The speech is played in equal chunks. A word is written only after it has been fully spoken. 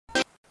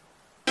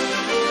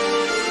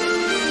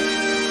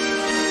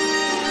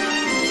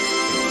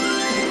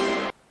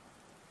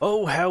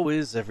how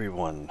is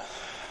everyone?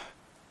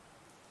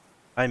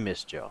 I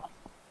missed y'all.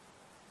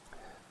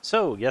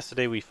 So,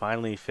 yesterday we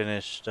finally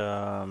finished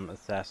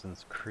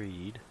Assassin's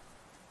Creed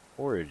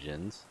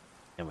Origins,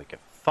 and we could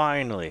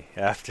finally,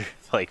 after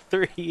like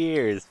 3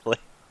 years, play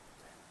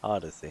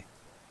Odyssey.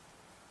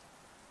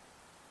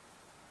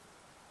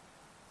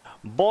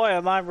 Boy,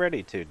 am I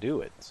ready to do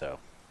it, so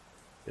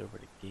get over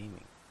to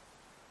gaming.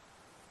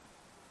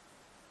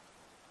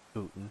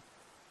 Putin.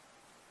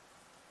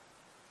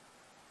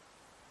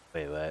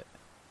 Wait, what?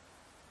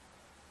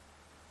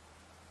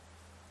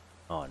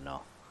 Oh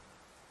no.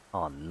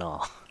 Oh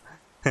no.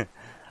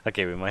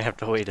 Okay, we might have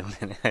to wait a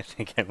minute. I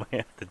think I might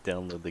have to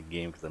download the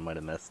game because I might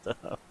have messed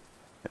up.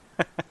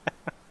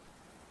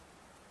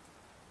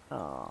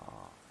 Oh.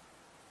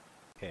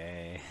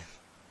 Okay.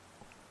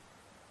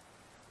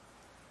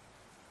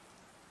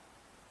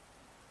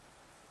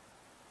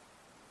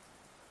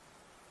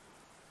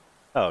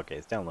 Oh, okay,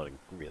 it's downloading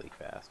really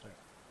fast. Right.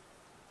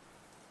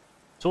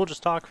 So we'll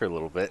just talk for a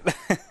little bit.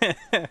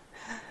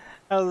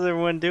 How's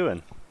everyone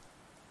doing?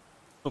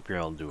 Hope you're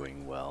all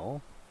doing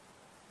well.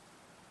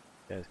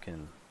 You guys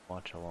can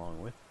watch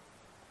along with.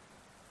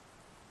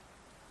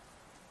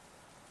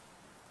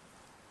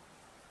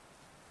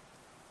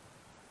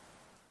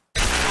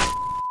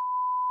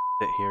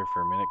 Sit here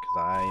for a minute because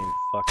I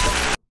fucked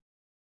up.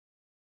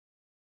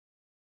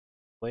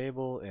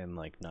 Playable in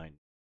like 9.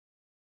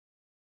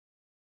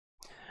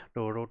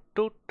 Oh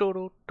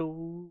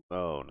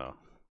no.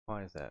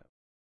 Why is that?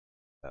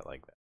 That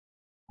like that?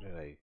 Did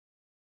I?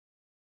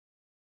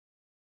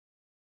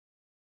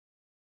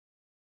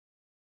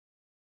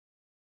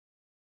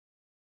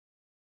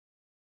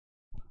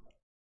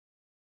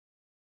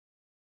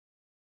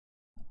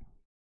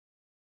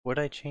 What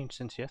did I change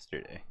since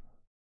yesterday?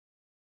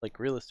 Like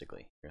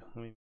realistically. Here,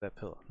 let me move that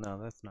pillow. No,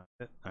 that's not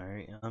it.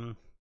 Alright,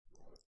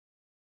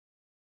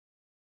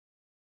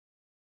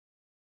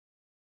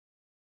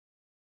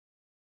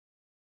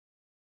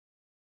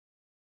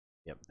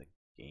 Yep, the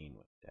gain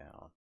went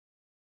down.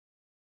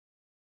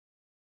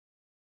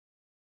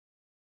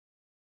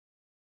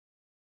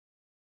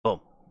 Boom.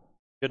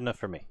 Good enough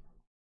for me.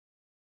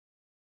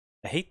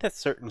 I hate that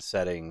certain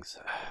settings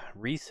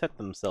reset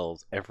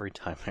themselves every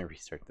time I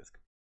restart this.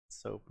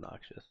 It's so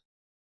obnoxious.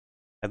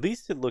 At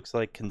least it looks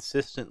like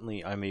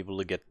consistently I'm able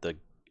to get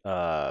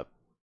the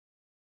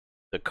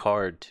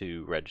card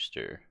to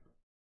register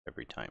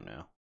every time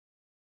now.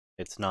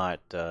 It's not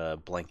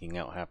blanking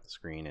out half the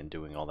screen and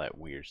doing all that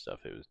weird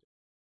stuff it was doing.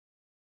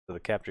 So the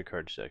capture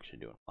card is actually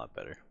doing a lot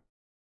better.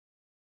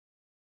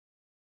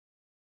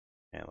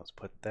 And let's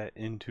put that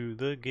into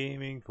the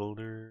gaming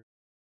folder.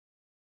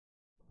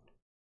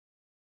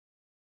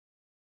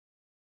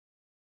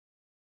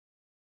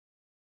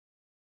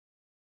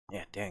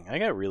 Yeah, dang, I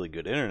got really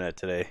good internet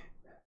today.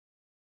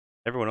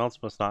 Everyone else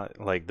must not,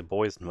 like, the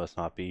boys must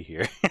not be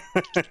here.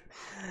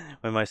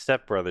 When my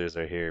stepbrothers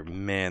are here,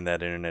 man,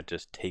 that internet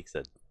just takes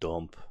a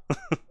dump.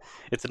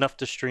 It's enough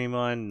to stream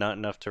on, not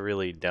enough to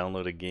really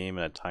download a game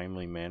in a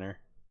timely manner.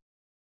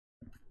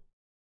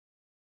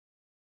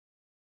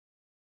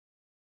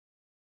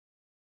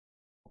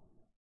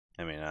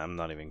 I mean, I'm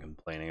not even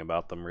complaining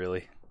about them,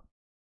 really.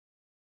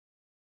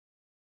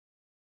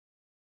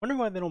 Wonder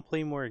why they don't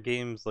play more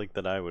games like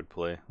that I would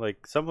play.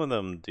 Like, some of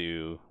them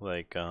do,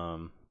 like,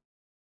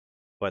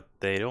 but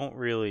they don't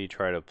really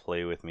try to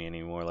play with me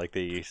anymore like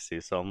they used to.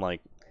 So I'm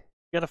like,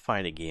 you gotta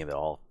find a game that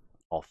all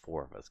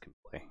 4 of us can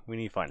play. We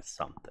need to find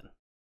something.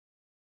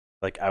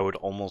 Like, I would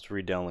almost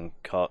re-download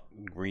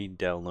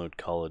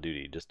Call of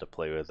Duty just to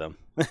play with them.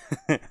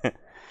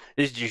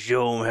 Just to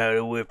show them how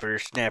the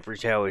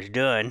whippersnappers how it's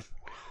done.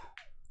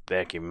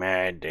 Back in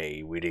my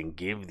day, we didn't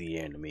give the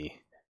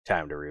enemy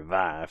time to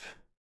revive.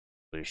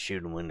 We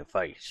shoot them in the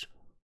face.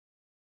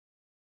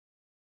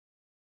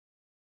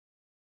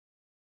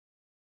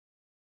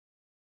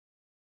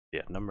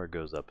 Yeah, number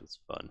goes up is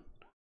fun.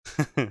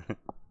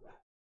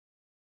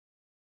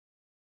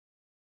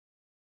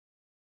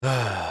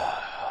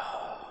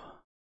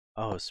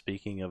 Oh,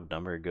 speaking of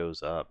number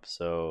goes up,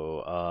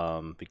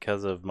 so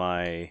because of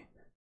my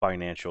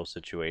financial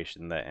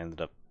situation that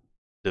ended up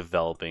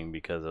developing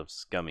because of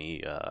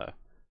scummy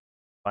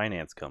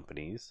finance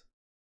companies,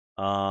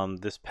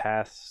 this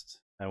past,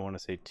 I want to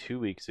say 2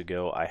 weeks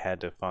ago, I had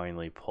to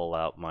finally pull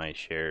out my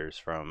shares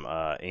from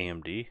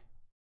AMD,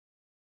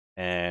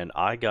 and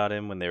I got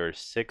in when they were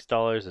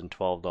 $6 and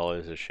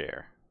 $12 a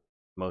share.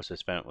 Most I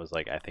spent was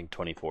like, I think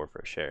 24 for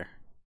a share.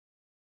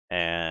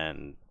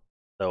 And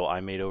so I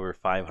made over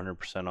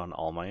 500% on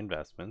all my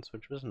investments,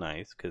 which was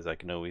nice because I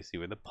can always see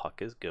where the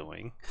puck is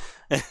going.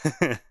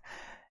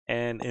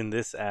 And in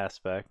this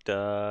aspect,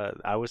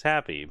 I was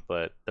happy,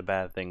 but the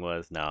bad thing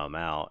was now I'm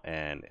out,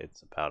 and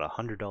it's about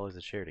 $100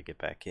 a share to get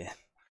back in.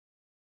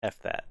 F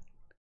that.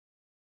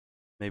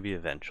 Maybe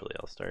eventually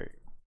I'll start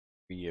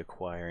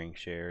reacquiring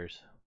shares.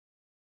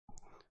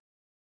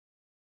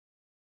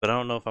 But I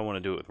don't know if I want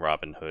to do it with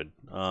Robinhood.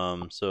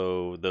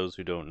 So those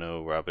who don't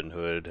know,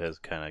 Robinhood has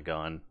kind of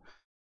gone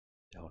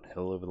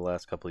downhill over the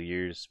last couple of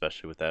years,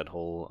 especially with that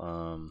whole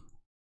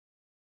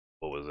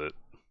what was it?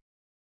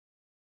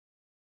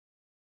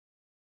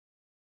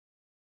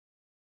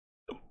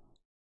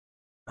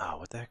 Oh,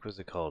 what the heck was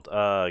it called?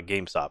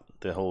 GameStop.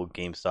 The whole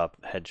GameStop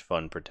hedge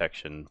fund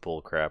protection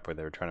bullcrap, where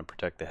they were trying to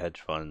protect the hedge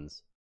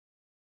funds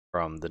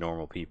from the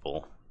normal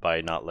people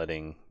by not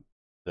letting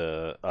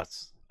the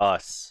us,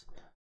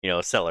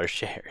 sell our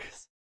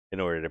shares in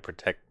order to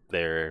protect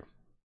their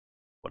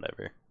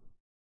whatever.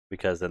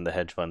 Because then the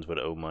hedge funds would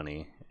owe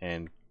money,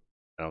 and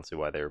I don't see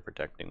why they were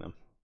protecting them.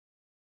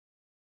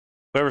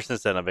 But ever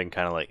since then, I've been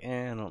kind of like,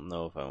 I don't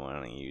know if I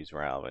want to use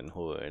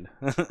Robinhood.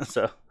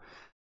 So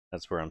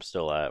that's where I'm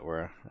still at,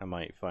 where I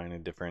might find a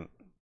different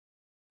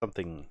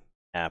something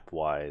app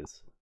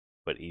wise,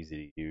 but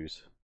easy to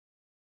use.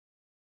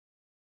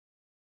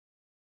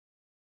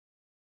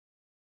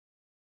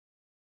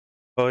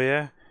 Oh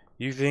yeah,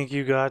 you think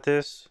you got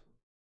this?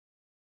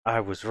 I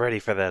was ready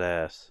for that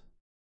ass.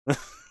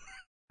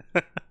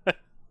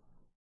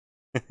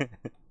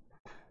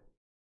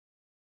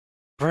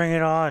 Bring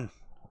it on!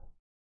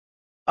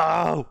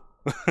 Oh,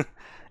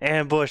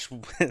 ambush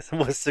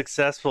was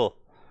successful.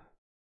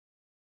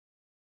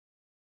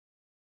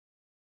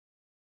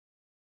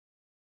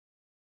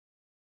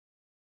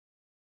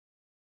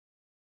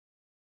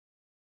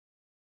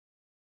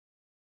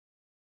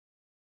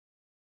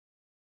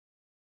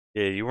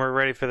 Yeah, you weren't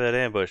ready for that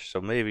ambush,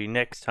 so maybe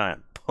next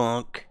time,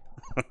 punk.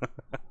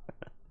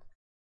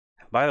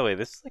 By the way,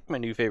 this is like my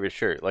new favorite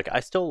shirt. Like,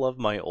 I still love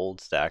my old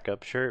stack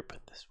up shirt, but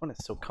this one is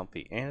so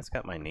comfy, and it's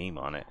got my name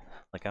on it.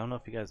 Like, I don't know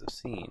if you guys have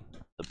seen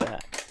the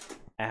back.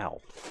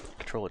 Ow. The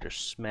controller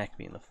just smacked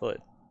me in the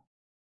foot.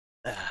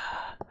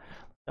 Ah,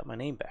 got my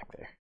name back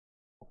there.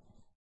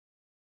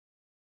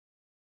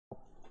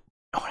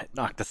 Oh, and it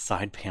knocked the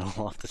side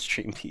panel off the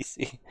stream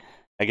PC.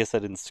 I guess I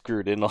didn't screw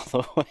it in all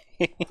the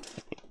way.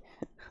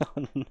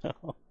 Oh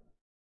no.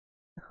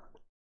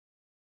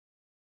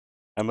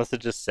 I must have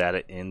just sat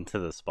it into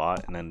the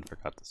spot and then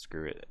forgot to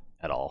screw it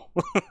at all.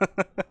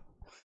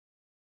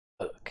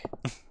 Ugh.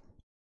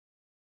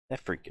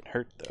 That freaking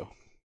hurt though.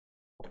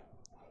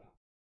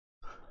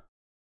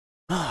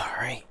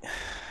 Alright.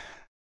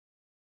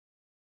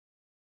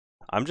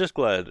 I'm just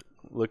glad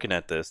looking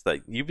at this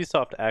that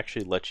Ubisoft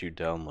actually lets you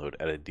download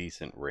at a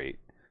decent rate.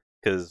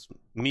 Because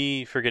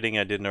me forgetting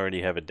I didn't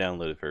already have it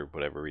downloaded for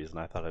whatever reason,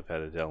 I thought I've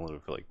had it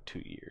downloaded for like 2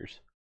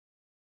 years.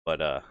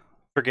 But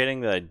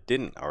forgetting that I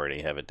didn't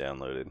already have it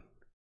downloaded,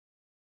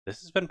 this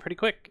has been pretty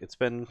quick. It's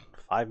been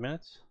 5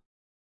 minutes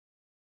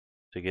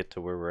to get to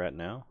where we're at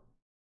now.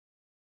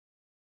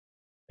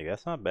 Like,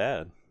 that's not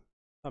bad.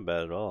 Not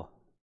bad at all.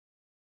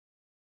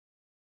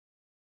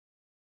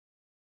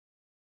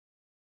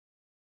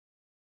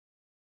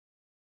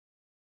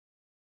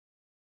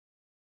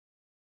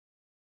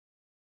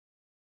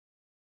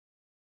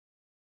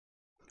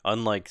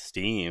 Unlike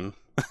Steam,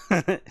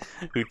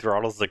 who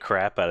throttles the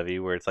crap out of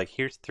you, where it's like,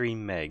 here's 3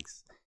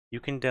 megs. You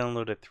can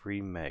download at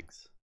 3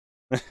 megs.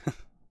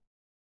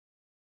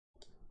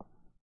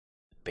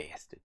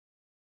 Bastard.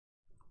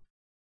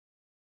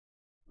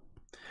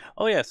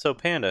 Oh yeah, so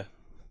Panda,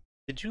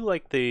 did you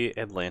like the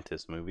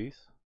Atlantis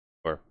movies?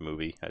 Or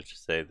movie, I should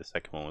say. The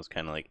second one was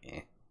kind of like, eh.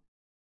 I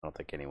don't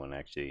think anyone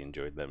actually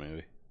enjoyed that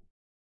movie.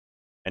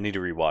 I need to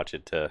rewatch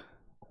it to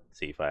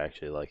see if I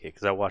actually like it,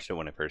 because I watched it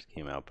when it first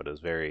came out, but it was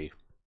very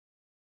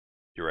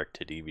direct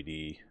to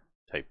DVD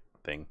type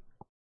thing.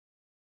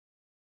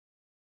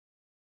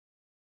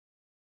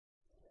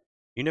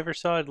 You never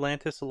saw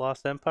Atlantis: The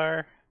Lost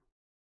Empire?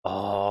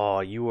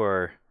 Oh, you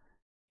are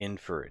in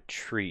for a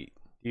treat.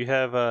 Do you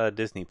have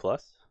Disney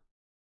Plus?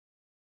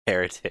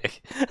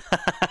 Heretic.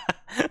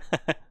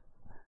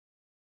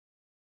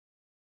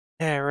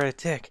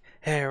 Heretic.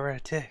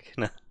 Heretic.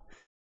 No.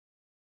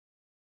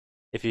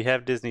 If you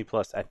have Disney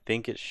Plus, I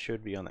think it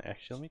should be on there.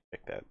 Actually, let me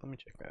check that. Let me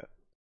check that.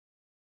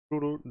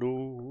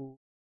 No.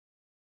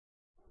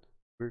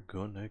 We're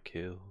gonna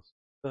kill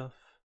stuff.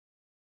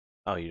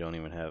 Oh, you don't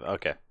even have.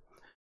 Okay.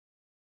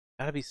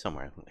 Gotta be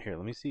somewhere. Here,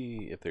 let me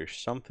see if there's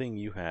something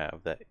you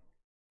have that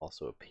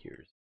also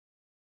appears.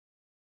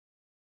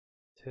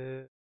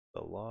 To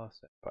the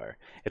Lost Empire.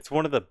 It's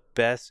one of the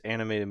best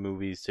animated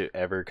movies to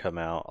ever come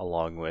out,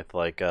 along with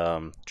like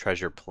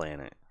Treasure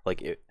Planet.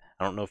 Like it,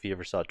 I don't know if you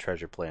ever saw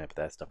Treasure Planet,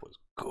 but that stuff was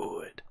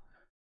good.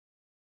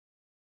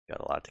 Got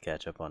a lot to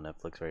catch up on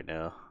Netflix right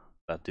now.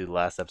 About to do the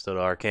last episode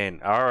of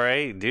Arcane. All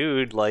right,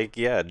 dude. Like,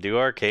 yeah, do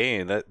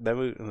Arcane.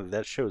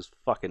 That show is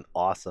fucking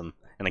awesome,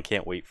 and I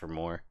can't wait for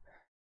more.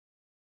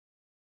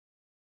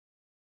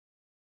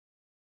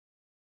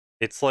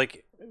 It's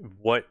like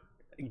what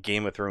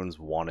Game of Thrones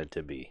wanted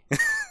to be.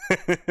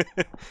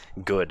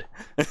 Good.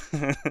 All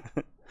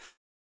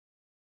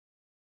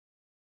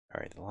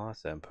right, the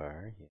Lost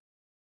Empire. Yeah.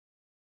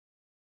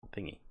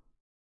 Thingy.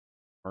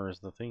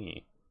 Where's the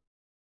thingy?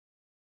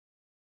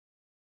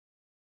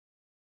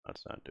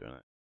 That's not doing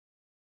it.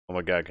 Oh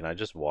my god, can I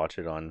just watch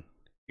it on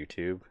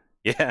YouTube?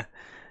 Yeah.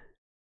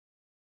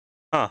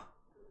 Huh.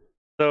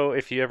 So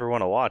if you ever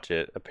want to watch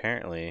it,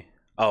 apparently,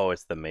 oh,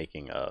 it's the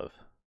making of.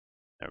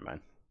 Never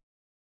mind.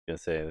 I was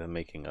gonna say the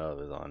making of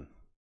is on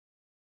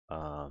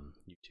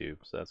YouTube,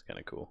 so that's kind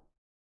of cool.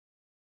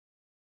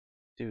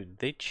 Dude,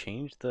 they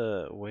changed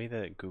the way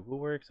that Google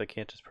works. I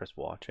can't just press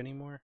watch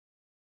anymore.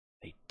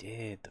 They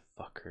did, the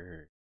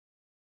fucker.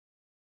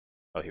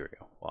 Oh, here we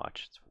go.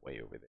 Watch, it's way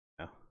over there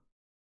now.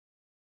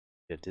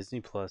 Yeah,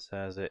 Disney Plus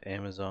has it.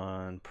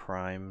 Amazon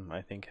Prime,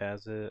 I think,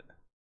 has it.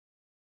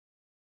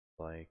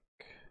 Like,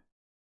 I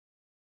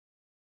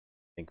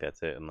think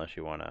that's it, unless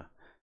you want to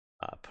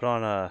put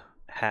on a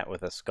hat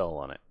with a skull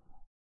on it.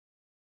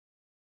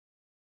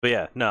 But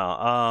yeah, no.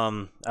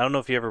 I don't know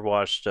if you ever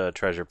watched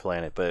Treasure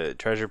Planet, but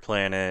Treasure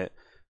Planet,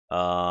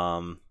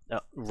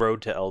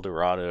 Road to El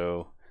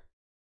Dorado,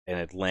 and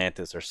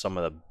Atlantis are some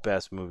of the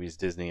best movies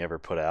Disney ever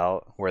put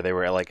out, where they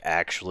were like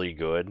actually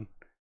good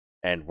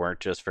and weren't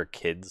just for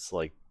kids.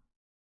 Like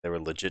they were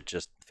legit,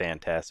 just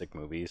fantastic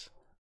movies.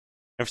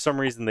 And for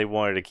some reason, they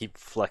wanted to keep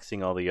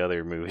flexing all the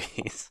other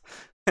movies,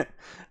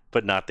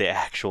 but not the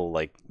actual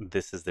like.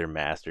 This is their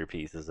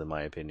masterpieces, in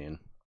my opinion,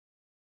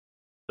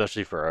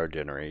 especially for our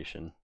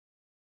generation.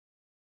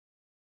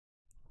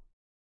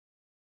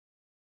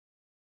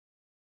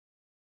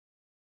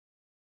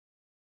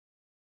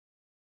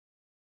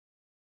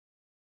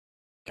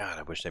 God,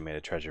 I wish they made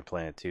a Treasure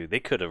Planet too. They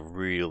could have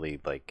really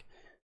like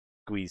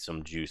squeezed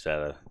some juice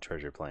out of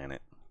Treasure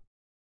Planet.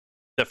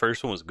 The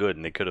first one was good,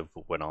 and they could have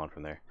went on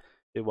from there.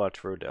 Did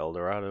watch Road to El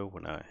Dorado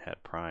when I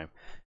had Prime.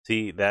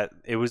 See that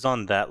it was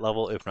on that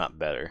level, if not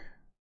better.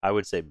 I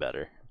would say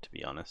better, to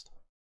be honest,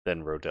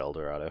 than Road to El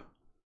Dorado.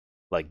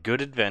 Like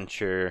good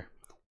adventure,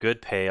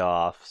 good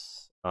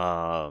payoffs.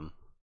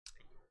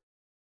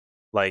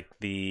 Like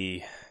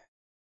the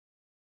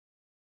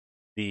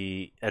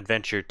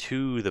adventure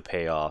to the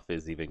payoff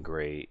is even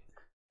great,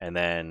 and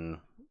then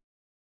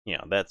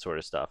that sort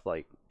of stuff.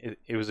 Like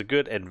it was a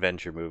good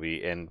adventure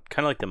movie, and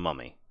kind of like The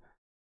Mummy.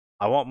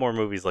 I want more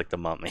movies like The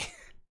Mummy.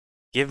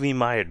 Give me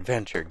my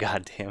adventure,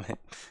 god damn it.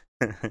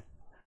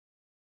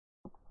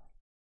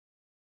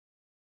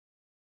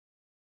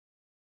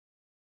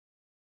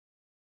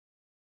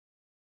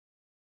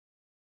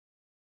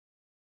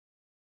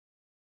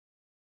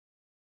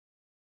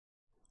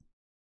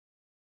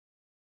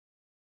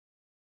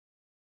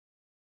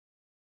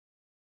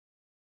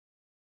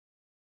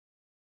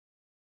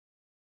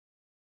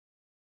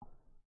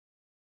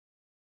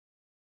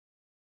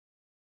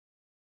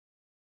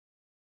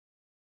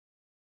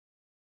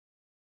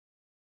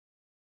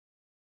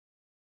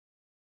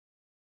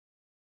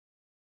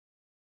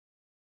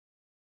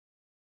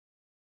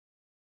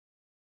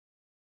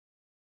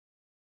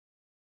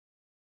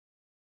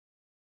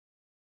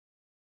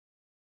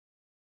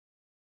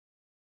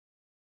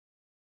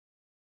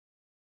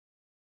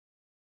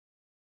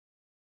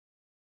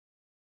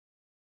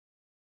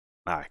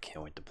 I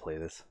can't wait to play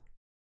this.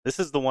 This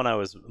is the one I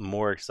was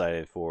more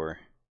excited for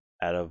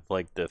out of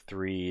like the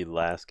three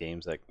last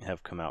games that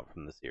have come out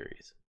from the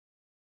series.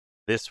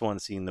 This one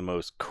seemed the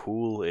most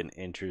cool and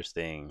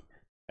interesting,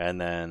 and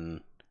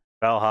then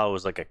Valhalla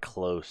was like a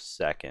close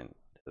second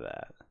to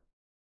that.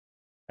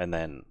 And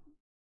then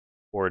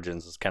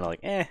Origins was kind of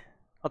like,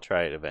 I'll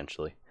try it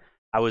eventually.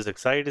 I was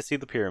excited to see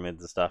the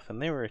pyramids and stuff,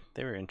 and they were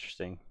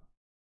interesting.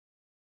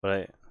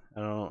 But I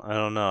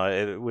don't know.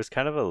 It was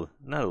kind of a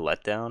not a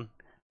letdown.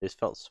 It just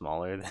felt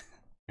smaller than,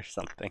 or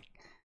something.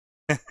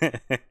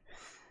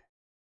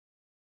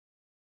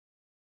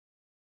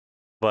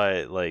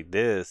 But like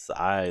this,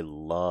 I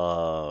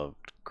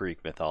loved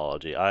Greek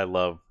mythology. I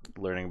loved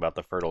learning about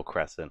the Fertile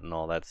Crescent and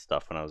all that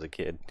stuff when I was a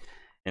kid.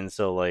 And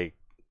so like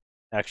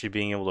actually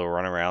being able to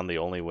run around the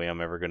only way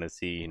I'm ever gonna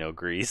see,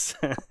 Greece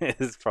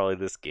is probably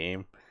this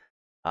game.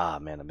 Ah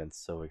man, I've been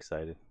so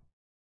excited.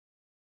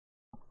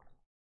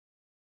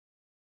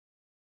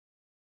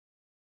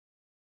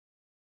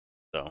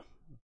 So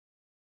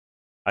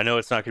I know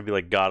it's not gonna be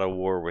like God of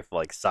War with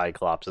like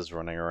Cyclopses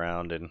running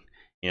around and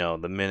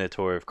the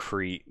Minotaur of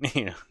Crete,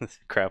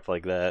 crap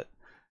like that.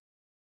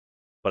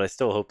 But I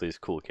still hope these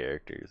cool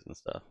characters and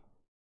stuff.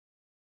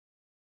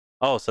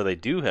 Oh, so they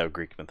do have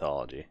Greek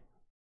mythology,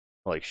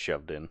 like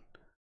shoved in.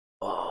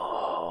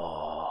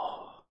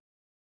 Oh,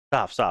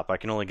 stop! I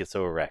can only get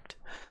so erect.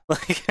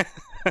 Like,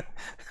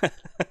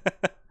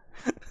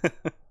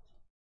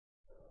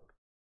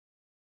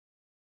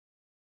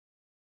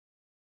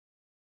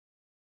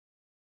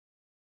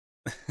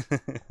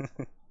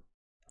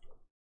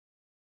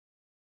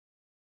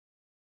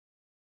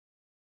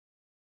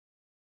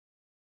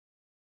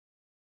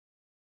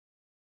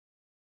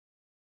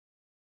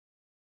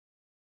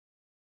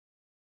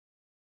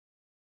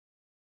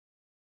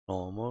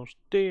 almost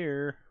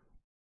there.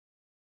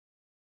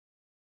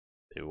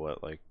 Do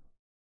what, like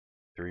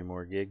 3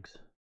 more gigs,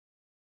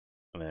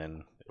 and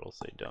then it'll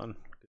say done.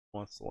 It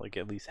wants to like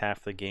at least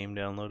half the game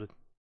downloaded.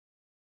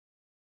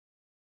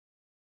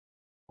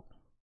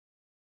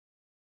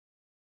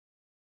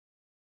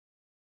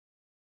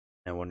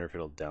 I wonder if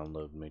it'll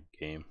download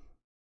mid-game.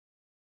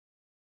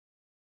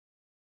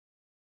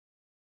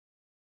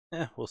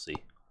 We'll see.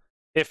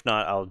 If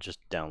not, I'll just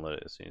download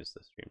it as soon as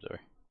the stream's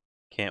over.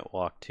 Can't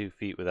walk 2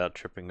 feet without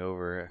tripping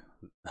over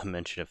a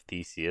mention of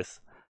Theseus.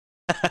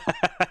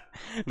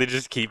 They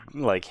just keep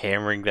like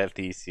hammering that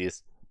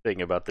Theseus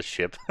thing about the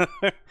ship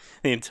the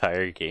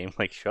entire game.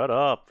 Like, shut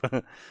up.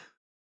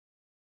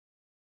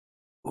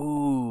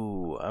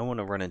 Ooh, I want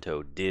to run into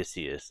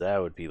Odysseus.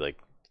 That would be like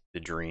the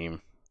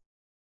dream.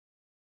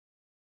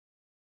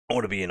 I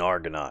want to be an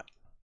Argonaut.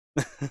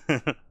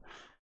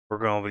 We're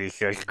gonna be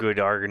such good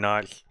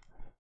Argonauts.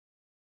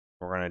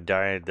 We're gonna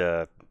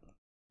die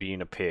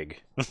being a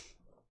pig.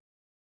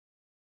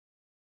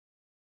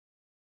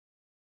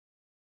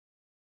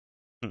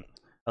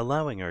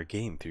 Allowing our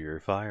game through your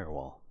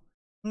firewall.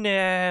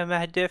 No,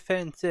 my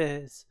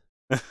defenses.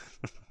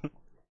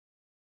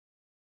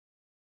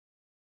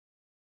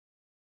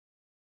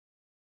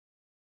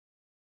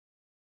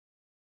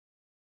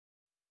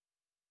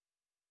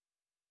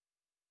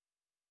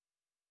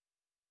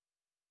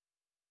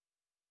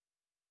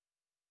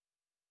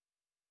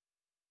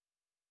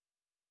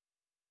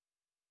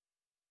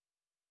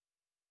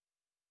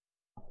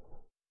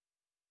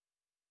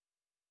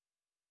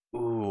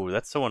 Ooh,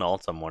 that's someone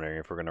else I'm wondering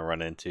if we're gonna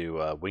run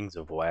into. Wings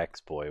of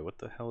Wax Boy. What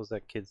the hell is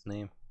that kid's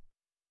name?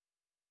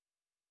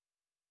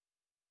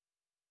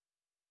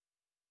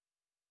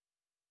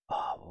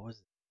 Oh, what was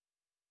it?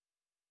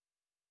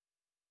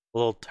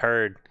 Little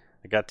turd.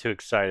 I got too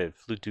excited.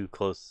 Flew too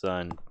close to the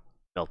sun.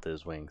 Melted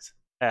his wings.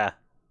 Ah,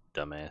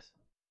 dumbass.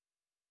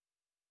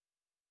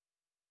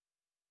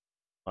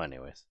 Well,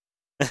 anyways.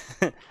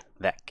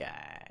 That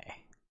guy.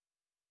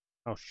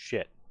 Oh,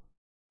 shit.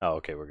 Oh,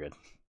 okay, we're good.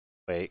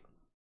 Wait.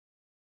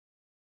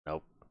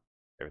 Nope.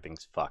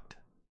 Everything's fucked.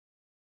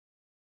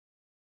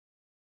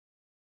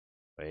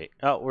 Wait.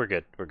 Oh, we're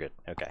good. We're good.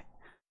 Okay.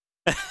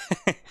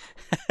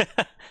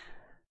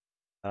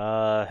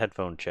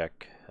 Headphone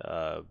check.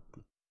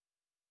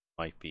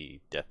 Might be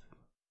death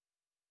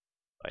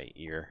by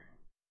ear.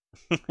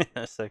 In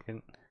a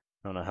second.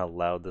 I don't know how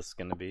loud this is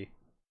gonna be.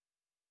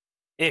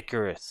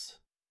 Icarus.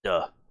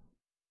 Duh.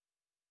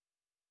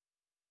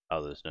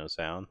 Oh, there's no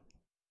sound?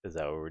 Is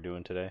that what we're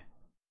doing today?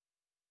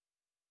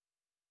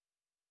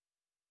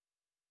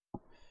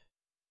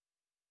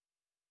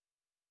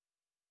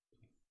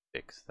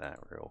 Fix that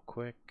real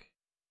quick.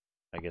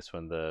 I guess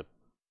when the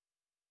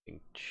thing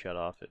shut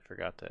off, it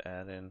forgot to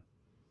add in.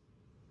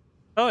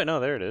 Oh, wait, no,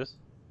 there it is.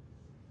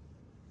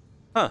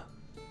 Huh.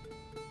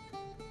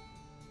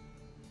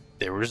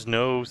 There was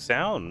no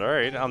sound.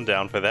 Alright, I'm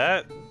down for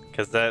that.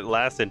 Because that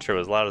last intro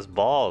was loud as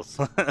balls.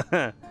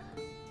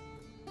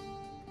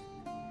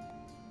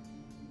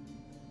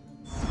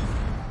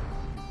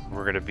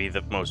 We're gonna be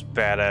the most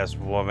badass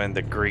woman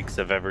the Greeks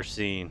have ever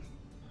seen.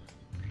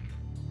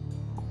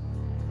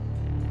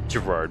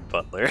 Gerard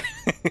Butler.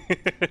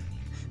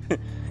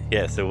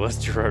 Yes, it was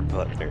Gerard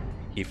Butler.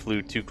 He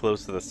flew too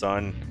close to the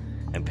sun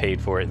and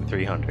paid for it in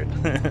 300.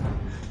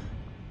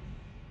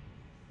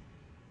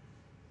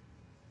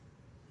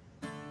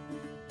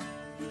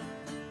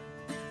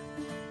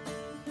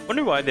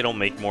 Wonder why they don't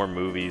make more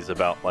movies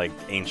about like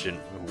ancient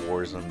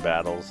wars and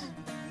battles.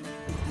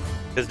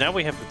 Because now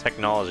we have the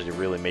technology to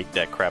really make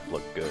that crap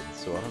look good,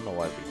 so I don't know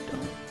why we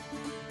don't.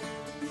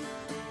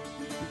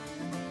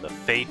 The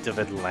fate of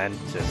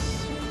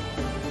Atlantis.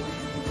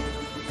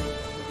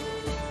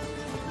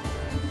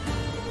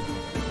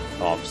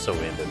 Oh, I'm so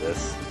into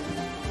this.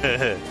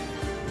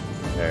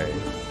 Alright.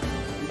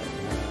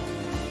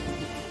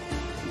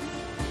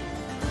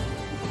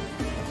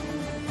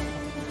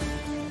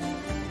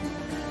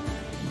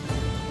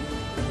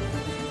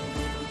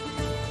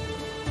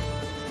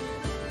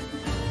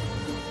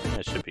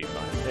 It should be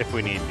fine. If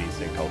we need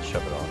VSync, I'll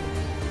shove it on.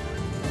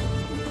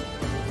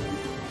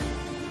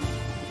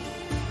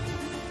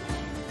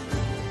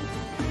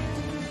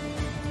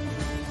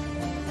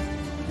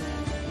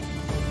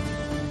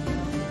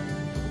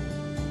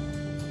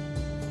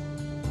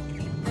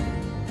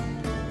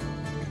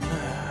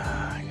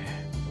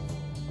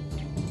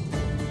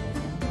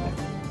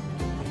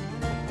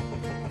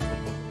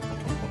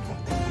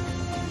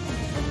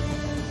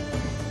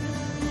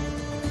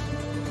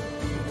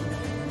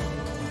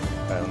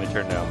 Alright, let me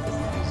turn down the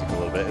music a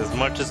little bit. As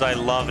much as I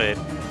love it,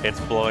 it's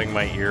blowing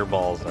my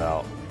earballs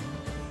out.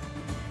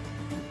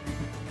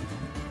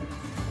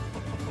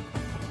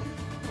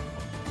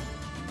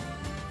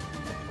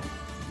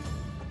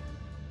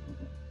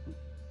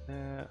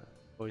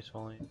 Voice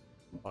volume.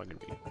 Probably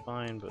gonna be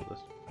fine, but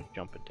let's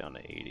jump it down to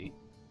 80.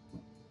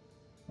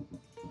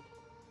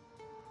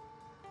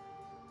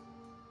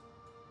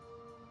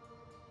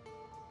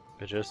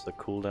 Adjust the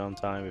cooldown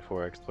time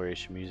before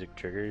exploration music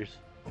triggers.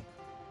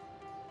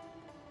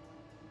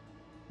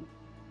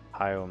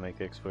 High will make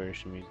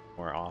exploration music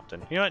more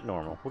often. You know what?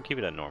 Normal. We'll keep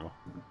it at normal.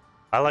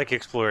 I like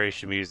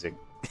exploration music.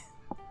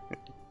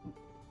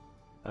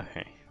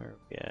 Okay, where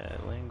we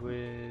at?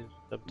 Language,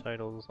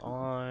 subtitles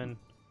on,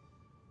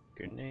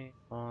 your name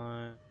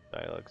on,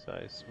 dialogue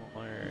size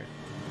smaller.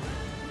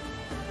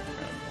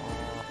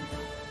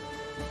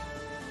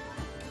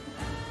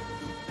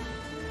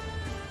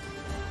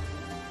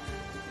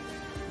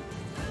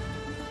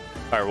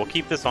 Alright, we'll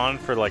keep this on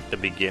for like the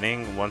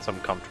beginning. Once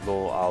I'm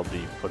comfortable, I'll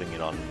be putting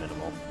it on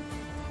minimal.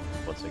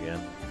 Once again.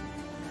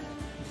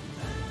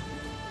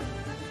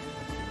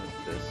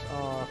 Put this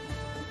off.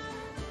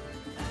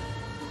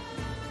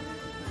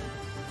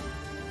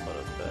 Put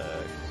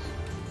effects.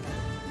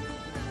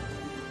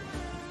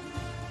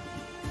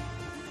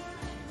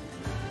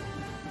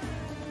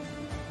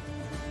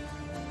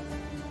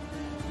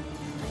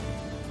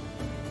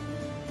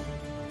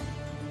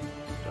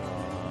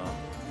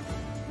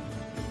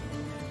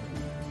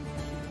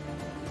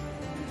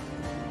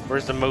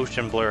 Where's the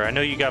motion blur? I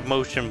know you got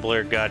motion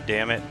blur, god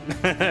damn it.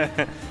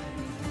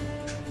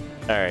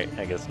 Alright,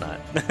 I guess not.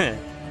 Alright,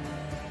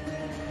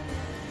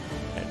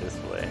 this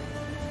way.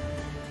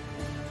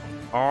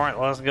 Alright,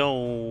 let's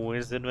go.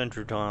 It's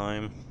adventure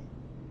time.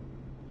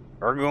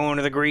 We're going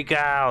to the Greek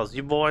Isles.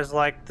 You boys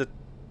like the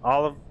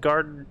Olive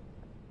Garden?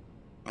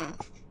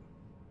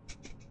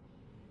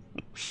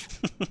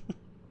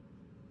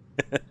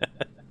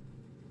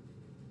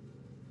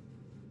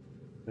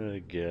 Oh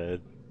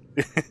god.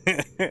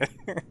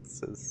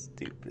 So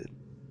stupid.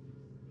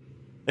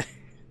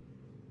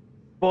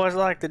 Boys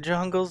like the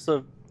jungles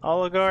of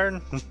Olive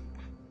Garden? Is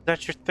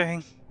that your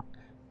thing?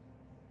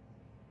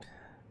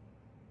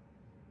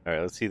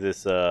 Alright, let's see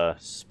this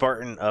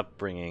Spartan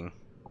upbringing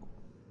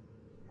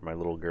for my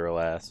little girl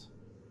ass.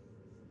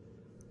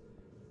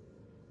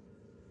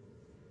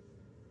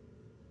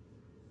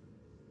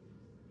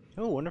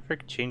 Oh, I wonder if I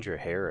could change her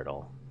hair at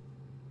all.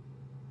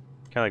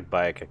 Kind of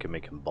like Bayek, I could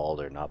make him bald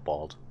or not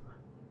bald.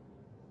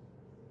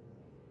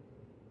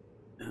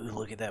 Ooh,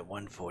 look at that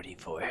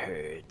 144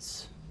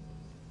 hertz.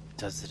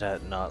 Does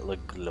that not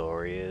look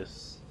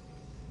glorious?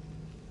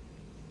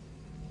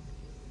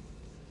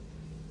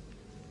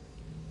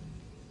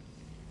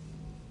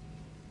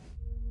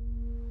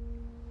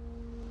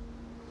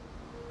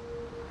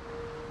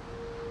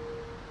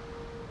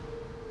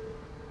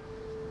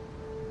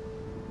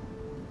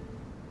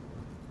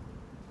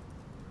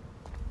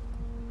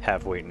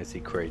 Half waiting to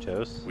see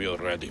Kratos. We are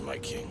ready, my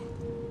king.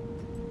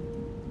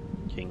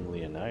 King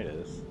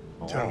Leonidas.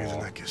 Tell me,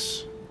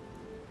 Nekis,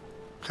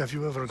 have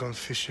you ever gone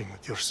fishing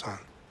with your son?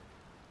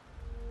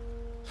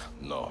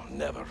 No,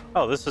 never.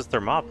 Oh, this is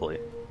Thermopylae.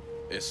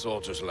 A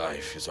soldier's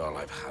life is all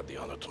I've had the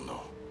honor to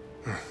know.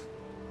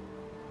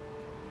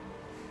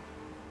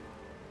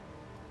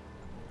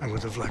 I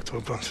would have liked to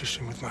have gone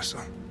fishing with my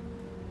son.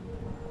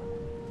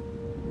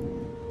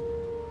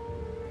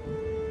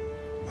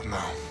 But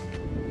now...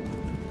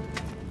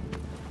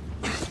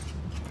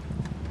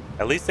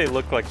 At least they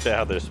look like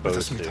how they're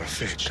supposed to,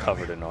 fish,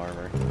 covered in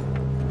armor.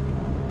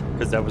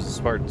 Because that was the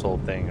Spartans' whole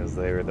thing, is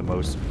they were the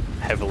most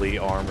heavily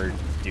armored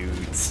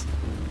dudes.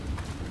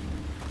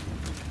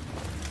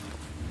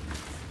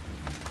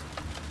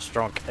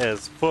 Strong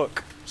as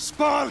fuck.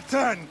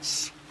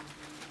 Spartans!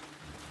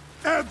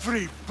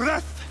 Every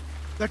breath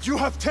that you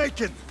have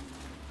taken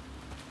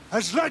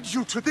has led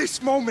you to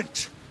this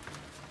moment.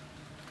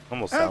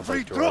 Almost sounds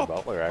Every like Gerard drop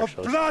Butler, of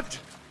actually. blood,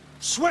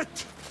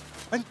 sweat,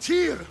 and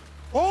tear,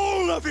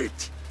 all of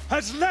it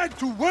has led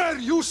to where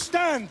you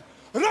stand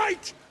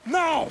right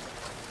now.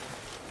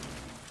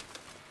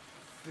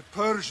 The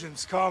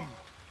Persians come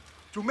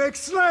to make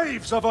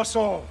slaves of us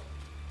all.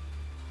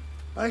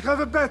 I have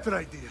a better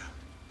idea.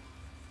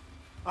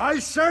 I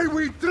say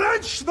we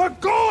drench the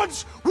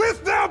gods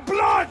with their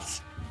bloods!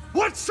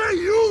 What say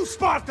you,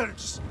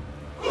 Spartans?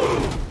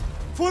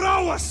 For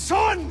our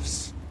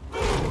sons!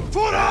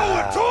 For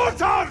our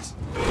daughters!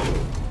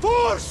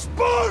 For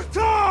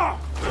Sparta!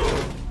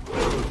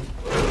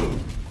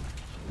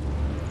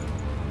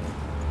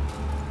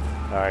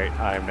 Alright,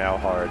 I am now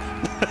hard.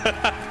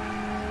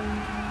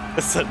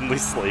 Suddenly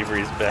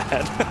slavery's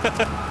bad.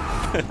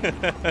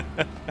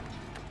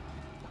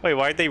 Wait,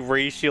 why'd they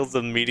raise shields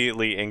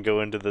immediately and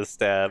go into the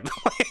stab?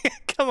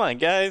 Come on,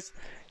 guys.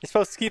 You're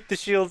supposed to keep the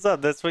shields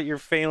up. That's what your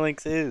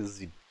phalanx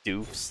is, you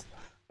doofs.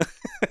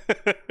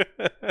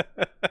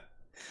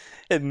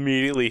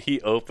 Immediately he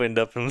opened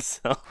up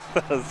himself.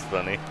 That was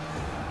funny.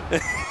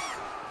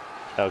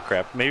 Oh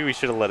crap, maybe we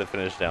should have let it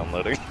finish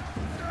downloading.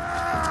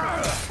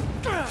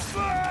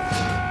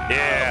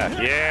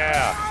 Yeah,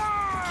 yeah!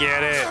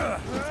 Get it!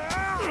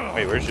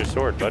 Wait, where's your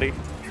sword, buddy?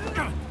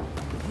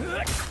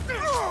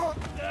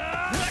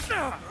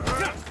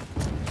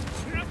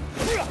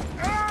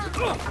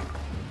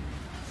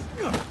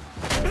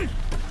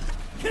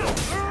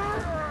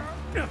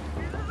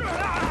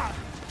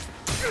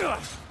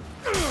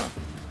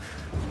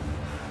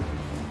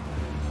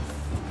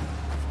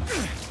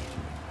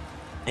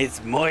 It's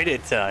Moida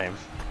time!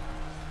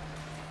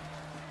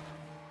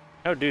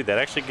 Oh dude, that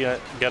actually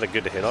got a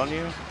good hit on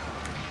you?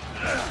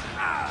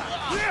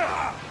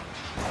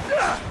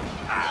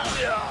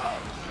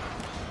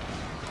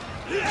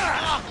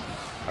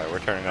 Alright, we're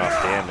turning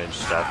off damage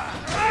stuff.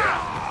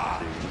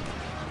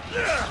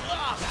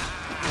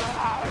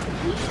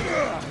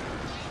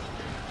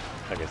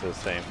 Okay, so the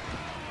same.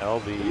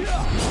 LB.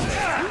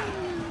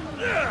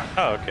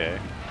 Oh, okay.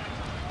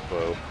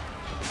 Whoa.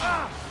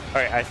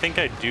 Alright, I think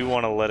I do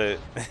want to let it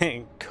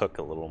cook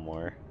a little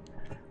more.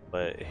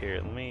 But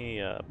here, let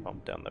me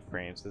bump down the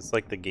frames. It's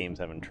like the game's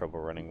having trouble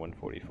running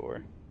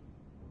 144.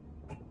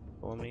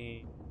 Let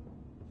me...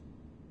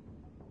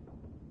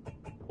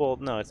 Well,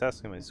 no, it's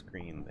asking my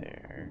screen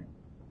there.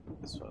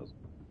 This was...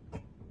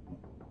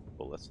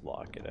 Well, let's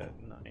lock it at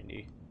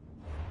 90.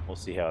 We'll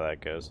see how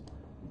that goes.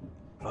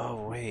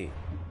 Oh, wait.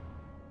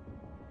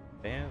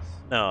 Advance?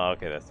 No,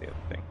 okay, that's the other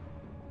thing.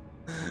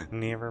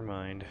 Never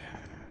mind.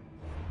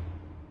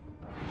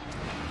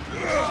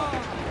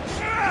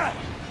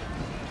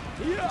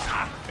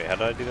 Wait, how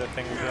do I do that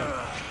thing again?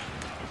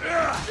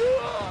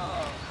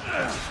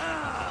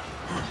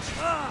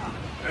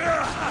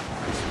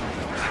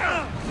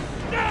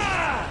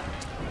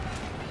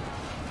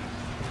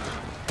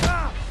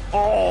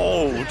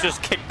 Oh,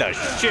 just kick the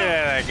shit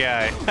out of that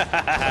guy.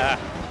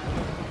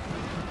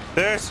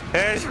 This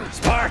is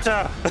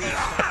Sparta!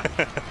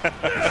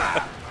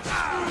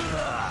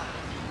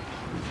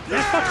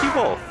 Fuck you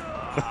both.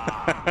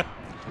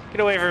 Get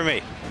away from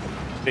me,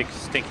 big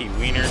stinky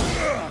wiener.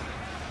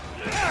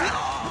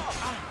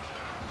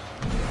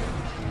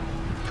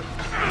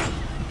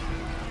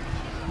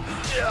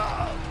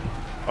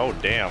 Oh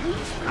damn,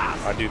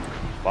 I do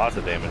lots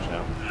of damage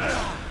now.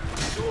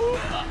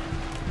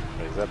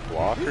 Wait, is that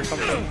block or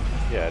something?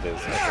 Yeah, it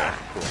is. Okay,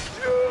 cool.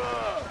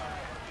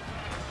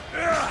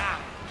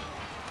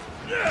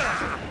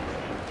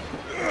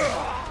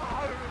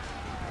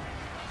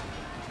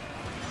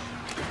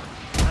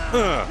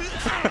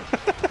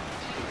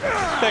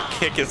 That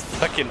kick is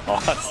fucking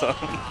awesome.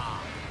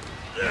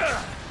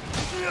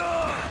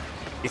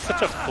 He's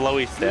such a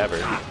flowy stabber.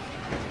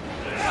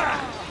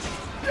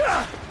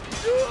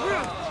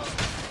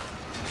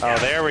 Oh,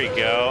 there we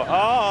go.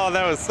 Oh,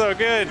 that was so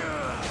good.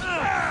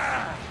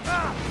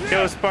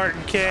 Go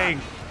Spartan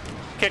King.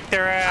 Kick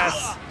their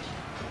ass.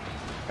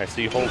 Alright,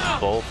 so you hold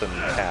both and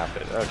tap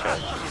it. Okay.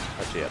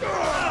 That's it.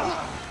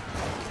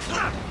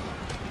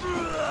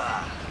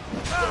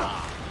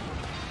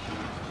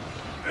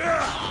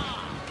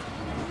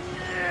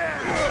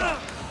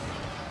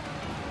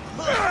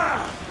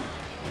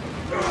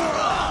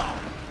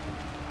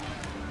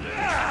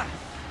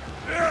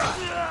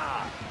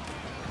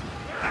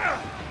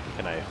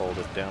 Can I hold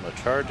it down to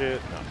charge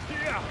it? No.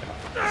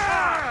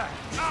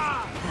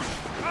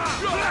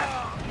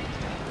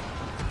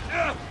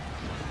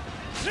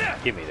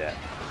 Give me that.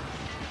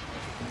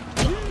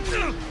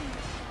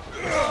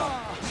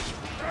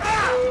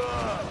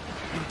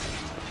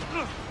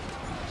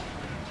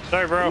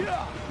 Sorry, bro.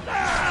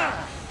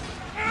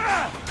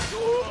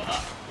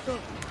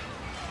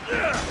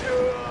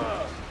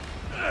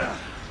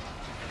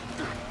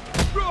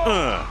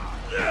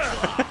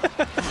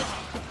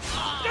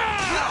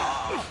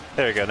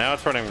 There we go. Now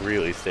it's running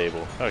really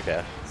stable.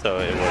 Okay, so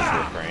it was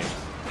the frames.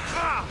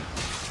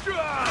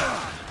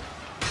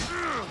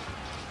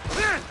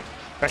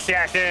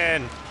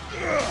 Assassin!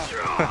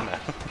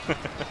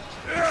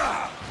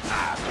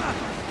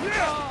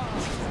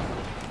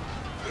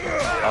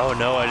 Oh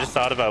no, I just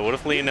thought about it. What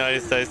if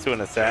Leonidas dies to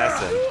an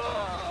assassin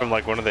from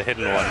like one of the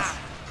hidden ones?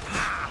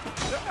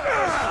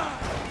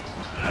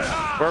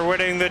 We're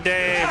winning the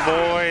day,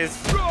 boys!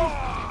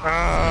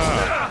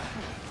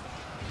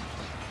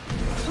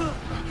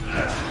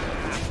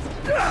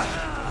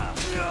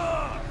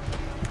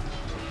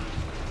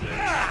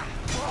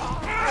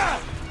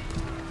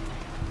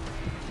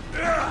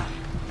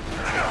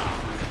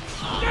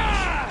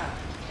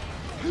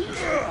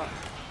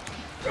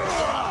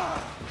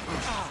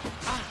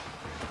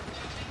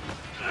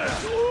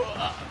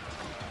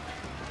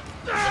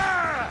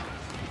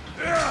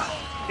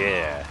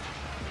 Yeah.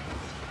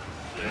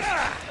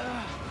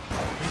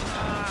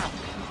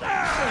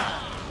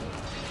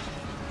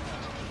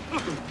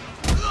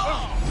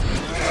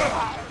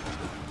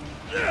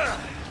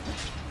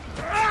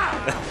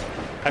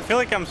 I feel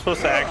like I'm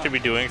supposed to actually be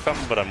doing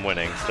something, but I'm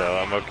winning, so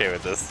I'm okay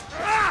with this.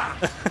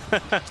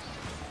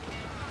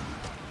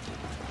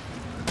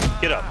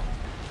 Get up.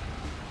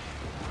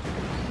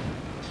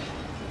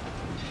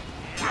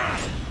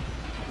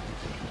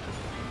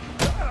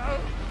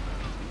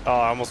 Oh,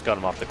 I almost got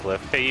him off the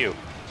cliff. Hey, you.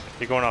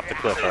 You're going off the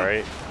cliff,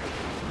 alright?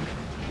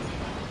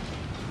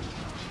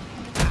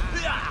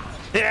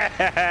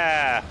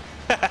 Yeah!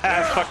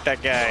 Fuck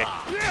that guy.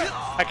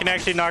 I can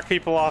actually knock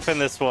people off in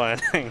this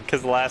one,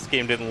 because the last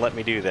game didn't let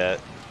me do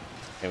that.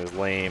 It was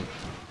lame.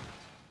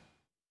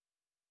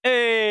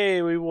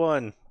 Hey, we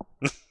won.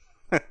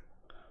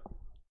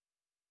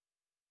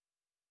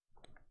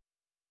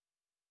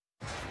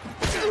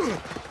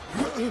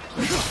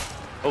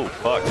 Oh,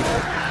 fuck.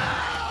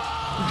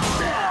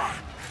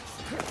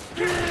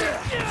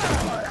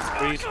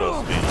 What are you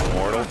supposed to be,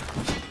 immortal?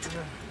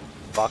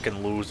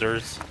 Fucking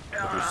losers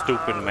with your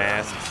stupid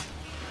masks.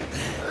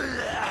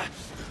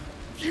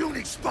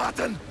 Puny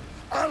Spartan!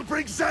 I'll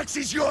bring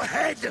Xerxes your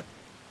head!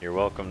 You're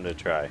welcome to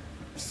try.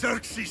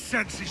 Xerxes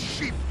sends his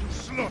sheep to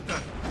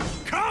slaughter.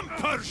 Come,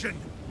 Persian!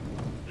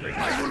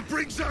 I will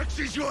bring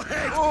Xerxes your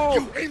head,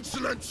 you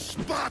insolent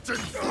Spartan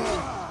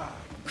fool!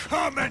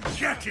 Come and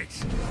get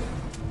it!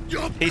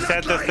 Your He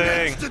said the bloodline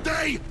thing. ends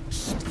today,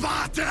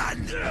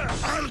 Spartan!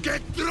 I'll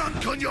get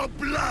drunk on your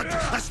blood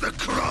as the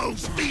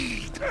crows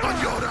feed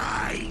on your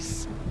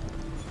eyes!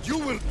 You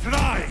will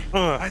try,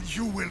 and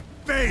you will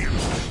fail!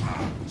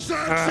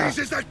 Xerxes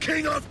is the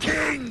king of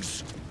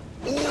kings!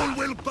 All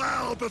will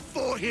bow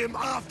before him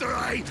after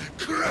I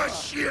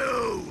crush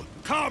you!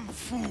 Come,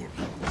 fool!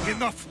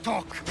 Enough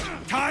talk!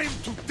 Time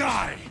to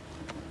die!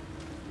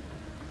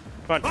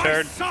 Come on, My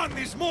turd. son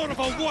is more of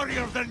a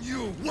warrior than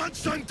you!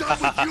 Once I'm done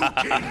with you,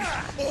 king,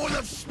 all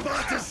of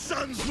Sparta's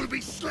sons will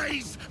be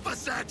slaves for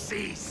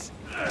Xerxes!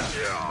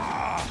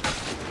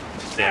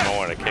 Damn, I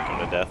want to kick him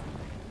to death.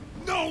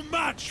 No no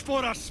match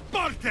for a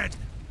Spartan!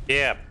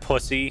 Yeah,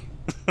 pussy.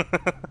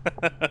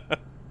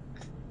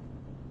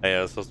 Yeah,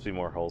 it was supposed to be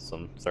more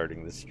wholesome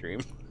starting this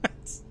stream.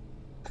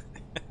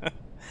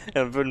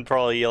 I've been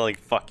probably yelling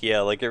 "fuck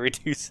yeah" like every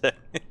 2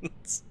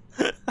 seconds.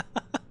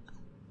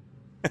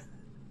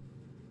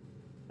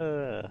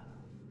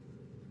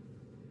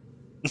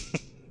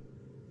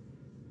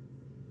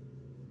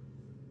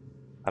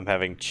 I'm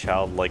having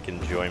childlike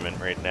enjoyment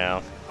right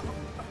now.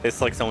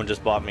 It's like someone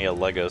just bought me a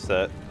Lego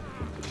set.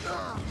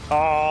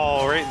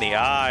 Oh, right in the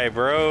eye,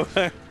 bro.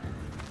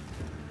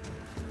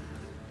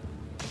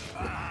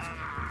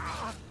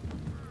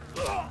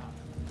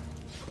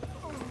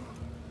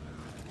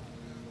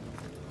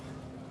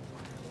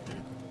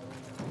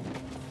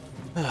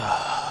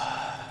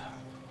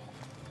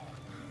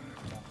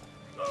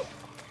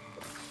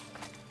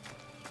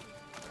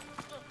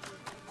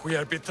 We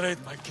are betrayed,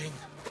 my king.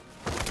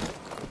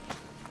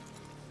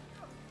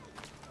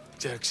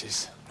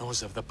 Xerxes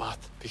knows of the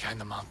path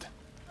behind the mountain.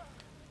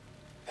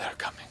 They're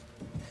coming.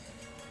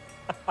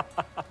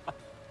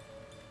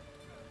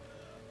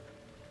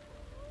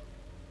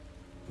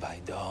 By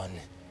dawn,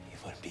 you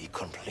will be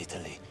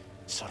completely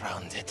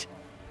surrounded.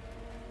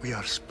 We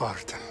are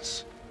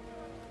Spartans.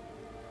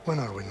 When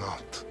are we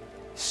not?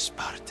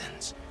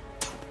 Spartans.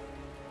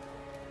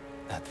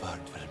 That word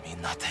will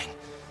mean nothing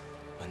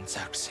when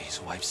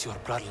Xerxes wipes your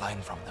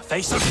bloodline from the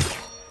face of it.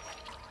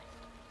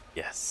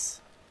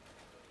 Yes.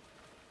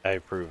 I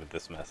approve of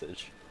this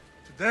message.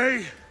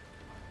 Today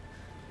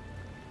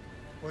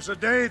was a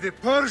day the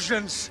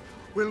Persians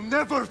will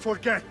never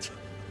forget.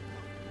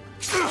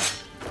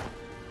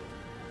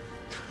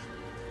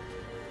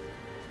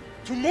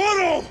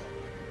 Tomorrow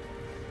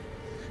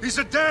is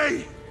a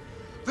day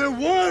the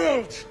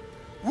world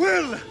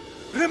will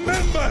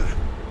remember.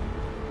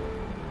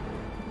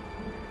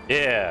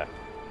 Yeah.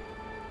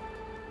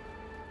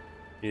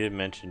 You did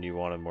mention you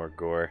wanted more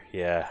gore.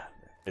 Yeah,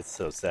 it's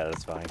so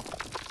satisfying.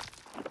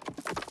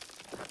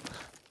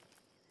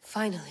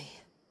 Finally.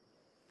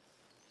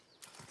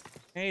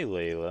 Hey,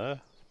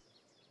 Layla.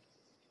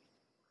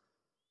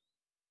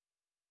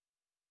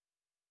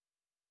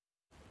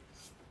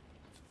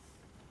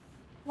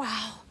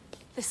 Wow,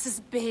 this is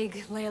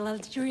big,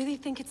 Layla. Did you really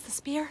think it's the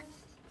spear?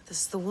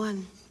 This is the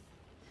one.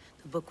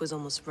 The book was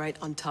almost right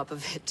on top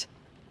of it.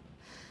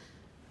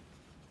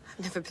 I've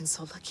never been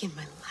so lucky in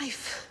my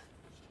life.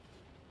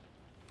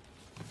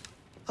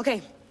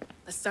 Okay,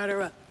 let's start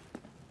her up.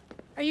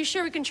 Are you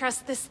sure we can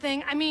trust this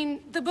thing? I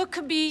mean, the book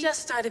could be...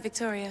 Just started,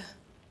 Victoria.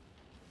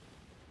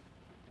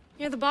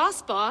 You're the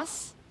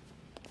boss.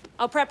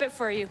 I'll prep it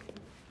for you.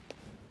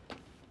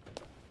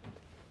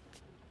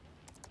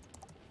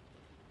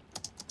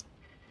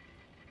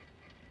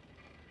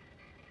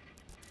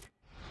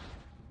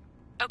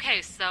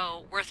 Okay,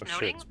 so worth Oh, shit,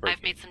 noting, it's broken.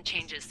 I've made some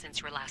changes since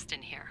you were last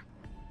in here.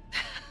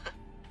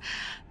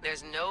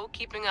 There's no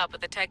keeping up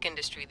with the tech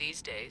industry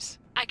these days.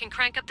 I can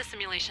crank up the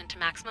simulation to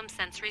maximum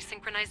sensory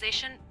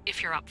synchronization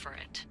if you're up for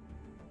it.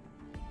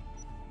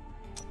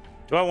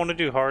 Do I want to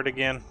do hard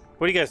again?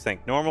 What do you guys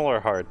think? Normal or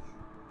hard?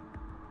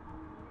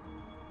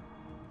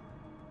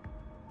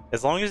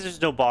 As long as there's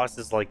no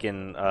bosses like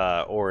in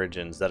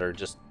Origins that are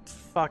just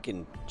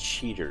fucking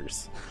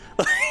cheaters.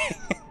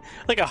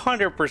 Like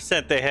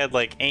 100% they had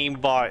like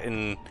aimbot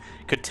and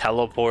could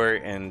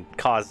teleport and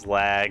cause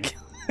lag.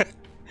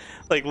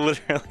 Like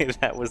literally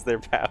that was their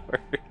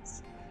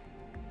powers.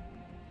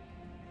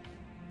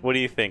 What do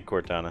you think,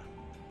 Cortana?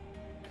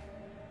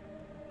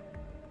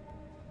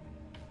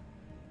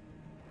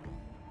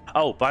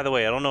 Oh, by the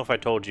way, I don't know if I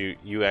told you,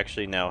 you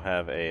actually now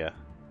have a yeah,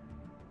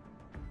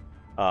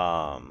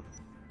 I'm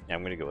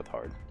gonna go with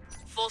hard.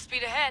 Full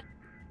speed ahead.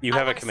 You I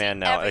have a wanna see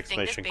command now, everything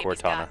this exclamation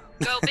baby's Cortana.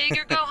 Go big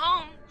or go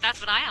home. That's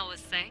what I always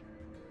say.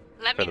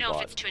 Let For me the know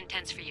bot. if it's too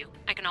intense for you.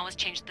 I can always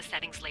change the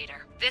settings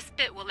later. This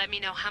bit will let me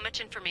know how much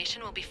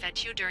information will be fed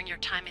to you during your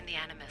time in the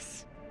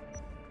Animus.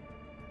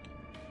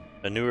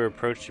 A newer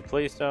approach to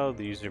playstyle,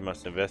 the user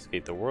must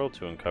investigate the world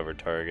to uncover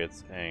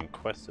targets and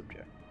quest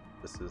objectives.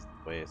 This is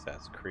the way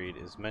Assassin's Creed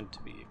is meant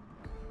to be.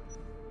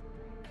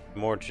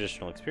 More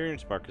traditional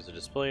experience markers are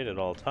displayed at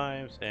all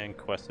times, and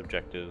quest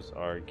objectives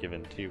are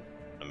given to you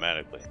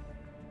automatically.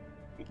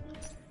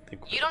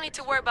 You don't need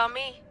to worry about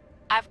me.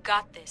 I've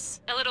got this.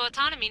 A little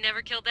autonomy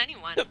never killed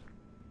anyone.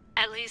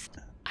 At least,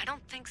 I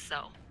don't think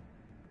so.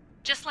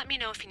 Just let me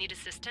know if you need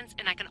assistance,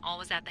 and I can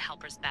always add the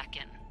helpers back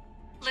in.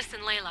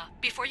 Listen, Layla,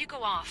 before you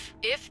go off...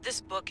 If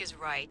this book is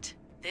right,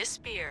 this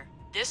spear,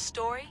 this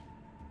story,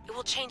 it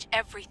will change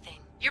everything.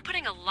 You're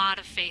putting a lot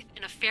of faith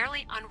in a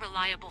fairly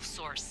unreliable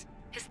source.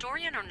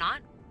 Historian or not,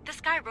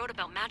 this guy wrote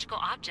about magical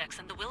objects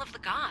and the will of the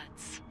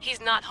gods.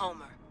 He's not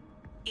Homer.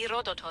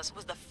 Herodotus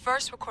was the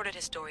first recorded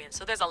historian,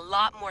 so there's a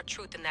lot more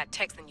truth in that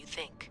text than you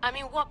think. I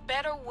mean, what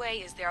better way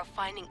is there of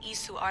finding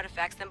Isu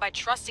artifacts than by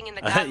trusting in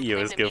the guy who You claimed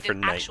always to go be for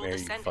an actual nightmare,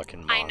 you descendant?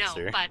 fucking I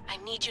monster. know, but I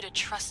need you to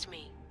trust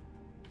me.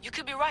 You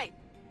could be right.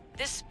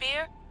 This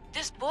spear,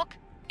 this book,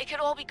 it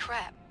could all be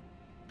crap.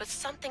 But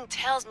something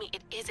tells me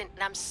it isn't,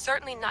 and I'm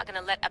certainly not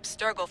gonna let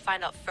Abstergo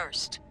find out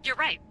first. you're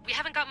right. We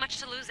haven't got much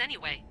to lose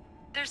anyway.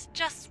 There's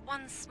just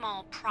one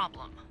small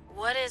problem.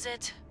 What is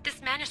it?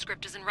 This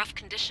manuscript is in rough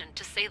condition,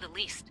 to say the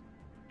least.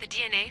 The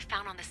DNA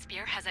found on the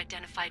spear has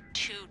identified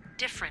 2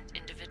 different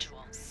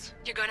individuals.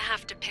 You're going to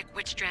have to pick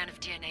which strand of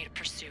DNA to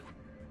pursue.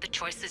 The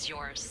choice is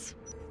yours.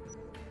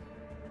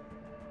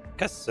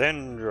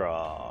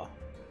 Cassandra.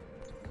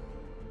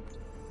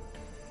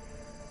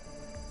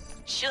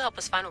 She'll help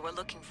us find what we're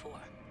looking for.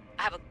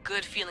 I have a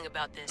good feeling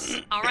about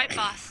this. All right,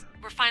 boss.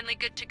 We're finally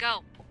good to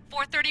go.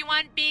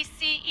 431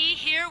 BCE,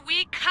 here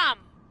we come.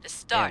 The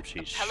start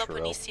Damn, of she's shrill.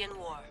 Peloponnesian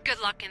War.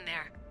 Good luck in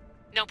there.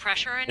 No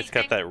pressure or anything. It's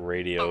got that but we're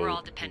radio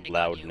all depending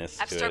on you. loudness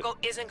to it. Abstergo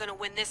isn't gonna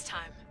win this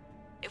time.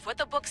 If what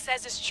the book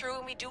says is true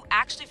and we do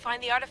actually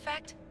find the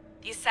artifact,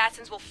 the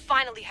assassins will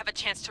finally have a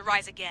chance to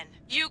rise again.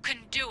 You can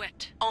do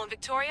it. Oh, and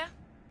Victoria?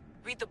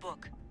 Read the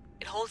book.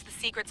 It holds the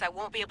secrets I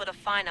won't be able to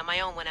find on my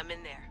own when I'm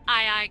in there.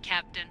 Aye, aye,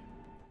 Captain.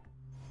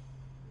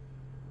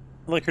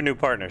 I like her new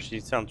partner. She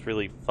sounds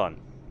really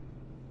fun.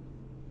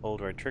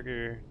 Hold right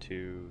trigger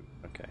to...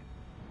 Okay.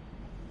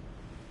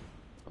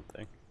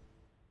 Something.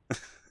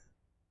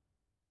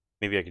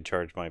 Maybe I can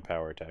charge my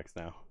power attacks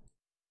now.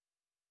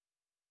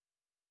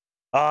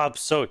 Oh, I'm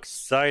so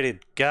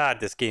excited. God,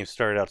 this game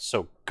started out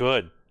so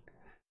good.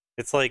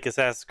 It's like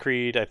Assassin's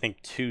Creed, I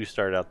think 2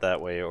 started out that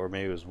way, or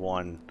maybe it was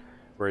 1,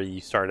 where you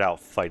start out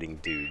fighting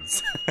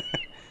dudes.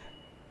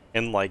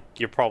 And like,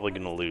 you're probably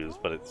gonna lose,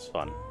 but it's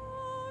fun.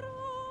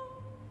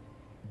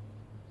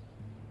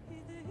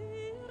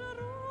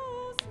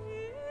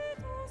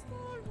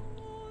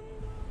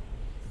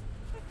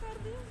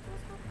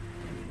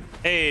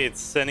 Hey, it's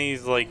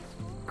Senny's, like,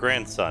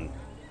 grandson.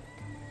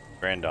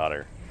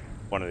 Granddaughter.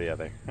 One or the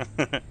other.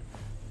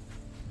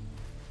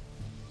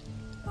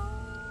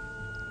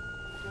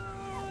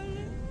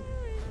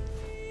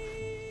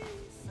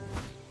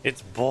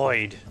 It's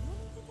Boyd.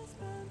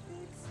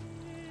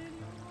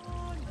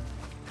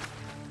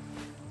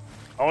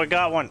 Oh, I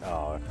got one.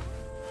 Oh.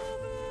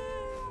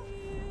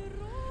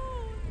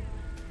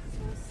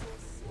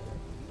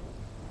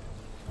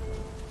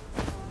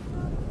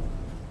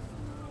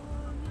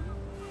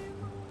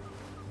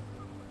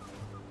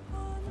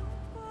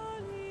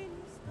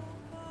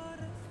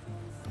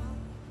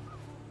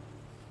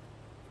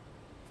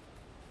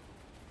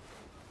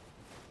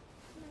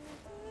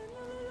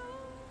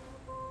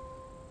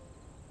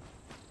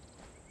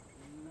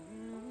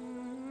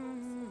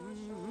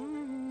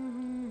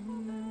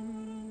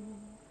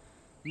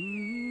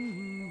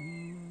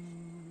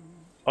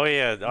 Oh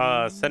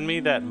yeah, send me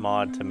that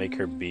mod to make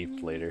her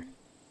beef later.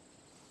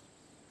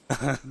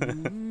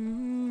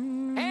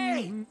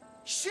 Hey!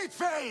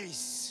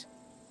 Shitface!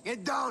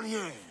 Get down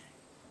here!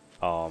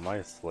 Oh, am I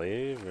a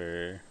slave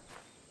or?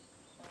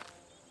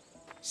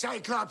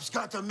 Cyclops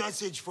got a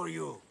message for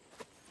you.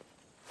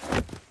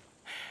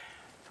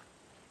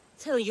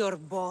 Tell your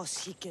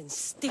boss he can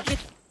stick it.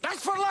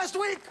 That's for last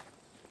week!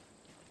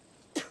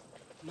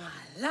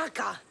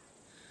 Malaka!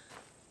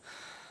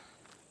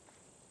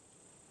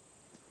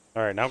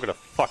 Alright, now I'm gonna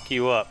fuck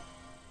you up.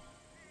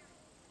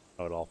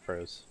 Oh, it all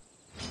froze.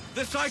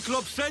 The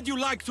Cyclops said you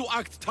like to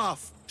act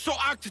tough, so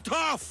act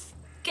tough!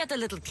 Get a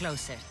little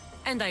closer,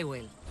 and I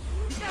will.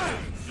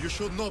 You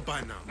should know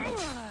by now.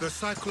 The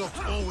Cyclops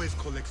always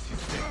collects his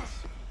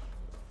things.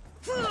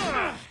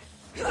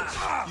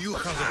 You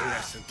have a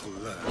lesson to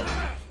learn.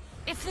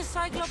 If the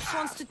Cyclops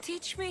wants to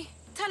teach me,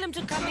 tell him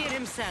to come here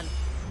himself.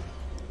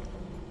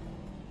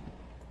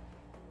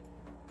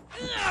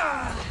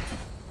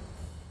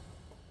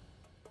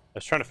 I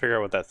was trying to figure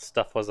out what that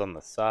stuff was on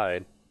the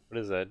side. What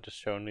is that? Just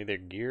showing me their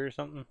gear or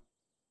something?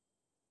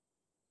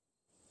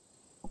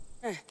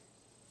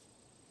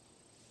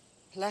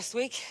 Last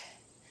week?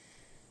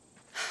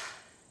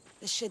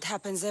 This shit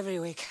happens every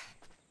week.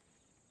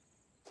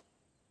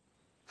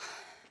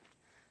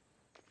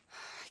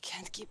 I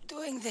can't keep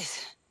doing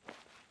this.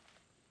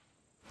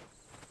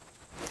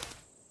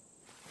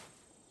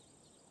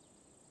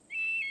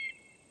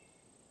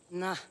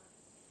 Nah.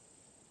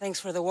 Thanks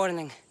for the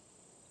warning.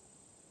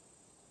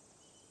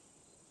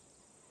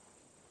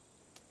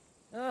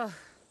 Oh.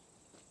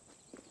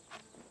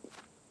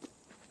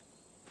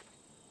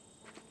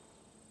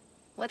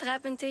 What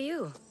happened to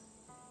you?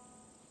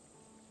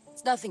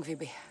 It's nothing,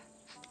 Phoebe.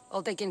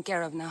 All taken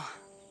care of now.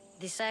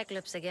 The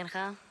Cyclops again,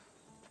 huh?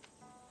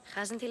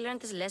 Hasn't he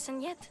learned his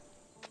lesson yet?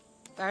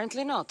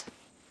 Apparently not.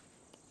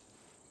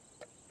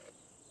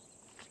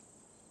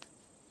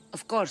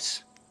 Of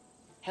course.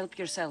 Help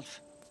yourself.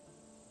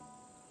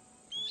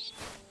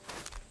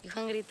 You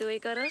hungry too,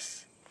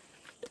 Icarus?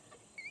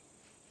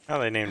 Oh,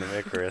 they named him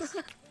Icarus.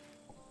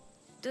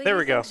 Do There you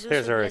we go. think Zeus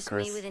There's would our bless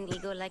Icarus. me with an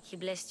ego like he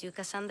blessed you,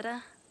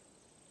 Cassandra?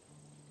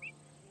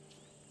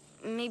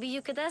 Maybe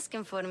you could ask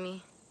him for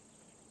me.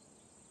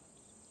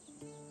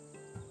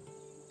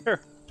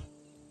 Sure.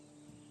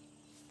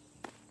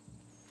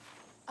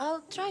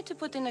 I'll try to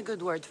put in a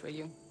good word for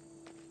you.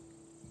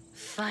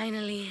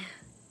 Finally.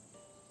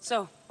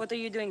 So, what are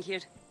you doing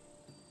here?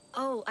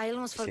 Oh, I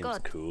almost Seems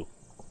forgot. cool.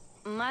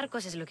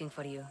 Marcos is looking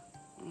for you.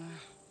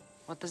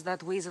 What does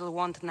that weasel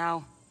want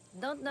now?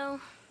 Don't know.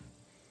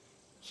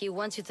 He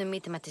wants you to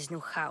meet him at his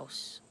new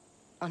house.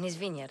 on his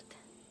vineyard.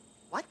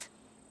 What?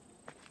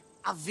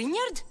 A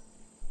vineyard?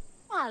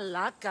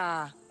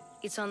 Malaka.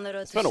 It's on the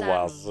road It's to been a Sami.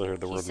 while since I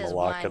heard the He word says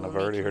Malak, wine and will I've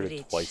make already you heard it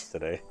rich. twice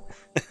today.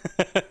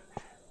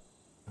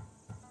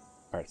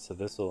 Alright, so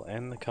this will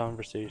end the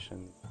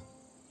conversation.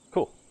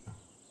 Cool.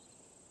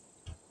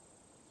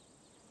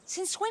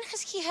 Since when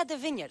has he had a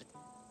vineyard?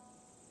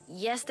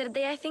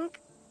 Yesterday, I think.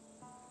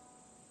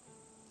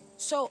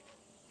 So,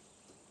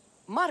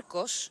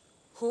 Marcos,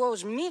 who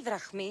owes me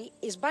drachmi,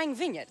 is buying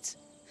vineyards.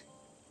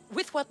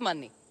 With what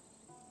money?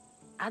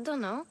 I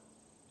don't know.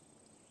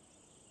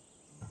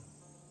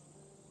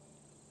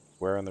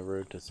 We're on the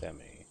road to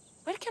Sami.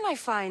 Where can I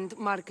find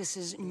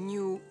Marcus's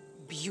new,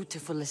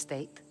 beautiful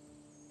estate?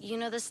 You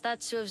know the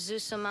statue of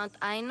Zeus on Mount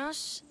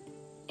Ainos?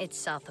 It's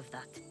south of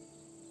that.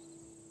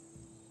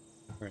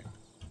 Right.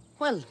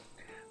 Well,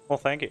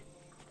 Thank you.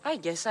 I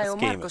guess I This owe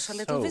game Marcos a is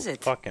little so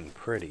visit. fucking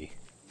pretty.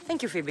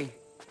 Thank you, Phoebe.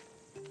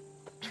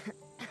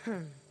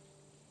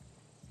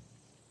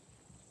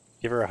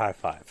 Give her a high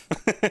five.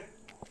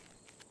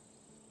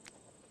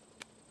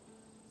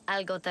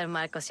 I'll go tell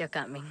Marcos you're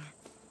coming.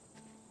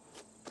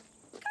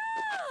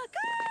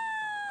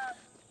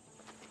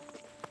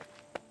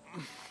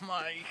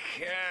 My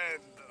head.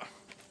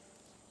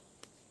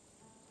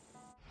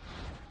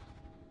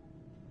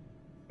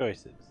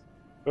 Choices.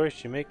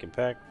 Choice you make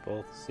impact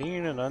both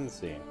seen and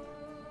unseen.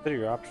 Consider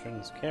your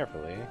options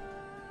carefully,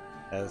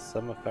 as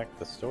some affect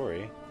the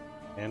story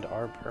and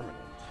are permanent.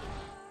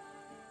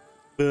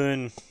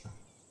 Boon.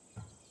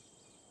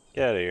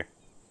 Get out of here.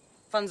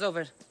 Fun's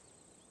over.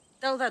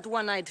 Tell that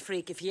one-eyed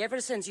freak if he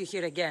ever sends you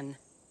here again,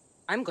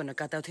 I'm gonna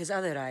cut out his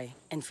other eye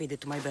and feed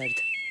it to my bird.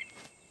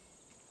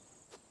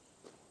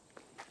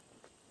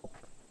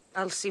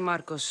 I'll see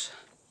Marcos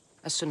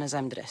as soon as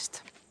I'm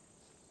dressed.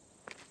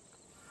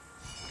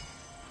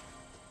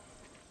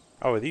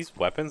 Oh, are these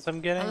weapons I'm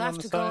getting I'll on have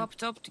the to side? go up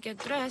top to get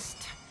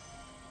dressed.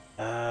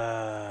 Hey,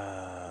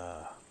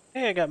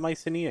 I got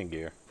Mycenaean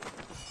gear.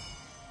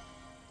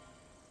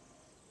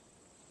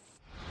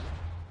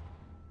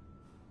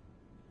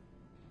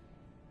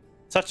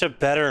 Such a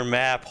better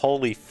map.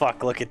 Holy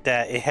fuck, look at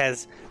that. It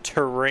has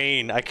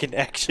terrain. I can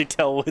actually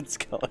tell what's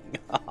going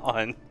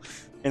on.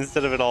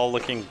 Instead of it all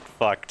looking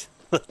fucked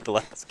like the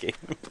last game.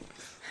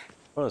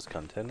 Bonus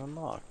content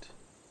unlocked.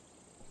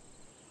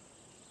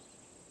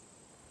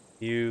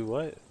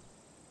 What?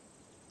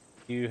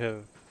 You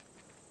have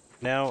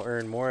now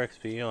earned more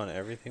XP on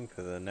everything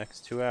for the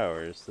next 2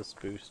 hours. This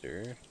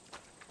booster.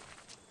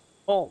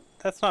 Well,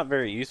 that's not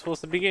very useful.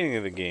 It's the beginning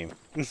of the game.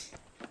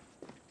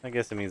 I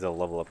guess it means I'll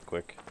level up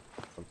quick.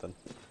 Something.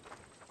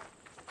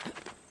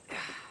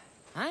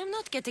 I'm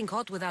not getting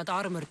caught without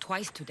armor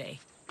twice today.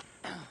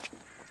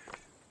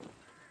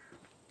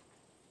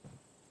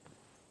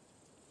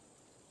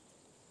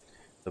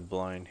 The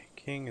Blind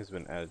King has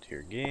been added to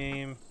your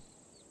game.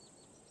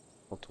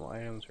 Multiple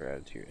items are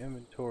added to your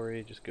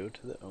inventory. Just go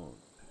to the own.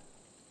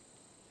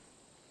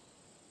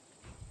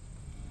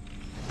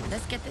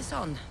 Let's get this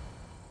on.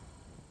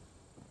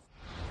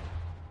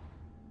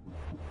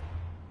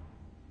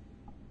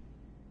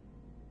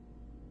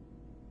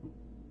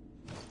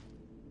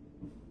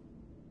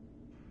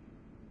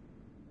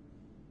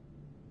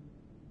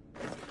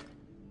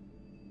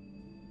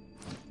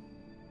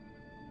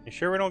 You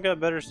sure we don't got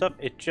better stuff?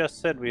 It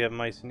just said we have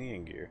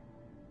Mycenaean gear.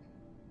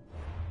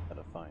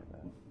 Gotta find that.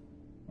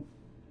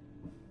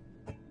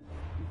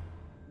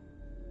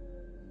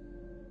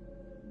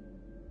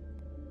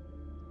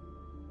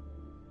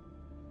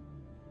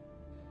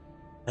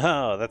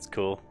 Oh, that's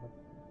cool.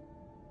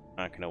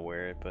 Not gonna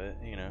wear it, but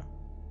you know.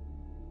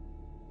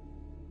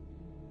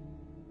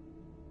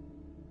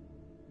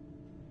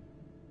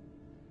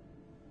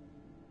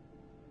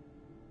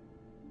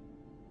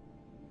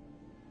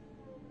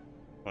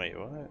 Wait,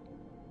 what?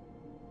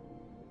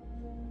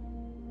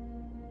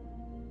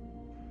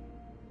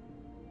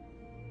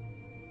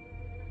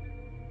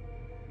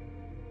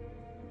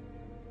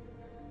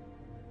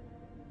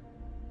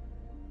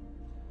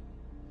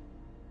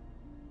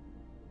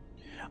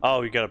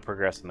 Oh, you gotta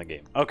progress in the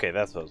game. Okay,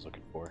 that's what I was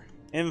looking for.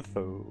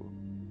 Info.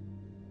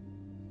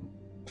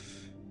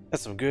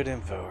 That's some good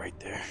info right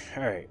there.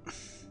 Alright.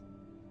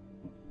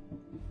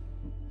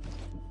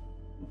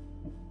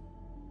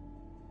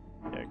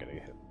 Yeah, I gotta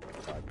hit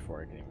 5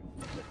 before I can even...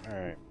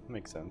 Alright,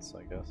 makes sense,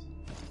 I guess.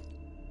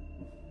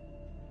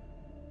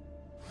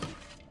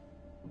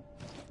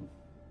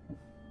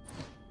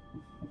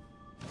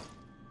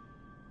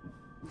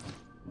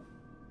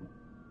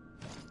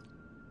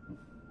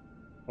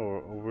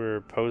 Oh, we're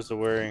opposed to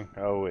wearing...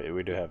 Oh wait,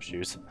 we do have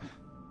shoes.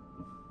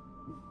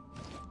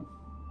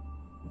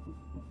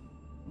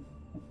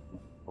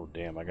 Oh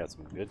damn, I got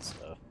some good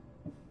stuff.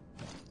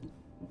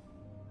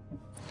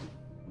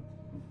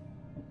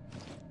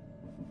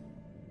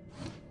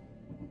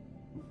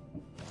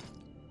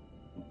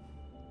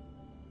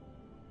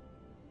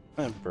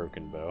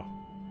 Broken bow.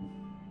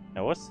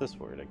 Now what's this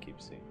word I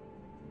keep seeing?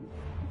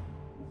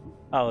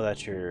 Oh,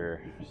 that's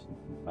your...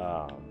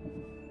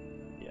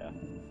 yeah.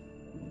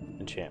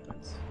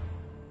 Enchantments.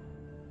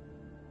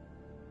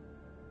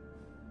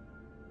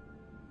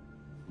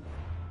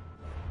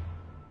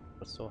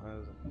 It still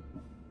has.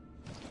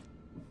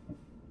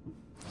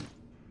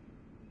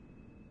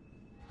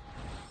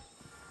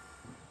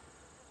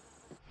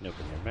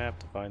 Open your map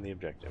to find the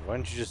objective. Why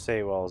don't you just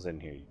say while I was in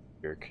here, you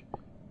jerk?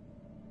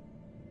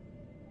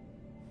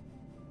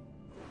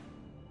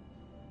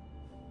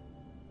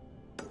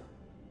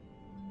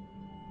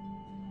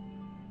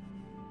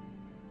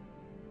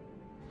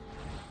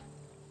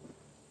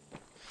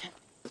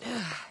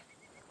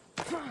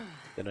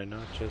 Did I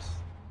not just...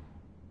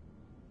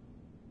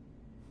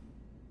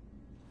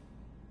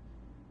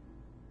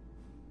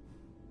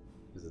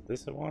 Is it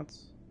this it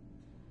wants?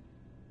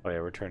 Oh yeah,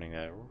 we're turning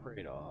that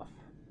right off.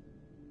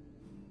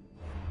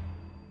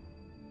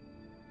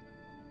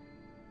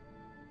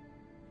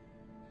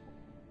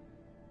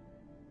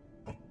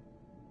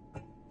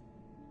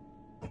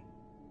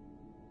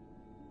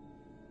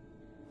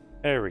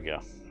 There we go.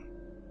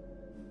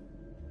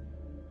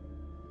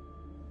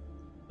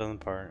 Southern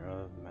part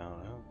of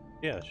Mount. Oh,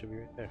 yeah, it should be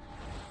right there.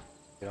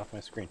 Get off my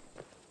screen.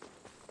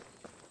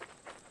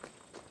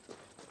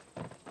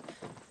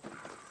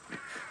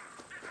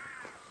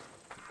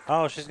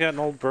 Oh, she's got an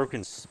old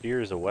broken spear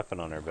as a weapon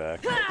on her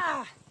back.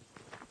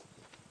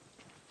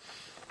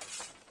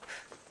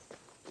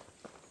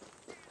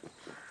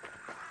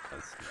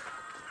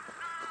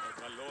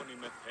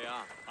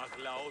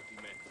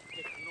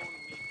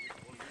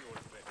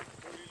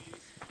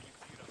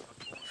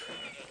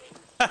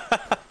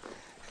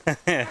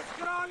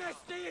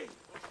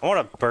 I want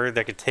a bird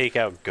that could take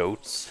out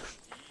goats.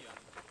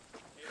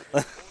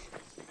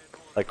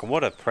 Like,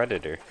 what a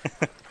predator.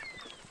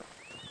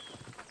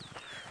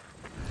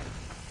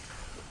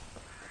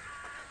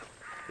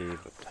 Cave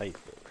of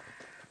Typhoid.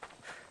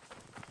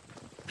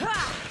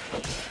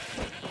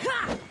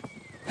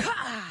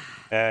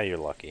 Ah, you're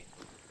lucky.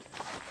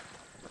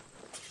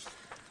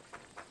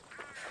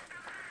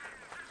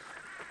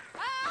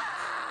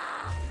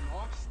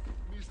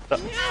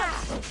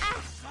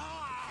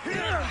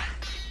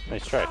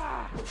 Nice try.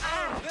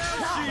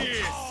 There she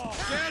is!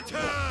 Get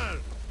her!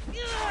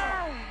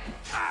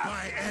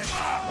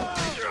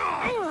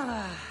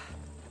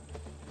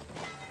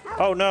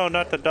 Oh no,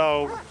 not the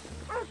dog.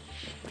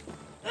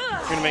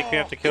 You're gonna make me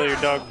have to kill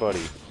your dog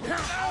buddy.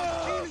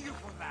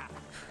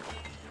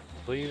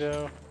 Please,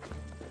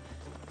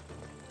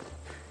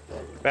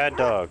 bad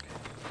dog.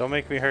 Don't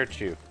make me hurt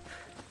you.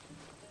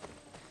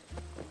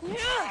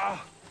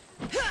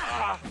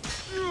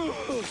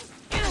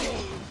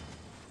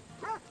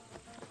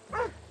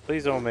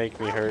 Please don't make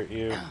me hurt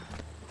you.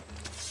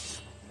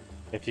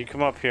 If you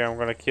come up here, I'm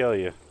gonna kill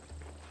you.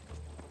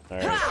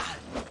 Alright.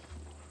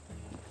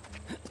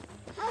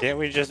 Can't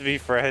we just be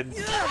friends?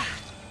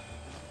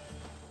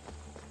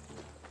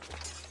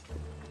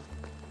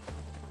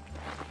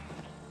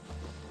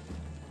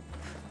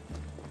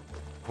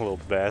 Little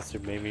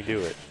bastard made me do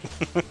it.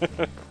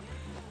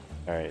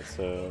 Alright,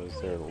 so is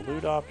there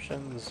loot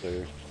options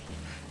or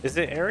is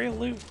it area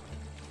loot?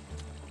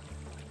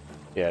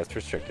 Yeah, it's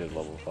restricted to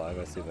level 5,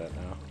 I see that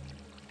now.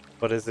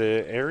 But is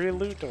it area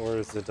loot or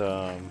is it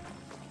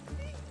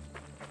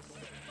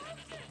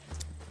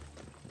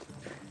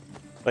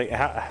like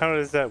how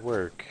does that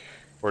work?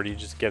 Or do you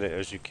just get it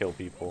as you kill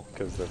people?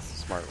 Because that's the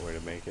smart way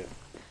to make it.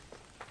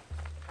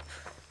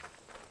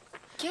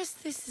 Guess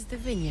this is the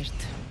vineyard.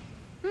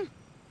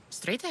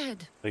 Straight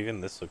ahead. Even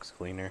this looks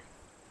cleaner.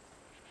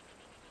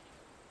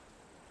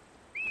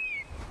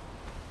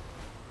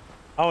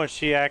 Oh, and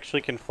she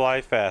actually can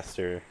fly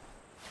faster.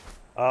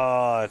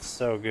 Oh, it's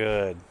so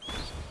good.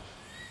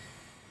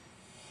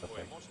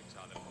 Okay.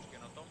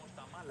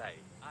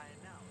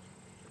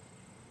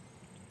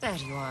 There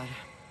you are.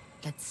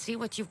 Let's see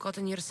what you've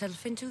gotten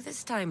yourself into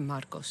this time,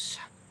 Marcos.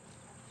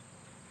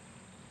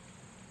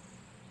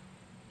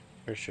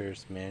 For sure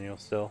it's manual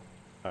still?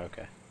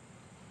 Okay.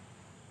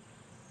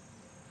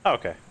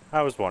 Okay.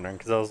 I was wondering,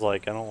 because I was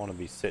like, I don't want to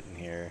be sitting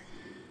here,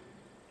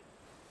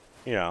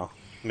 you know,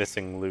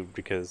 missing loot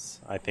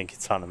because I think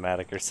it's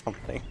automatic or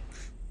something.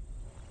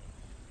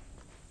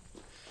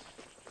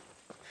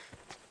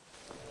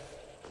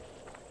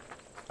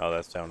 Oh,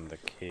 that's down in the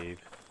cave.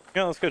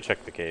 Yeah, let's go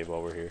check the cave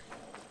while we're here.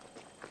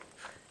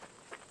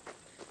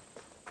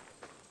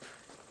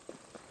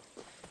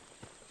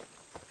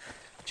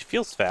 She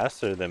feels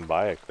faster than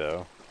Bayek,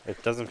 though.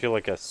 It doesn't feel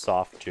like a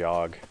soft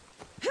jog.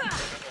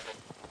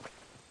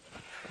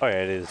 Oh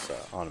yeah, it is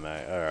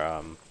automatic,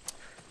 or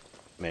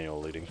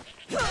manual looting.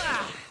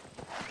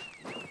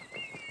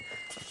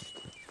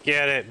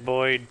 Get it,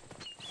 Boyd!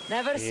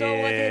 Never saw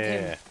what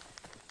hit him.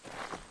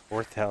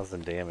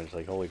 4,000 damage,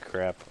 like holy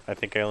crap. I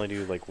think I only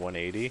do like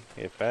 180,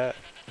 if that.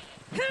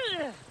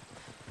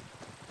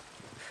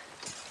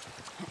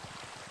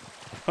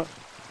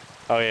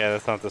 Oh yeah,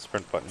 that's not the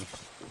sprint button.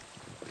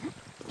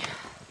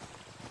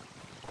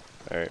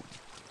 Alright.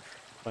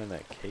 Find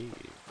that cave.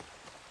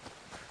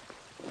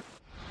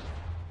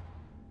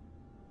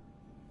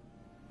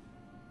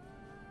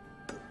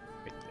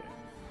 Right there.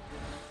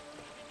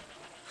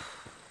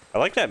 I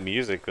like that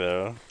music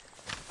though.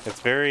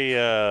 It's very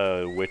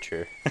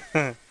Witcher.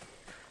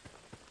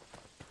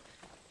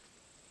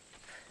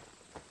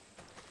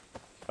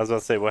 was about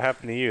to say, what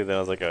happened to you? Then I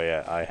was like, oh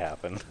yeah, I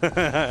happened.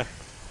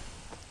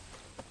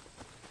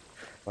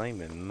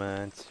 Flaming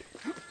monster.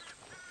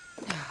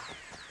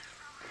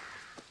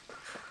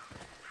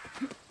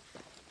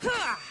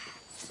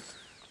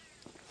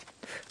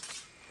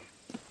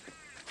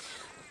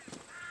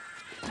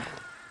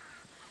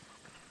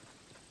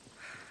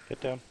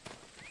 Get down.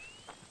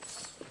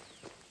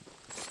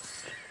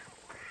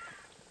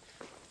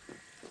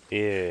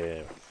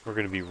 Yeah, we're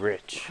gonna be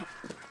rich.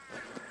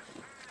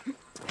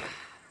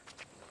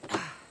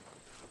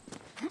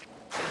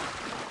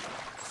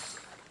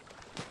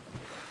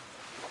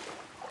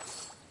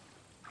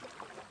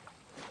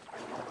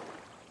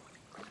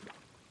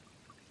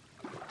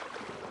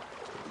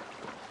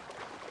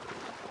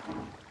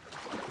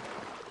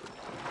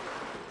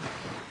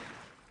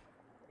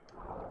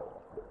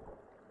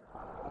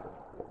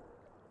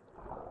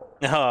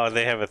 Oh,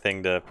 they have a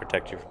thing to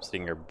protect you from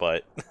seeing your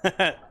butt.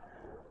 It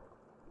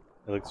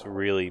looks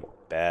really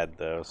bad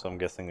though, so I'm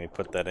guessing they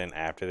put that in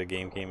after the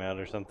game came out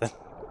or something.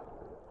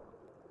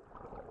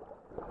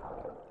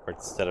 Or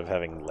instead of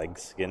having leg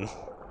skin,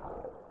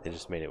 they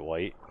just made it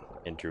white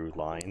and drew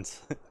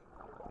lines.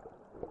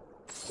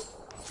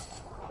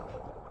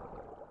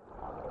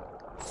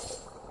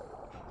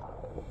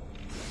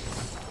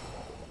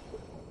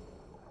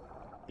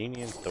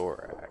 Athenian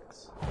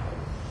thorax.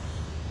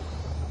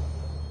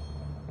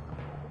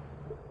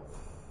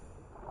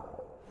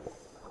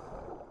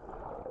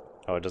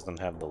 Oh, it doesn't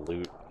have the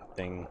loot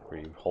thing where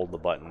you hold the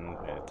button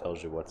and it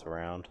tells you what's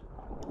around.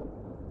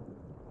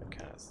 That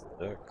kind of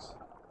sucks.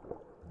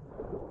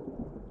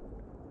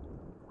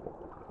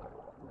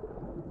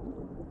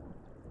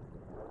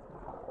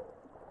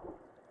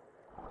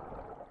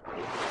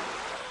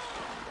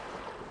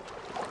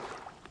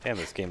 Damn,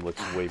 this game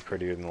looks way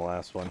prettier than the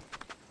last one.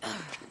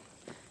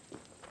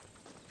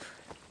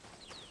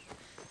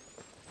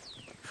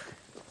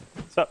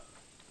 What's up?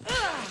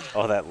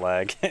 Oh, that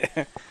lag.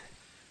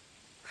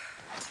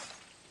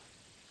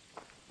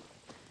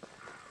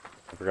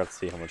 I forgot to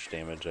see how much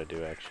damage I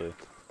do, actually.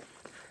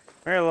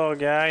 Come here, little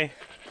guy.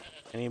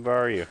 Can you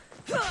borrow you?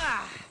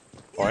 Oh,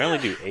 I only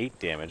do 8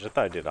 damage. I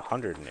thought I did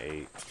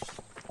 108.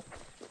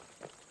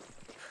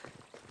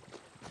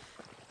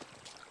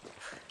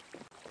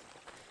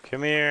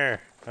 Come here.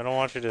 I don't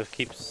want you to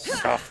keep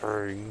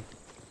suffering.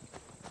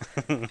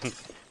 Here,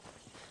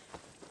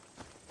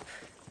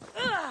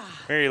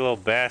 you little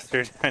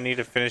bastard. I need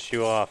to finish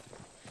you off.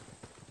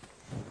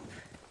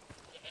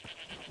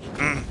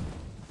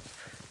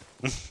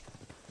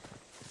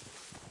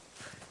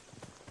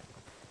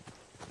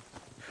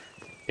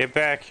 Get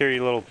back here,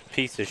 you little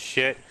piece of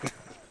shit.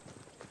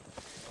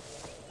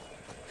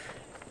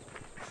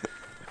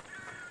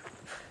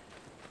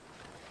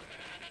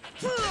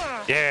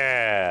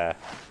 Yeah!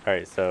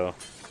 Alright, so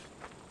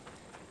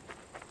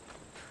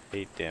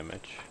 8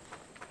 damage.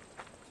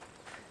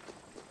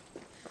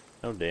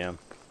 Oh damn.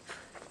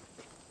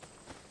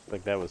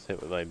 Like that was hit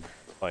with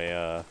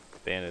by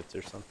bandits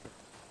or something.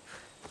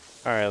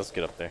 Alright, let's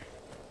get up there.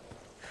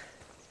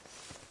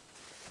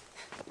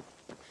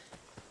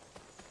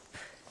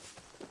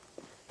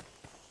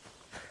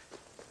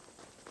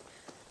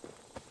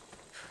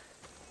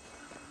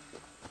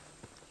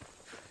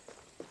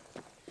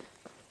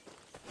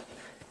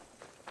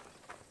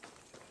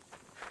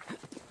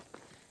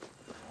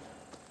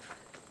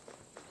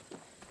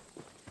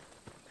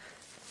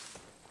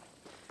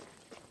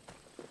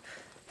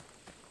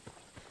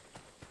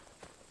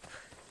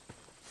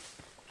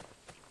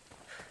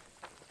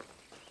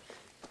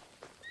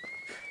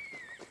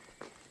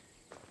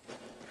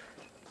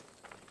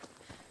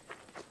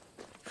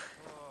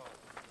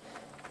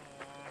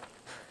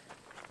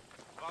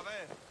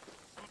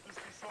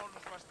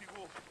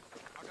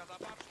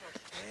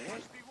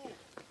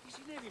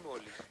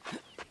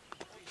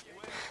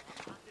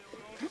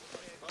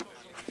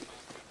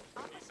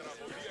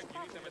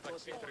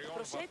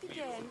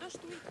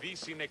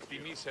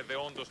 Συνεκτιμήσε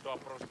δεόντως το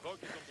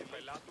απροσδόκητο του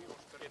πελάτου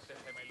και σε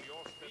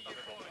θεμελιώστε τα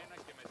δεδομένα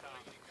και μετά.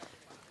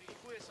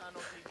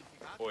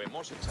 Ο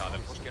εμός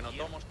εξάδελφος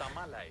καινοτόμος τα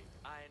μάλαει.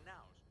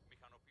 Αενάος,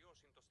 μηχανοποιός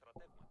είναι το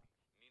στρατεύμα.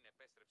 Νην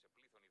επέστρεψε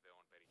πλήθων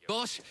ιδεών περί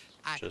Boss,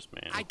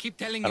 I keep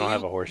telling I don't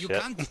have a you, horse you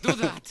yet. can't do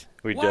that.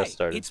 We Why? just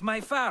started. It's my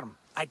farm.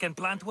 I can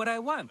plant what I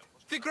want.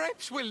 The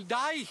grapes will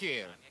die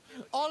here.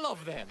 All of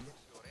them.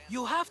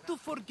 You have to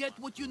forget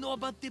what you know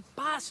about the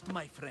past,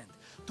 my friend.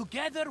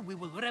 Together, we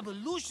will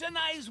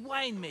revolutionize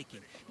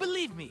winemaking.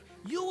 Believe me,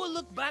 you will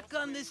look back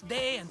on this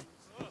day and...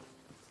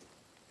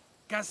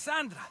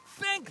 Cassandra,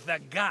 thank the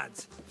gods!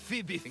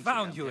 Phoebe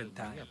found you in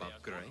time. About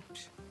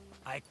grapes?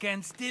 I can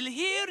still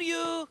hear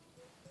you!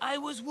 I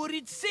was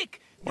worried sick.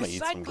 The Wanna eat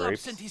some Cyclops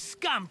grapes? sent his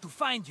scum to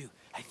find you.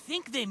 I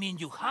think they mean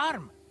you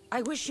harm. I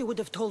wish you would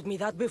have told me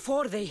that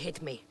before they hit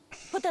me.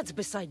 But that's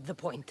beside the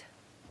point.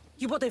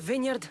 You bought a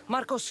vineyard,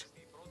 Marcos?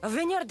 A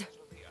vineyard?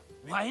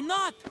 Why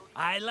not?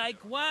 I like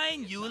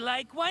wine, you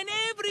like wine,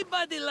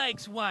 everybody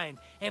likes wine.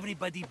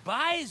 Everybody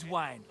buys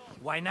wine.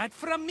 Why not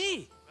from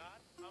me?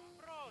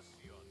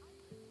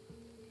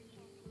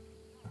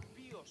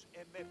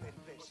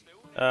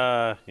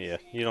 Yeah,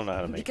 you don't know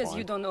how to make Because wine.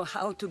 you don't know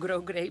how to grow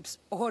grapes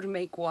or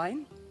make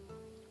wine?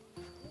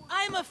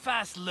 I'm a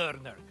fast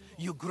learner.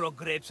 You grow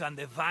grapes on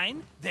the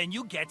vine, then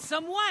you get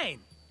some wine.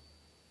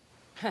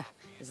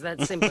 Is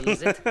that simple,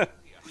 is it?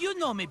 You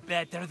know me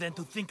better than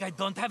to think I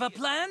don't have a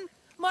plan.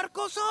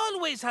 Marcos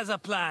always has a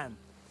plan.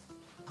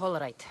 All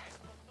right.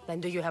 Then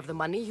do you have the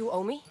money you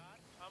owe me?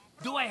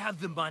 Do I have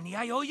the money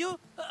I owe you?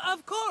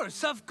 Of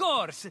course, of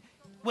course.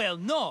 Well,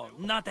 no,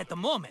 not at the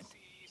moment.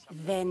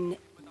 Then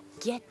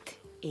get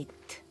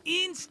it.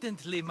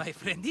 Instantly, my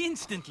friend,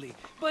 instantly.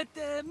 But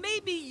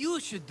maybe you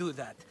should do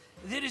that.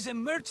 There is a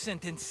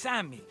merchant in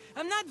Sami.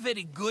 I'm not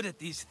very good at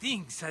these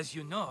things, as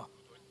you know.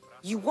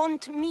 You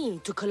want me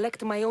to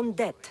collect my own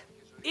debt?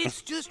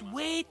 It's just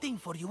waiting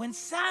for you in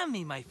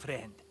Sami, my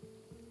friend.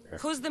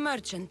 Who's the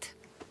merchant?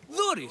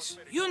 Dhuris.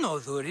 You know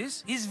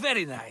Dhuris. He's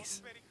very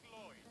nice.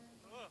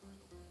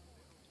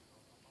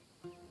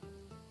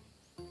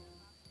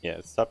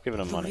 Yeah, stop giving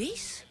him money.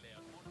 Dhuris?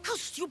 How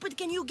stupid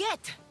can you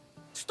get?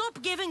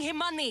 Stop giving him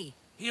money!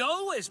 He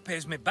always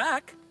pays me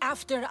back.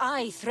 After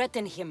I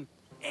threaten him.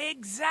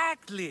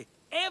 Exactly.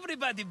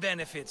 Everybody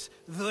benefits.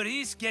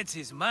 Dhuris gets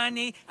his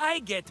money, I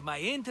get my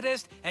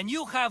interest, and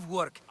you have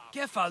work.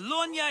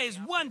 Kefalonia is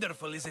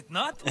wonderful, is it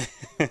not?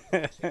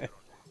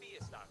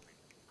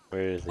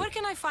 Where is he? Where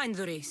can I find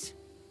Dhuris?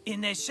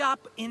 In a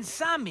shop in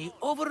Sami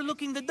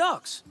overlooking the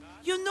docks.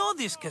 You know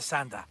this,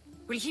 Cassandra.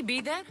 Will he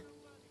be there?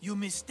 You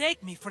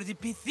mistake me for the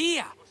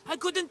Pythia. I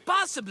couldn't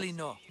possibly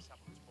know.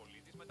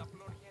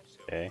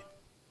 Okay.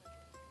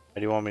 How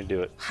do you want me to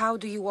do it? How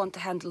do you want to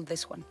handle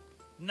this one?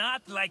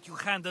 Not like you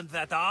handled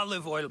that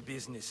olive oil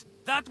business.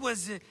 That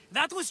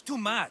was too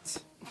much.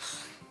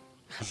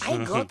 I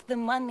got the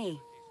money.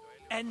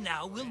 And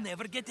now we'll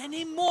never get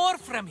any more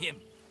from him.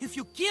 If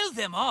you kill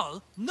them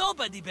all,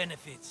 nobody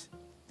benefits.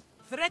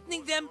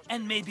 Threatening them,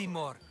 and maybe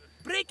more.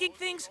 Breaking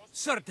things,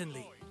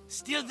 certainly.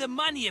 Steal the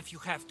money if you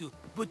have to,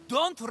 but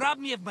don't rob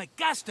me of my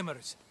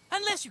customers.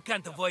 Unless you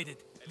can't avoid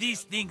it.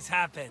 These things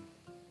happen.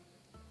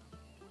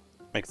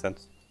 Makes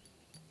sense.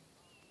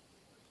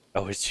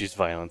 Always choose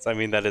violence. I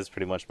mean, that is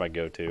pretty much my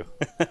go-to.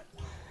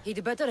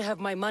 He'd better have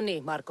my money,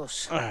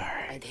 Marcos.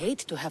 Right. I'd hate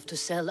to have to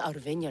sell our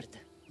vineyard.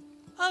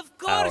 Of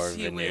course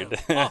he will.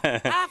 Oh,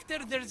 after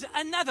there's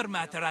another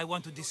matter I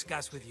want to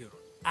discuss with you.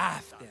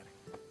 After.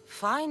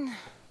 Fine,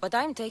 but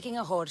I'm taking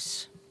a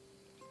horse.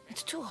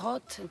 It's too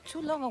hot and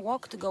too long a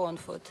walk to go on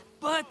foot.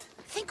 But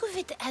think of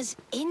it as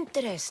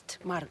interest,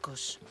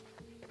 Marcos.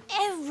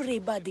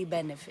 Everybody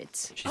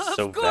benefits. She's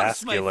so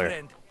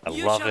vascular. I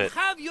You love shall it.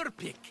 have your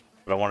pick.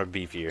 But I want her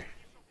beefier.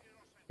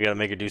 We gotta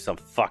make her do some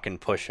fucking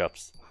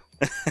push-ups.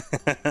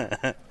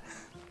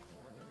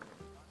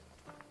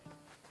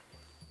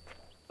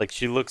 Like,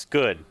 she looks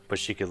good, but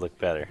she could look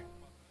better.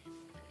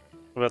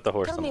 What about the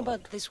horse? Tell me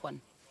about this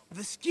one.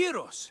 The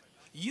Skiros.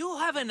 You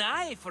have an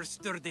eye for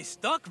sturdy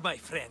stock, my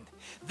friend.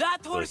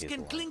 That horse Look at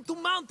can that. cling to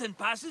mountain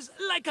passes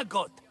like a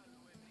goat.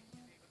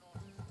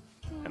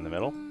 In the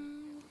middle?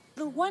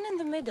 The one in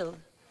the middle.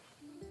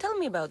 Tell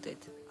me about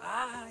it.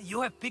 Ah,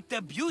 you have picked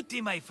a beauty,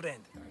 my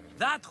friend.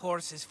 That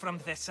horse is from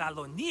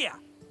Thessalonia,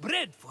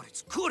 bred for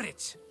its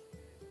courage.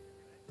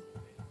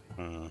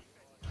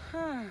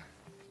 Huh.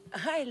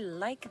 I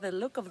like the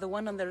look of the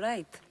one on the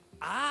right.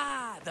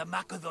 Ah, the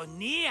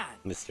Macedonian.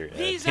 Mr. Ed,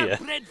 These are yeah.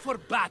 bred for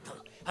battle.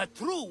 A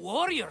true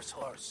warrior's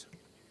horse.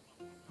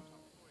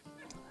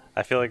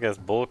 I feel like that's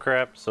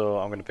bullcrap, so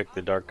I'm gonna pick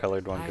the dark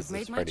colored one because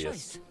I've it's made my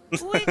prettiest.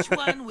 choice. Which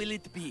one will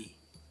it be?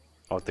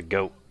 I want the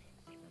goat.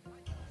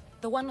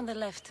 The one on the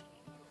left.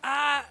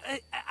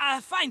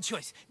 Fine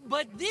choice.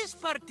 But this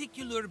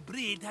particular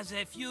breed has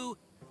a few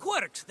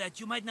quirks that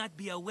you might not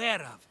be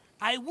aware of.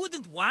 I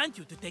wouldn't want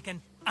you to take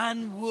an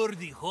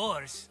unworthy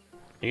horse.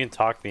 You can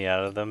talk me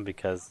out of them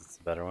because it's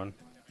the better one.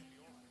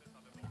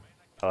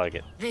 I like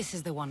it. This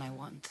is the one I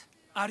want.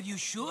 Are you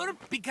sure?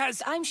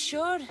 Because I'm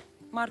sure,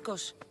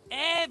 Marcos.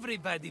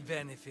 everybody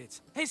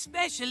benefits,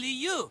 especially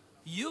you.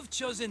 You've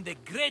chosen the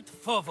great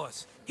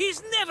Phobos.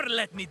 He's never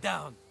let me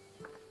down.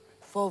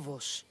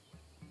 Phobos.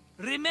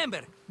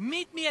 Remember,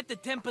 meet me at the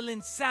temple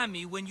in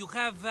Sami when you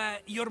have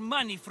your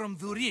money from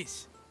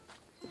Dhuris.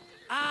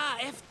 Ah,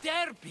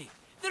 Efterpi.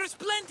 There's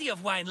plenty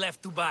of wine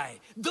left to buy.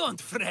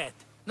 Don't fret.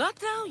 Not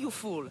now, you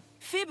fool.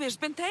 Phoebe's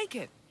been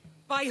taken.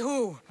 By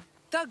who?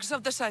 Thugs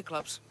of the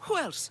Cyclops. Who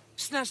else?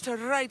 Snatched her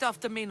right off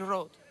the main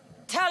road.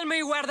 Tell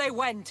me where they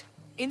went.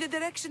 In the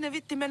direction of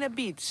Itimena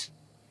Beach.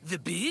 The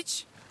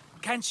beach?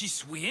 Can she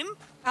swim?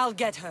 I'll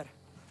get her.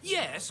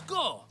 Yes,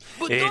 go.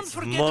 But don't It's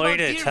forget about moida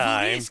dear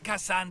time. Dhuris,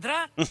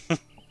 Cassandra.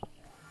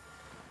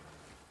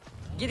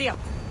 Giddy up.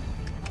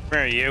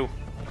 Where are you?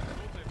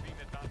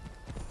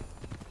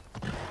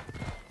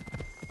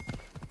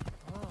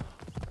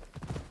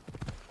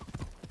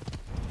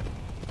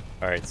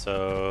 Alright,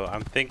 so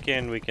I'm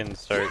thinking we can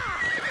start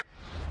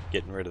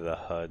getting rid of the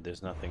HUD.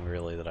 There's nothing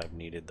really that I've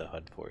needed the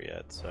HUD for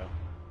yet, so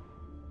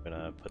I'm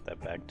gonna put that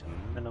back to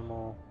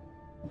minimal.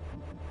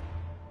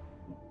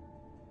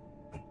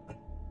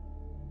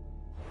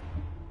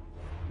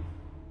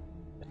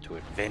 Get to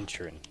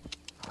adventuring.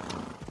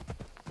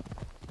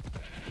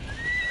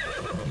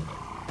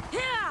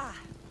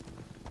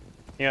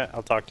 Yeah,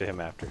 I'll talk to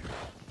him after.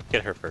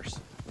 Get her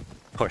first.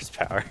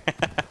 Horsepower.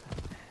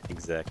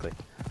 Exactly.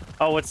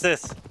 Oh, what's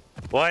this?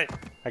 What?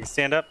 I can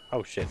stand up?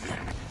 Oh, shit.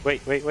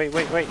 Wait.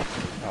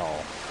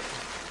 Oh.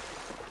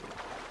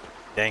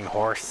 Dang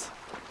horse.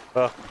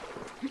 Well,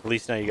 at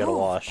least now you got a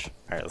wash.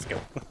 Alright, let's go.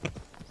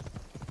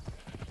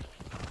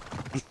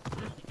 I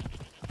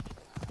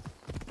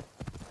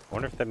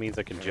wonder if that means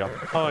I can jump.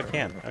 Oh, I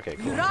can. Okay,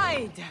 cool.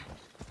 Ride.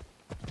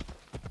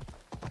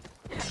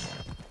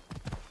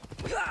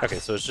 Okay,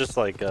 so it's just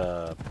like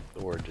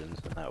Origins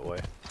in that way.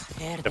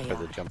 There Except they for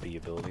the are. jumpy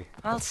ability.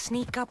 I'll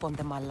sneak up on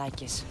them, I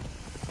like it.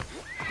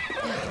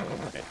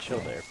 Okay, chill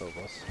there,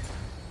 Phobos.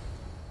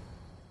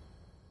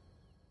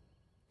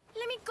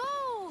 Let me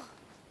go!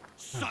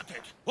 Shut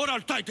it, or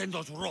I'll tighten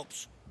those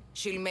ropes.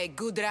 She'll make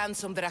good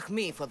ransom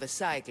drachmi for the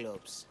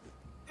Cyclops.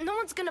 No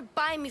one's gonna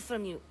buy me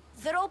from you.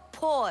 They're all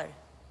poor.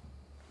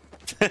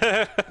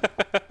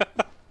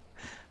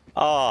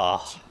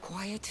 Oh,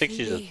 Quiet, I think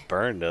she Phoebe. just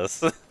burned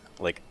us.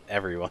 Like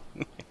everyone.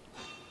 Oh,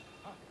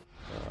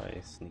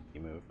 a sneaky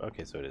move.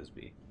 Okay, so it is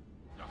B.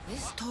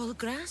 This tall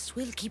grass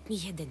will keep me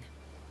hidden.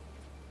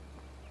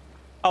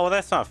 Oh, well,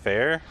 that's not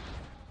fair.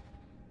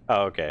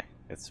 Oh, okay.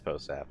 It's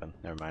supposed to happen.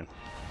 Never mind.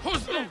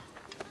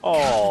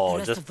 Oh,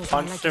 rest just of those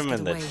punched him Malekiths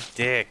in get the away.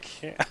 dick.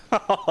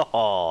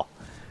 Oh,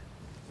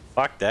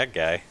 fuck that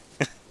guy.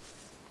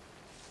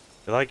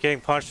 You like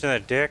getting punched in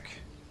the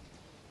dick?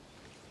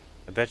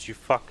 I bet you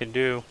fucking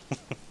do.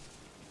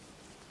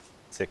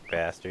 Sick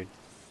bastard.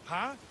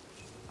 Huh?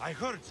 I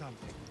heard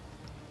something.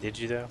 Did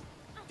you though?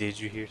 Did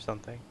you hear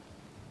something?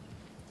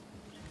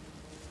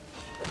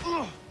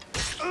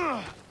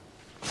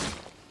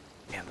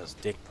 Man, those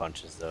dick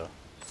punches though.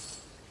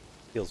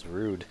 Feels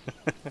rude.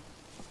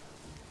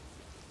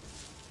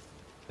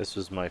 This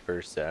was my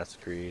first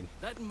Assassin's Creed.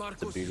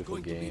 It's a beautiful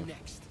game.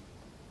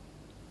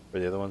 Were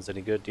the other ones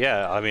any good?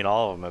 Yeah, I mean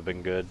all of them have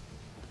been good.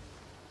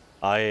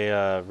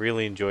 I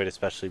really enjoyed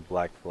especially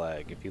Black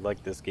Flag. If you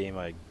like this game,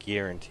 I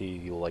guarantee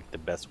you'll like the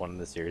best one in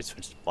the series,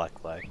 which is Black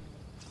Flag.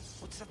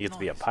 You get to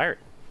be a pirate.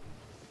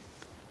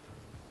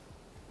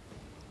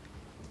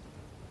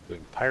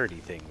 Doing piratey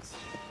things.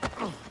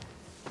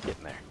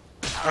 Getting there.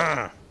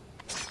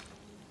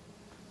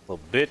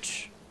 Little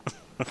bitch.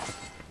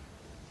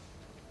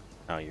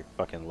 Oh, your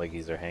fucking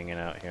leggies are hanging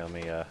out here. Let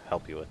me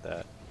help you with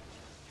that.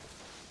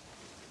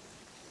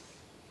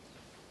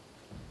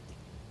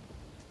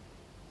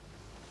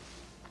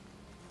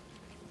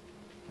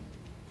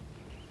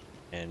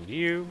 And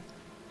you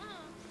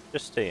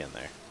just stay in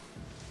there.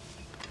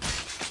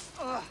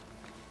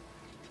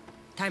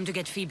 Time to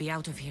get Phoebe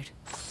out of here.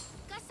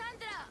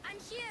 Cassandra, I'm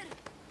here.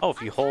 Oh,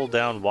 if you hold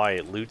down Y,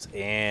 it loots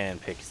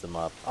and picks them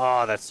up.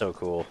 Oh, that's so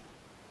cool.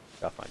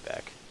 Get off my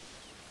back.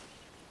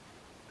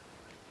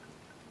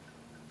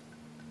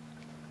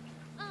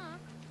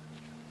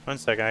 One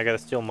second, I gotta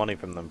steal money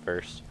from them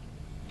first.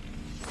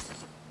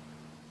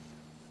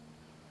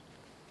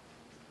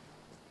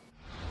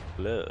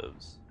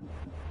 Gloves.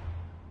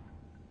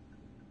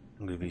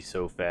 I'm gonna be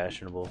so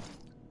fashionable.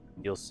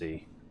 You'll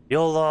see.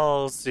 You'll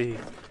all see.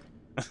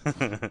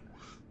 Alright,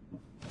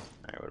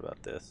 what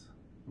about this?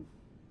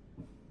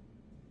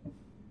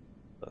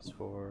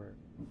 +4.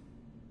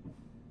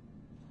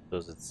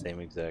 Those are the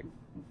same exact.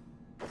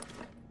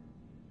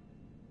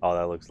 Oh,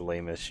 that looks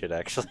lame as shit,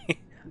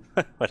 actually.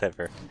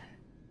 Whatever.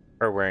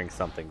 Her wearing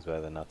something's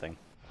better than nothing.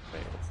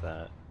 Wait, what's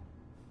that?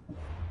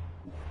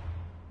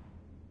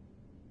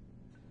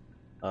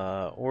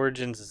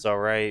 Origins is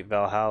alright.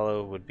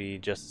 Valhalla would be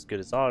just as good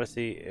as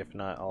Odyssey, if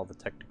not all the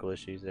technical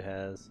issues it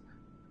has.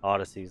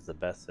 Odyssey is the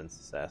best since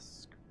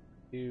Assassin's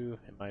Creed 2,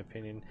 in my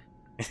opinion.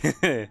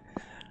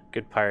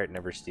 Good pirate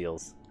never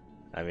steals.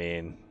 I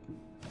mean,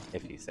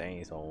 if he's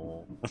saying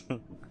so. Oh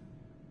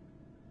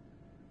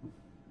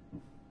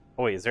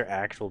wait, is there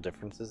actual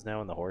differences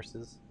now in the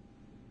horses?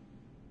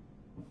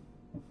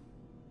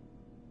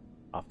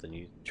 Often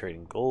used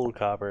trading gold,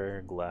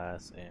 copper,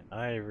 glass, and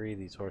ivory.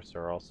 These horses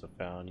are also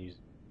found using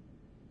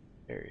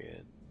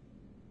period.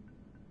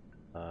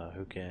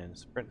 Who can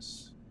sprint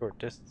short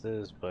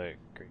distances, but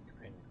great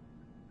companion.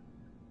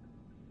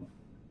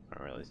 I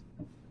don't really see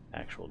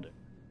actual difference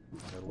in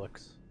their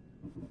looks.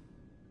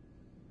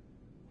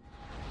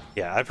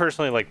 Yeah, I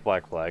personally like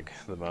Black Flag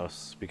the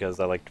most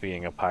because I liked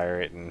being a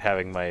pirate and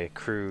having my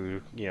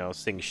crew, you know,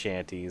 sing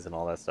shanties and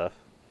all that stuff.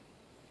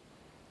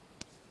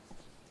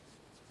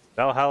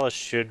 Valhalla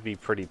should be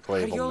pretty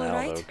playable now,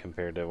 alright? though,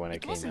 compared to when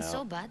it came out. It wasn't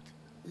so bad.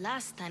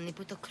 Last time they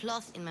put a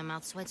cloth in my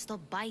mouth so I'd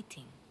stop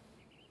biting.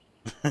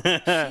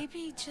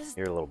 Phoebe, just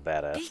You're a little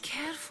badass. be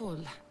careful.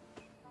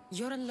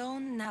 You're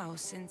alone now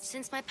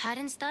Since my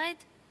parents died?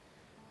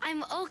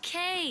 I'm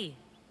okay.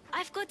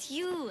 I've got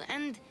you,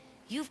 and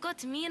you've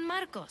got me and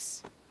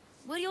Marcos.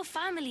 We're your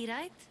family,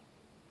 right?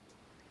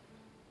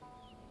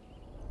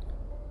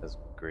 Has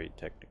great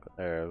technical,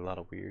 a lot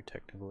of weird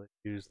technical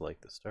issues,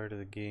 like the start of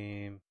the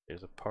game.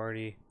 There's a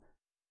party,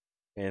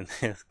 and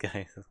this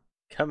guy says,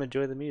 "Come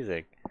enjoy the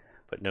music,"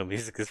 but no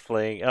music is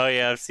playing. Oh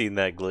yeah, I've seen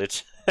that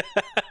glitch.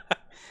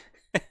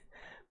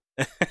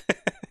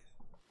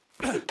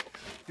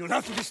 You'll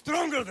have to be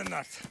stronger than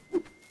that.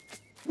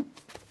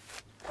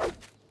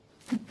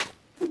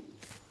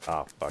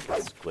 Oh, fuck,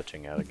 it's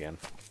glitching out again.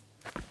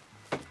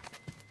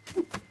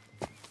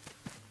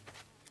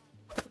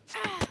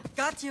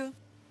 Got you.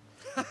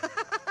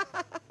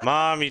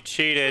 Mom, you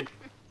cheated.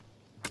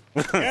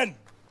 Again,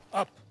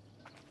 up.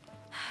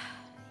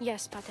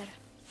 Yes, Pater.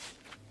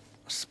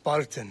 A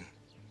Spartan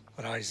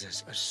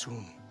rises as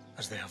soon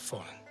as they have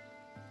fallen.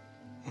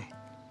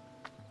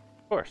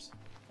 Of course.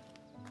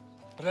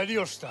 Ready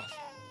your stuff.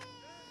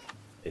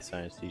 They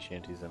sang sea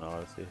shanties and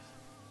Odysseys.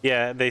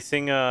 Yeah, they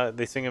sing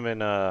them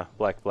in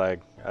Black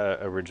Flag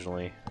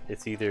originally.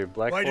 It's either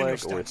Black Flag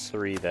or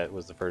 3 that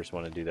was the first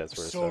one to do that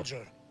sort of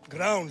Soldier, stuff.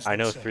 grounds I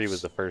know themselves. 3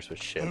 was the first with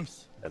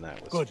ships, and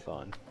that was Good.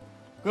 fun.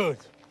 Good.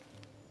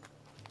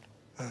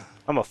 I'm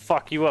gonna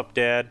fuck you up,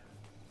 Dad.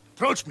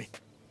 Approach me.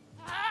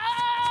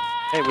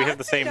 Hey, we have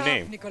the same Get up,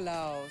 name.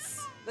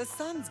 Nikolaus. The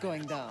sun's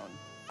going down.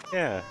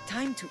 Yeah.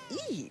 Time to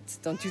eat,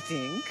 don't you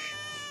think?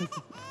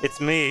 It's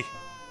me,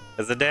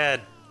 as a dad.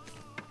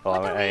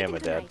 Well, I am a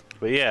dad,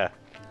 but yeah,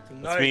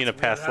 it's me in a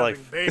past we're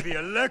life. having baby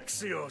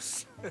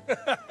Alexios.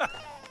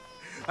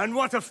 And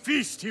what a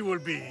feast he will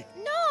be.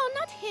 No,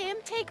 not him.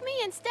 Take me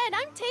instead.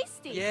 I'm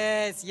tasty.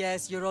 Yes,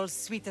 yes, you're all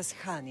sweet as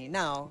honey.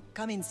 Now,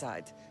 come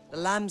inside. The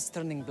lamb's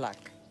turning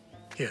black.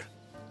 Here.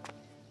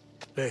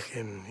 Lay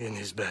him in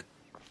his bed.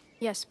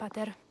 Yes,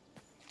 Pater.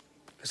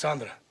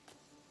 Cassandra.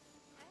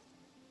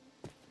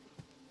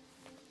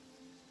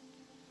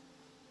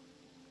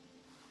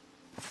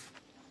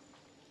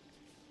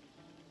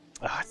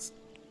 Ah,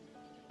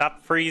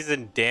 stop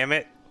freezing, damn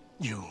it!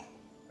 You.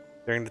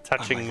 During the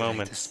touching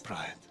moments.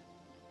 Pride.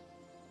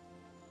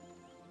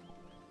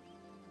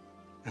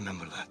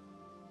 Remember that.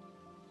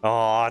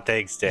 Aw,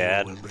 thanks,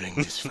 Dad. You will bring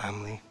this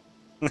family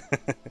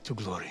to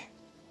glory.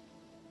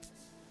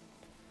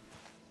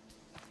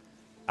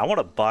 I want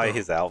to buy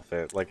his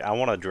outfit. Like, I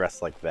want to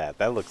dress like that.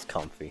 That looks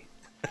comfy.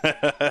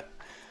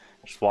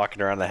 Just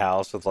walking around the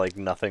house with, like,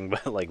 nothing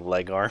but, like,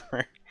 leg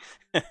armor.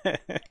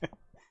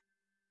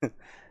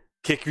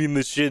 Kick me in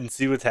the shin and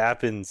see what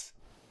happens.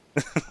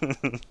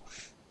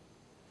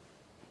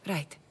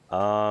 Right.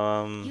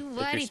 If You you're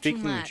worry too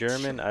speaking much.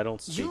 German, I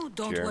don't speak You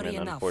don't worry German,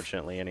 enough.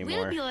 unfortunately, We'll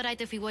anymore. be alright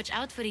if we watch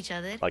out for each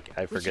other. Like,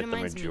 I Which forget the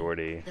reminds me,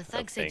 majority the of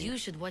thug said things. you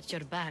should watch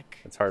your back.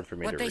 It's hard for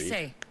me What'd to they read.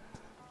 say?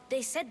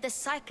 They said the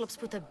Cyclops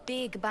put a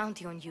big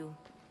bounty on you.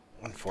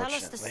 Unfortunately.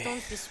 Talos the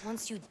Stonefist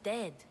wants you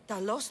dead.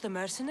 Talos the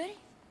mercenary?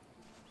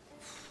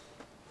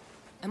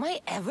 Am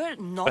I ever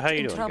not But how you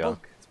in doing, trouble?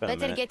 Gunk? It's been a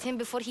Better minute. get him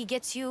before he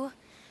gets you.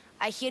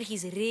 I hear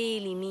he's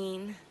really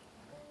mean.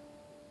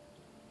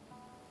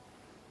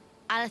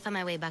 I'll find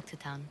my way back to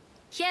town.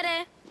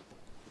 Here!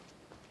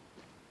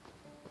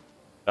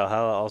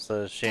 Valhalla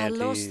also Talos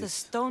shanties. the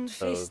Stone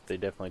So Fist. they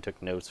definitely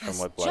took notes from That's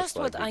what Black just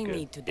Flag what I did.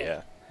 need today.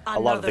 Yeah. A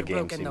lot of the Another games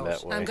broken seem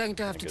nose. that way. I'm going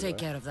to in have a to good take way.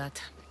 care of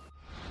that.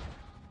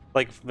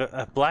 Like,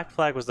 Black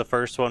Flag was the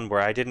first one where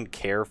I didn't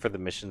care for the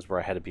missions where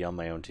I had to be on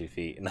my own 2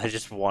 feet, and I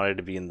just wanted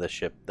to be in the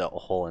ship the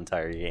whole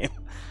entire game.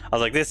 I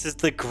was like, this is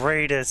the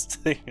greatest!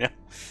 You know,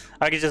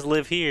 I could just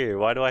live here.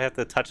 Why do I have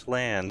to touch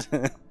land?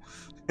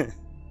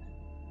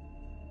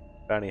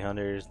 Bounty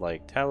hunters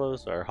like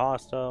Talos are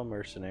hostile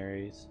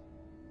mercenaries.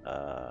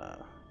 Are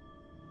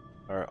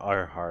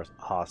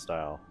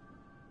hostile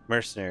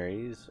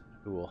mercenaries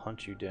who will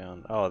hunt you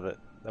down. Oh, that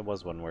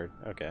was one word.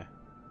 Okay.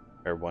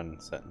 Or one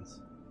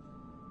sentence.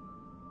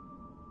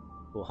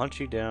 Will hunt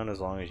you down as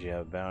long as you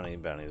have bounty.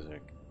 Bounties are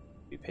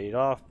be paid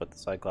off, but the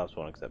Cyclops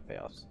won't accept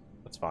payoffs.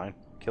 That's fine.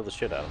 Kill the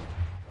shit out of them.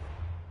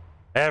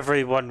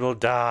 Everyone will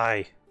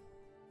die.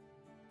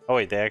 Oh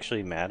wait, they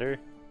actually matter?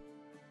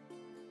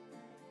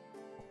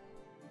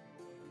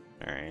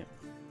 Alright.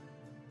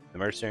 The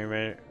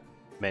mercenary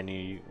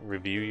menu,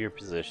 review your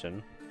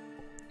position,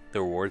 the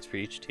rewards for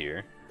each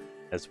tier,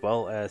 as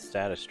well as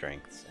status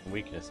strengths and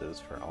weaknesses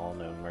for all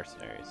known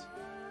mercenaries.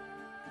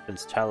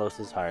 Since Talos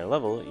is higher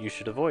level, you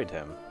should avoid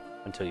him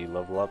until you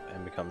level up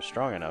and become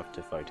strong enough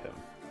to fight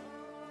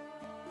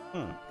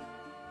him.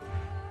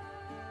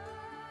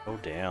 Oh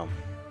damn.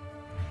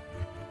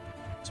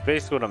 So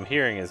basically what I'm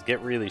hearing is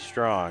get really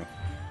strong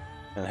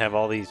and have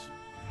all these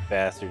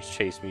bastards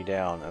chase me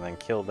down and then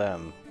kill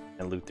them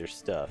and loot their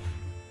stuff.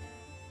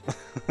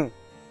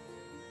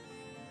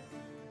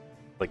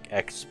 Like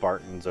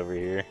ex-Spartans over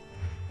here.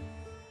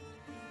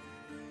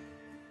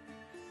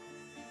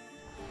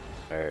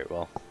 Alright,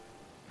 well.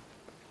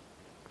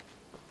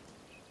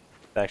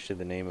 It's actually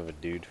the name of a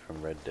dude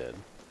from Red Dead.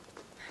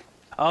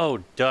 Oh,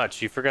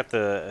 Dutch, you forgot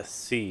the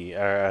C.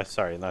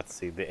 Sorry, not the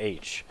C, the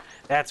H.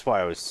 That's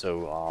why I was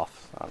so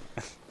off.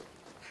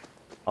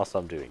 Also,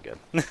 I'm doing good.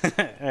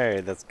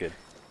 Alright, that's good.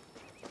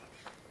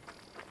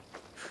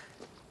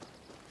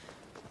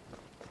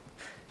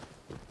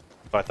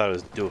 I thought it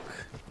was Duke.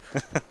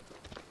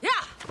 Yeah!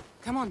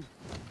 Come on.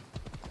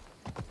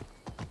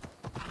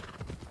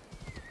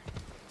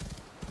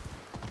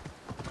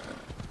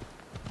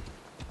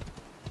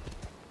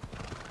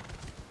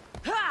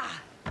 How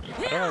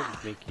do I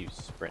make you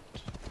sprint?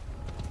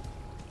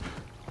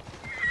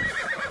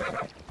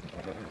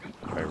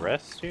 Do I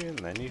rest you and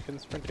then you can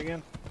sprint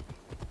again?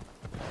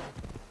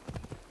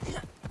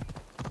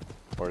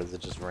 Or does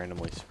it just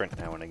randomly sprint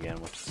now and again,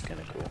 which is kind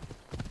of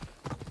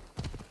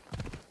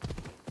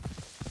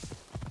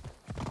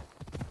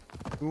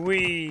cool.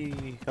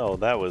 Whee! Oh,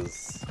 that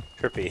was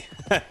trippy.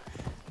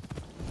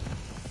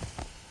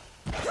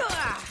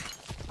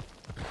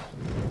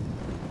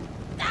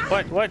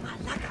 What?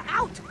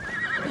 Out!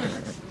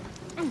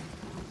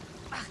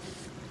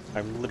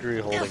 I'm literally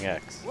holding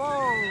X.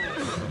 Whoa!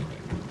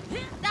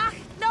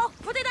 No!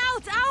 Put it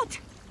out! Out!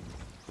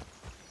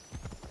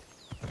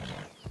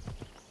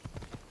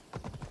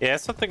 Yeah,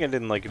 that's something I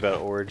didn't like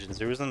about Origins.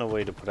 There wasn't a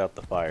way to put out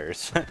the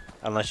fires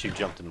unless you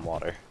jumped in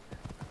water.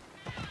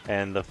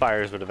 And the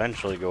fires would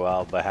eventually go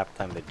out, but half the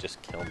time they'd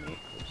just kill me,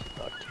 which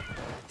sucked.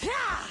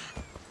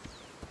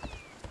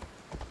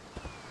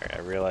 Alright, I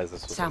realized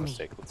this was a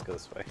mistake. Let's go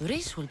this way.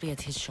 Luis will be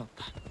at his shop.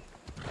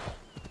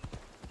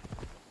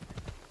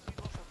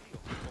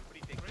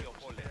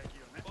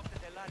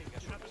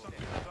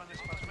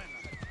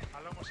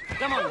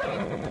 Come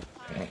on.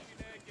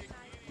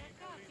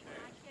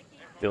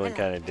 Feeling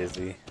kind of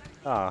dizzy.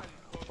 Ah,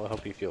 well, I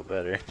hope you feel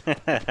better.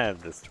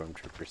 The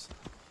stormtroopers.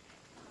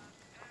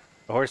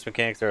 The horse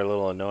mechanics are a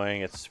little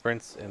annoying. It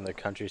sprints in the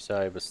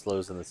countryside but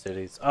slows in the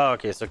cities. Oh,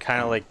 okay, so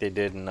kind of like they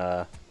did in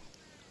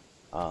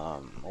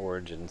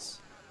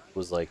Origins.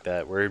 Was like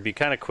that, where it'd be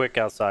kind of quick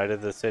outside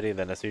of the city,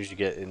 then as soon as you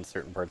get in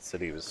certain parts of the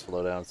city, it would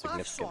slow down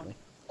significantly.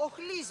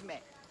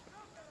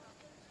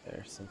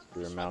 There, since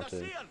we were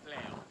mounted.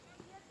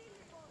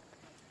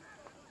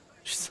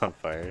 She's on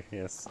fire,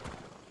 yes.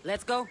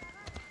 Let's go.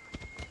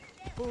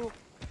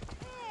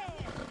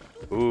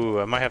 Ooh,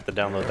 I might have to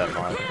download that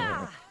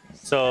mod.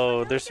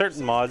 So there's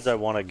certain mods I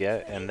want to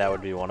get, and that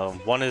would be one of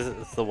them. One is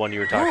the one you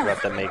were talking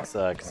about that makes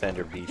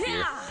Cassandra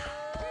beefier.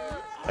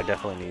 I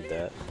definitely need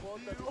that.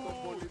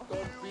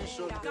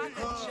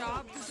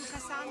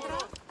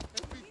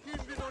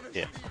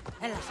 Yeah.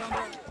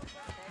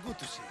 Good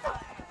to see.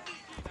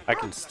 I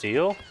can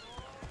steal?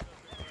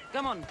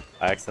 Come on.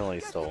 I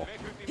accidentally stole.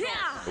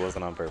 It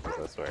wasn't on purpose,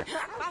 I swear.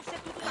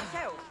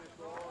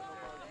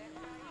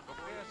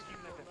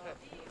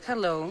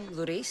 Hello,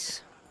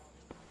 Luis.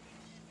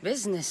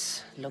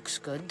 Business looks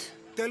good.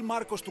 Tell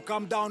Marcos to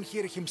come down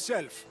here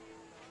himself,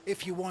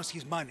 if he wants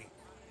his money.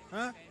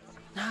 Huh?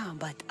 No,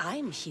 but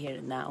I'm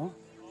here now.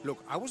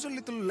 Look, I was a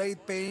little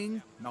late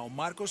paying. Now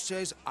Marcos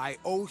says I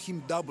owe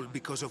him double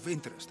because of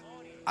interest.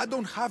 I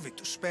don't have it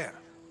to spare.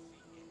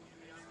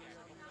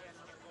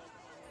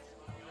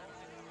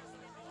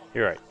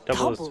 You're right.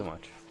 Double is too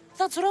much.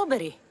 That's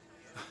robbery.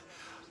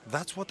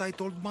 That's what I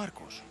told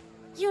Marcos.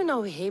 You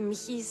know him.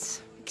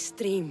 He's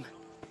extreme.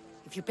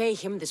 If you pay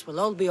him, this will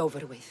all be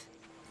over with.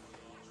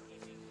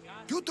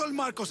 You told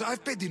Marcos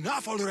I've paid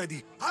enough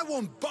already. I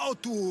won't bow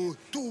to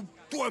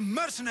a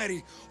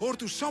mercenary or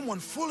to someone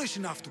foolish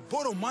enough to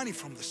borrow money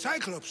from the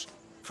Cyclops.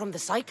 From the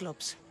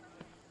Cyclops?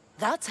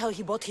 That's how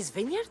he bought his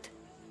vineyard?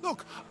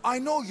 Look, I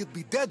know you'd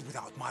be dead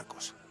without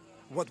Marcos.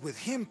 What with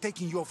him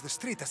taking you off the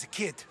street as a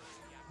kid.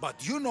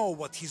 But you know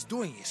what he's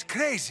doing is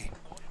crazy.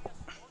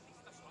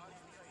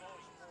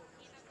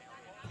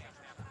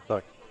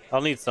 Look,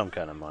 I'll need some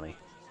kind of money.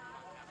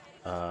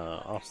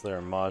 Also, there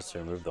are mods to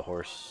remove the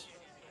horse.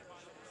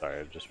 Sorry,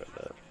 I just read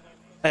that.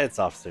 It's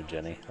Officer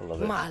Jenny. I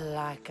love it.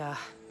 Malaka.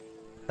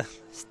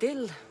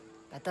 Still,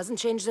 that doesn't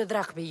change the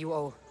drachma you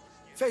owe.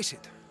 Face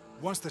it,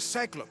 once the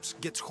Cyclops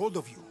gets hold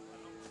of you,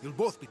 you'll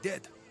both be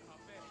dead.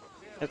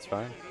 It's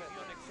fine.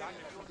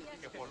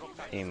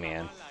 Hey,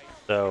 man.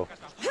 So...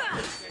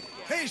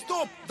 Hey,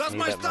 stop! That's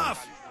my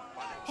stuff!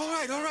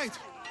 Alright.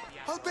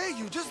 I'll pay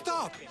you, just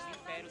stop!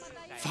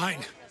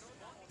 Fine.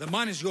 The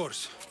money's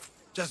yours.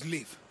 Just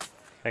leave.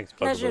 Thanks,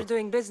 Pleasure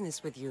doing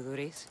business with you,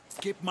 Luis.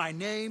 Keep my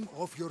name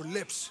off your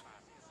lips.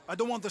 I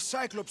don't want the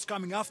Cyclops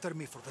coming after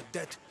me for the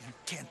debt you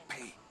can't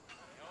pay.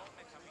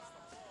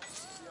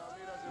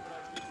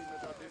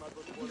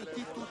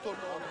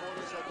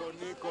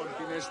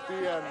 Την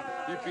εστίαν,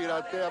 η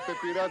πειρατέα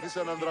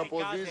πεπειράτησαν να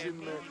ντραποδίζουν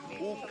με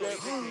ούκε...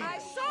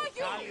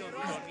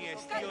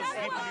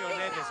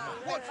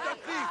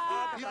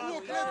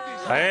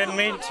 I didn't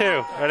mean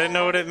to. I didn't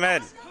know what it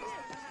meant.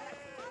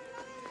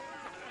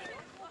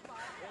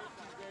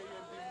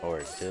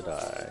 Or did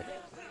I?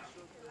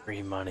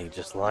 Free money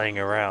just lying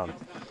around.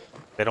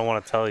 They don't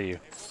want to tell you,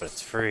 but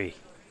it's free.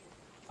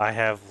 I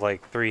have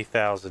like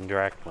 3,000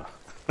 drachma.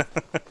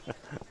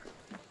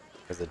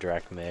 There's a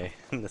drachma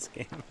in this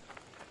game.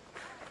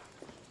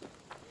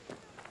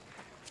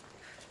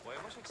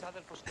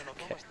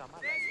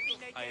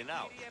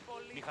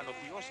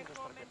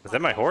 Is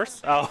that my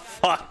horse? Oh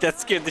fuck, that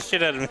scared the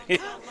shit out of me.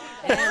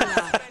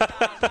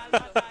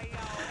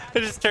 I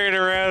just turned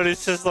around,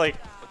 it's just like...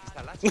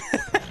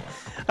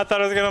 I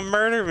thought it was gonna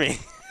murder me.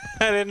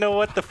 I didn't know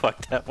what the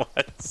fuck that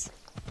was.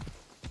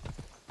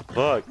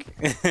 Fuck.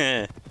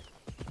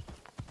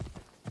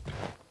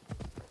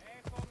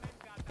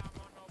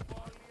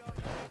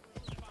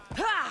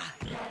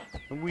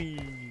 Wee.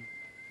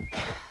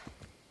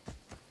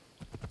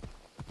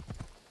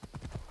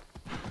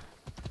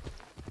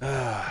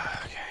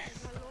 Okay.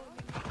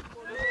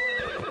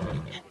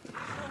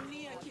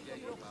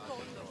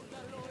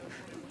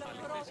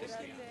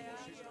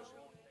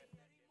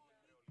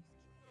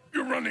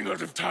 running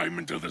out of time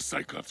until the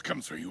Cyclops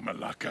comes for you,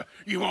 Malaka.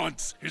 He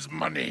wants his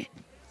money.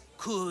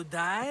 Could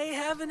I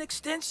have an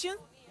extension?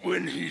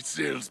 When he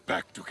sails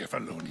back to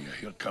Kefalonia,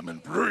 he'll come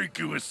and break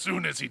you as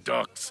soon as he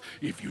docks,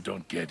 if you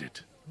don't get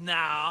it.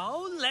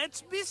 Now,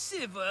 let's be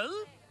civil.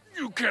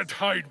 You can't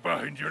hide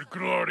behind your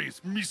glories,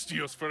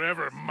 Mistios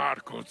forever,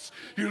 Marcos.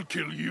 He'll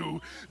kill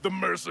you, the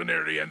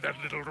mercenary, and that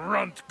little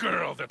runt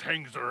girl that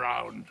hangs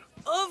around.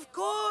 Of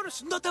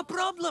course, not a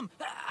problem.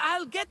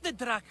 I'll get the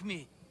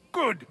drachmi.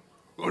 Good.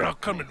 Or I'll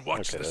come and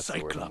watch the that's the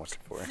word I'm Cyclops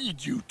looking for.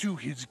 feed you to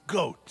his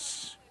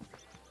goats.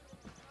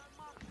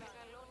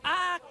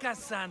 Ah,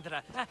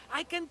 Cassandra,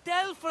 I can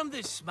tell from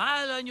the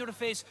smile on your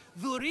face,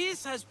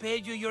 Duris has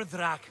paid you your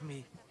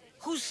drachmi.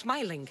 Who's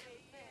smiling?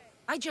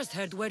 I just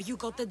heard where you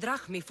got the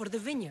drachmi for the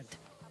vineyard.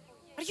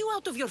 Are you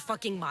out of your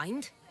fucking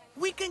mind?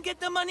 We can get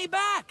the money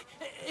back,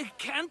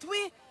 can't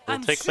we?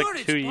 It takes sure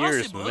like 2 it's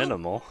years possible.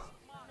 minimal.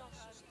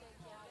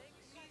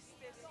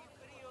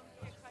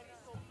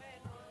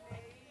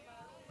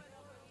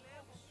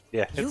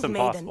 Yeah, it's You've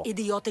impossible. made an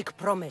idiotic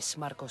promise,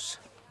 Marcos.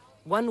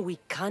 One we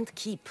can't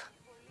keep.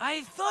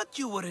 I thought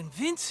you were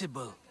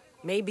invincible.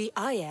 Maybe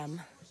I am,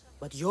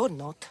 but you're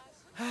not.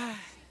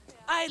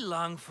 I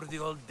long for the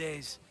old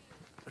days.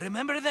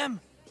 Remember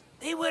them?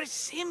 They were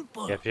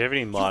simple. Yeah, if you have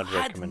any mod you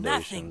had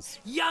recommendations,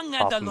 nothing, young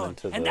pop and them alone,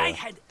 into and the I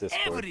had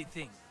Discord.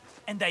 everything.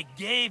 And I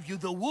gave you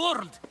the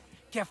world,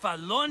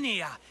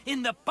 Kefalonia,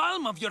 in the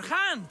palm of your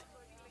hand.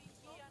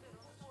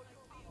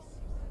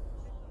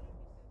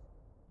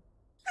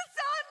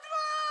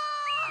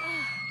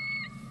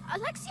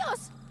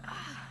 Alexios!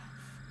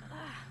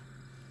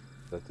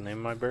 Is that the name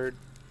of my bird?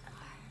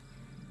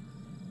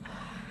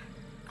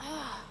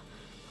 I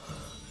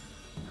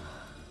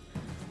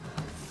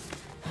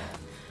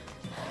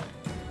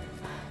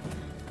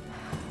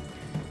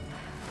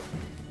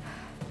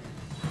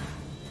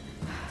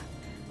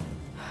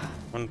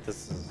wonder if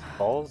this is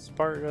all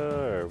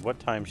Sparta or what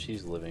time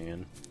she's living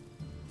in.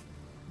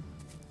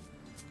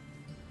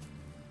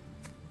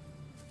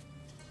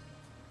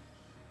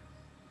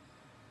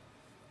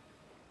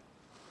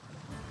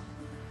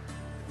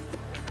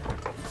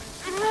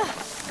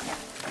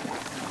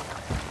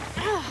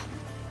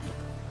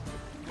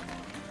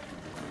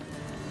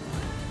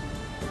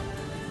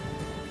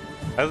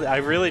 I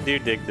really do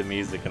dig the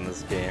music in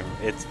this game.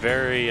 It's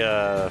very,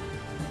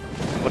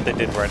 what they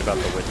did right about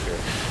The Witcher.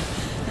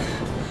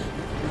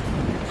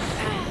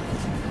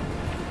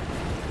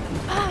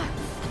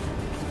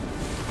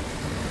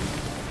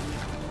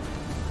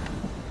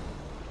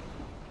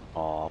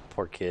 Aw,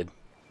 poor kid.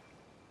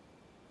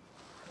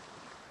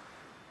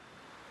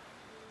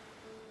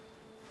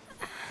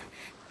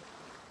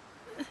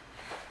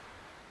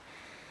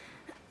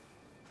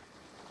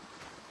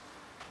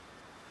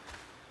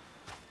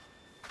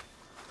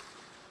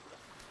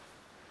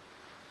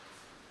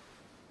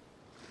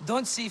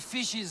 Don't see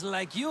fishes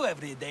like you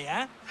every day,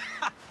 huh?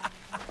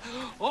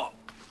 Oh!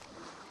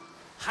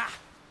 Ha!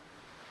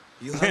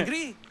 You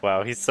hungry?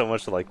 Wow, he's so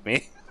much like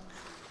me.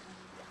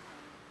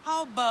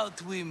 How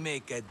about we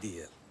make a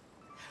deal?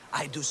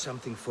 I do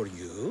something for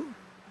you.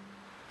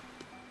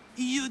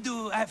 You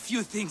do a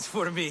few things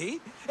for me.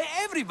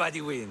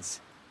 Everybody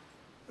wins.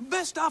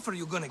 Best offer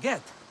you're gonna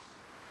get.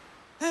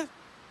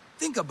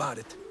 Think about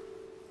it.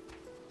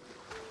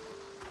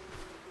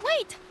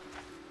 Wait!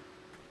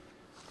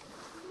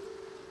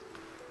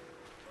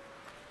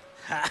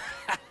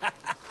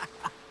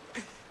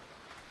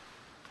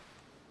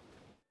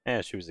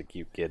 Yeah, she was a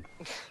cute kid.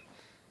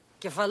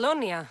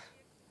 Kefalonia.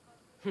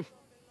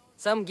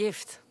 Some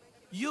gift.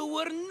 You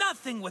were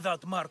nothing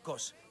without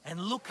Marcos, and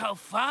look how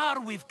far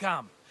we've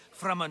come.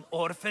 From an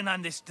orphan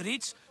on the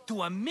streets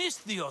to a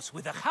Misthios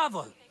with a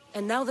hovel.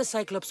 And now the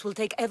Cyclops will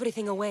take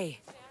everything away.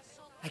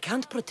 I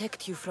can't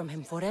protect you from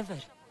him forever.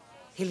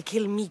 He'll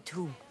kill me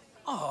too.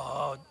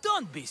 Oh,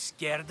 don't be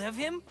scared of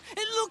him.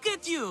 And look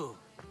at you.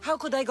 How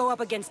could I go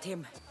up against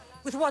him?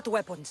 With what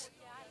weapons?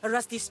 A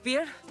rusty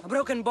spear? A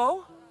broken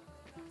bow?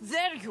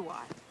 There you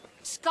are.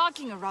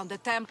 Skulking around the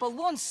temple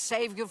won't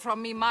save you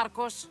from me,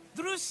 Marcos.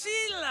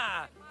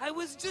 Drusilla! I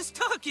was just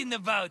talking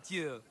about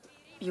you.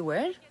 You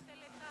were?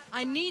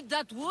 I need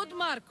that wood,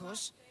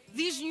 Marcos.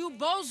 These new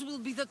bows will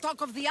be the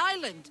talk of the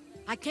island.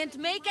 I can't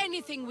make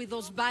anything with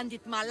those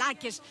bandit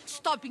malakes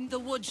stopping the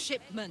wood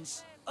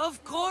shipments.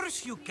 Of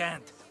course you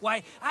can't.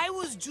 Why, I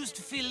was just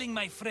filling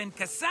my friend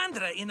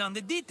Cassandra in on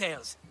the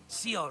details.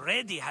 She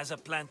already has a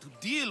plan to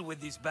deal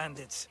with these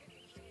bandits.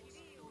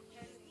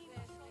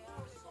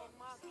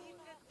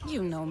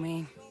 You know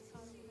me.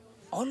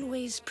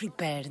 Always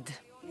prepared.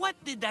 What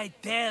did I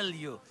tell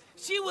you?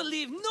 She will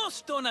leave no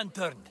stone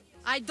unturned.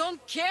 I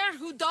don't care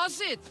who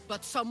does it,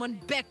 but someone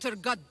better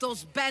got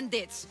those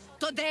bandits.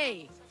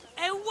 Today.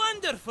 A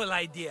wonderful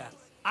idea.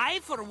 I,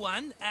 for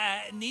one,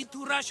 need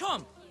to rush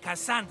home.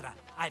 Cassandra,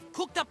 I've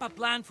cooked up a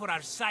plan for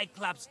our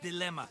Cyclops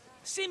dilemma.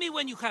 See me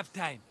when you have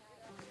time.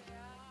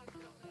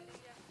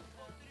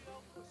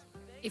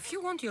 If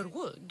you want your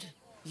wood,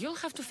 you'll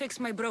have to fix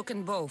my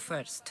broken bow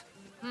first.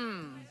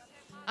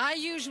 I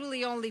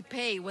usually only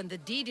pay when the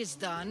deed is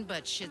done,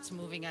 but shit's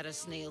moving at a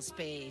snail's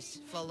pace.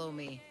 Follow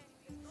me.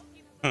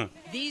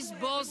 These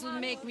bows will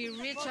make me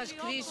rich as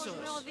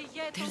Chrysos.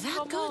 They're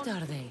that good,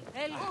 are they?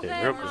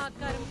 They're real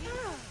good.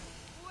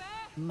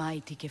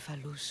 Mighty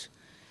Kephalus,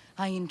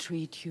 I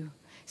entreat you,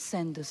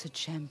 send us a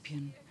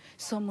champion,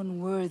 someone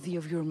worthy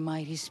of your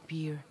mighty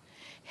spear.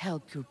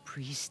 Help your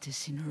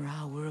priestess in her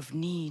hour of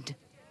need.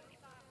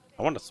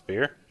 I want a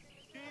spear.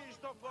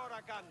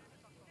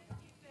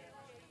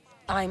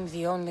 I'm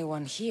the only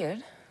one here,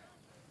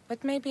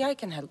 but maybe I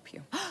can help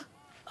you.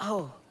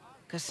 Oh,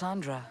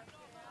 Cassandra,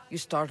 you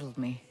startled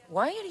me.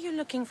 Why are you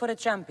looking for a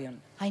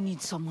champion? I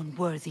need someone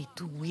worthy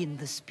to win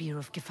the spear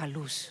of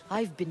Kephalus.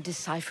 I've been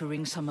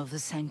deciphering some of the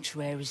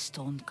sanctuary's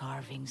stone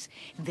carvings.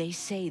 They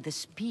say the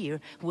spear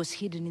was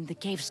hidden in the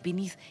caves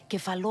beneath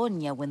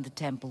Kefalonia when the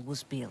temple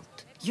was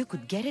built. You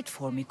could get it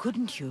for me,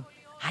 couldn't you?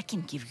 I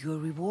can give you a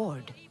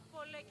reward.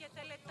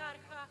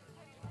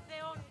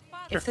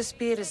 If the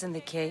spear is in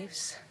the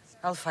caves,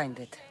 I'll find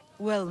it.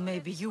 Well,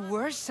 maybe you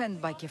were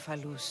sent by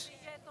Kephalus.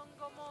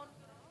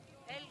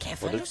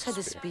 Kephalus had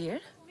a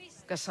spear?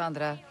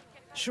 Cassandra,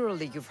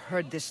 surely you've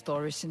heard this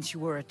story since you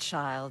were a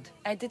child.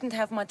 I didn't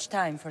have much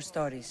time for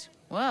stories.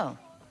 Well,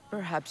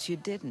 perhaps you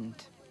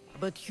didn't.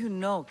 But you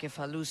know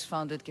Kephalus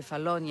founded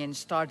Kefalonia and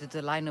started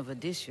the line of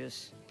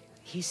Odysseus.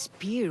 His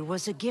spear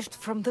was a gift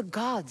from the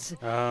gods.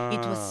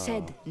 It was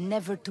said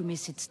never to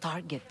miss its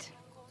target.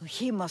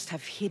 He must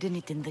have hidden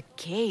it in the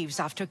caves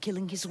after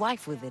killing his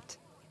wife with it.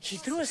 He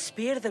threw a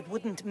spear that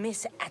wouldn't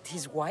miss at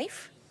his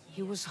wife?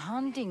 He was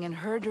hunting and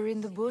heard her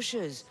in the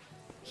bushes.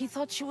 He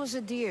thought she was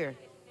a deer.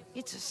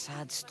 It's a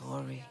sad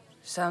story.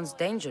 Sounds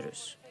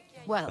dangerous.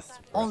 Well,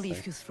 only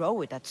if you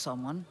throw it at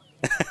someone.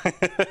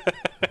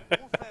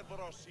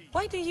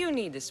 Why do you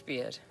need a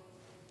spear?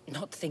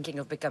 Not thinking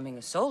of becoming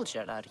a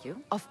soldier, are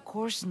you? Of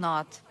course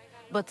not.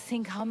 But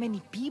think how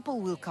many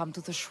people will come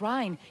to the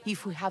shrine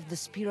if we have the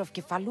Spear of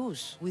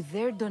Kephalus. With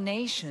their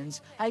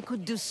donations, I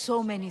could do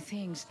so many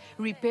things.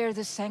 Repair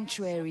the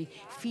sanctuary,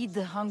 feed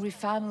the hungry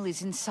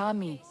families in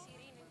Sami.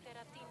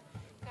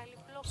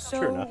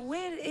 So,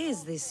 where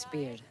is this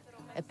spear?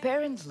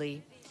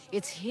 Apparently,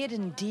 it's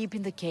hidden deep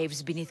in the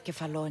caves beneath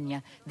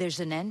Kefalonia. There's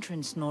an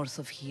entrance north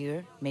of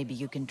here. Maybe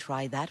you can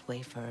try that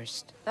way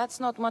first. That's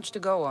not much to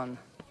go on.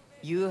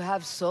 You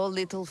have so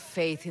little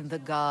faith in the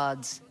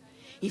gods.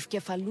 If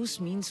Kephalus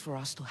means for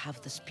us to have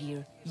the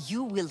spear,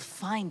 you will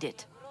find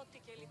it.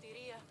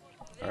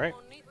 All right.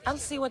 I'll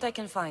see what I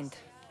can find.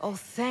 Oh,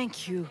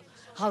 thank you.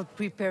 I'll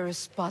prepare a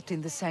spot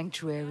in the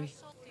sanctuary.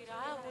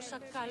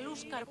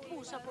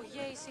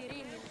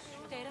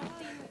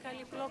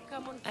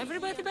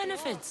 Everybody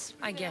benefits,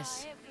 I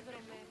guess.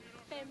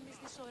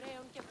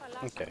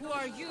 Okay. Who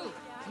are you?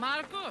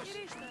 Marcos?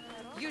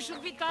 You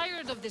should be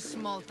tired of this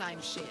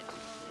small-time shit.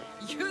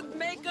 You'd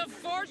make a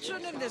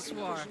fortune in this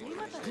war.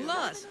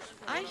 Plus,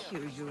 I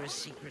hear you're a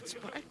secret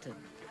Spartan.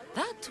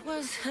 That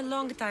was a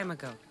long time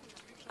ago.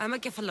 I'm a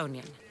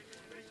Kefalonian.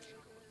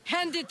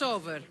 Hand it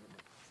over.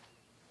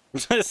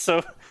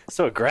 so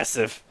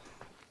aggressive.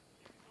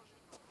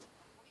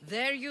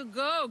 There you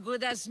go,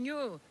 good as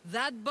new.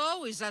 That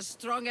bow is as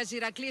strong as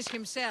Heracles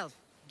himself.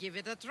 Give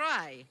it a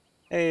try.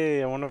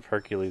 Hey, I wonder if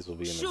Hercules will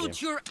be in the game.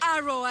 Shoot your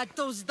arrow at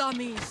those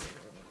dummies.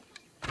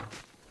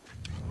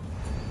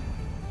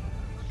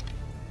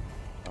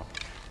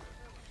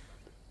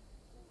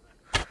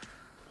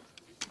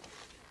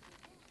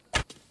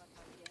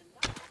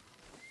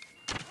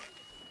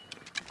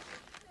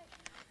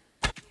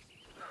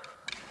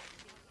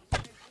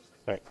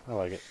 Alright, I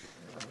like it.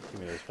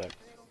 Give me those back.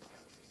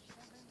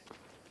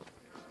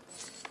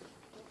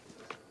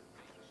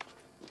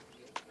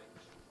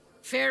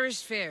 Fair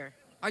is fair.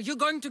 Are you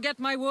going to get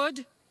my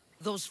wood?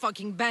 Those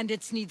fucking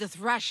bandits need a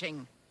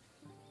thrashing.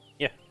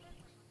 Yeah.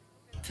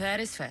 Fair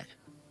is fair.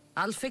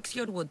 I'll fix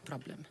your wood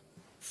problem.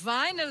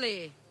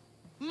 Finally!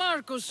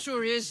 Marcos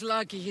sure is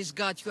lucky he's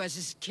got you as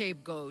his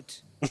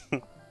scapegoat.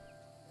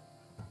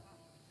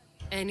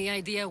 Any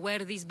idea where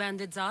these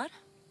bandits are?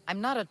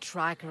 I'm not a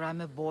tracker, I'm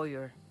a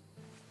boyer.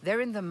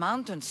 They're in the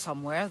mountains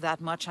somewhere,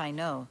 that much I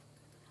know.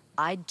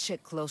 I'd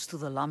check close to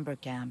the lumber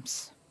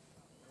camps.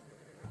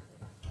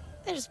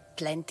 There's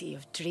plenty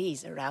of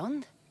trees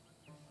around.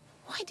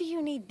 Why do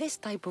you need this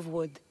type of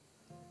wood?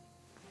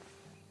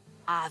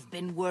 I've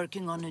been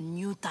working on a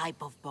new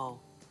type of bow.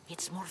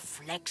 It's more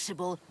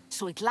flexible,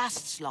 so it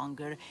lasts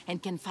longer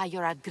and can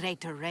fire at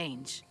greater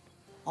range.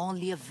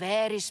 Only a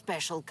very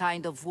special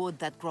kind of wood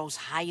that grows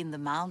high in the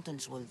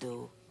mountains will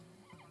do.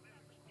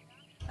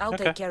 I'll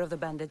take care of the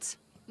bandits.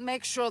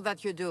 Make sure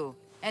that you do.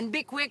 And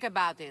be quick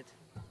about it.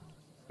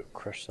 Go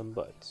crush some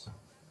butts.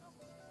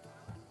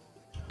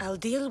 I'll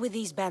deal with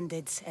these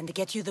bandits and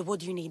get you the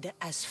wood you need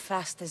as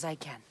fast as I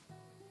can.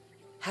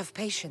 Have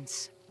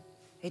patience.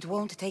 It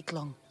won't take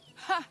long.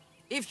 Ha!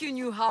 If you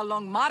knew how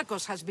long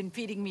Marcos has been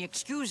feeding me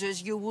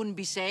excuses, you wouldn't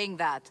be saying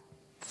that.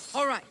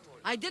 All right,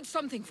 I did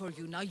something for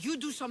you. Now you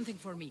do something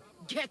for me.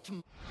 Get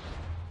m-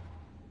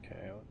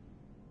 Okay.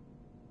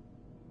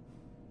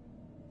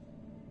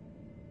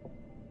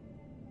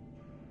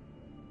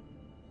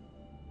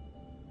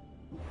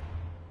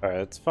 Alright,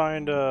 let's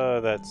find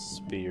that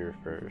spear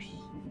first.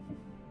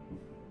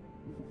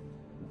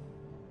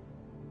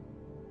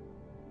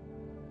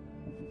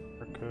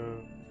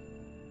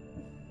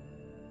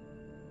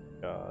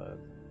 God.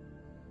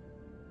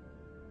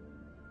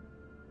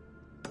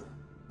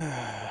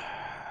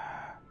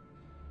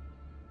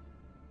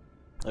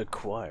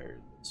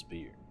 Acquired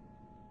spear.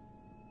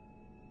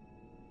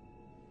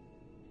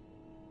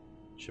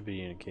 Should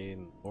be indicated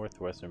in the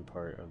northwestern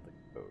part of the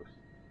coast.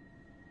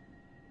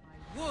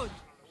 I would.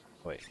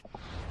 Wait.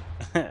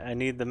 I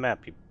need the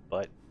map, you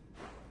butt.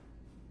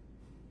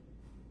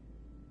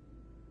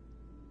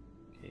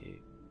 Okay.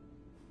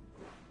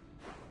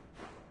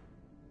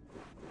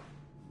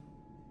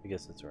 I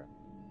guess it's right.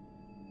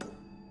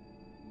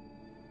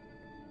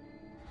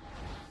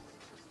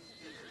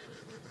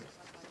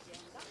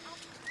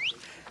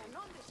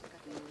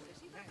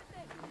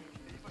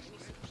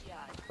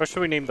 What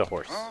should we name the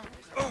horse?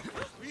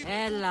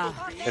 Ella.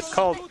 It's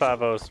called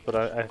Pavos, but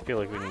I feel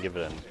like we can give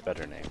it a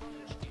better name.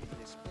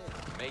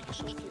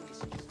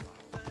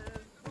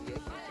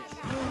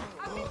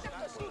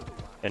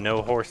 And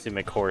no horsey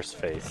McHorse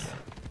face.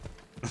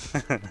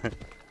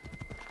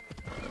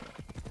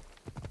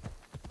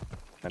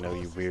 I know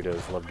you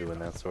weirdos love doing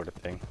that sort of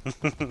thing.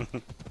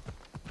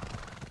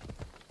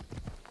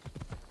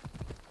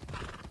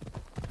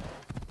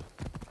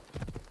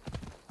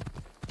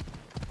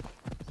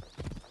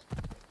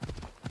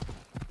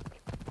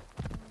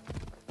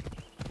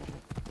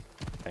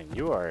 And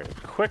you are a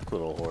quick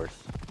little horse.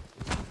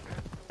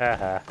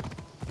 Haha.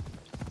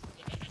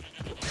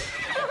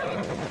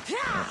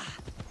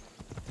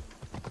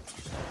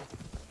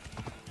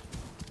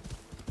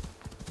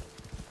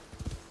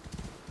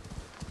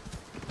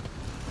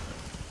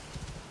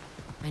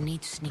 I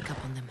need to sneak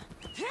up on them.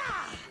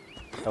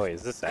 Oh wait,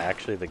 is this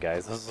actually the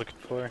guys I was looking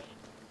for?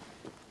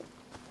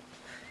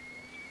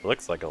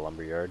 Looks like a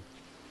lumberyard.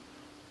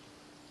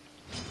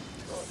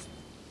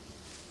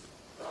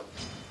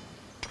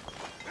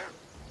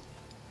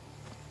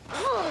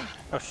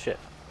 Oh shit.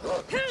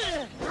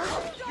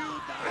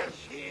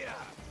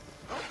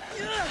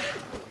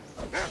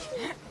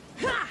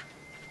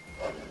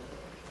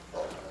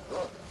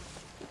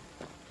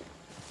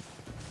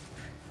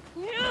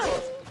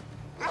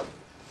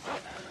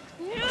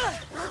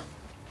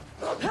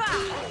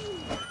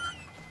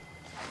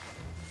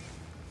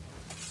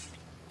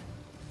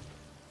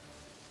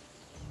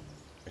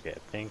 Okay, I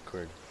think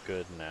we're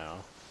good now.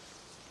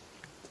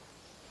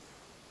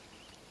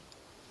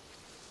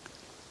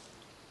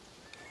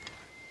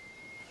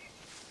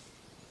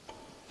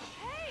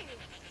 Hey!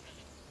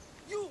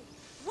 You!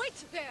 Wait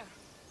there!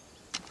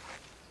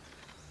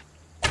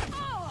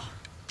 Oh!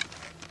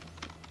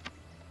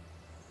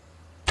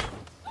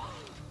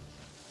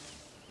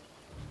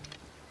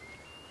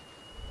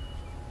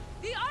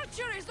 The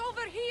archer is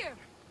over here!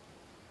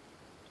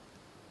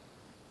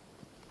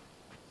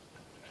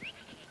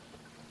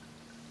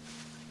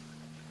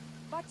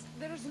 But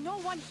there is no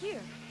one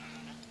here.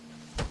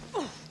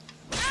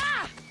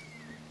 Ah!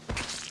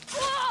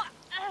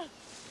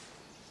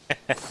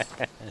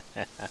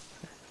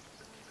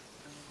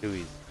 Too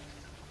easy.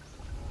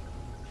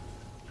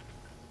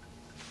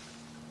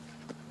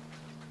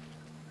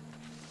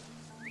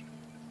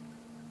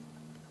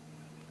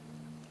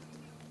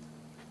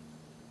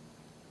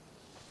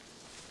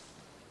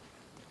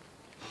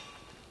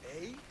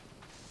 Eh?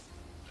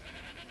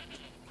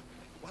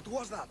 What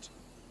was that?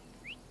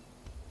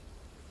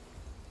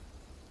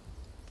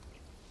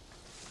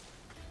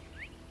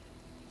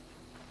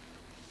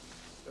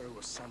 There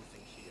was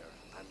something here.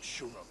 I'm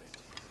sure of it.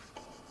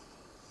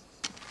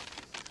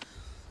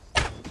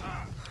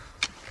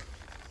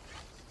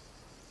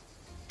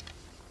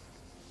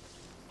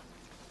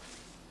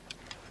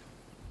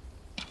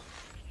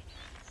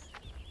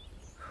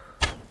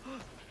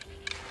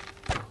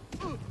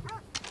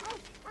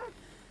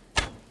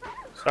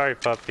 Sorry,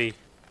 puppy.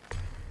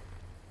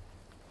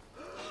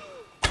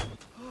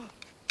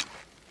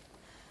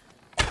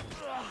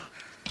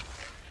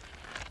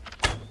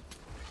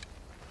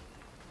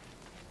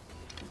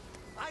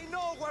 I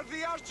know where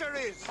the archer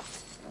is!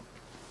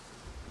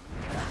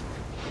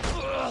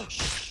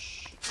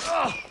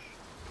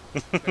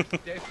 There's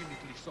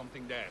definitely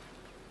something there.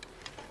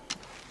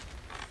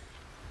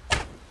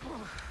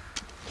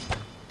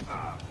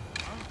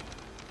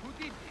 Who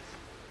did this?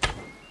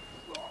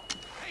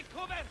 Hey,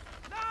 cover!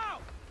 Now!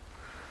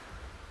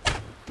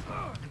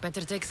 I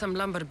better take some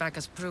lumber back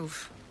as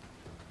proof.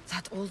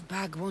 That old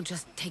bag won't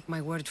just take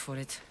my word for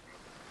it.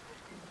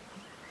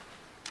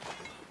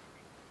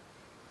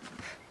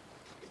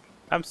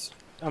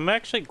 I'm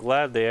actually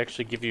glad they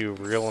actually give you a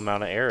real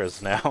amount of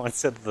arrows now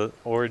instead of the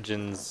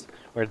Origins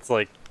where it's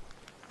like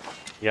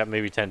you got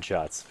maybe 10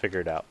 shots, figure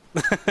it out.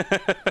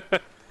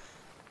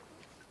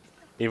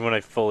 Even when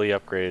I fully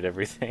upgraded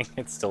everything,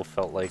 it still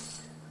felt like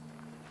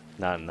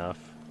not enough.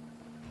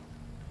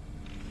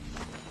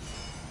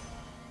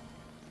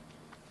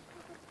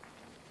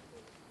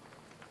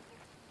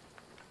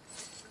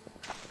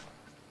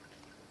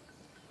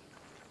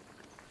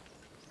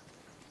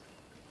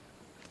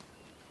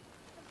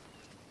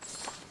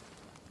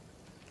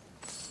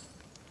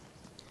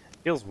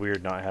 feels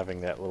weird not having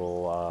that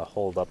little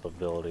hold up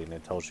ability and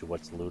it tells you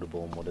what's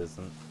lootable and what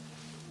isn't.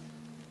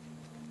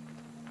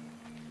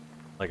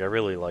 Like, I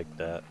really like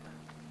that.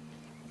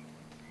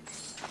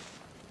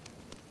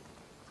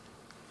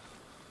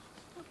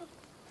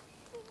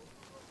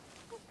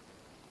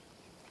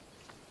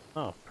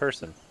 Oh,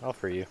 person. I'll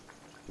free you.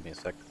 Give me a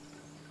sec.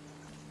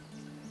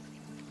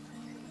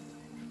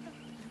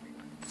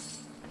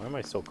 Why am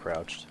I so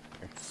crouched?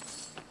 Here.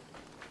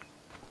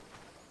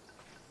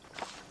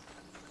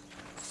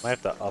 Might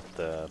have to up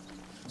the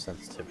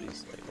sensitivity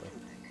slightly.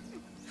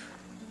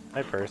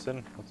 Hi,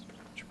 person. What's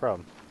your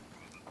problem?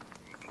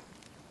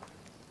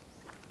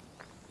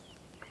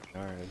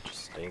 Alright,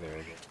 just stay there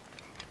again.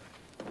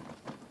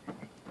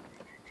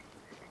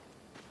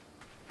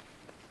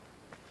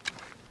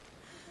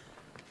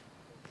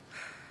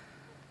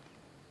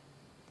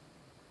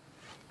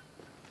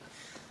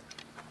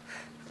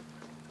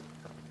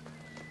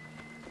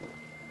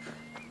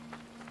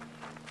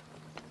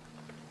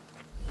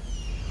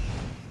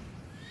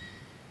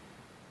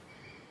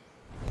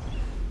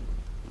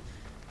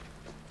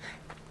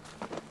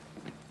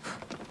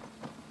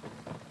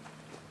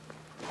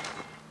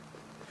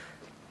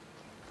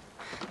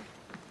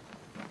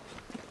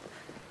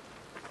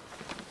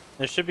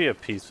 There should be a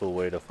peaceful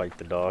way to fight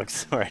the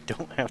dogs where I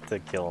don't have to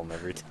kill them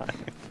every time.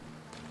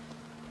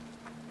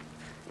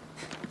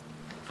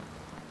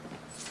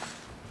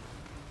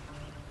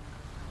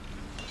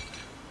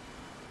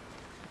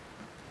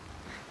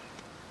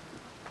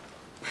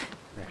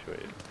 Actually,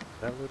 wait, is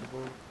that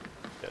lootable?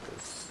 Yeah, it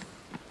is.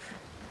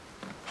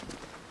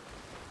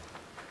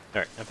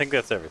 Alright, I think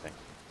that's everything.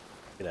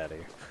 Get out of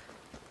here.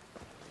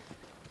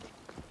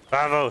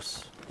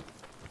 Vamos!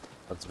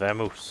 Let's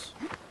vamos.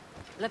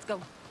 Let's go.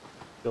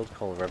 Build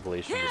call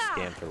revelation to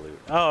scan for loot.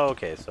 Oh,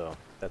 okay, so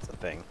that's a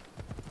thing.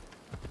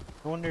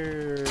 I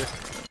wonder...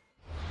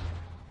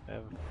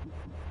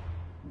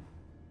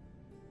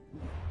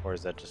 Or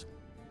is that just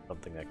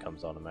something that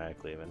comes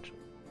automatically eventually?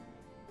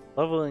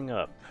 Leveling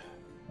up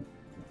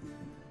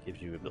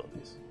gives you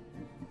abilities.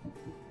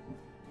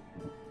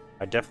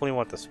 I definitely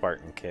want the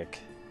Spartan kick.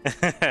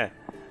 Death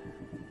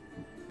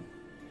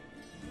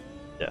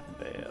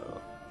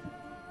Veil.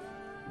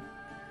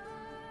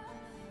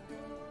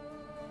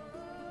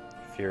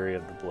 Fury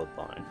of the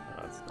Bloodline.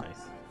 Oh, that's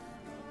nice.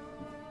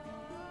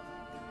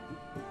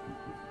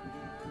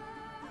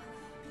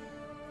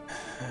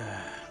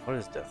 What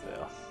is Death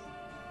Veil?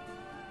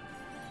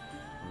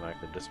 Mark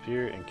the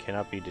dispute and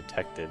cannot be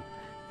detected.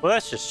 Well,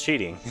 that's just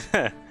cheating.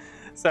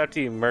 So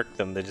after you murk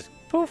them, they just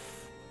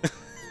poof.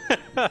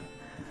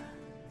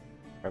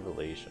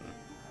 Revelation.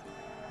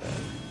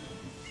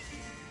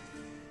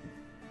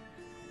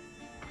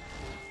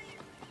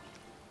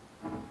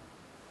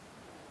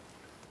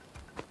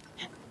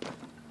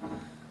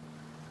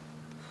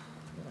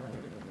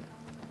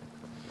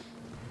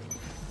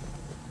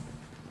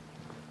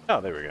 Oh,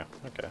 there we go.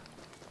 Okay.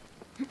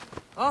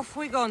 Off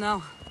we go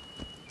now.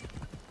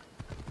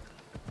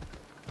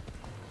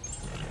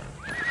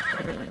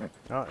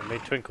 Oh, it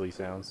made twinkly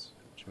sounds,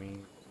 which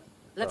means...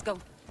 Let's go.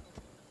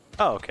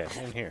 Oh, okay.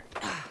 In here.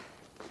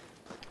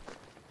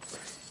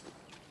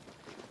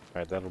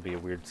 Alright, that'll be a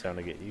weird sound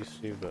to get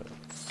used to, but...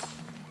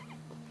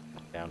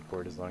 down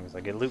for it as long as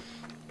I get loot.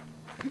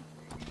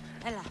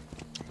 Ella.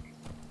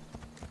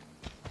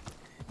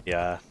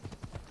 Yeah.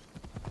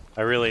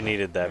 I really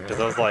needed that,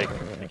 because I was like,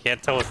 I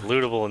can't tell what's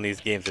lootable in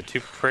these games. They're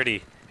too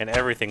pretty, and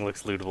everything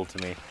looks lootable to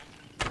me.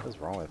 What is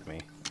wrong with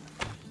me?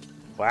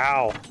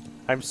 Wow.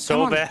 I'm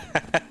so bad.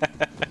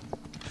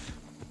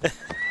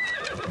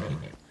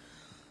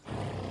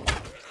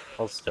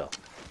 Hold still.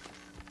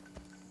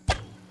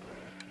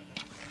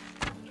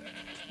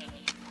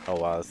 Oh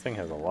wow, this thing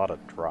has a lot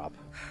of drop.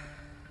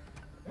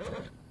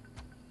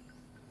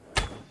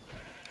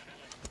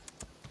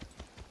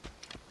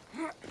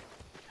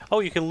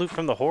 Oh, you can loot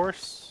from the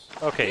horse?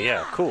 Okay,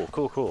 yeah, cool,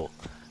 cool, cool.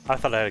 I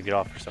thought I had to get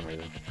off for some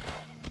reason.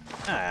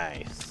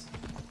 Nice.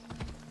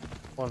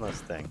 One less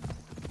thing.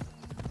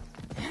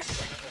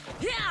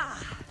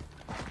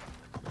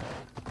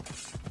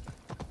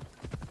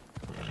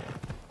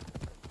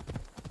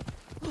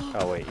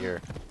 Oh wait,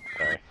 you're...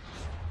 sorry.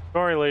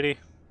 Sorry, lady.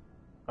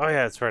 Oh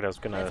yeah, that's right, I was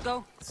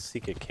gonna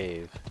seek a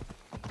cave.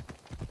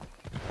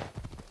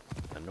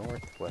 The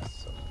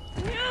northwest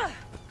side.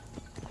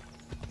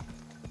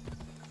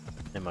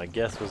 And my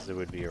guess was it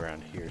would be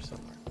around here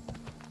somewhere.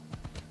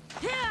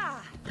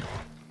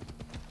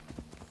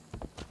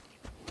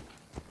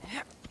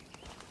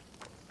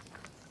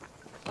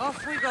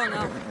 Off we go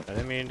now. I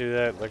didn't mean to do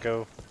that. Let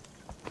go.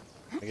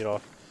 Let me get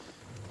off.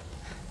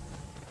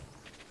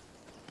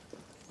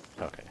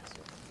 Okay.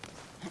 So.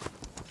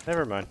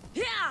 Never mind.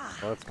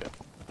 Well, that's good.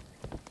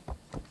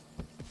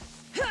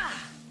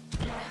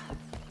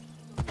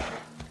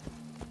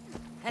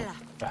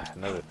 Ah,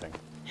 another thing.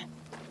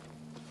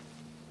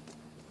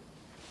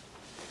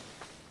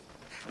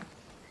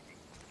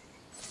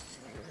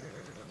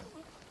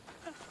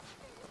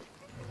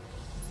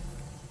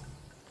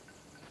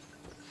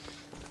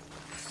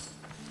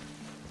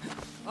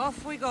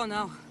 Off we go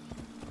now.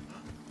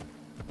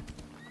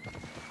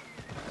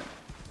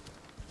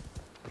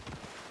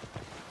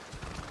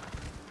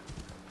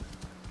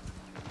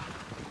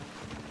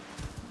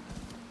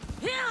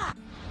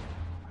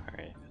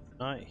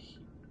 Not he.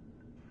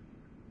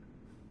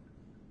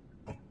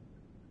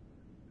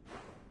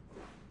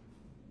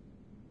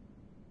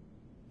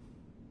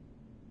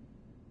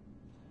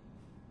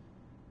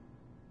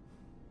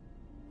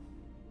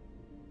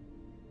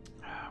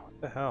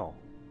 What the hell?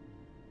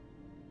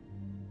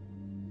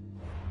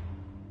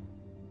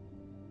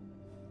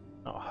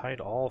 Oh, hide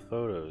all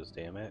photos,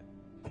 damn it.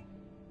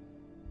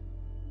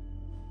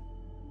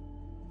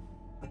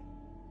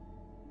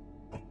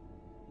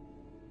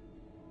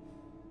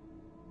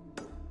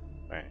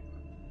 Alright.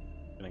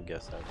 I'm gonna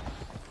guess that.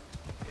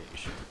 Okay, you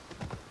should.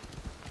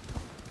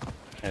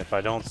 And if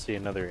I don't see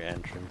another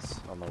entrance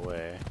on the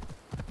way.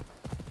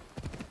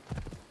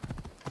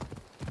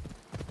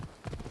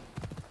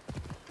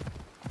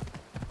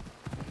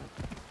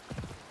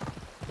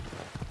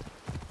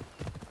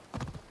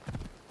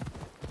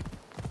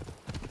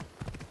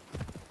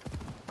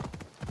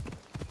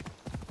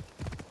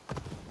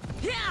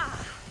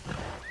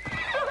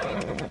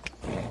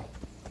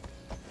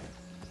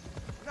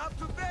 Not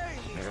today!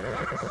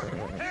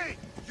 Hey,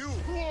 you!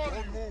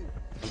 Don't move!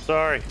 I'm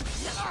sorry.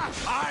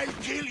 I'll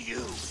kill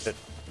you! Shit.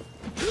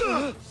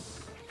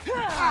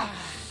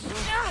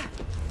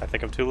 I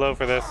think I'm too low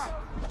for this.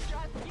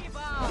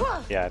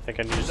 Yeah, I think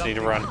I just need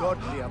to run.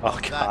 Oh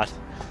god.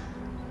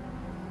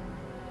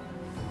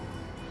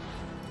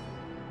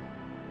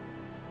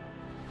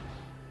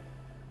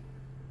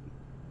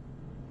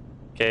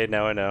 Okay,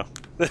 now I know.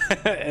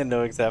 And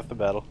knowing's half the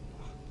battle.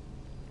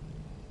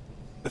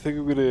 I think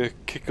I'm gonna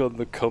kick on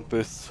the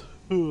compass.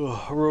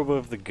 Aroma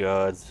of the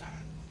gods.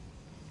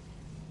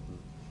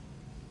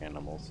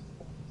 Animals.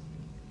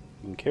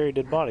 You can carry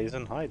dead bodies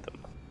and hide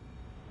them.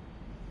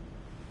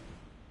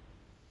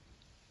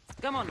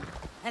 Come on,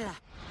 Ella.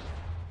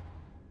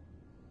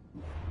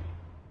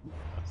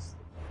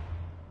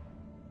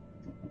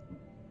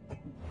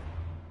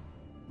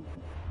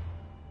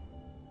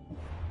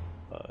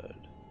 Bud.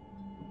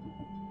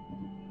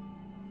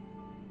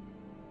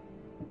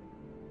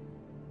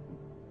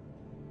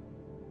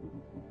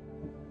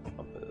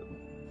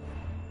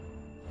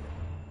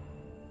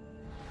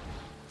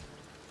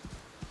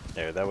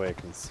 There, that way I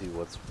can see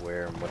what's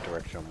where and what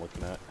direction I'm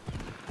looking at.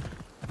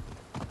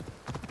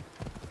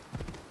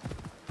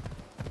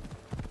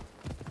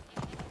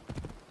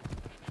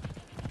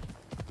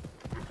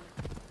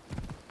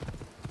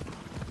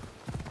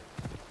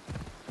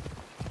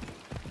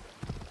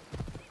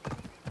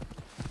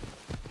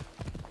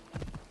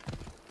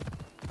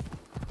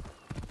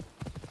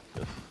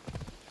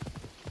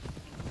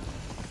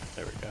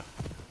 There we go.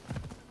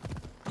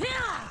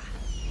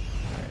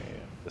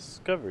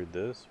 Discovered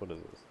this. What is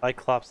this?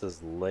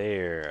 Cyclops'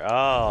 lair.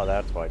 Oh,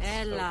 that's why it's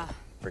Ella. so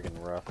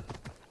friggin' rough.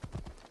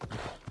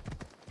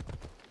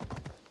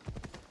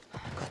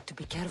 Got to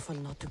be careful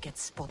not to get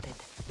spotted.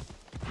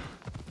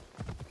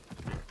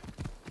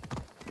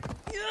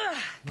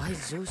 By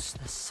Zeus,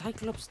 the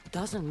Cyclops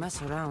doesn't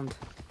mess around.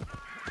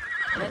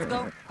 Let's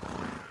go.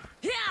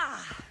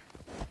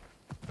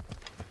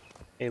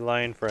 Hey,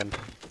 lion friend.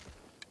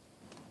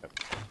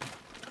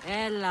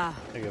 Ella.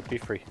 There you go. Be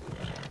free.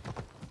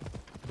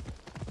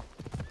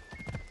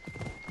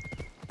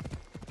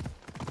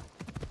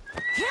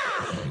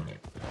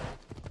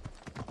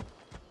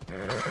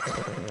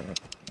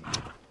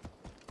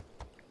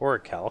 Or a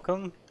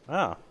calcum?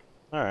 Ah,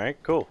 alright,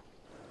 cool.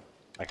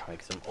 I can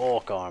make some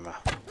orc armor.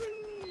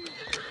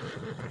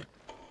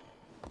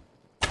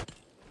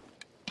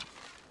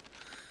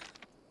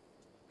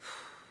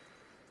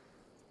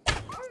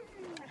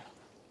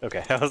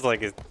 Okay, I was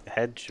like, his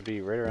head should be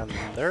right around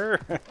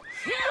there.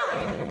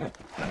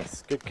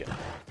 Nice, good kill.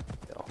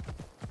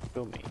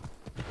 Kill me.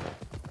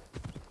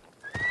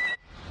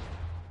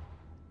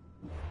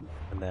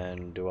 And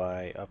then, do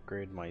I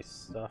upgrade my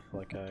stuff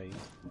like I...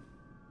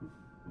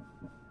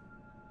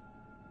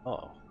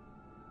 Oh,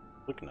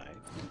 look nice.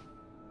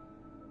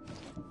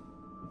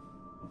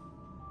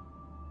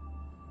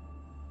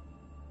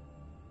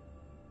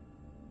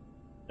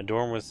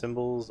 Adorned with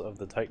symbols of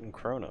the Titan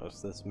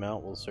Kronos, this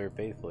mount will serve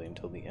faithfully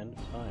until the end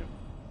of time.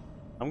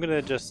 I'm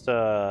gonna just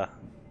say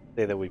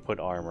that we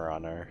put armor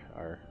on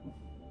our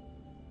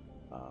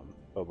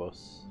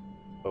Phobos,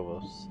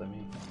 I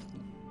mean.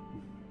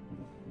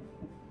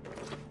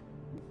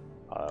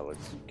 Oh, that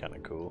looks kind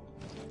of cool.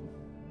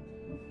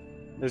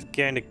 It's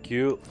kind of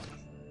cute.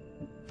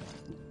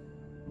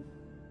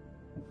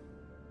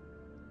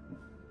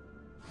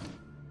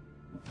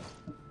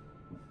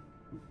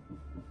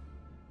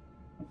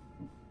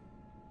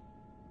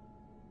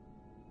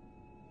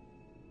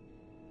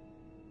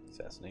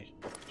 Assassination.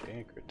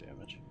 Okay, crit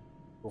damage.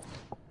 Cool.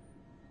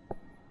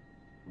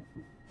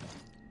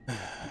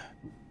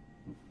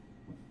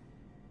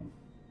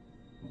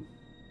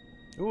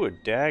 Ooh, a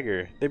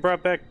dagger. They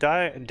brought back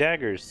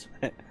daggers.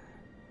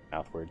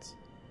 Mouthwords.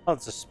 Oh,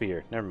 it's a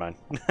spear. Never mind.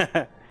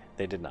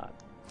 They did not.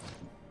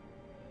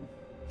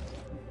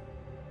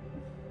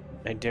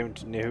 I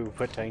don't know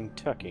what I'm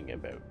talking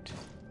about.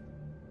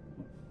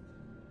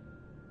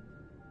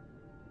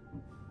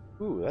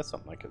 Ooh, that's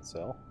something I could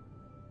sell.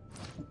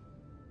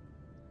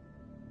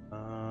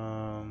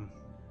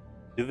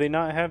 Do they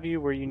not have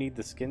you where you need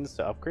the skins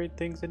to upgrade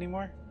things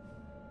anymore?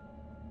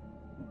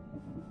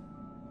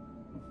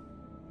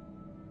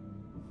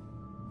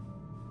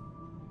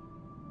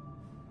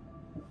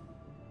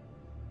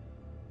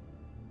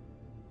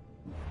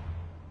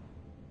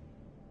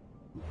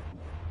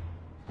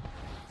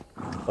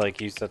 Like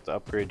you used to have to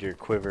upgrade your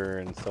quiver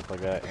and stuff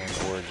like that,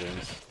 and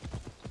Origins,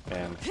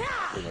 and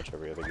pretty much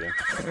every other game.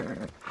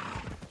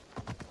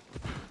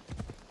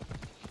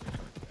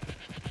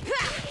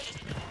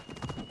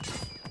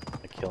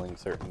 Like killing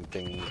certain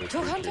things.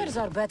 Two hunters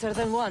are better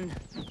than one.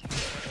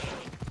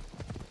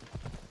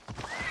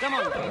 Come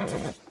on.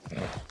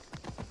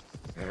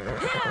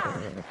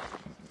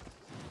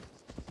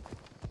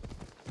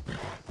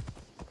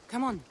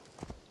 Come on.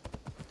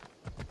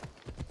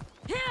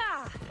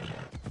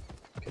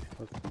 Okay,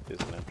 let's keep this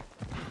now.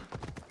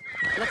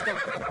 Let's go.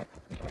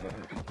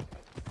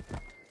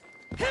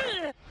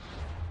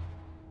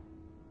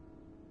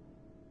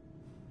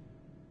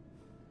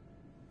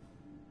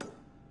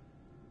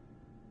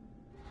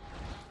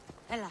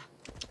 Ella.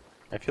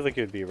 I feel like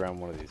it would be around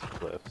one of these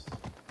cliffs.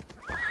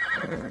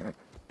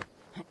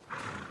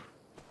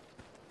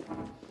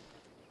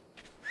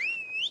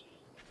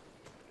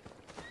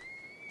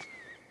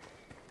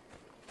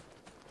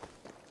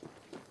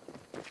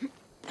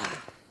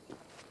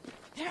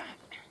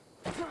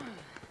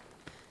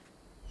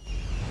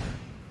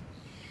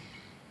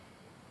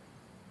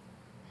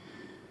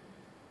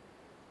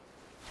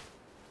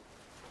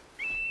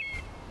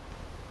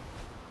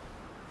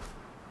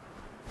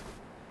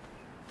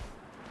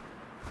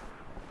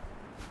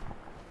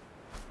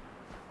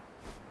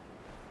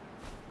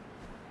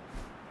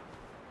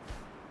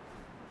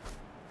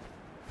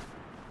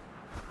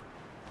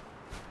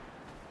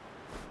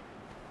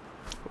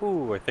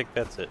 Ooh, I think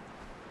that's it.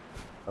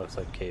 Oh, it's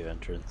like cave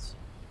entrance.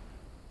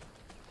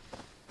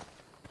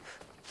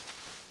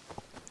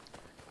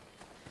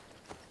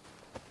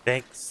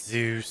 Thanks,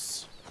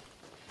 Zeus.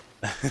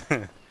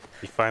 You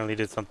finally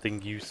did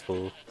something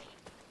useful.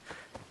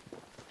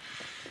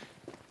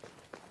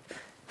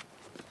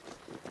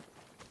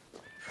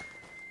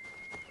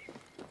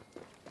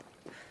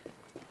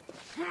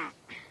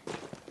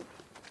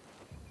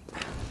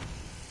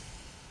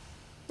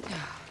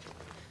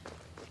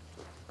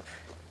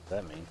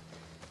 That mean?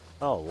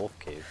 Oh, wolf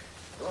cave.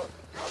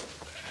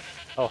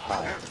 Oh,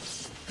 hi.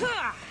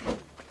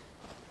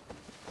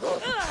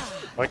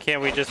 Why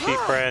can't we just be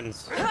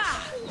friends?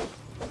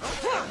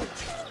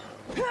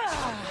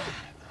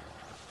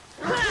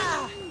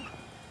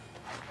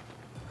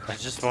 I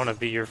just want to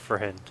be your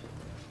friend.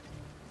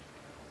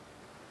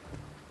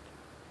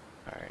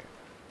 Alright.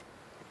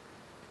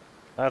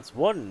 That's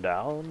one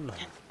down.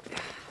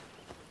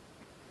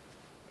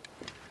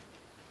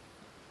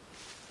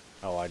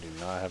 Oh, I do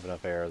not have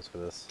enough arrows for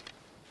this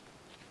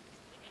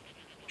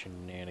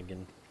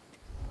shenanigan.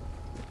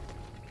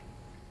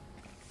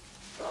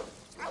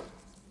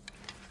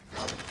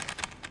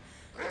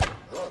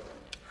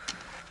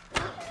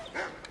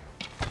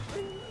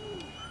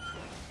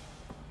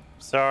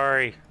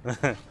 Sorry.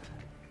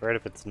 Right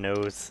up its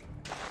nose.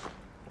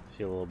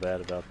 Feel a little bad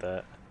about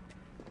that.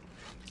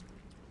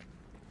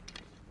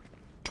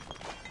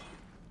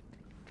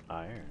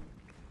 Iron.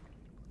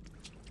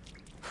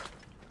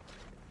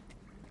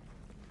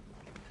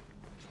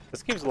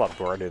 This game's a lot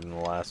brighter than the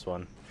last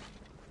one.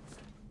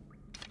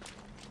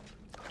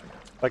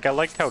 Like, I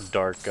liked how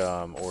dark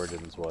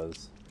Origins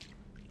was.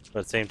 But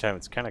at the same time,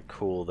 it's kind of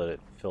cool that it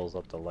fills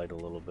up the light a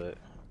little bit.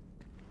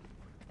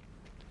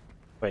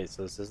 Wait,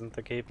 so this isn't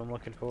the cape I'm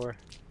looking for?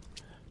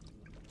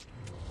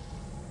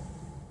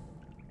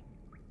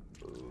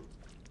 Ooh.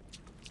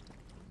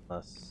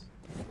 Less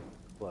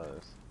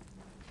close.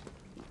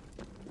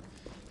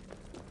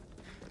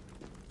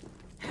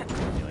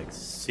 Maybe like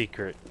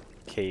secret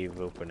cave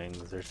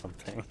openings or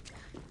something.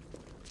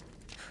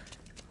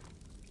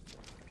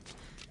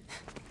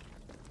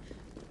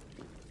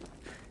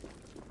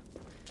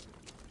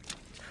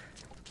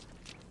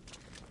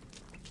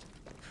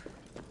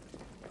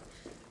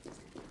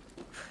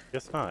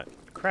 Guess not.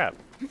 Crap.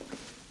 Where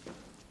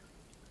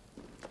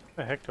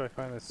the heck do I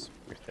find this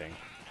thing?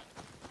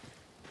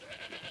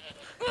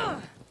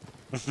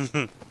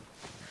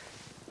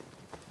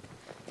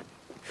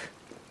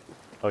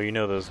 Oh, you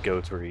know those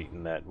goats were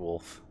eating that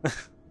wolf.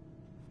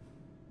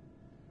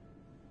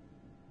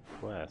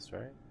 West,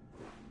 right?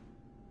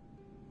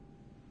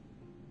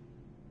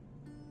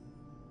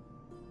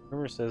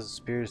 Rumor says the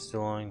spear is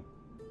still on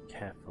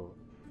Catful.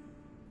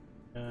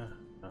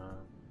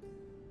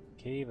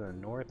 Cave in the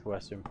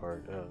northwestern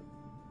part of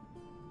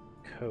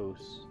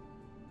coast.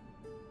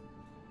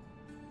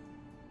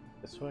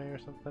 This way or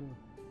something?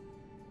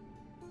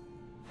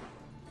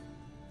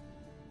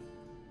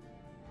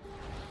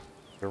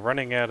 We're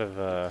running out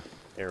of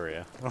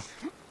area.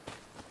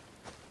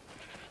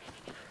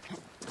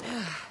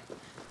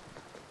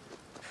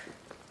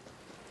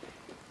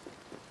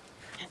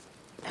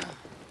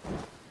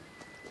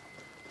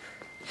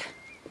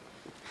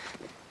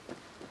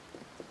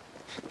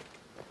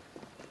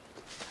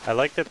 I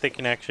like that they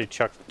can actually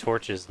chuck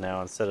torches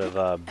now instead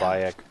of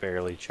Bayek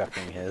barely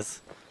chucking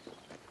his.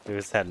 We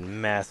just had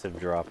massive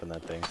drop in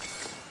that thing.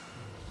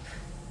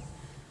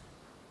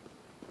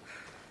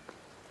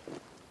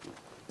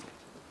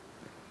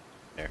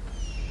 There.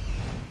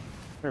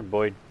 There,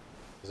 Boyd.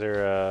 Is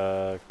there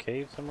a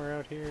cave somewhere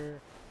out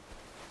here?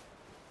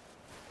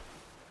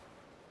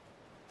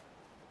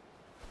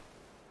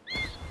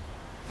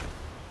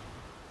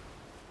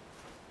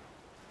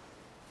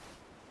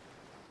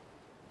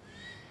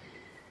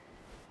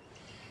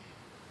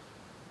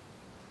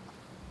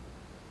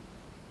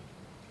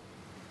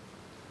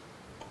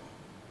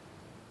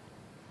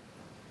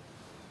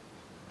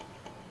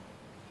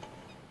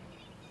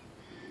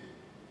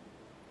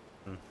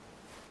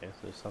 Guess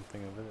there's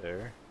something over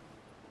there.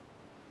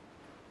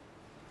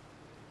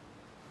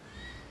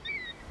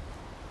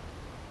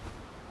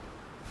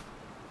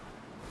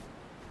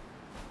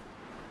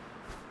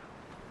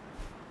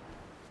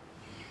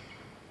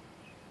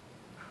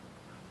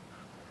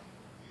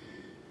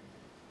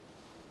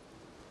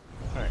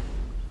 Alright.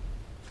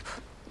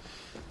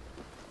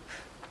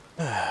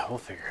 We'll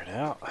figure it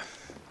out.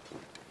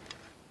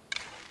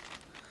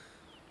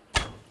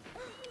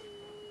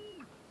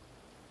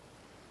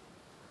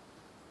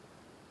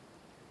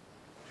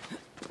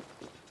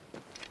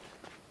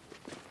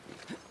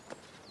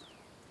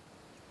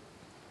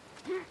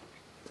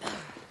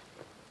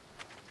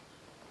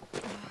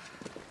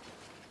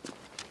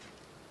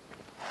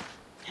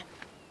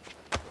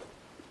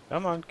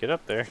 Come on, get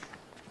up there.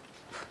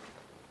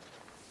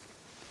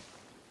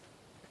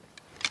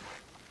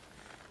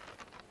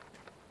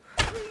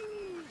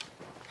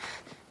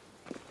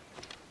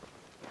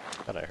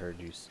 Thought I heard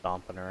you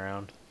stomping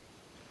around.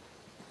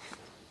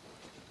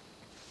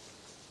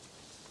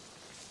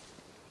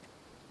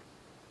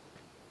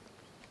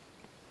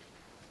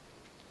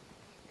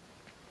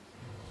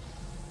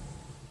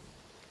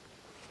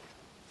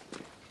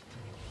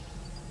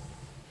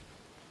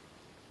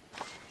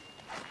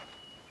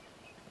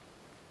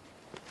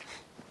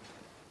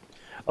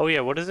 Oh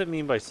yeah, what does it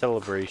mean by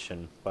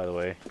celebration, by the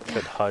way? It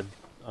said HUD,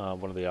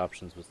 one of the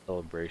options was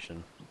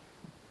celebration.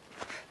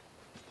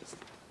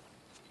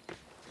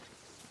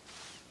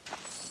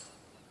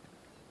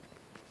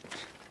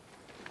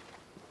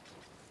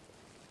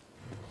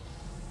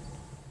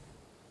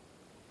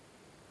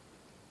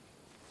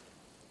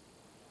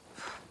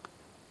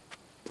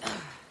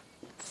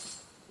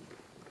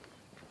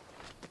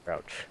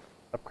 Crouch.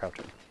 Stop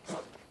crouching.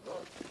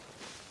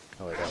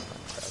 Oh wait, I don't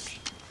crouch.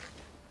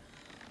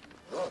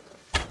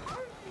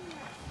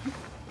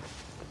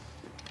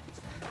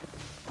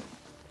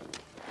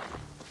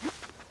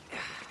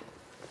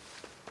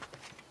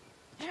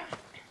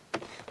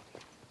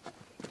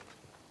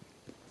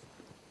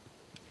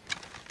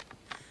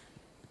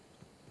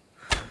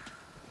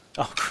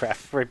 Oh crap,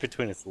 right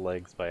between its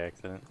legs by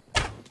accident.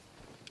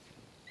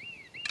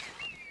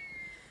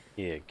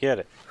 Yeah, get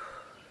it.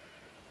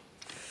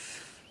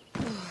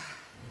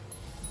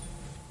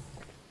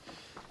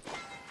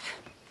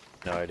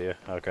 No idea.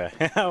 Okay.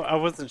 I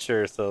wasn't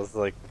sure, so I was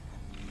like,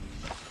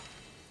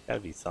 gotta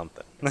be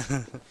something.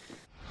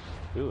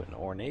 Ooh, an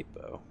ornate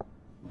bow.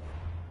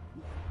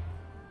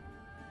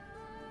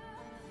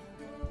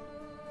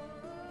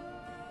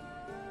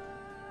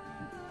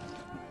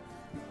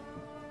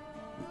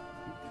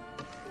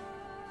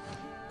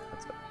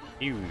 That's a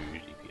huge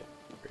EP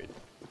upgrade.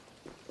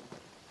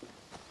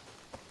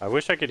 I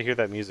wish I could hear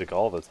that music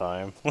all the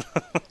time.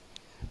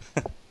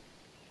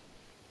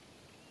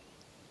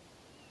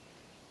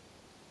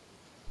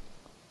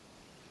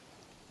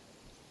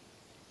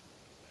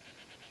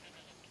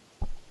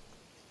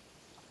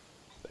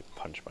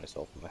 Punch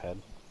myself in the head.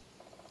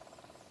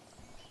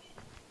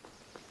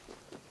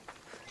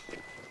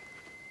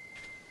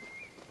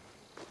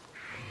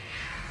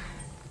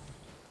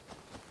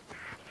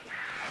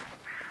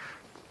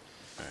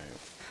 Alright.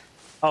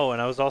 Oh,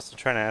 and I was also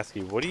trying to ask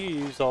you, what do you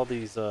use all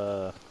these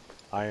iron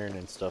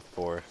and stuff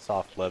for?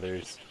 Soft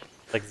leathers.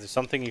 Like, is there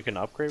something you can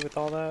upgrade with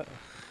all that?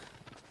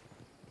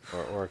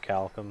 Or a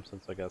calcum,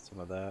 since I got some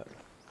of that.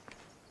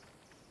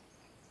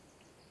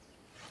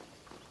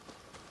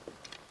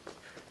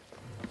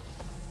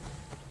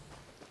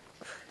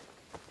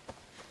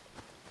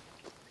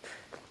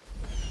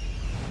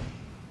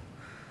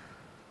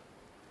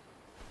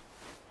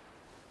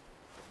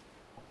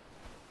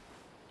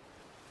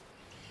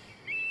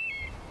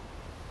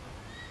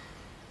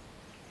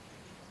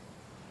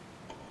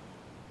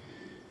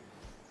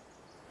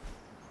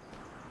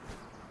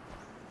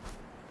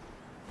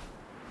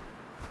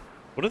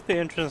 What if the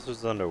entrance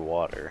was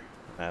underwater?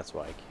 That's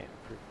why I can't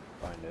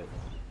find it.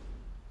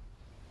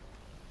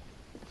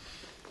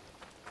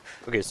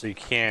 Okay, so you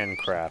can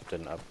craft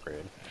and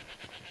upgrade.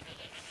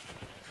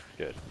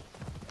 Good.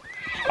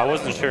 I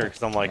wasn't sure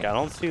because I'm like, I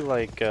don't see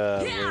like a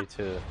way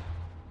to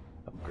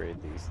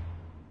upgrade these.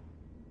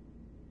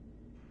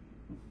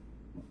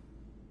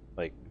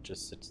 Like,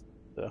 just sits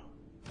though.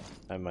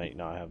 I might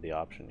not have the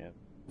option yet.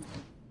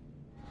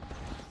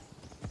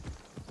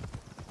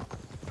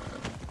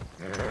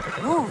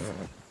 Move!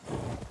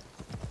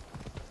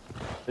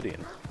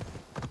 Obsidian.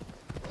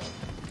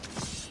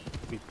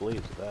 We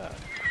blaze that.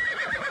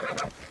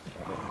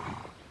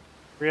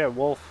 Yeah,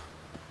 wolf.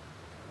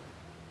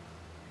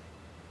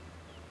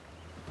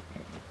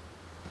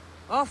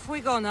 Off we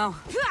go now.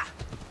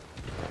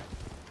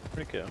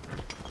 Where'd it go?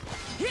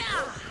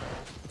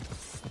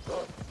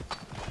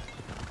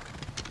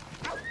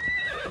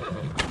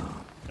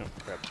 Oh,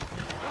 crap.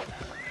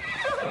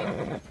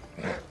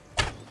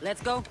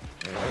 Let's go.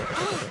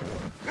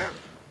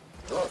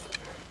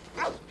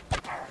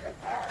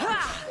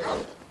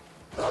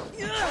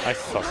 I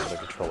suck with the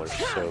controller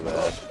so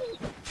bad.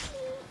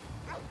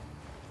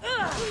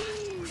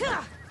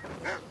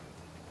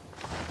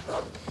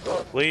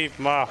 Leave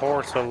my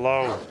horse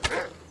alone.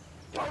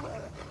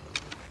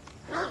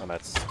 Oh,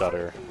 that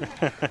stutter.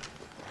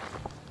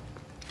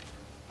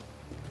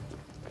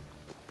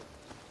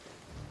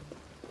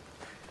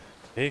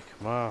 Take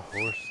my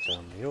horse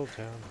down the old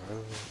town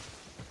road.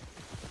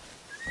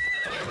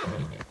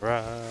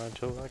 Ride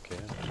till I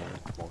can't no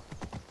more.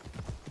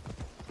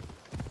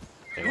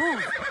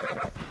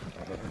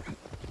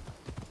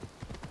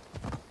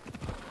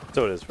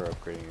 So it is for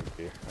upgrading your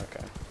gear.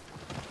 Okay.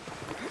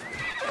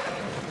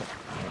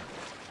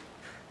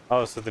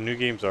 Oh, so the new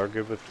games are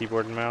good with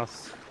keyboard and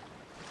mouse?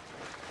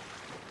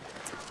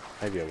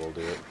 Maybe I will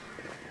do it.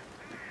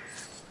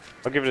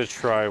 I'll give it a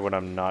try when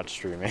I'm not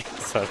streaming,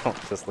 so I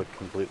don't just look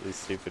completely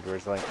stupid where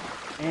it's like,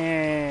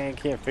 I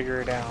can't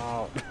figure it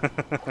out.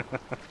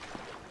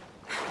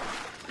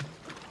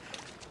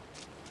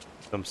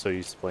 I'm so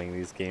used to playing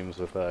these games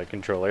with a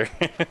controller.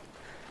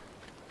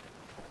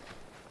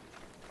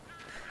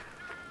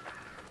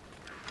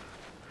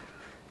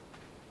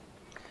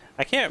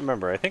 I can't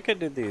remember. I think I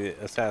did the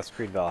Assassin's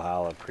Creed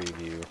Valhalla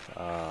preview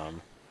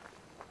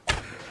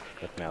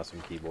with mouse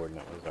and keyboard, and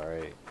it was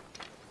alright.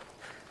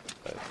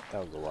 But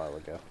that was a while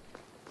ago.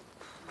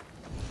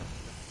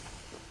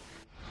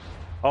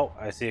 Oh,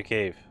 I see a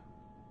cave.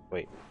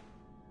 Wait.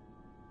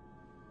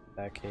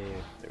 That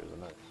cave. There's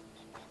another.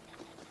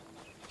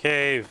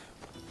 Cave!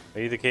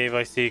 Are you the cave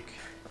I seek?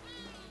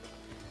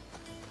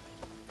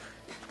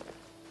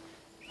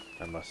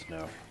 I must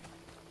know.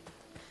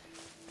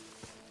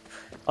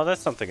 Oh,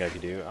 that's something I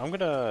could do. I'm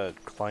gonna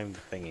climb the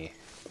thingy.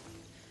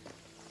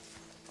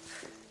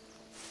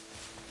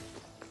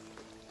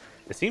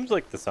 It seems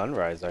like the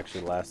sunrise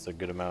actually lasts a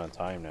good amount of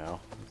time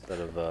now, instead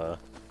of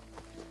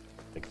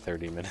like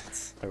 30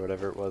 minutes or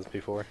whatever it was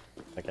before,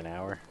 like an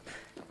hour.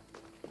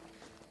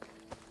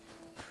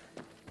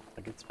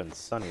 Like it's been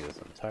sunny this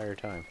entire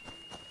time.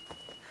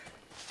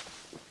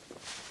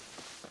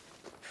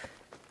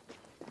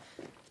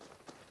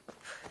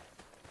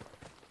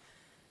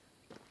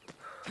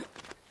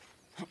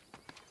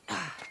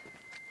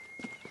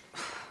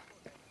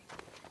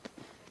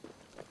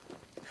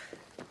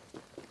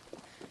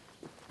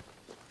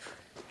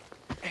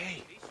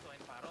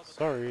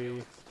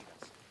 Sorry.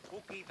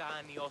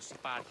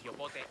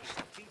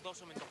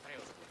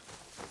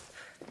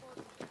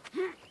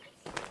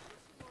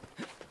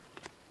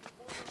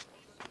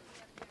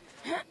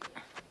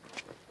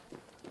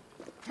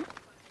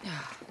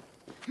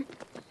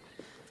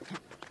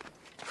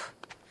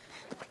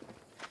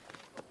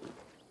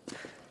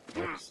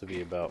 Looks to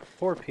be about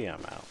 4 p.m.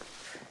 out.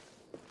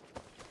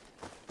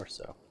 Or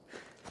so.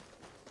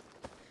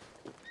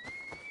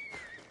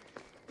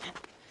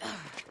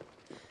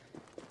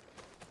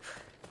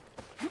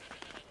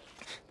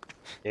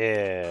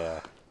 Yeah,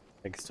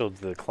 I can still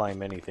do the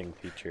climb anything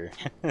feature.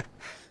 If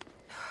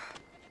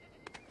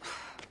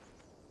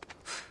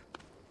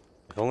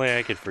only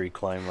I could free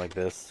climb like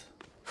this.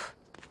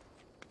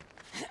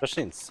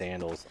 Especially in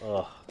sandals.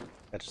 Ugh,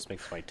 that just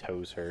makes my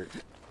toes hurt.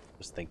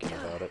 Just thinking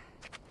about it.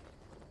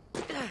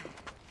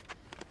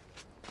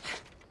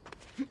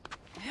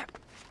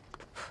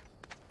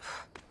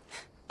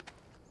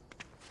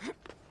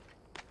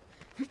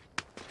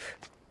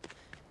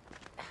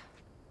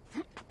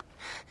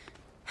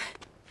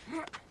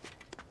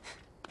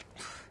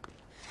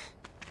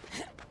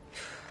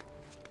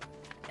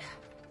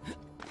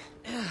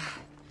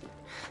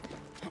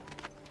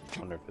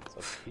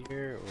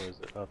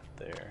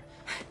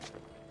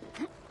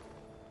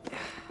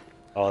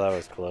 Oh, that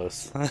was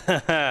close.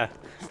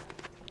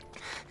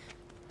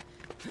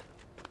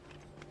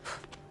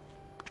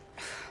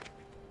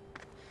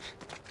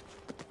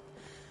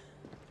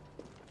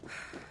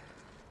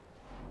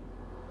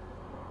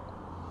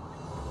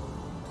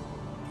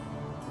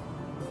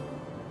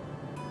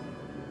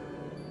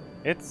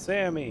 It's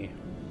Sammy.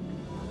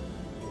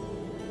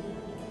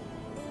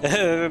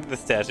 The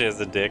statue has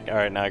a dick.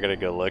 Alright, now I gotta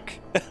go look.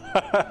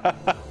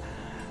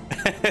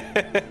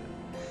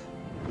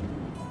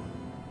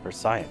 For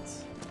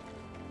science.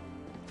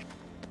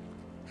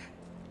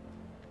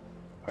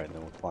 Alright,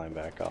 then we'll climb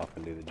back off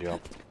and do the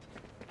jump.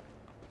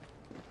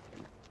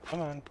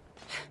 Come on.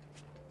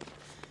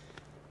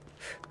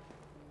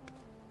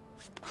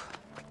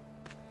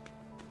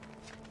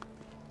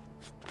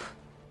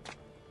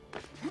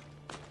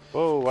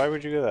 Whoa, why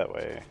would you go that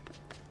way?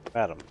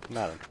 Madam,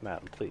 madam,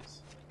 madam, please.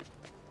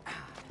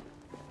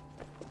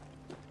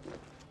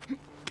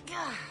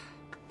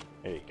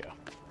 There you go.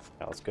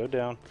 Now let's go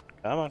down.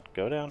 Come on,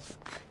 go down.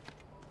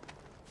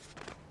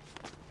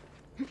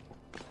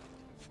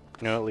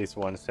 No, at least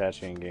one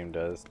statue in game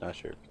does. Not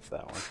sure if it's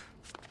that one.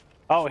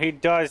 Oh, he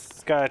does.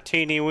 It's got a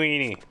teeny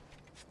weeny.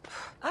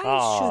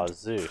 I should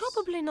Zeus.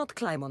 probably not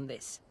climb on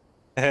this.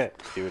 Do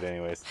it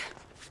anyways.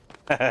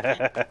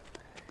 Got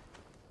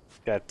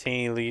a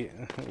teeny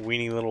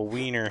weeny little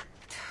wiener.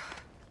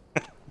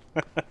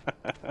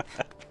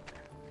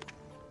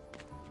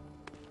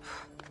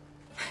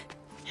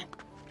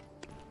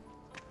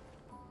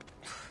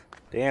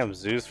 Damn,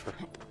 Zeus.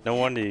 No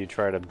wonder you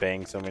try to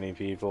bang so many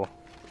people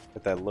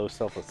with that low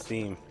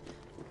self-esteem.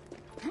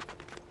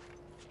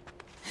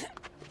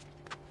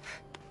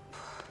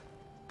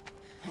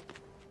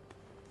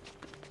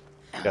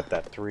 Got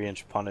that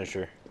 3-inch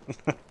Punisher.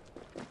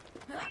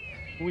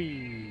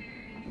 Whee!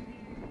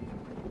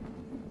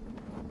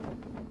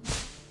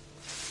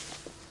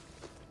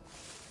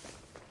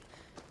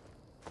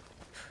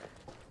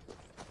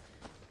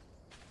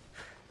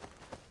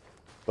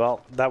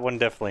 Well, that one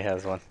definitely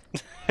has one.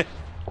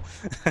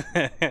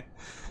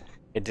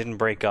 It didn't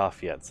break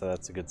off yet, so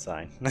that's a good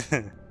sign.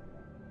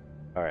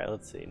 Alright,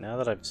 let's see. Now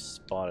that I've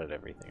spotted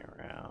everything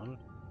around.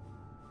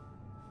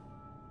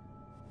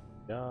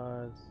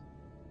 Guys.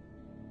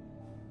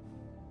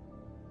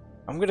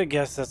 I'm gonna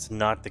guess that's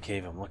not the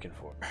cave I'm looking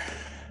for. I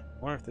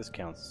wonder if this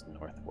counts as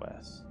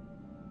northwest.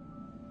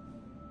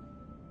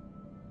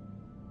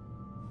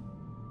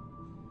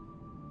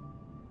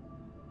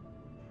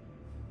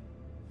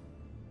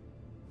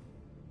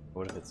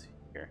 What if it's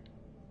here?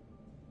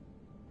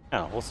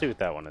 Oh, we'll see what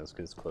that one is,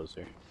 because it's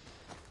closer.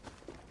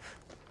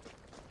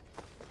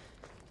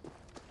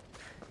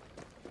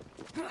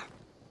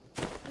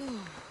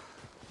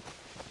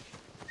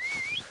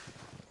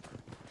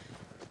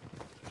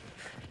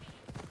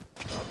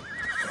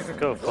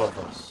 Go,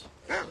 Phobos.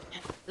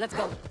 Let's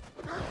go.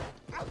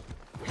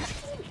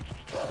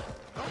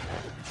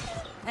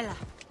 Ella.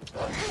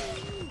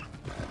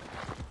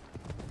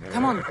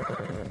 Come on.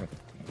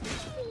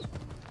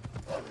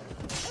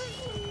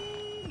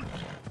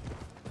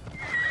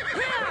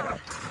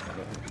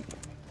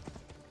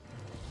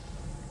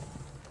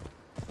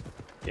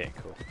 Yeah,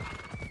 cool.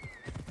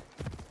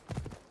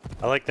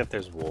 I like that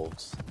there's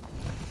wolves.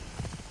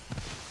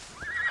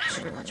 I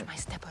should watch my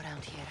step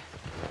around here.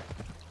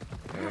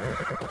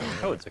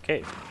 Oh, it's a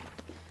cave.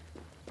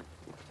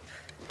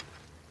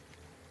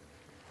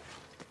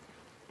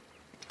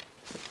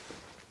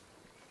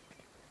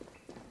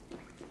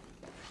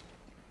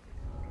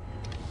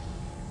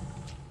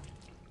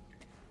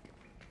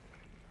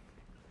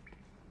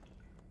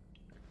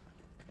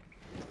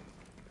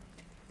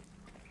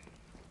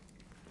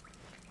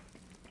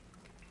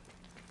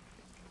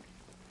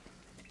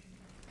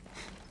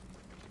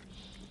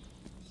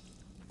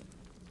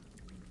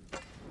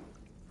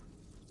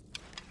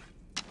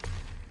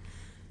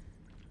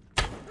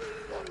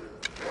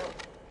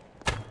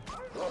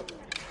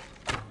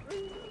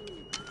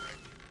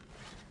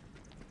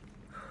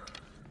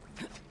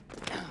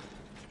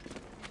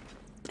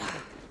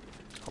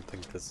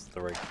 This is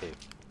the right cave.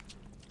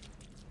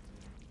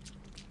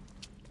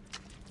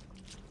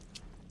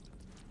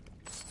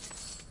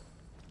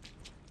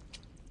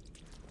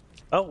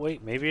 Oh,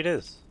 wait, maybe it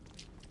is.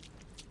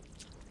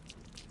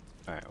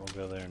 Alright, we'll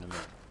go there in a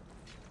minute.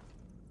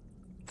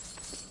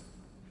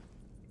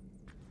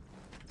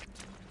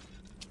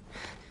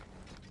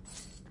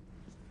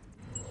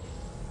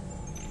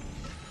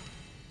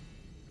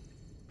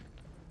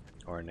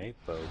 Ornate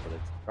bow, but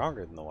it's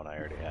stronger than the one I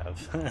already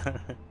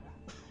have.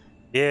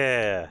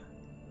 Yeah!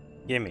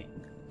 Gimme.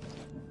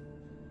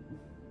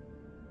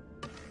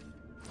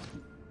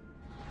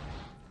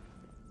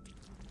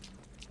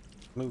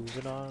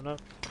 Moving on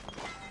up.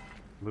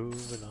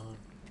 Moving on.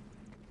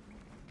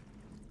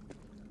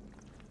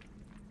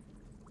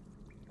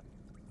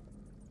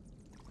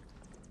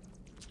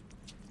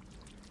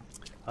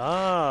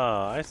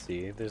 Ah, I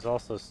see. There's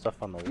also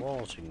stuff on the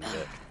walls you can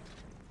get.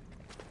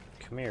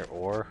 Come here,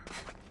 ore.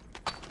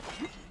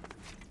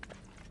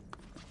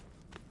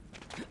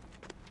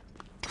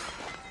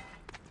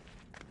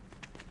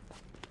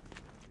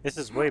 This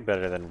is way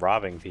better than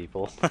robbing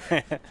people.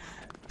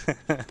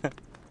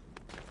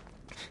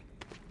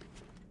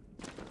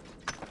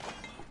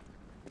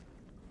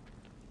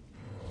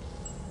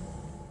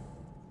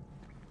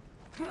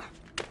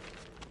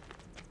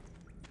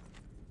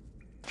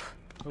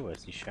 Oh, I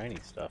see shiny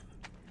stuff.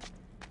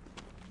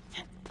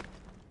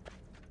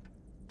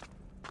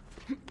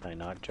 Can I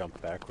not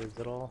jump backwards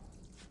at all?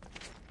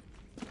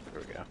 There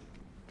we go.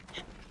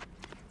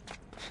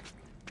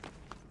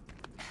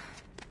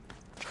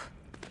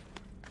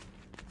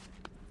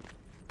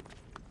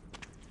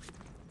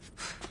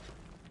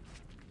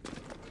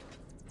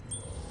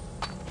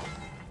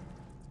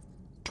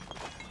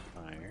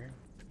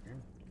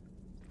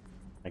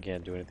 I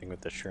can't do anything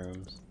with the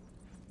shrooms.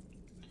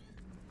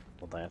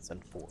 Well, that's in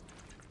 4.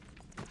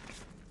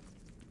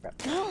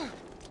 Crap.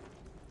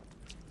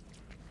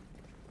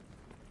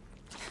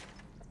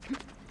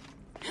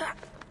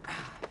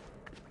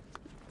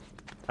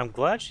 I'm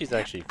glad she's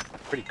actually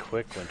pretty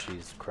quick when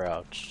she's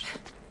crouched.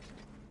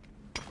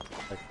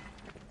 Like,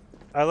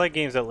 I like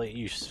games that let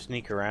you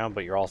sneak around,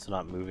 but you're also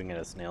not moving at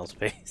a snail's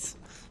pace.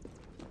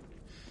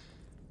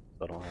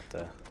 have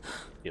to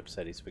be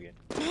upset he's forgetting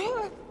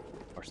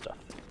more stuff.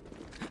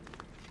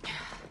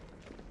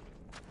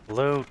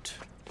 Loot!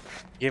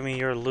 Give me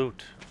your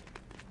loot.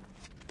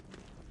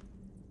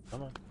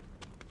 Come on.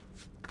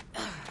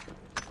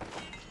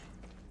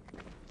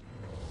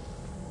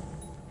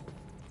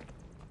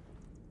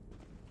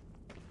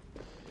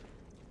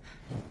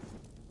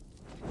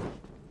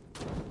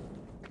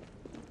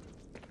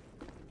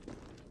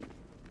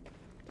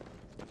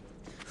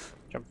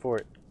 Jump for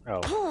it. Oh,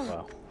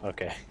 wow.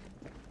 Okay.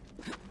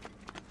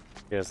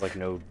 He has like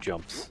no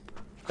jumps.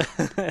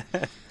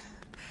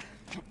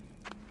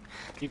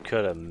 You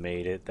could have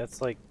made it.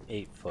 That's like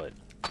 8 foot.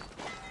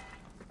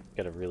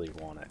 Gotta really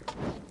want it.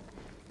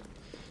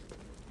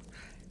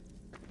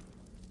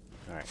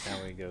 Alright,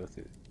 now we go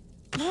through.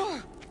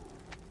 Yeah,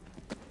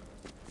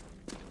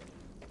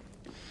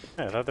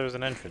 I thought there was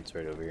an entrance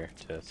right over here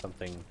to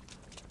something.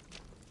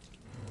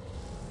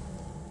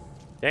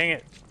 Dang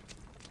it!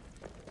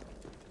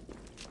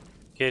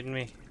 Kidding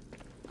me?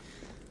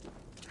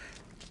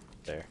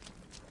 There.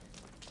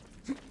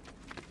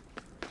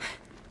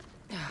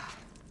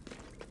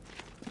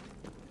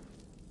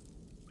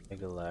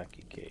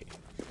 Megalaki cave.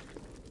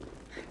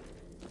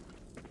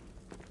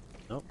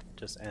 Nope,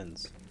 just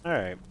ends.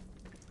 Alright.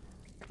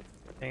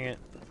 Dang it.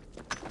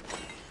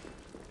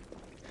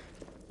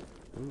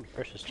 Ooh,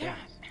 precious gems.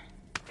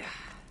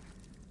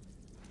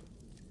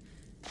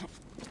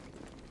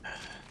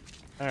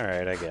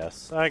 Alright,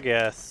 I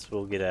guess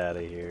we'll get out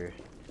of here.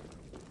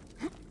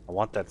 I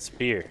want that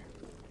spear.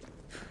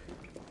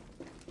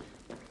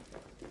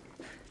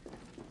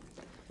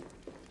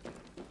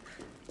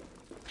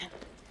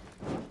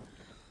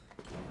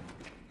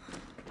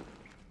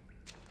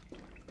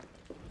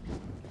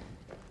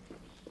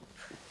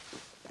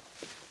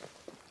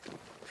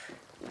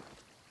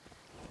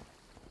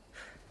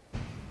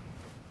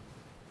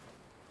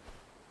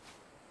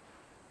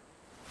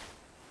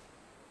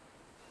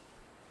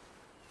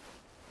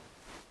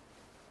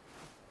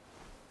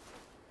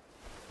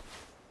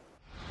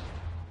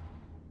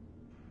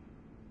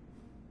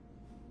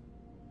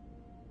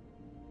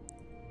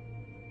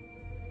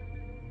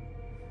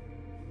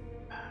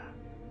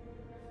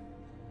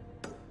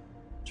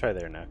 Try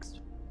there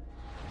next.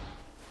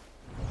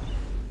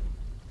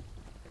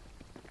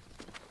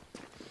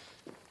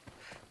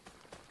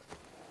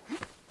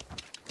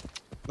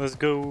 Let's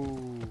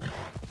go.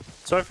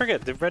 So I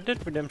forget, did Red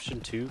Dead Redemption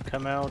 2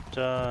 come out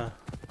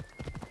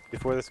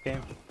before this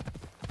game?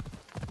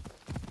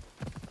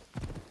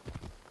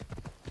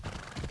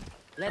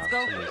 Let's go.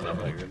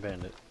 Like you're a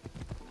bandit.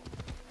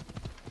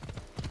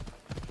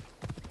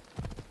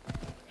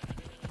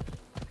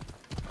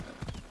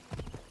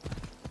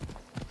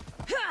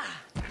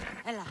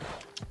 Ella.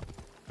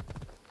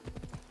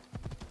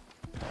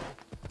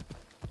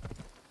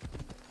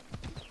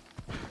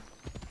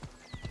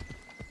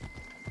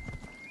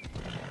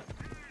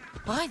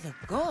 By the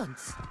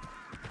gods!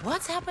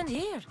 What's happened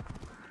here?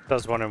 I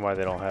was wondering why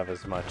they don't have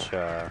as much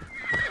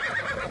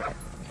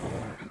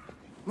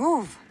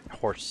Move!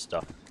 horse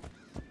stuff.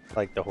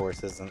 Like the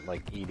horse isn't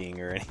like eating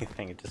or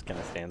anything, it just kind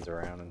of stands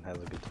around and has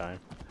a good time.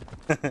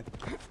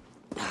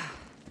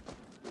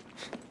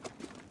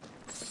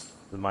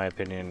 In my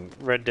opinion,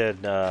 Red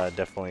Dead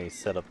definitely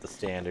set up the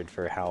standard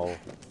for how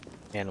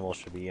animals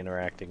should be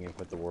interacting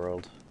with the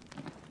world.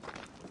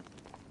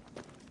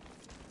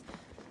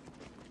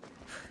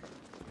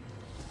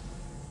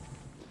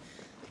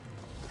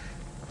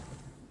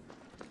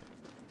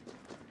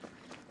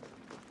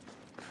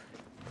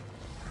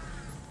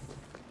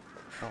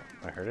 Oh,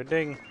 I heard a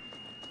ding.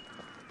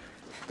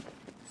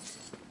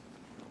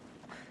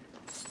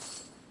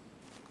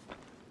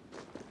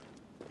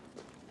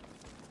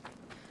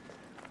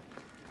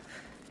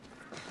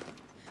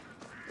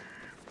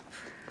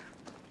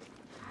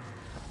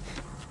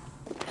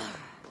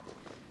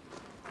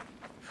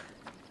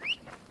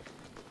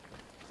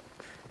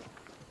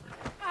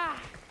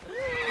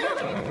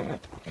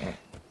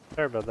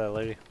 Sorry about that,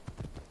 lady.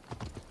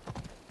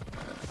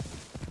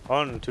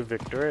 On to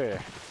victory. I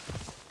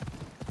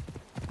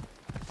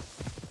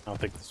don't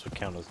think this would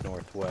count as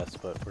northwest,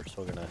 but we're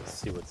still gonna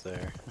see what's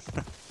there.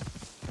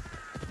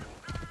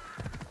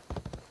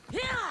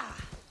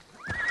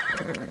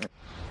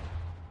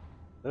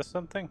 This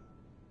something?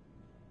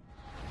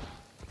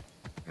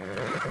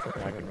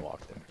 I can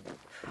walk there.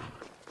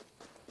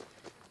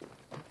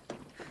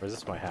 Or is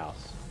this my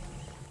house?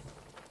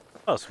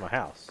 Oh, it's my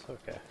house.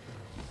 Okay.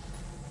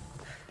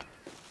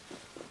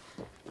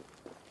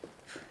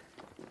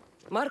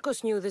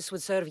 Marcos knew this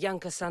would serve young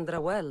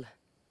Cassandra well.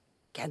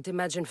 Can't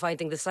imagine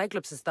fighting the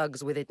Cyclops'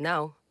 thugs with it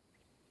now.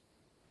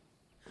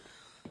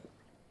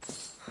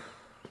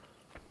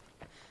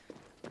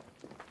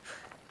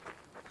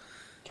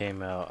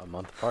 Came out a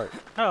month apart.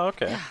 Oh,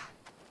 okay.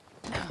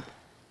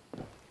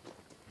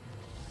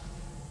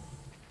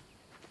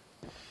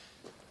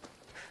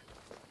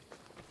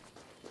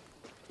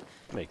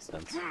 Makes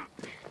sense.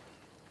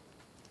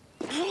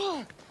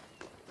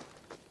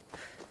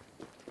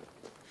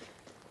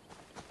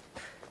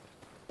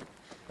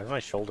 Why's my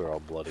shoulder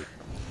all bloody?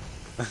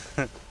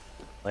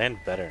 Land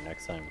better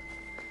next time.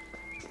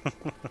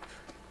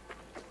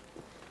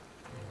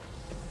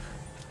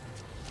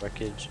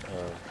 Wreckage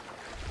of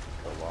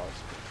the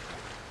Lost.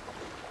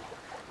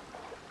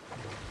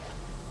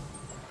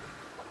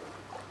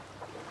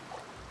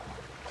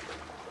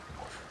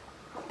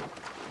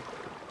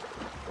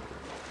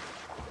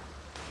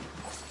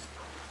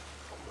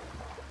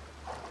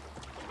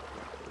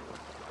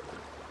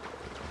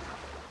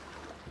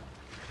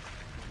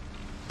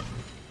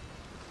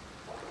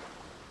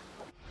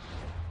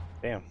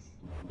 Damn,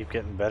 keep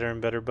getting better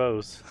and better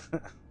bows. I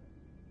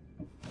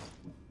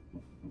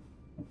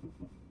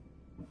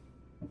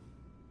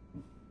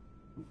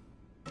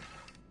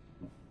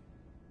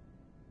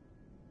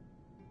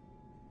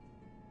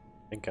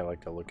think I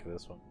like the look of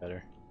this one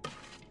better.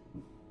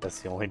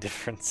 That's the only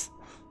difference.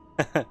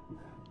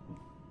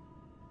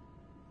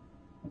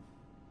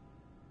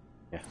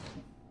 Yeah.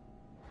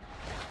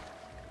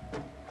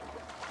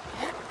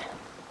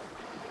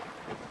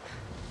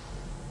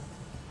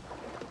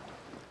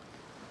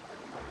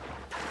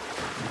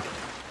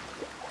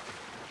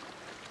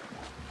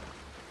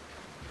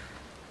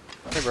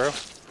 Hey, bro.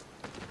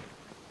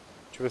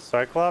 You with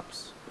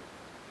Cyclops?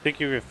 Think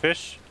you can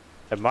fish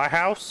at my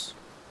house?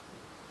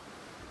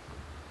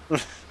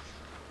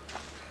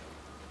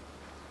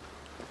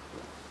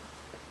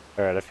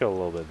 Alright, I feel a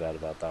little bit bad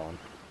about that one.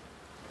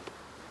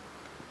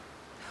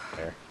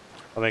 There.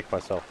 I'll make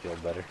myself feel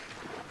better.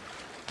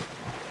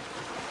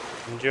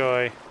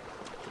 Enjoy.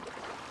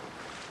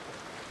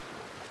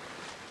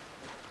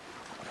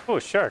 Oh,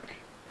 a shark.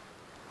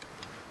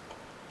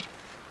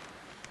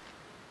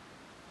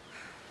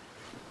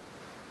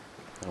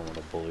 I don't want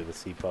to bully the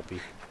sea puppy.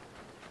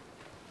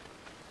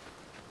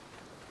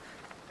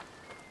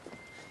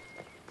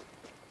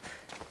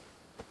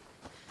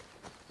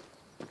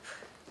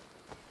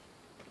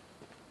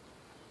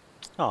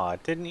 Aw,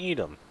 it didn't eat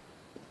him.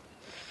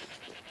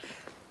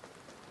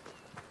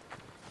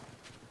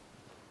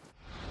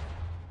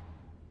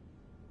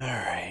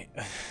 Alright.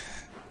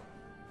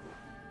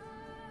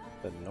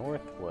 The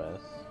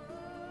northwest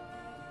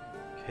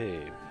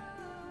cave.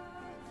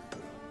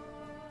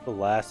 The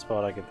last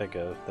spot I can think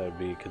of that would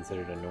be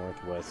considered a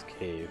northwest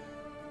cave.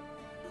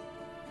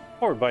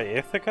 Or by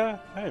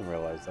Ithaca? I didn't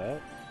realize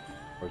that.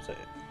 Or is it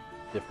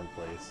a different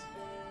place?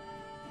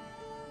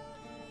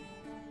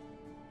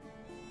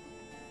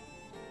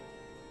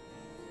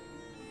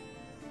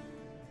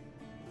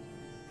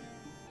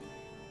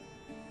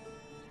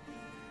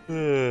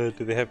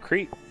 Do they have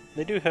Crete?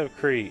 They do have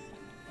Crete.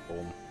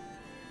 Boom.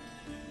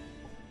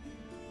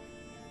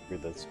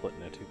 Weird that's split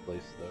into two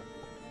places though.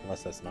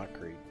 Unless that's not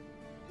Crete.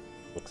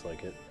 Looks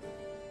like it.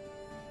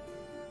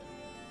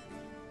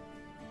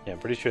 Yeah, I'm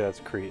pretty sure that's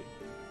Crete.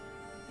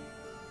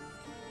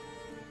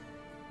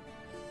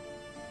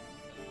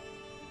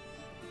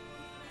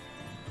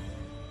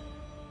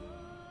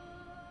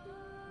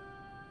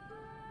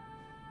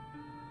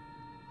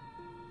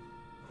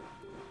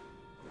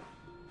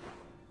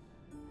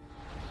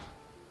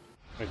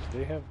 Wait, do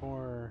they have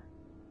more?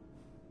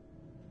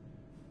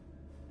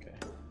 Okay.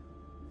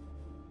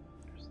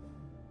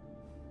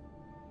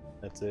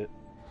 That's it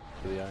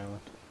for the island.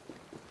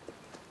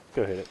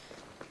 Go hit it.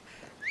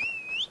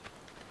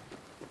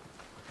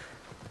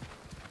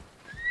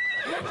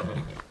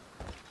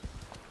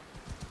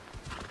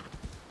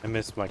 I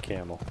missed my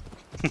camel.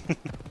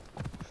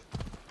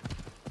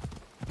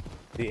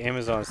 The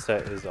Amazon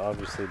set is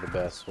obviously the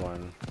best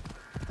one,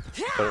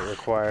 but it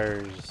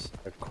requires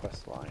a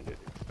quest line to do.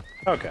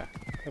 Okay,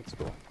 that's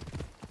cool.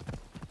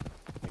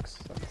 Makes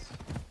sense.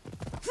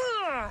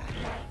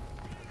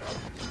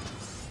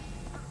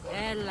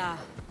 Ella.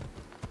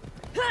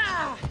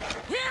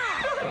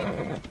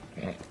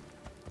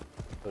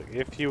 Look,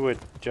 if you would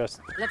just...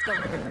 Let's go.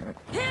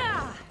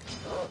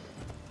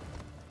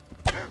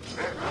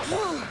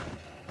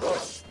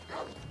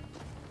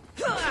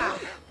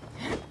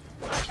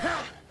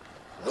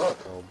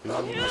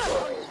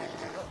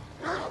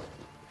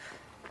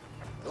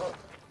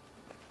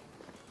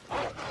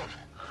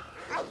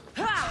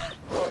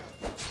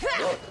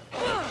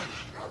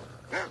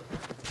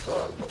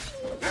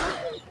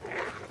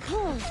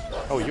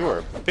 Oh, you are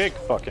a big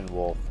fucking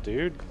wolf,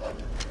 dude.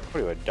 What are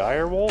you, a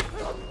dire wolf?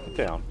 Get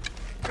down.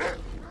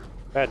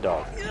 Bad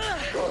dog.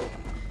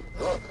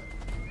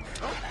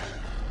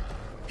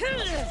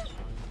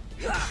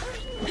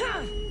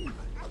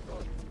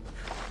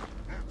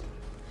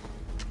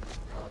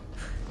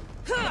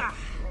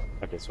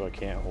 Okay, so I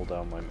can't hold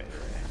down my melee.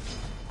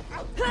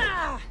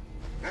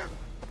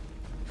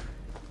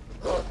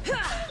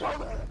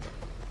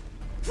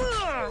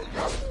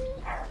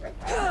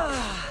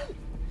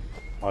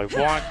 I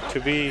want to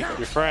be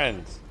your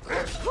friends,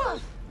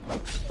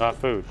 not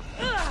food.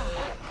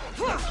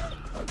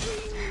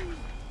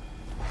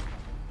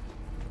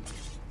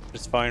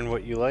 Just find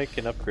what you like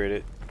and upgrade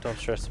it. Don't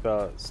stress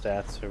about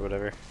stats or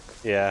whatever.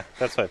 Yeah,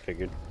 that's what I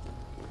figured.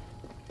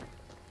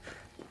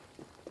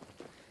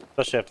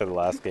 Especially after the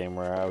last game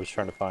where I was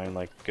trying to find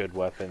like good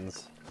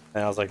weapons.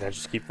 And I was like, I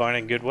just keep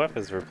finding good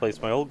weapons to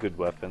replace my old good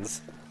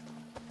weapons.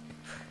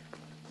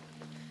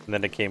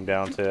 And then it came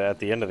down to, at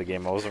the end of the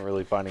game, I wasn't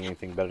really finding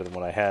anything better than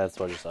what I had,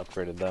 so I just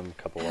upgraded them a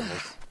couple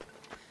levels.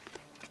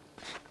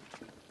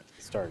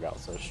 Started out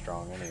so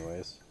strong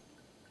anyways.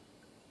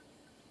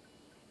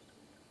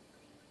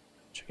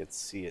 Wish I could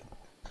see it.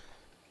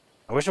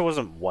 I wish it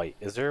wasn't white.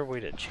 Is there a way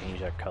to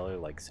change that color?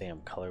 Like, say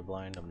I'm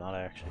colorblind. I'm not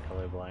actually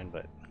colorblind,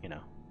 but, you know.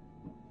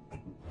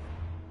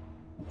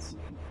 Let's see.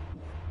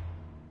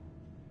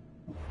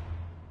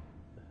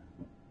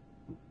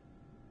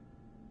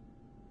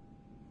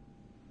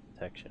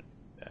 Protection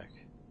back.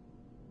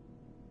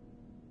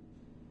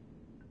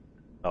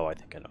 Oh, I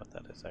think I know what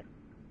that is.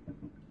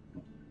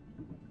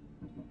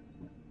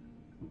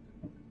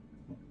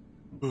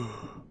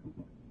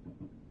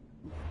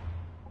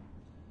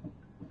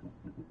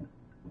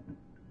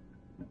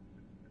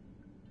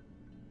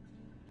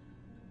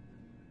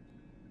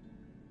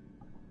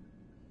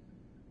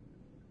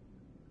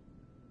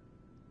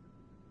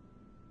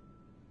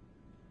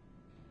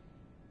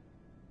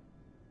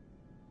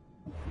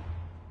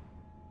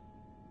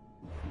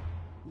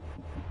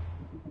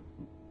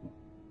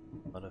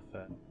 What if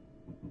that?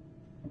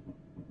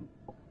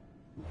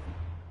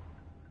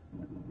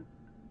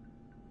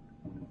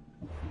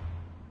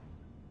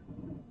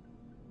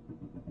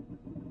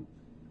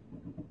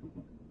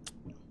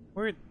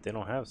 Weird, they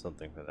don't have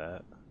something for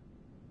that.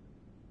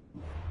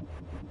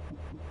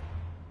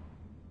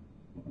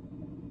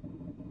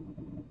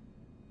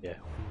 Yeah,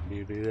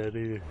 you do that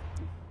either.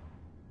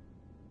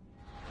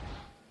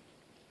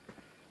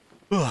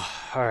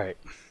 Alright.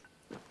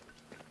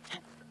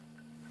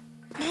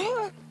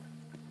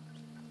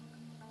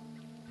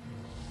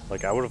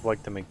 Like, I would have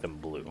liked to make them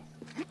blue.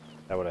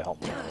 That would have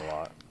helped me out a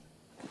lot.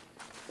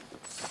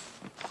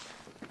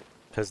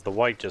 Because the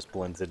white just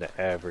blends into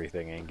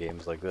everything in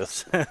games like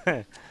this.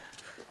 I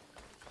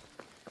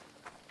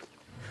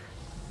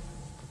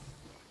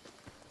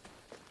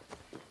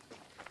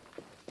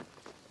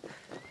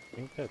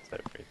think that's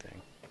everything.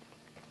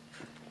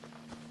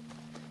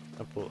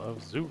 Temple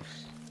of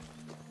Zeus.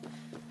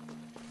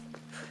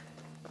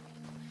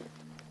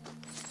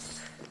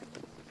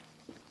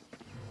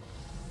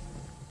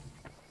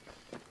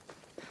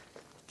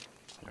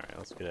 Alright,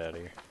 let's get out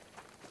of here.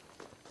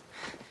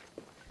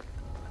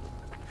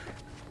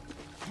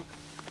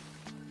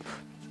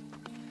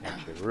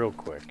 Actually, real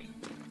quick.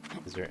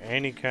 Is there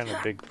any kind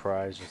of big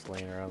prize just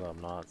laying around that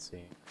I'm not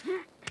seeing?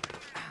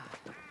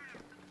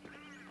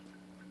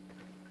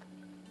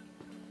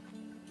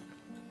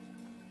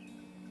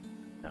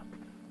 No. Well,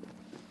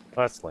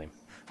 that's lame.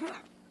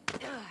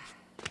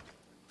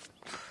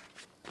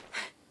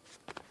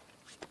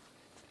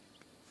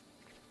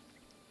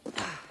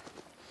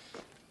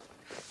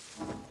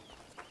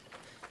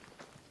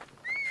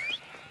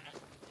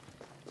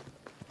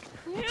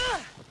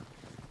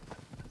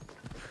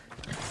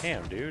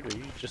 Damn, dude, are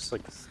you just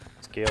like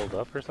scaled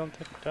up or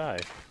something? Die.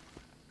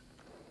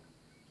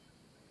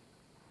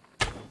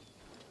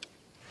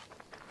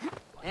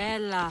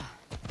 Ella.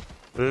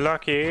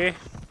 Lucky.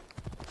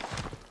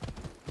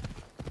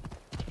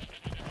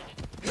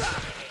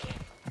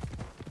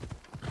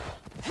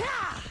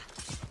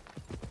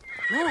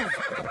 Move.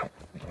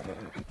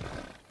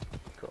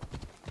 Cool.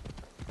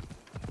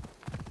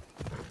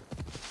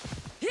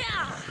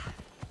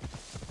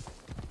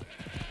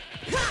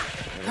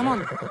 Come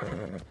on.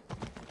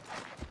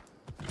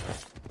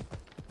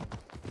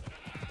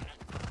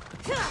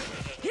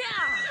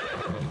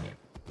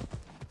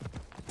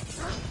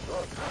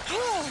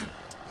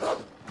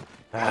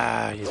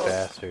 Ah, you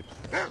bastard.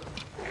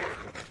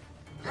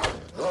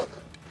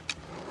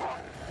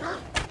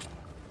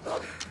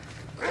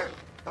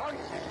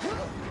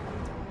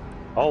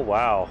 Oh,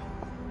 wow.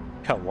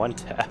 Got one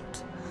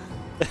tapped.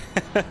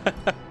 Alright,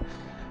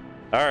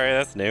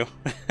 that's new.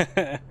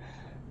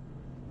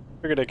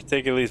 Figured I could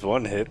take at least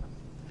one hit.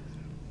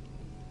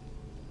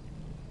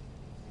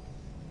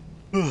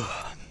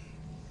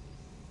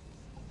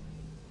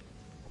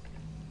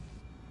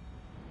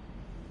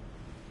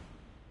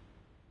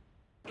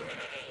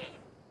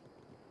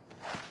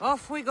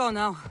 Off we go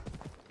now.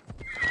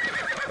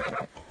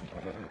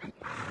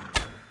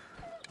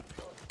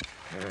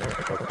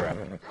 Oh crap.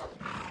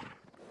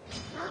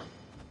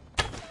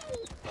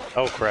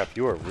 Oh crap,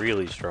 you are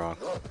really strong.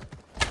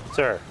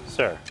 Sir,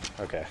 sir.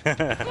 Okay.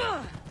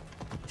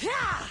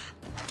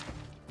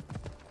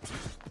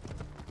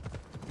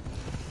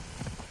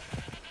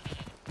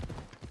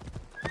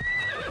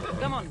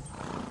 Come on.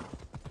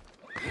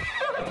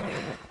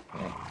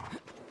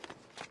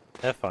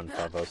 Have fun,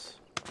 Favos.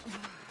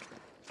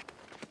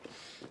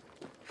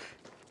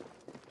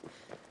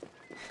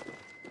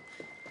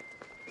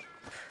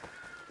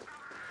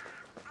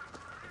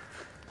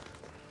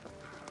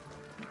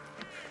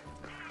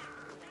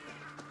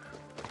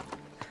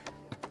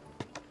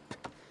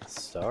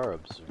 Star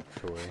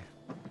Observatory.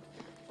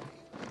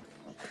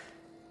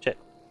 Shit.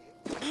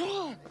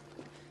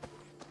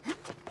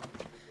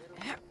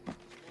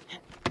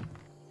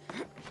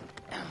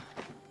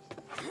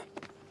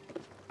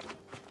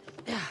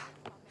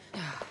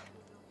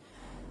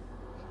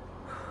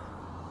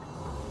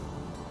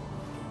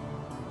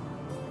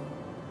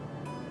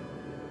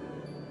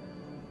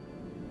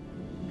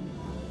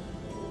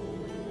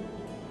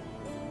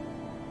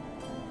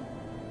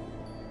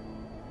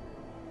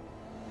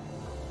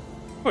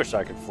 Wish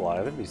I could fly.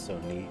 That'd be so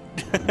neat.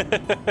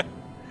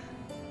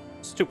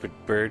 Stupid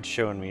bird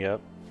showing me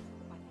up.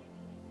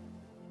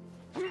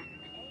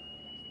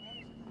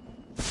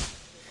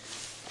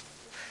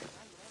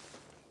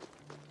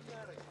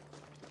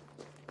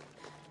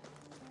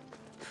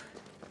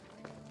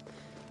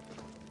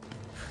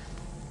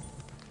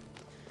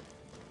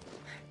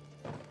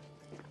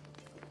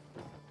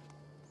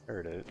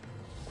 Heard it.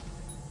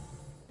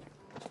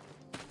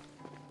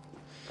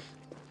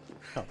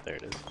 Oh, there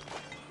it is.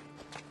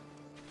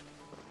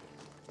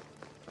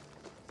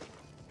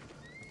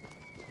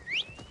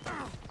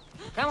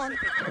 Come on.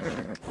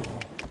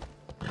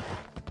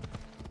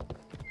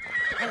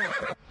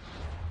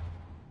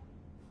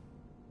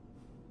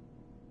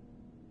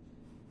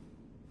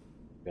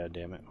 God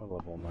damn it, what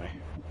level am I?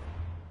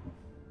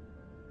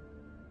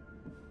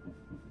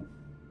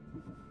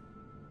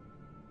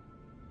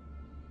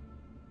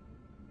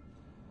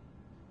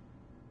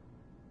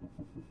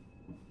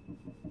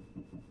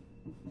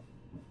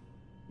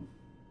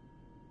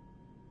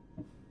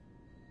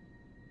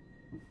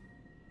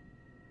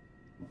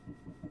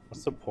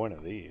 What's the point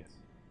of these?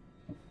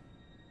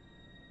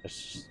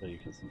 It's just so you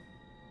can see.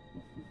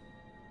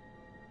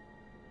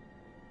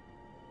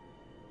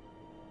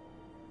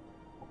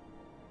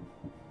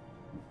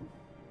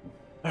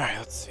 Alright,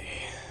 let's see.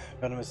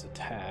 Venomous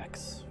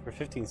attacks. For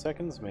 15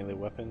 seconds, melee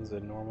weapons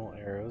and normal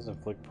arrows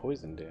inflict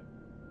poison damage.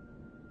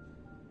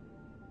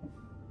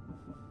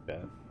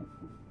 Bad.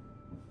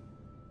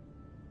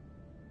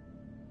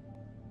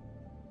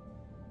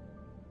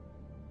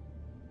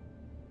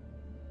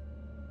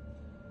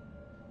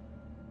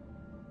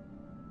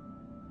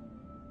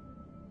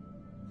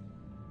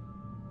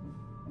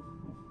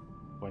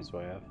 Points do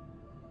I have?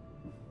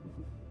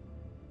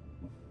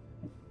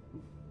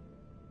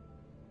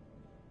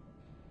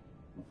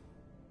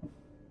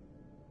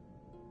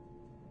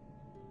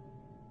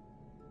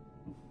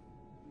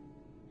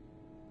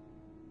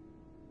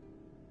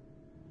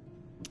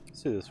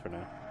 Let's do this for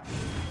now.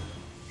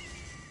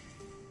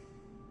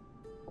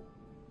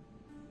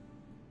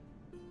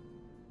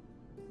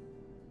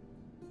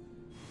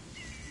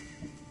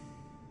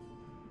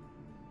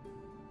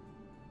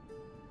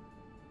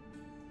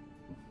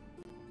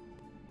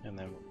 And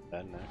then we'll do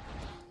that next.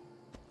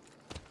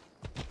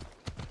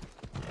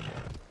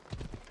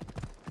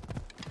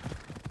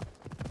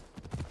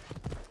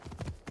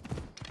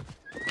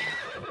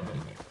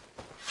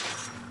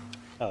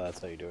 Oh, that's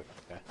how you do it.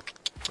 Okay.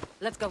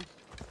 Let's go.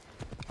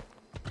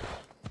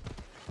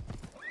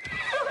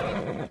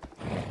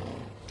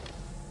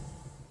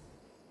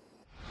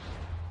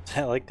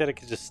 I like that it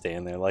could just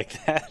stand there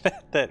like that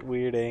at that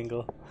weird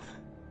angle.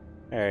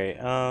 Alright,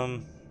 yeah,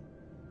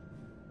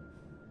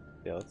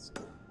 let's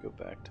go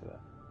back to that.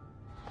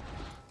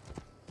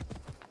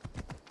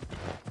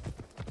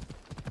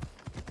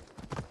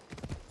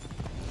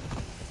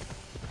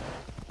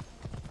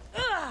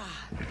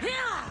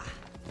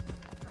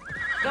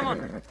 Come on.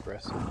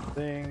 Aggressive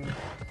thing.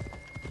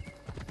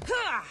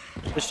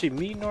 Does she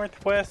mean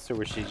Northwest, or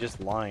was she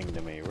just lying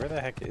to me? Where the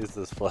heck is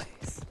this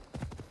place?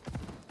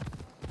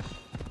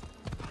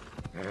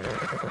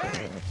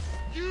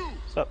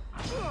 What's up?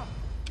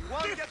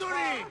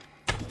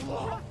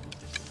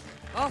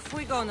 Off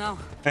we go now.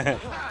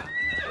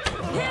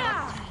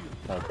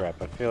 Oh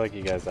crap, I feel like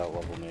you guys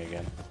outleveled me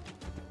again.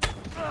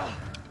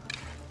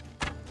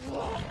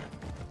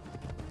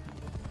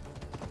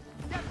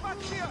 Get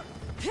back here!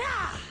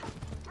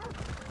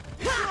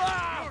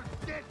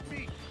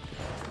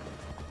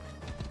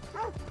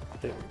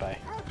 Bye.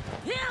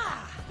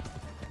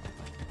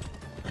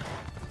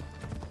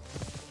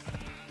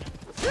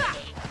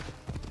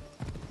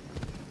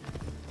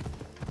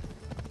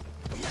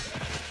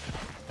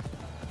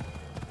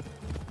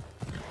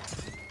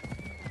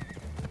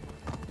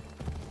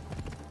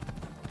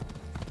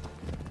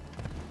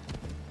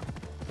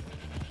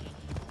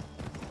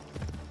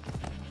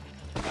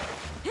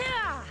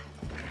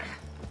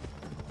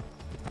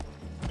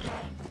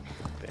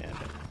 Abandoned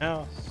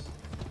house.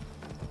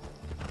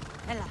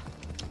 Ella.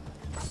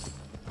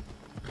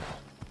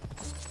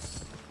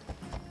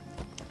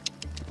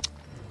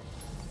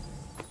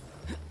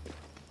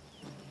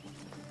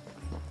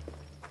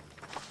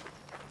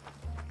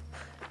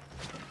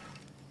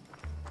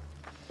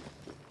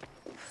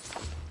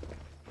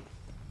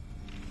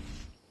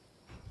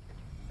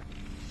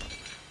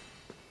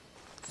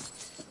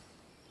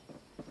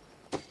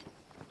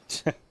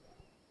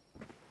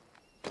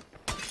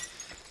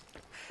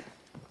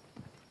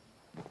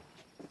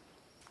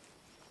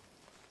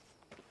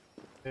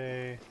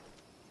 Okay.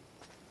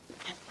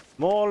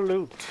 More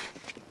loot.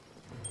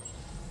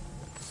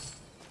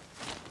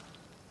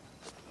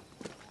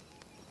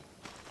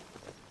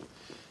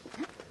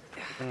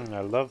 I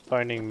love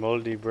finding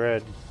moldy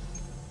bread.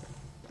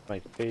 My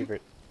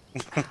favorite.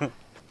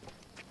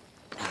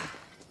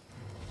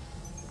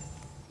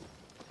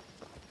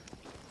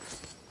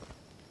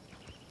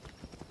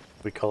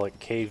 We call it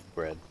cave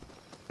bread.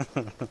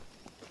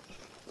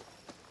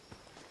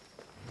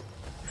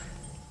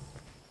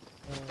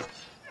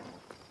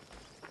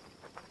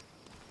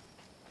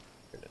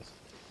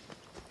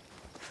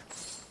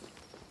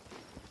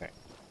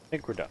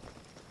 think we're done.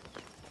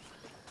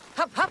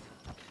 Hop, hop.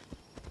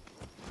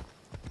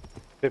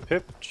 Hip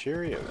hip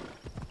cheerio.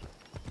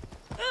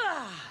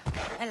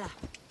 Ella.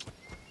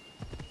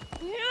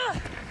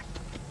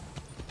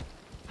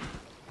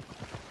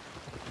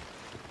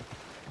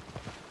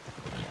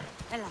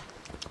 Ella,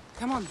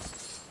 come on.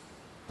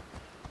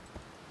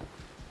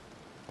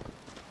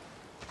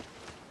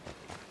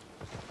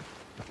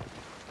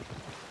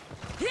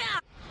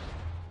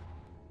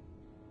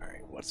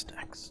 Alright, what's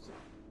next?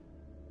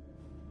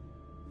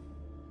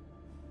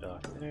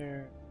 Dock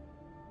there.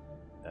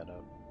 That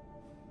up.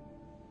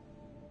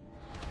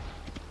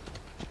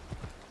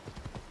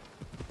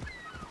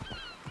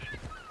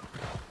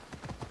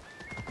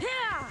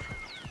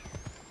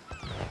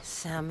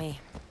 Sammy,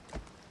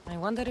 I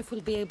wonder if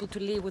we'll be able to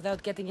leave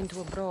without getting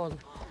into a brawl.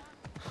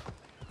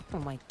 Oh,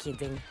 am I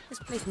kidding? This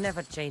place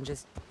never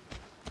changes.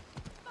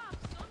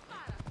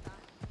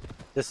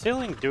 Does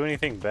stealing do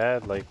anything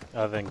bad, like,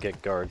 other than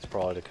get guards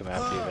probably to come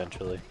after you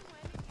eventually?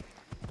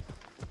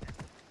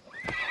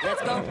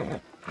 Let's go.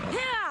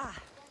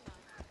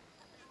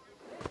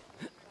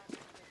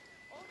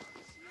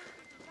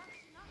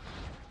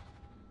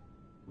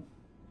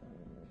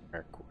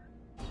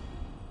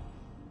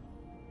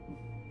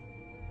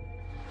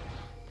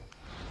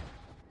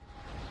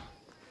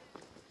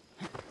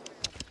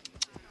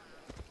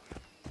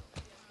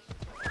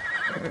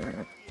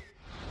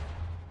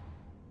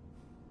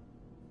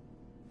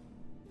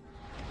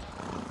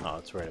 Oh,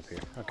 it's right up here.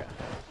 Okay.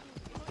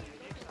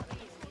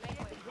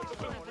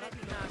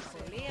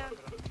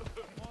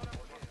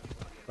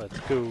 Let's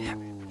go.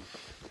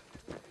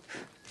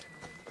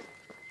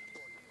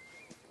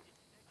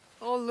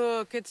 Oh,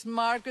 look, it's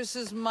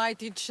Marcus's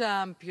mighty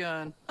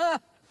champion. Ha!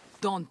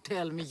 Don't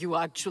tell me you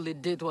actually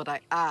did what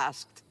I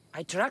asked.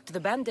 I tracked the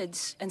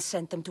bandits and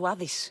sent them to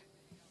Odyssey.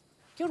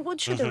 Your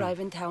wood should arrive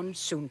in town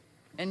soon.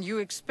 And you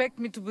expect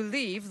me to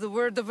believe the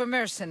word of a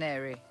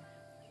mercenary?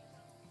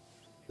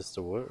 Is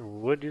the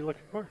wood you're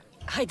looking for?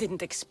 I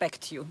didn't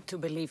expect you to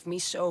believe me,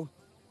 so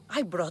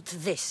I brought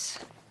this.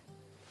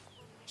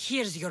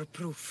 Here's your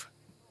proof.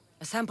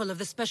 A sample of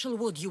the special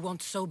wood you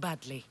want so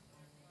badly.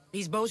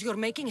 These bows you're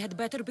making had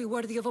better be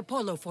worthy of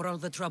Apollo for all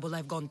the trouble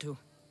I've gone to.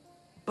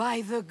 By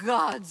the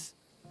gods!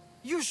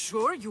 You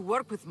sure you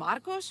work with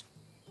Marcos?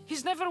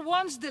 He's never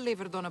once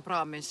delivered on a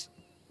promise.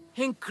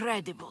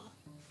 Incredible.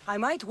 I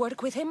might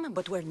work with him,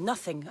 but we're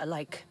nothing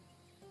alike.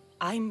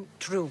 I'm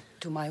true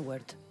to my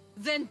word.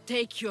 Then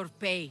take your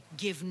pay.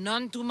 Give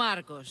none to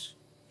Marcos.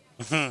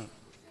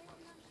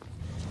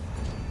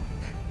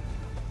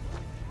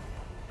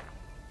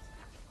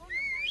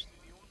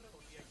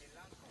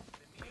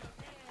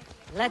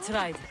 Let's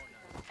ride.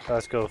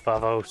 Let's go,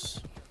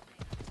 Favos.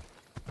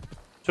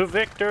 To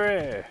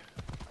victory!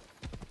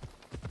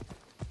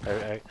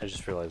 I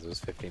just realized it was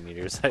 50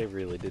 meters. I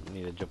really didn't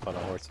need to jump on a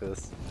horse for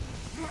this.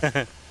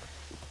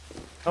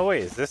 Oh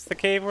wait, is this the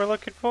cave we're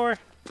looking for?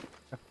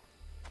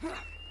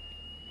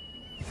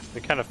 It'd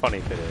be kind of funny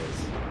if it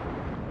is.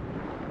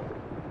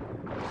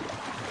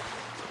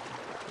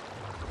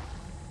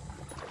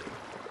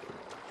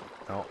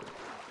 Oh,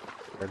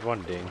 heard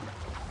one ding.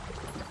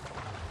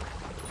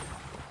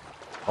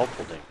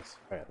 Multiple dings.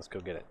 Alright, let's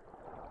go get it.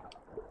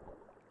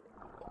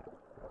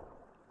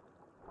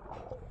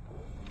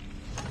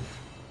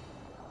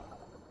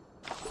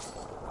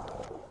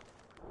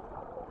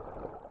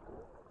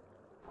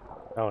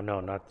 Oh no,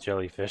 not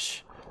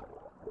jellyfish.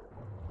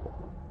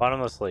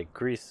 Bottomless Lake,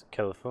 Greece,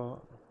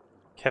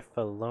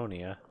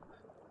 Kefalonia.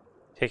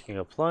 Taking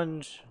a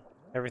plunge.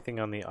 Everything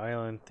on the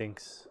island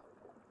thinks...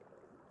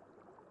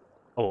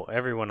 Oh,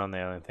 everyone on the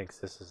island thinks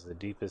this is the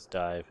deepest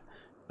dive.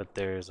 But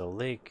there's a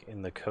lake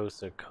in the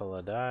coast of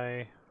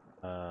Kaladai.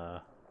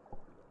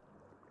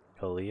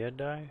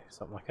 Kaliadai?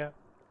 Something like that.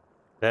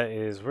 That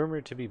is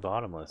rumored to be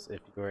bottomless. If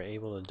you are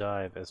able to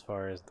dive as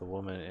far as the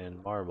woman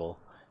in marble,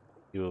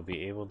 you will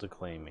be able to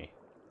claim me.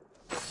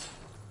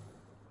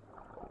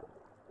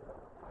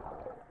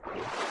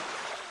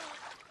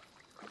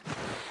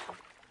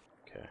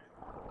 Okay.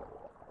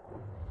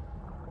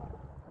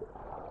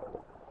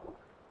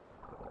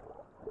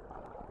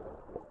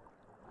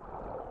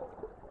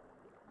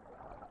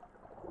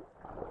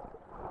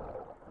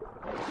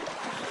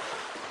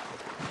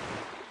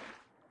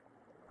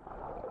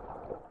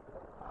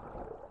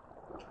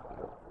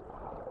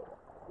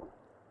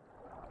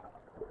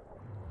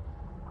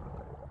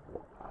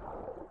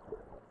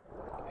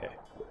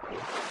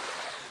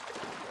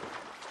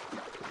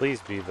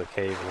 Please be the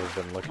cave we've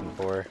been looking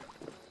for.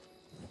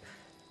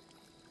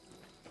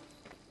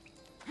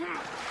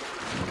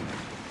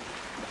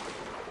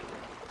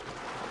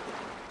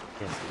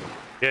 Yes.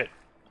 Shit.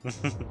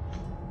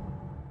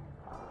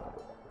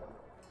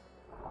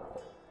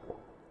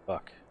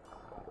 Fuck.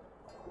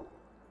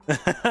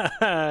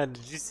 Did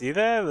you see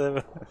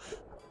that?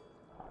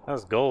 That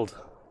was gold.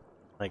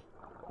 Like,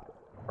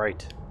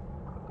 right.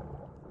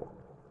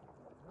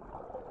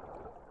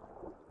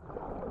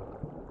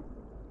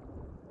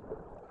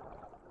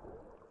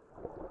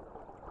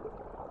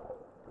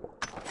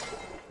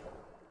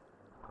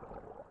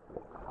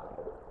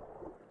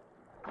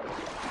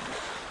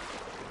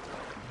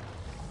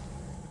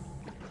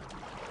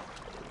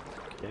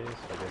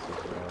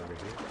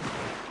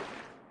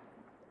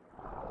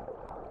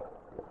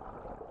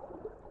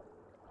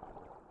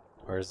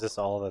 Or is this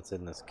all that's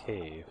in this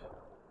cave?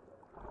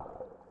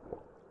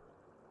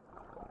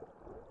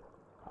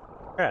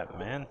 Crap,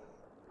 man.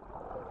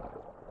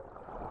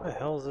 What the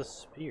hell is this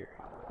spear?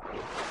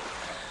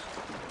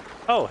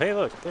 Oh, hey,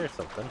 look, there's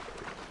something.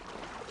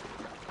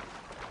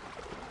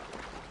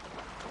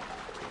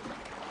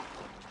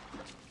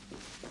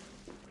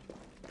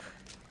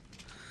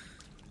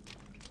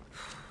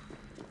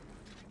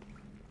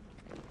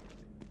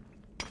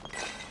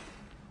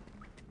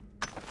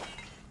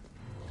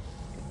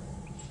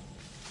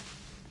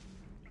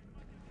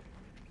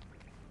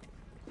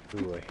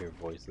 Ooh, I hear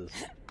voices.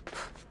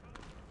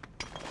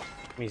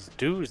 These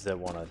dudes that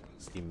want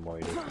to be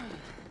moited.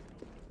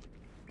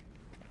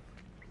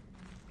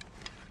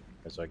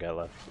 That's what I got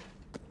left.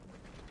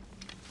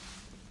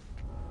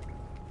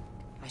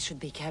 I should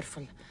be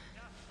careful.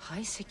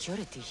 High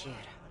security here.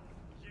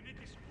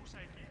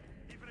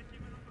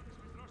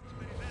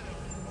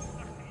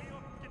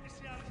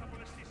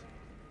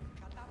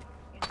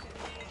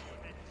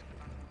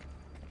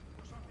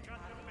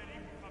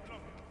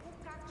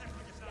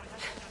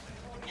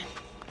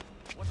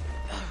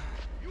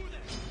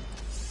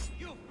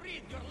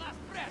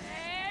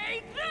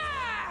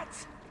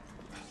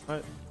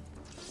 What?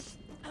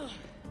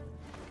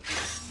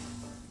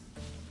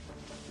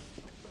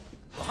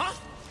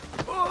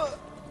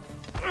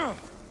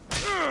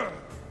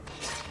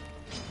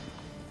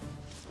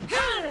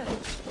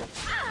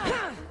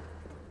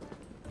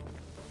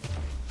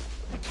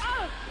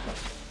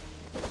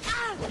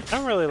 I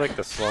don't really like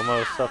the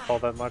slow-mo stuff all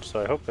that much,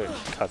 so I hope it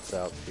cuts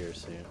out here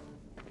soon.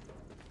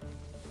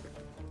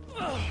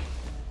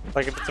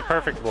 Like, if it's a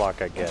perfect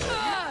block, I get it.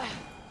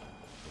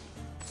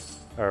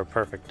 Or a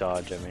perfect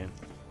dodge, I mean.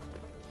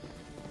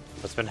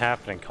 What's been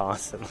happening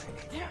constantly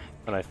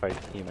when I fight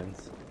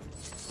demons.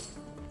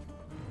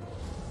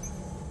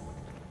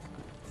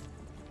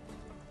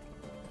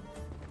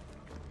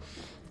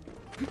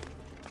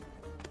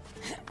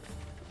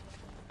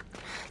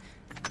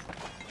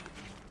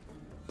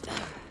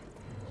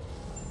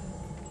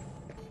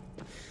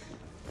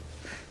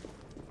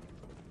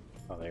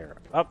 Oh, they're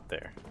up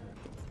there.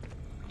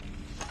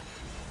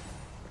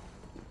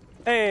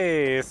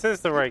 Hey, this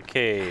is the right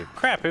cave.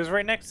 Crap, it was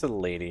right next to the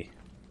lady.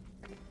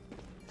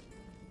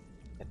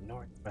 The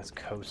northwest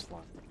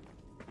coastline.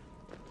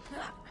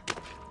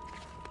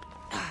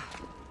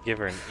 Give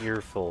her an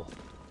earful.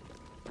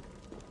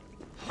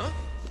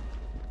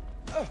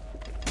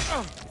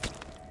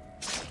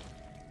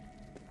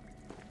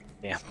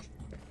 Damn.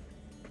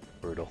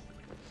 Brutal.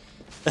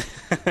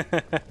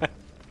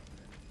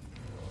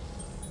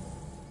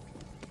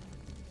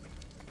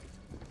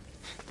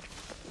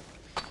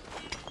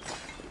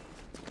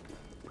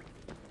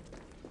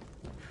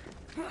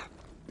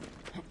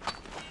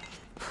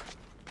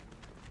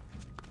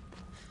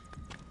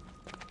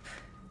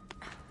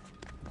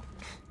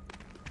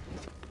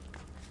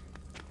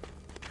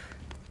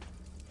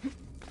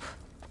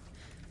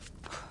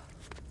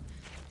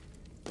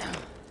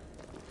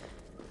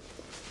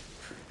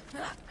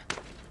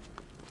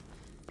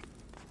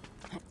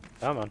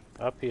 Come on,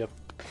 up here.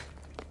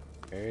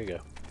 There you go.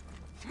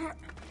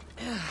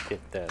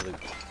 Get that loot.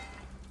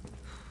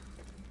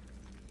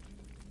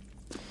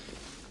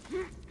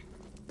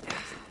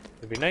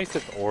 It'd be nice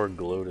if ore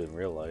glowed in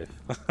real life.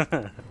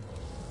 Okay.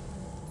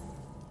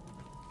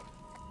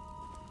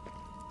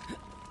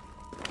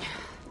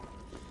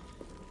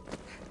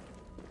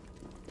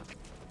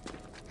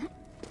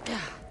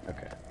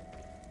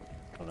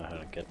 Don't know how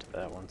to get to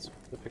that one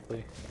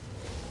specifically.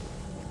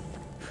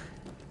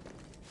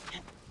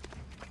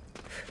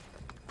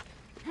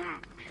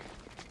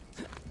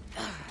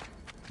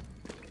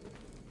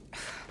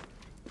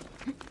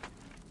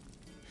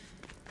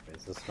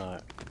 Is this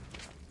not?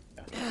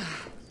 Yeah.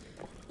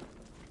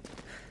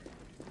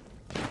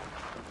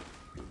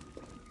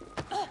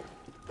 Oh,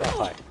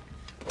 hi.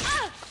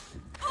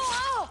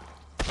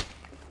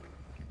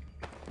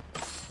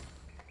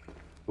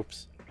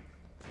 Oops.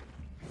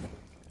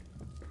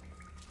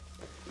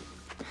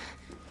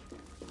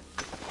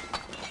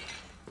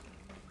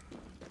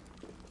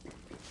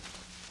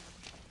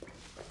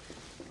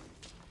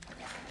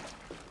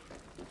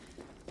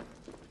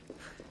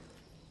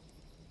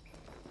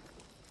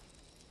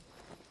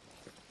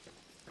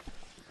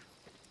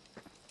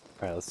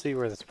 Alright, let's see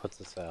where this puts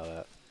us out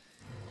at.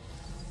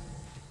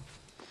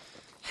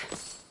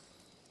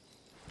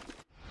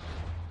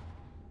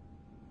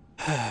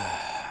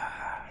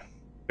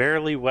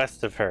 Barely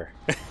west of her.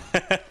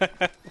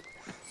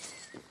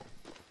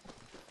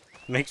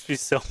 Makes me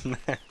so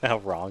mad how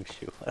wrong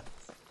she was.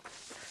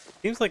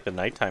 Seems like the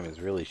nighttime is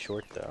really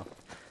short though.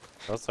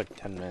 That's like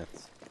 10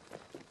 minutes.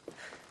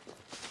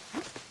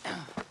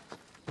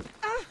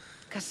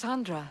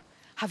 Cassandra,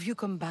 have you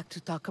come back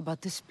to talk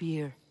about the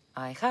spear?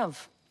 I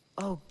have.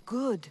 Oh,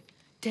 good.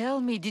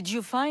 Tell me, did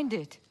you find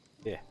it?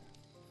 Yeah.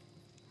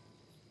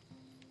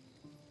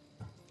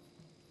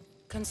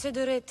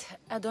 Consider it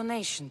a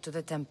donation to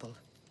the temple.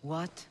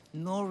 What?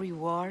 No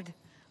reward?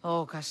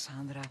 Oh,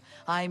 Cassandra,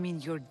 I'm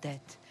in your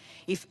debt.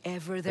 If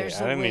ever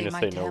there's a way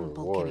my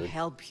temple can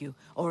help you,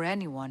 or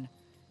anyone,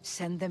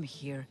 send them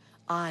here.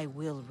 I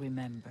will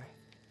remember.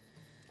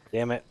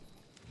 Damn it.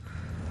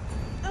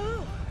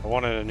 I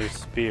wanted a new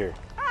spear.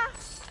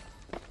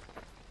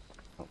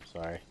 Oh,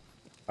 sorry.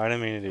 I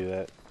didn't mean to do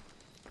that.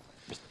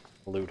 Just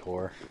loot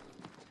whore.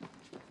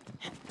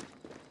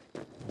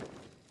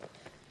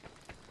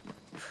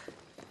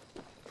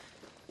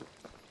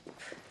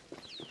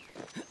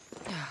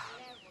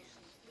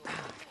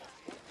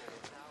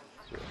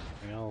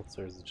 Anything else,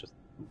 or is it just...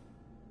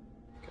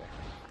 Okay.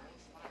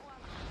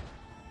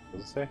 What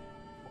does it say?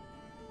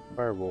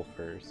 Firewolf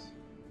furs.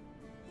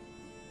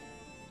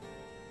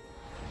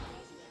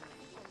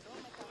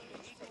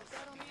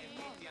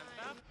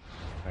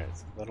 Alright,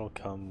 so that'll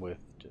come with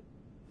just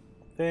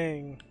a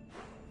thing.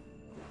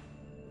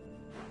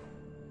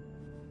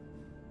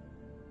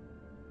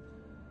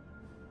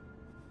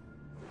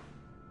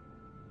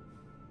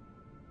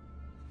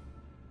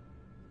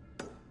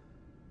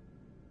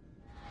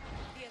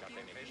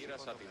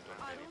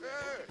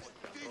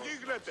 Τι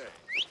γίνεται?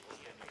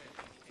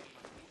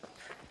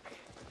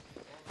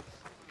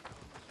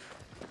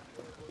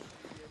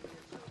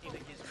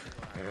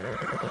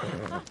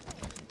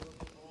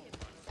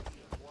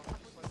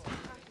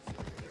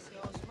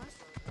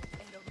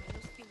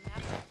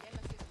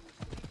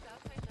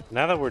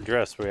 Now that we're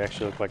dressed, we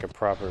actually look like a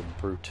proper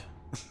brute.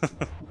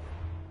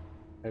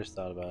 I just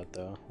thought about it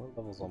though. What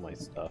level's all my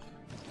stuff?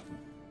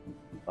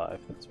 5,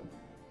 that's right.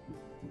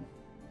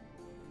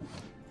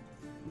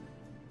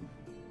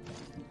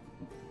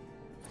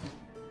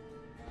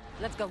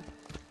 Let's go.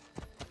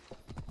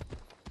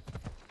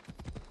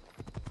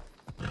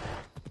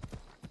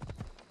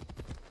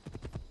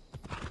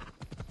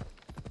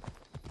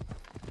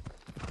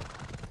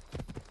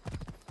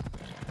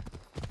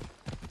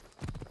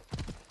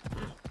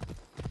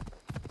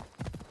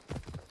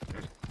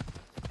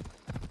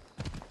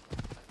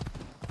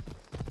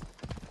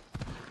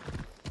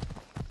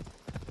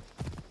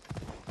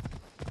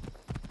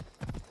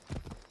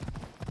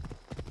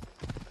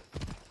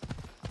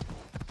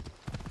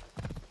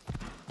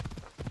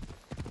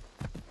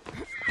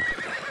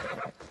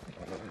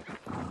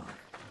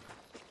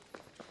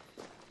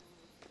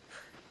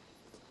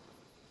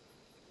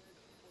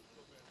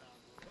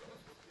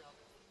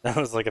 That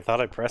was like I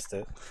thought I pressed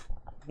it.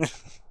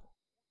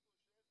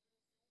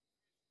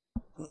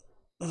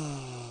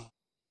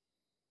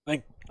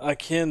 I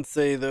can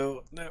say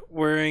though that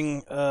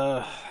wearing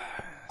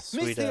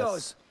sweet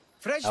ass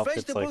fresh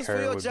outfits vegetables like for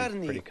her your would be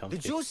journey. pretty The comfy.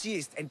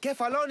 juiciest in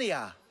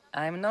Kefalonia.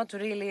 I'm not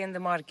really in the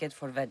market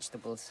for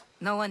vegetables.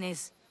 No one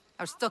is.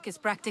 Our stock is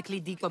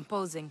practically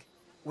decomposing.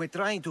 We're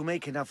trying to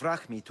make enough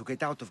rachmi to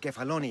get out of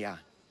Kefalonia.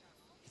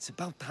 It's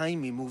about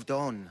time we moved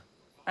on.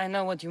 I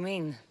know what you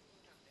mean.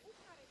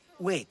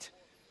 Wait,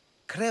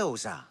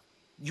 Creosa,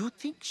 you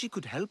think she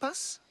could help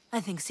us? I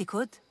think she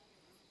could.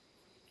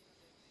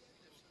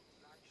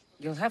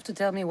 You'll have to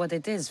tell me what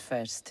it is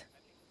first.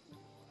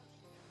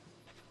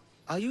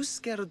 Are you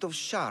scared of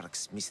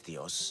sharks,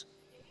 Mistios?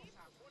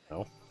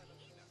 No.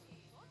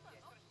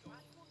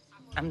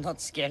 I'm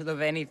not scared of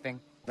anything.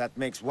 That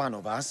makes one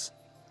of us.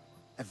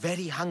 A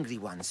very hungry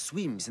one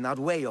swims in our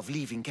way of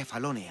leaving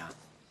Kefalonia.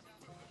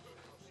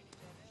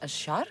 A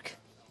shark?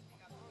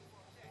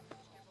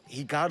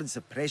 He guards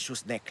a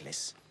precious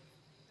necklace.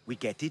 We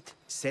get it,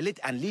 sell it,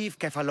 and leave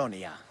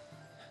Kefalonia.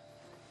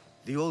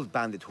 The old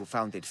bandit who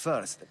found it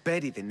first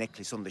buried the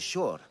necklace on the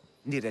shore,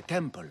 near a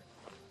temple.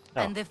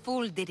 And the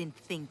fool didn't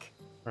think.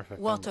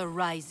 Perfect. Water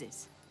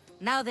rises.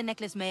 Now the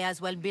necklace may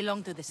as well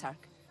belong to the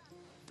shark.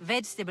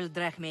 Vegetable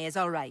drachme is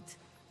all right,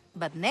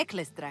 but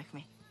necklace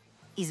drachme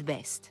is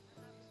best.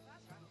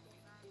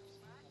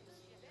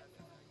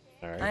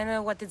 All right. I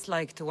know what it's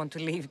like to want to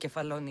leave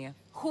Kefalonia.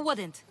 Who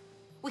wouldn't?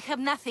 We have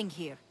nothing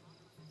here.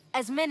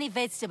 As many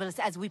vegetables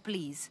as we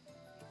please,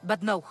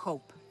 but no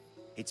hope.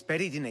 It's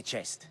buried in a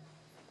chest.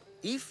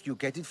 If you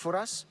get it for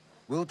us,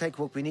 we'll take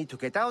what we need to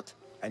get out,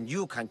 and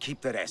you can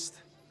keep the rest.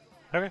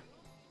 Okay.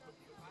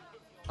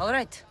 All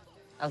right.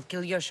 I'll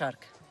kill your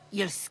shark.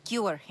 You'll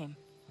skewer him.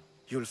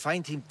 You'll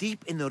find him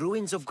deep in the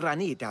ruins of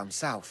Granit down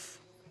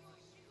south.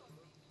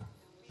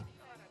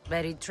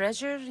 Buried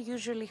treasure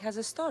usually has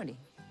a story.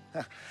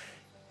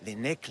 The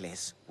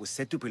necklace was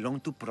said to belong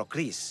to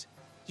Procris.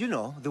 You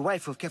know, the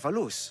wife of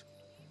Cephalus.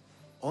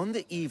 On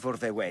the eve of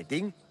their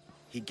wedding,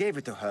 he gave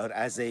it to her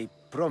as a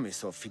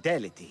promise of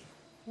fidelity.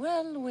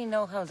 Well, we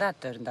know how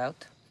that turned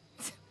out.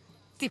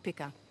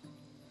 Typical.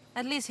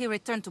 At least he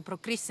returned to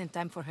Procris in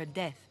time for her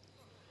death.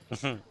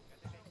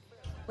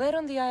 Where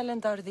on the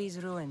island are these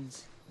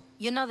ruins?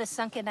 You know the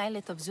sunken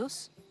islet of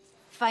Zeus?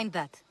 Find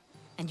that,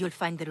 and you'll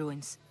find the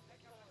ruins.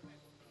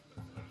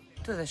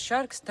 To the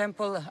Shark's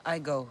Temple I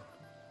go.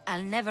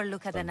 I'll never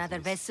look at another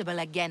vegetable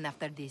again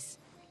after this.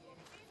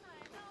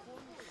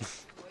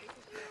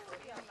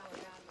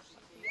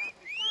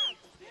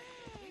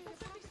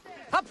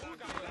 Up!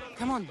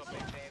 Come on.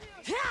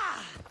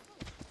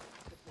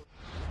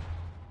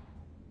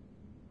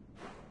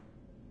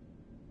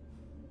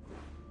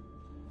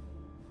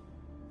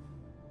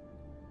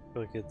 I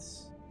feel like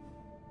it's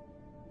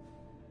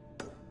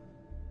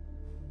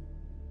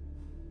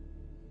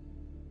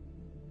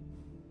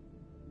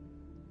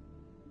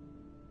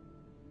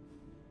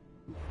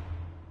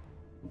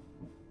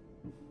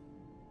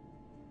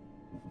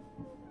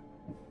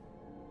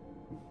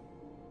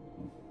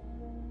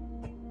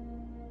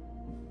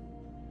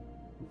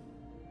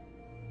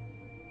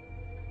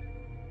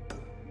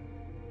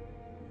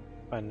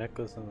Find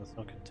necklace in the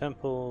sunken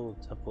temple.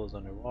 The temple is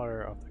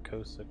underwater off the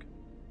coast of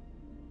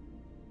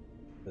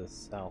the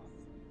south.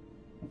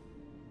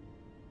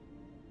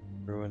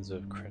 Ruins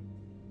of Crit.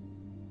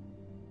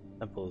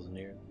 Temple is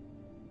near.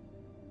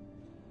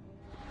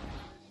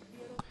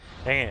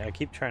 Dang it, I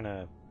keep trying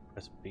to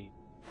press B.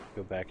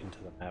 Go back into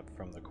the map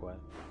from the quest.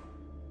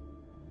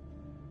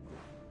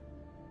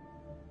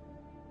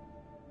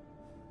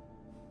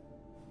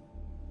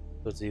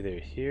 So it's either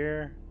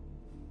here.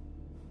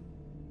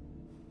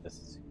 This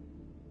is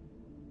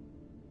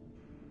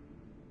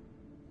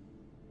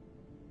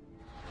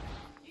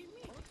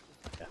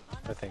yeah,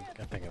 I think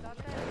I'm right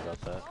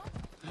about that.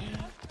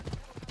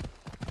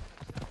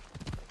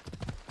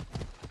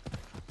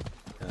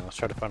 And let's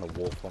try to find a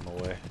wolf on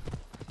the way.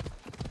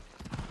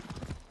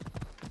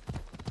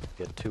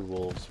 Get 2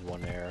 wolves,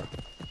 1 arrow.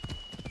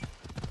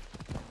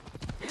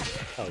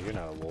 Oh, you're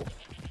not a wolf.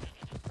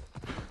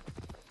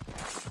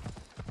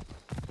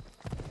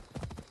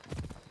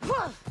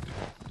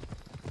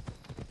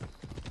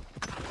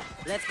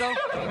 Let's go.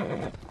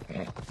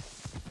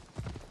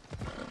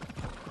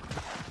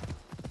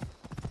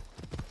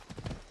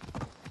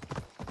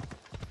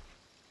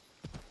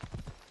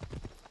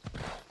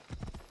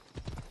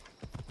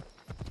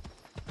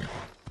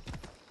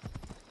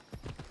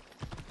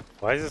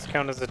 Why does this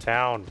count as a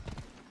town?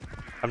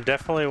 I'm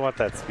definitely want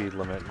that speed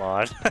limit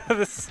mod.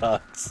 This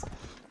sucks.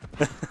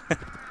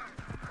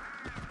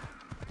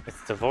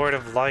 It's devoid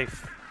of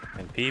life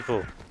and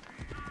people.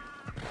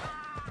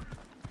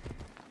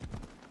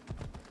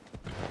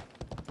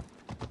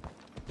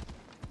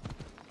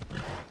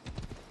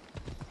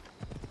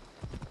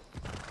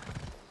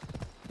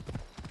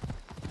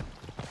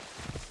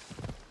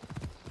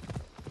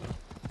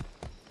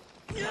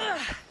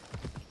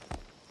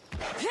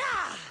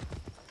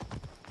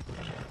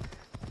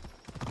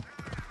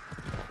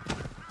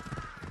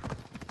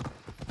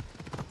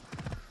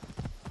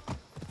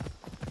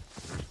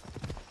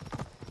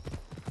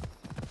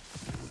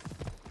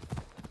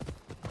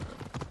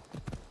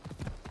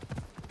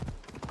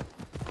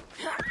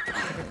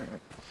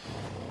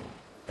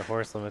 The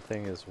horse limit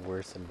thing is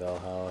worse in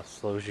Valhalla.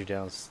 Slows you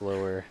down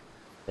slower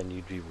than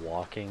you'd be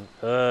walking.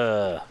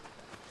 Ugh.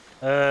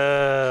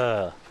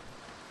 Ugh.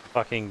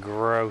 Fucking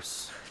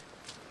gross.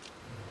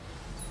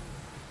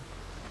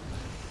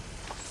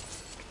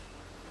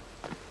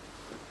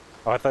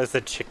 Oh, I thought it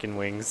said chicken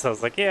wings. I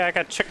was like, yeah, I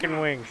got chicken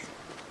wings.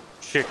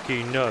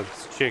 Chicky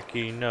nugs,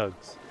 chicky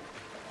nugs.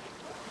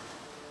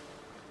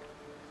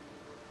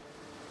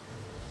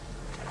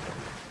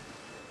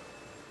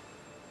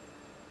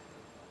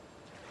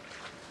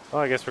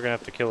 Well, I guess we're gonna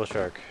have to kill a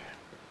shark.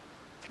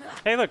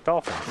 Hey, look,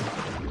 dolphins.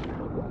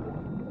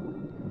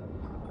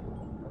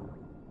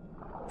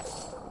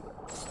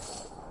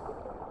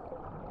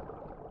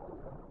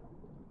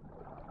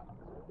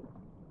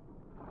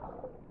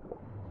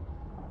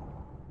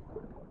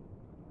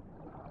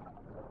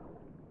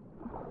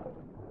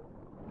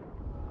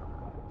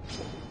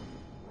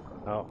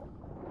 Oh.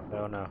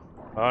 Oh no.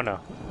 Oh no.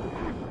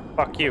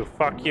 Fuck you,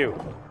 fuck you.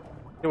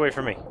 Get away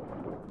from me.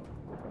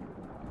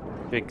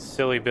 Big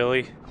silly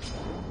Billy.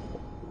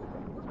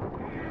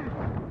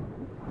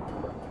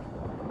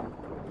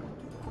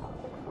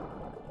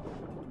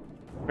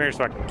 Come here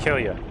so I can kill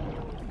you.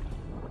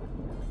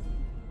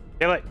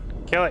 Kill it!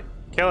 Kill it!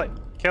 Kill it!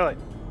 Kill it!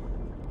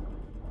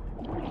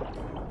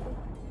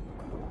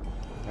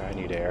 I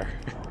need air.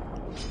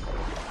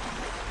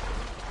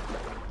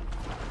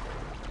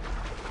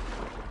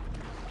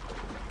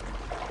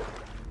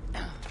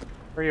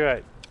 Where you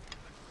at?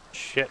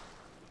 Shit.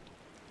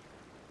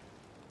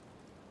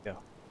 Go.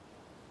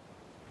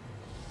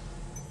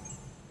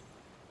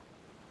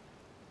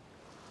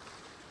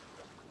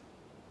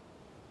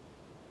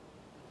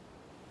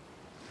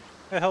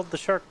 Where the hell did the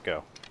shark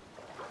go?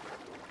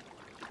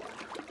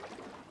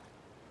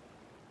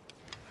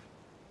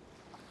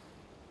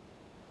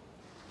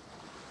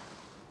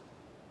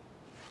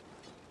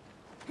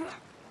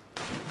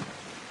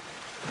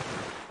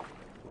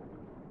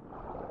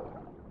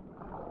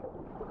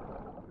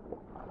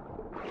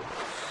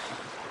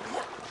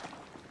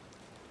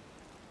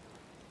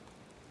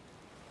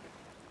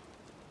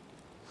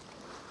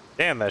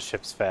 Damn, that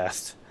ship's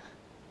fast.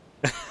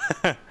 It's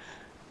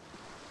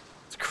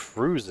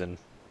cruising.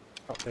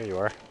 Oh, there you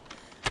are.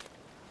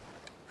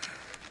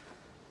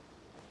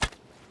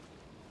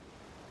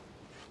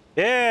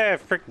 Yeah,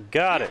 freaking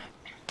got it.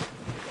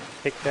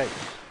 Take that.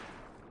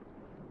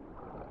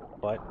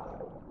 What?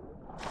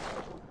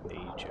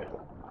 Need you.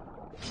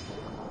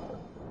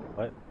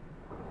 What?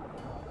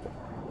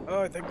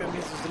 Oh, I think that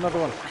means there's another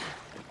one.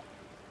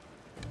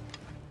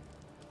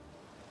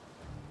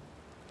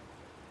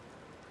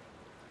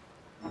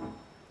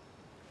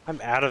 I'm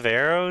out of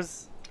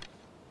arrows?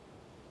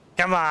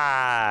 Come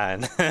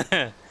on!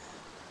 The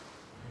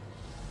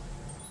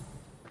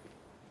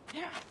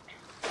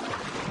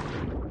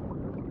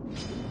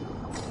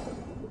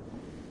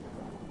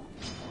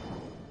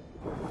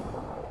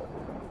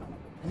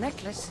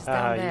necklace is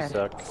down there. You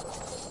suck.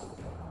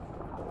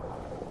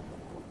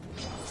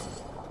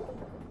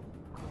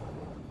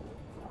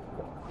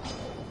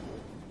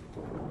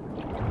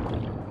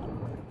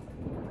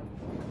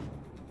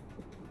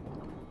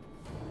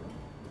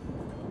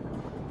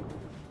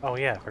 Oh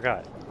yeah, I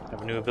forgot. I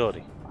have a new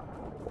ability.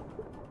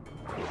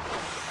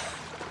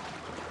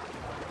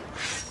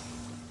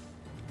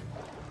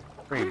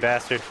 Come here, you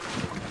bastard.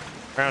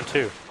 Round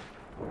 2.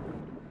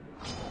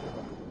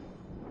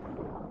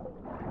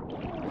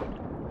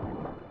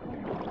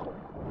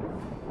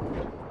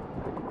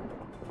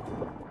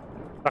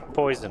 Fuck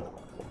poison.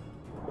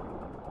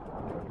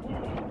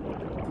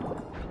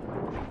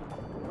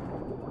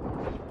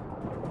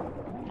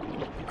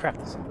 Crap,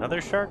 there's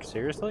another shark?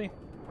 Seriously?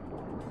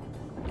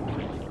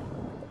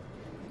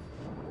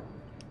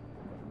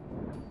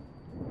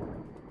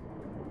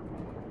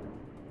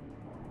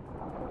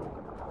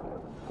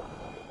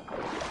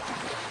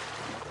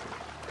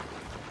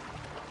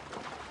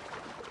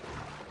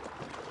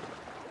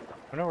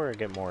 I wonder where to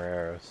get more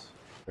arrows.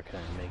 Where can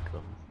I make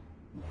them?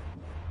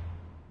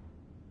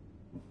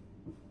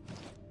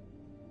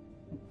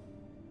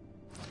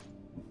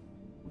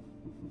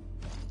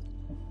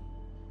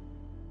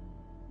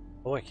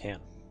 Oh, I can.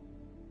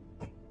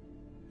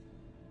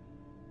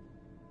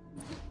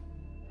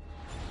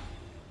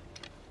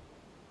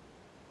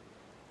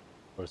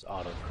 What does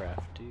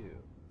autocraft do?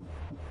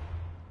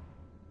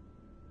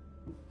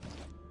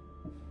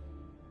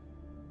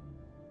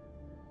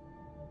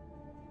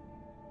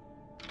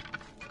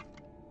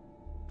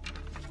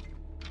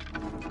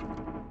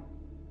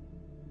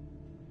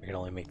 I can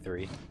only make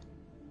 3.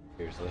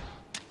 Seriously.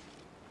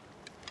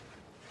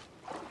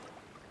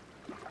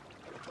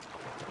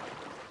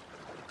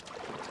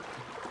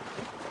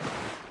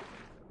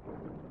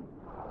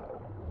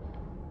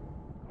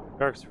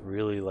 Sharks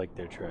really like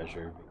their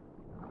treasure.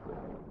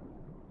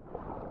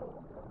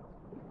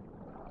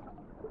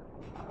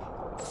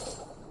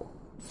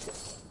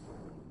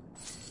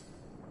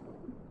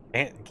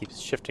 And it keeps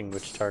shifting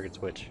which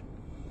target's which.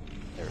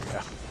 There we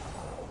go.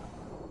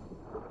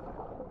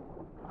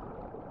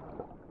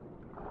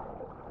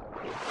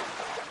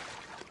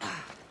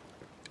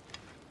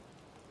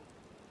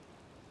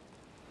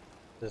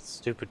 That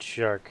stupid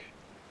shark.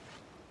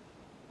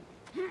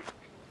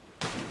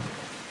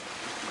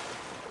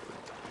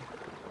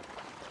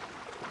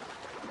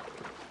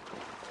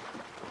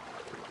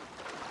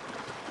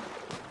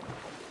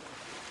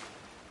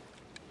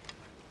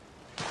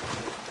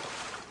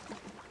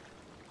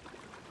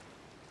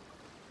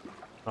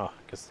 Oh, I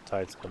guess the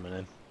tide's coming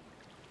in.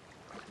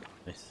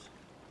 Nice.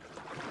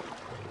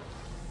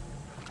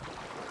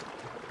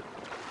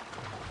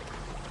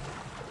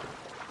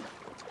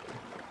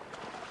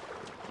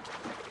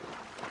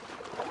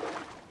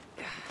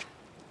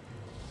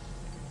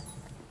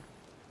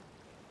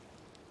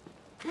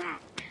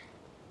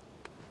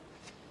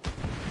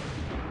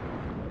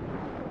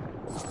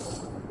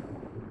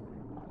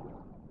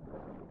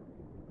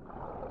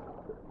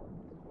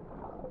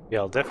 Yeah,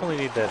 I'll definitely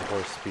need that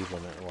horse speed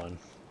limit one.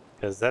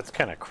 Because that's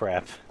kind of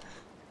crap.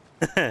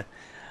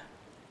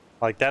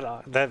 Like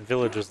that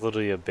village was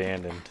literally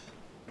abandoned.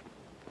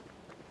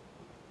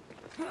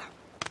 I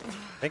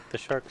think the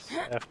sharks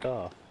effed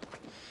off.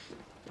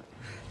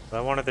 But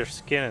I wanted their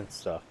skin and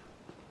stuff.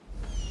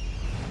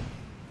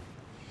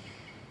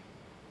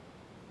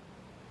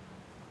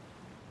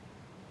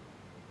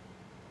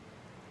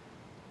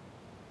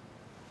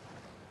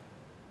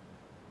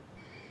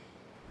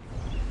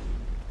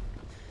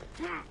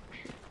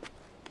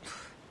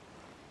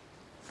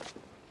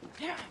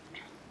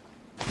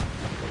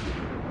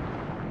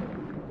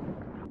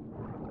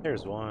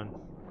 There's one.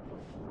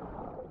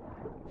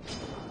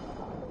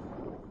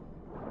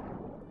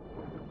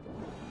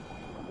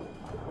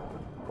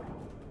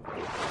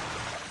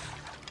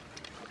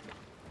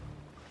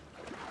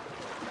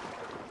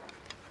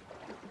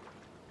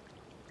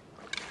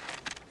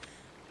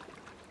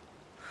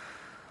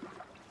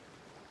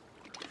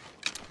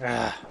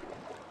 Ah.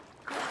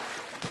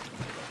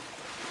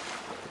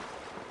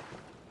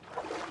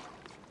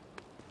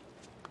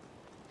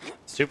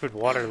 Stupid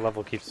water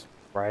level keeps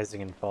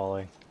rising and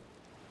falling.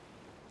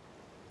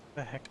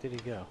 Where the heck did he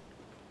go?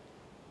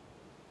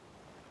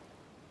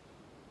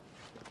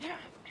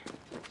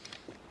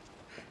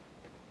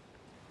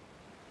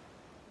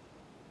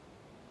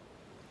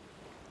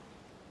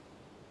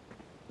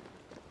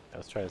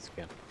 Let's try this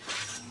again.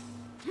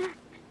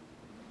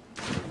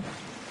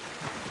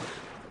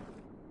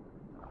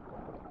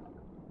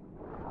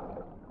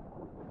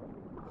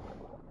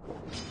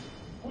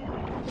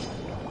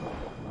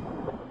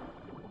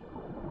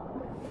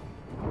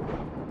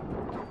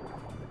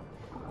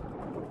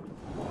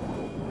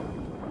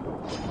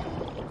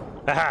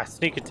 Aha!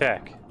 Sneak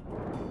attack!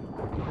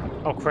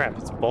 Oh crap,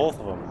 it's both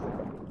of them.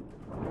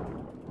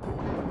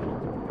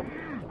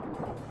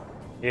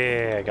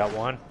 Yeah, I got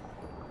one.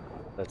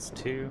 That's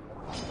 2.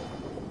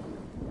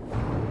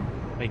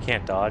 Oh, you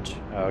can't dodge?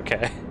 Oh,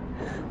 okay.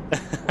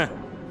 It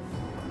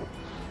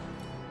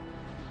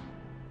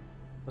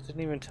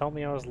didn't even tell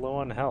me I was low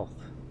on health.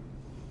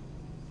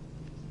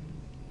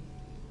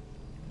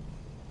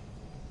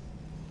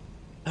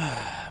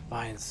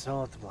 Buy and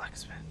sell at the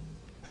blacksmith.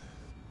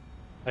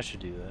 I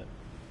should do that.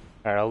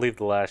 Alright, I'll leave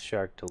the last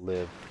shark to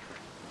live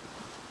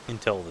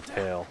until the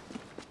tale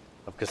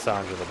of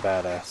Cassandra the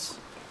Badass.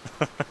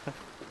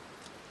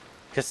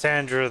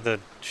 Cassandra the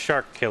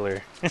shark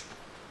killer. Wrong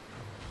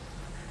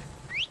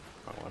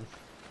one.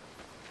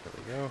 There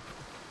we go.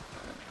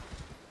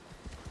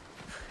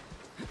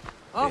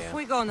 Off Damn.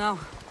 we go now.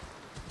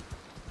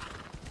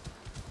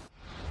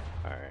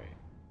 Alright.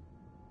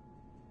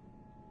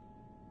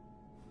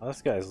 Oh,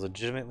 this guy's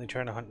legitimately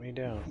trying to hunt me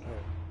down.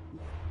 Alright.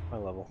 My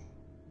level.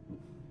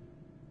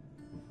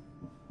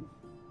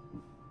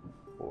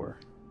 4.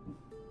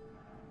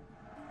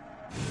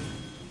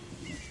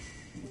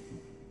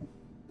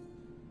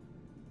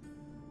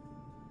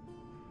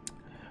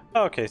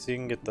 Okay, so you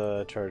can get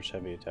the charged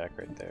heavy attack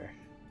right there.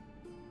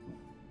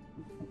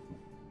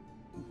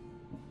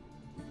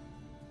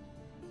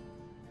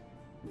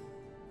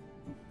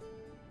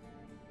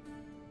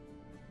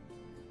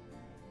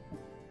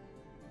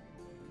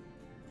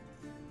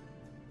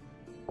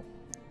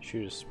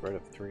 Shoot a spread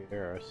of 3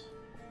 arrows.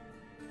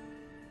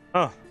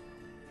 Huh.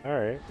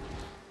 Alright.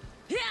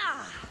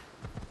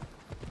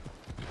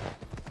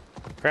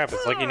 Crap,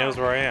 it's like he knows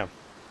where I am.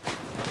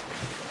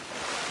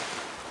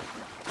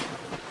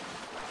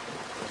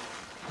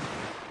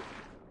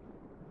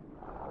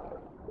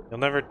 You'll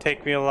never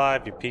take me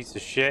alive, you piece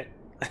of shit.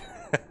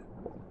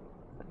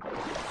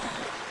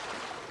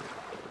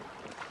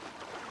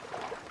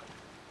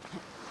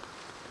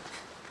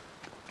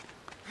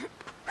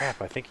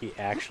 Crap, I think he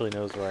actually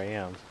knows where I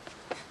am.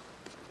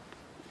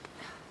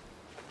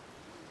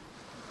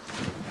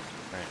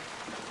 Right.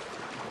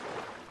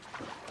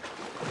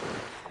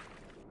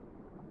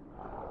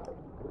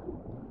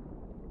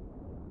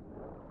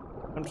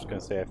 I'm just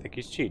gonna say I think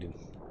he's cheating.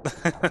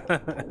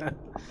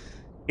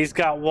 He's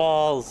got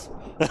walls.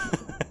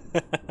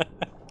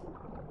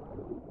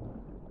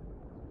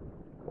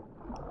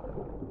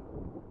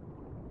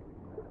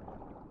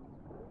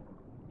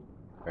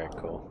 Alright,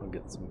 cool. We'll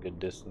get some good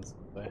distance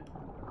this way.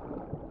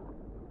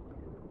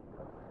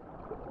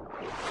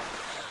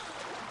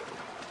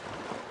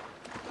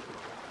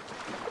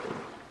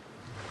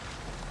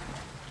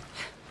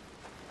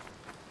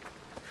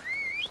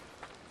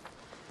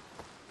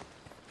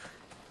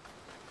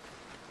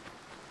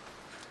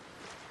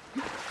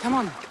 Come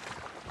on.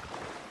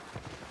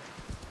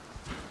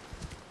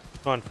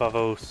 Come on,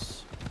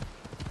 Favos.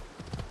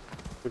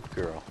 Good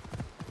girl.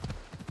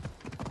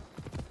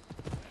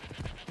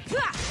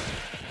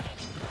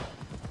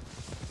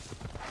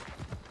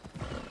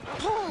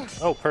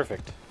 Oh,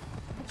 perfect.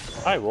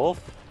 Hi, Wolf.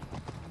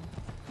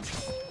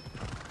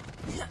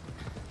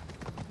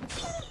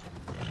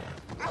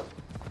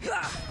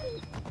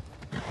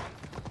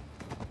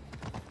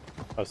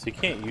 Oh, so you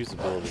can't use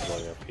abilities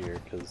while you're up here,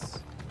 because...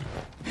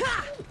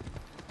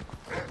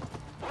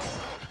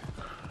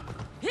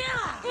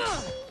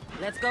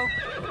 Let's go.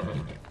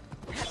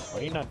 Why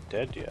are you not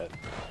dead yet?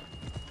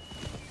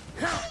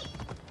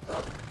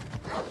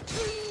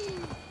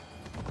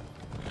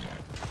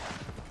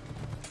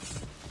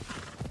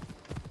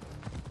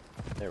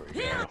 There we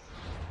go.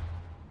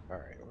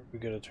 Alright, we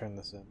gotta turn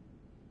this in.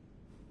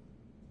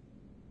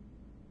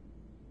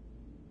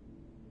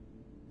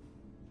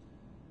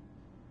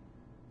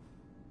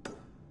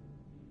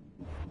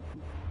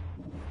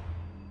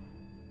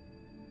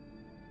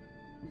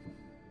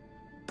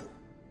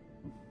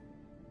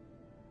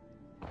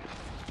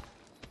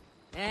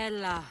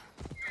 Ella.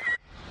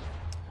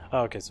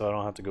 Oh, okay, so I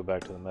don't have to go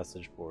back to the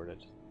message board.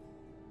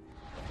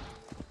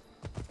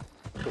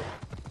 Cool.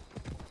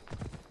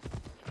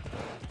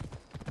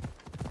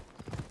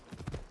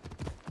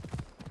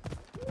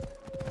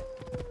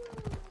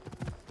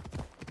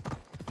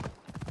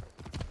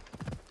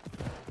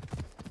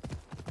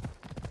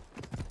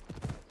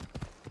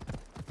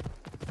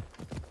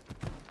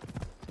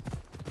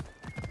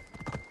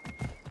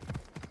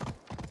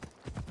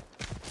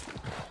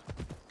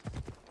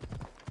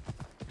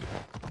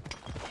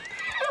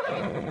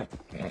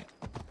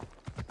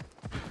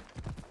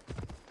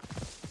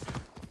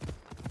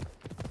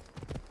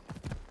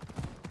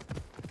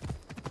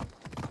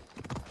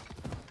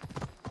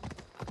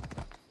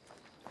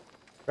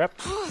 Rep.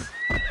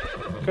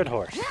 Good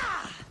horse.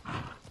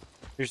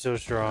 You're so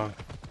strong.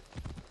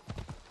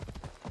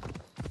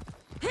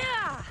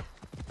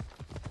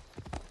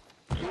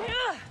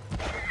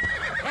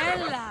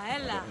 Ella,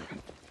 Ella.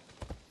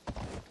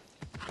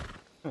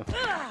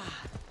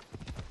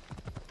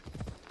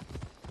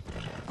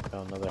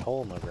 Found another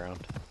hole in the ground.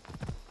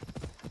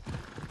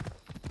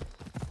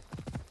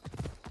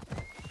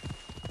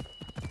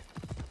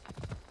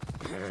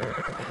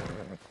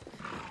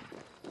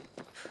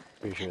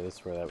 Pretty sure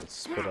that's where that would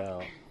spit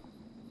out.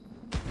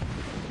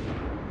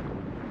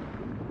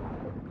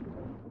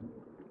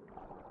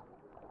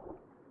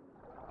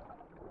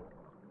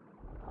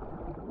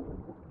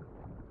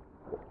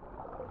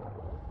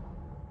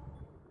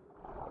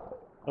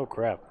 Oh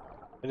crap.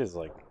 It is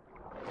like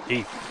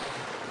deep.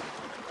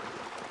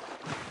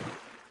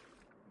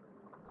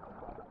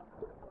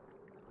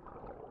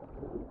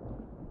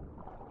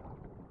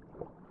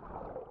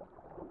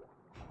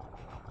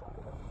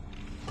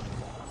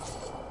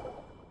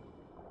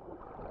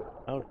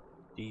 How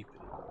deep?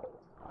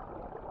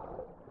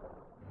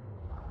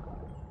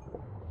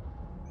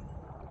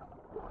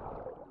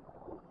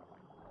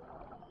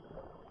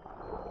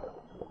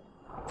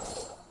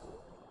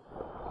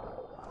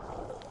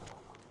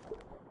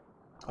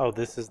 Oh,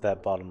 this is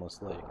that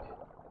bottomless lake.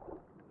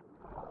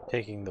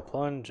 Taking the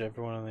plunge,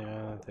 everyone on the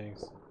island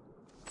thinks.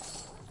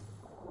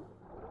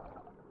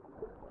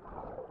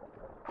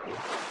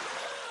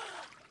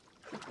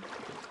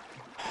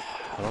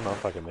 I don't know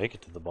if I can make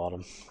it to the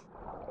bottom.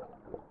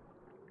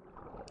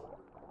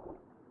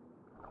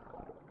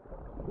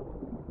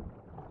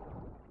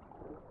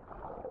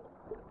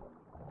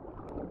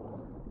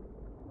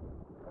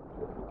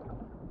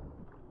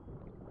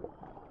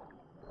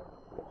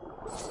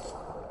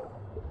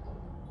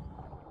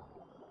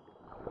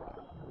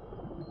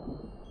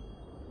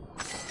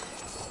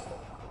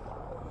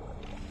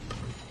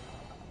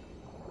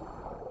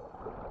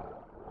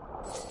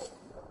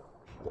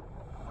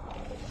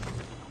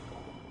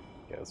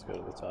 Let's go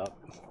to the top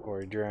before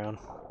we drown.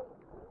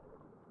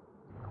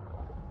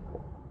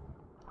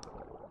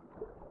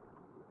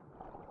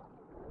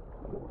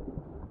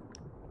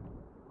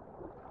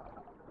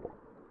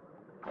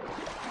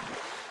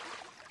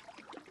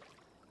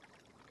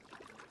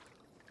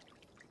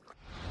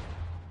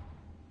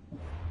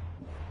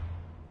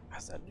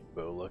 How's that new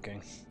bow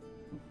looking?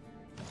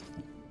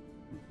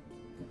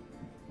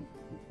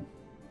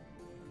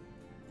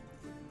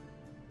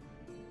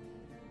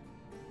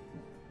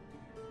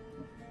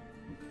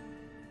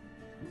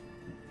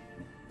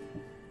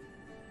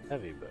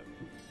 Heavy bow.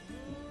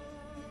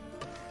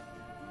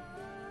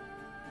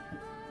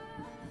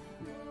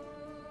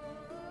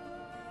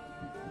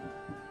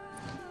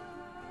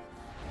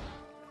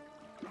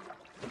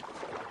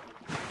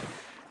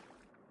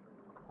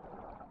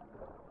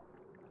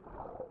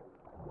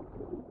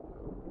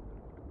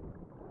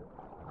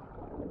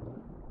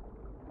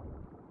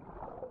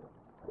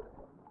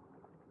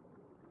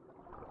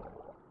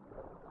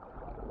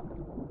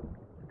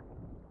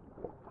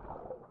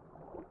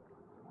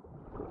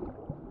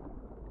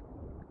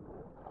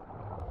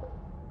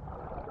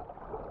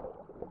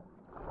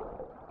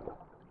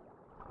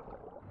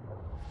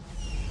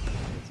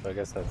 So I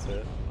guess that's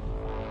it.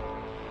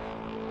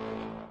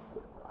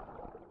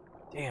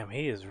 Damn,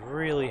 he is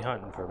really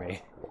hunting for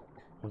me.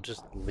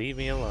 Just leave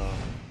me alone.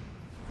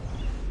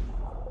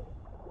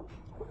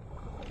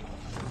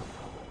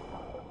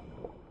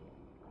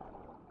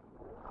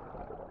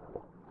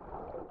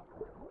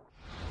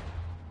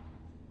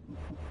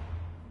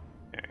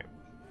 Alright.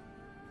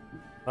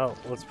 Well,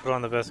 let's put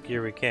on the best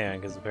gear we can,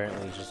 because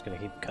apparently he's just gonna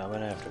keep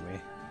coming after me.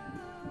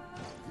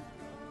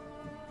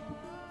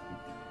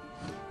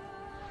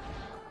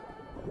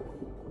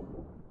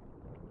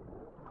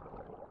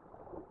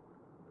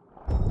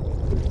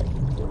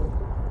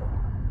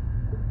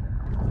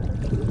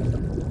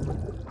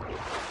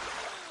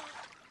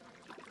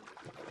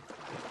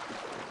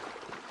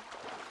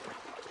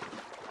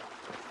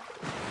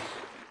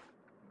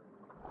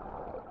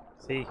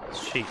 See?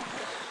 Sheep.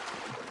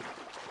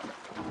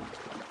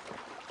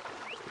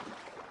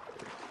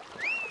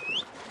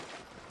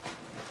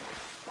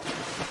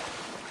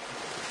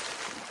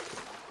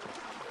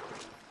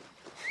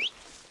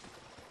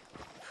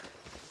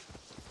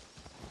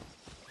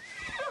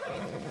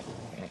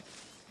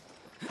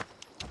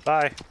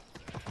 Bye.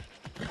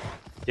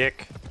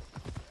 Dick.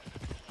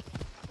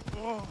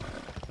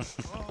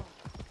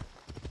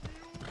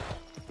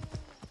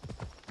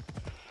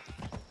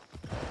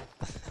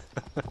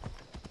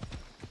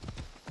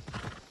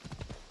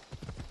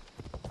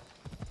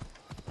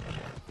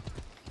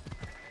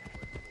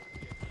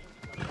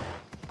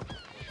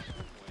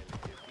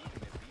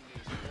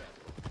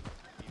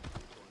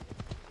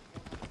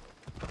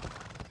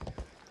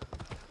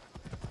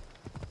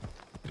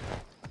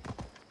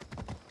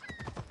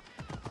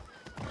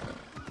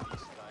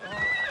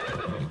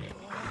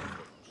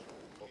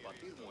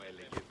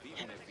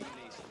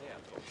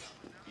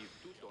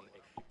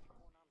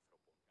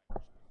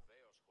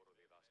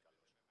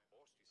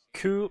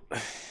 Cool.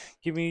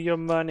 Give me your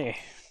money.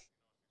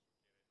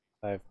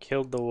 I've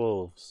killed the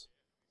wolves.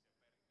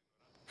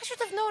 I should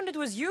have known it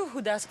was you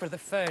who'd ask for the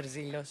fur,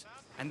 Zelos.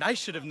 And I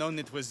should have known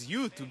it was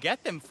you to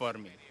get them for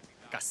me.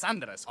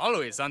 Cassandra's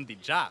always on the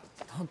job.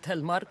 Don't tell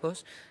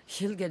Marcos.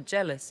 He'll get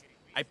jealous.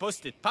 I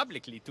posted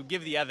publicly to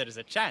give the others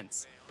a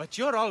chance, but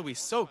you're always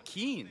so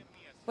keen.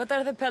 What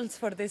are the pelts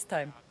for this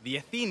time? The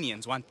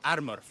Athenians want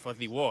armor for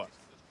the war.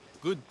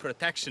 Good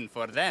protection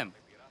for them.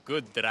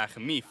 Good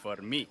drachmi for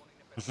me.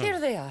 Here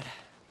they are,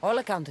 all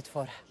accounted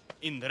for.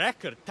 In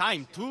record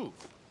time, too.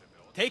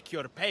 Take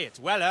your pay, it's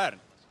well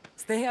earned.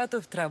 Stay out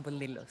of trouble,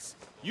 Lilos.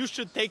 You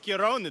should take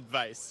your own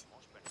advice.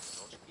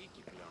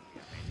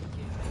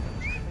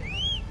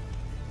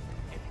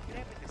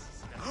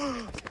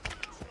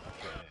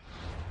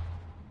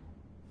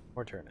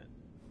 Or turn it.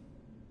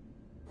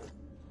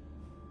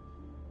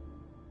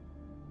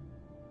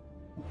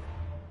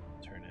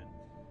 Turn it.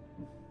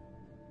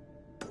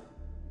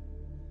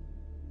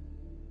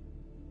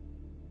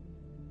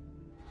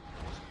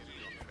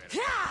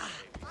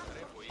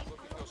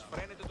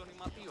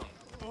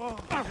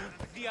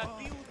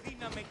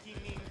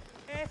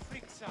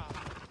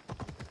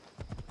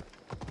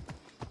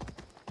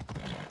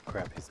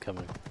 Crap, he's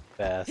coming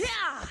fast.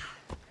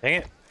 Dang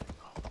it.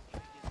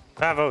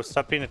 Bravo,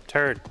 stop being a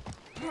turd.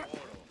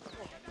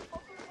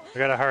 I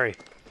gotta hurry.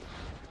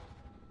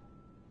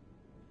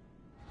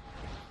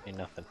 Ain't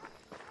nothing.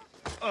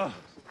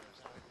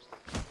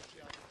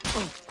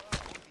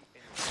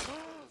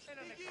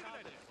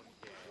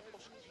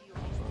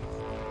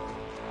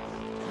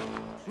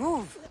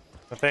 Move.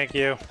 Well, thank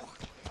you.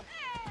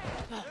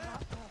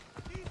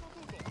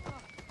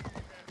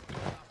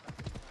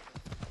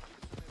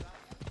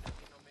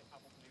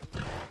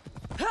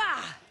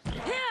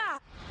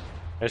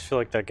 I just feel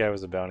like that guy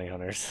was a bounty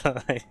hunter, so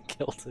I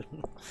killed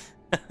him.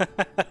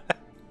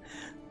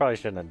 Probably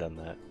shouldn't have done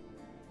that.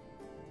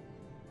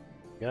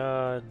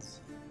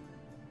 Gods.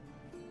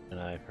 An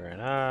eye for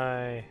an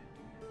eye.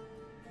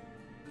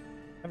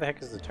 How the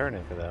heck is the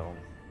turn-in for that one?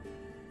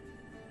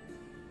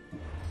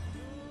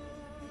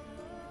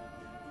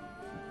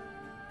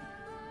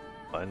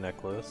 A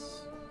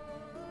necklace.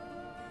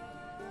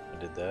 I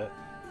did that.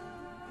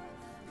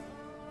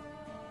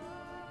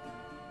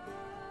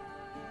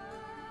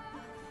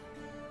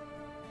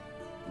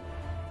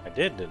 I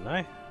did, didn't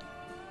I?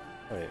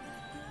 Wait.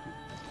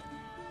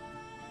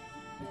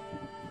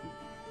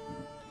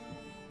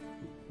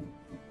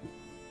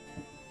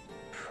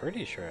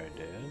 Pretty sure I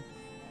did.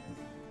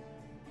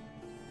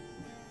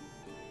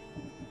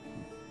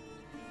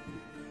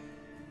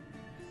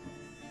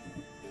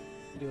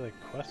 Do like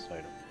quest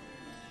item.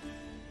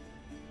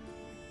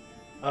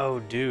 Oh,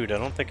 dude, I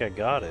don't think I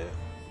got it.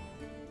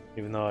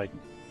 Even though I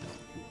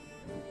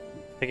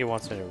think he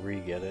wants me to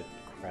re-get it.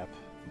 Crap.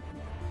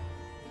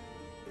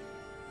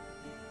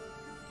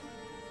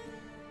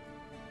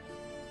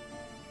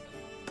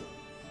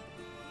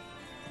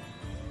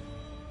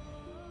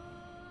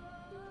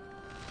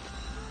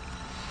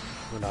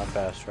 We're not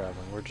fast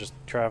traveling. We're just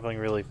traveling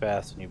really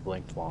fast and you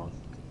blinked long.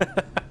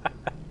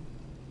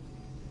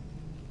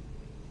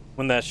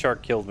 When that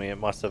shark killed me, it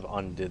must have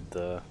undid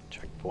the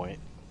checkpoint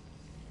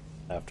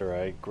after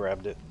I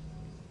grabbed it.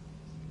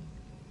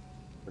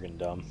 Friggin'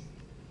 dumb.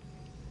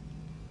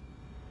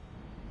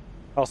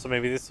 Also,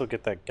 maybe this will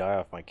get that guy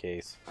off my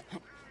case.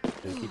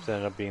 It keeps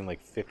ending up being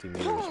like 50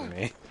 meters from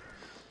me.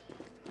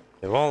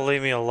 They won't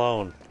leave me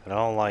alone, and I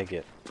don't like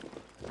it.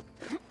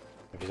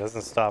 If he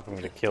doesn't stop, I'm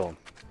gonna kill him.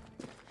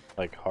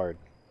 Like, hard.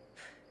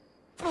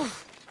 I'm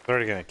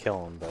already gonna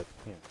kill him, but,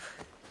 you know.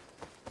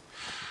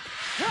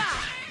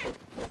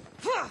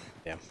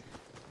 Damn.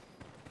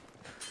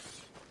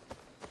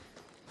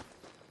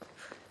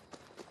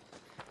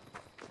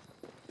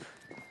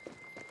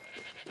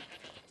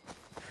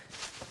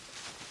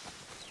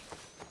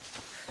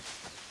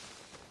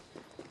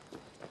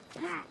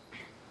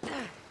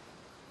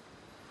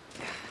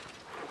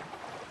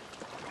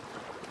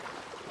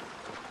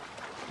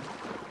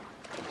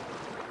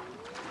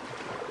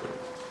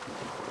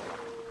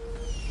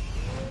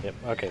 Yep,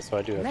 okay, so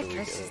I do have to re-get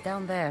Necklace is it.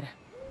 down there.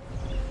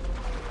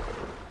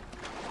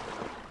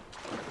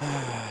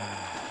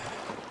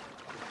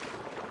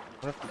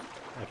 What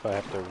if I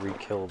have to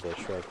re-kill the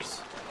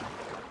sharks?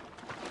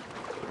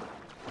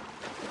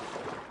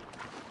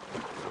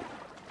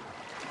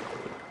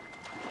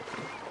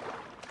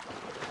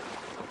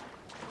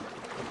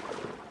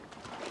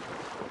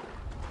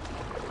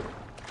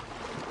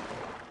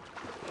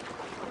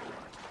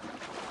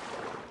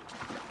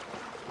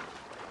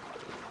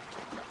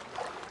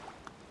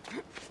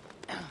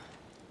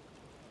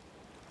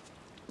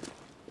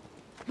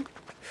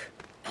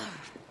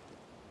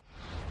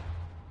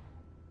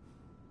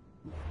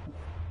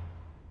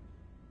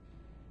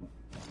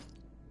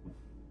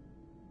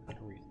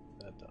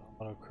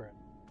 Autocorrect.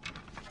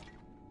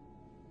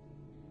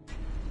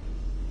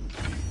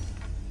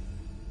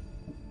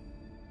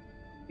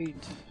 Eight.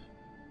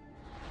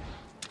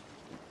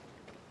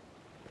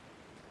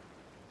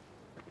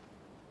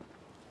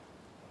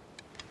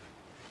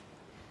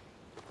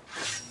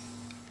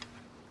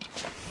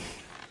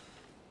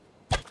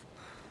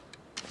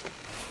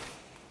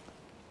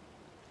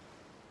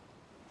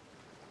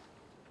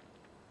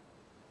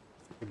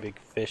 You big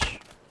fish.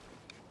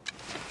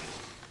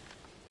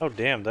 Oh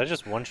damn, did I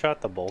just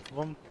one-shot the both of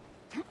them?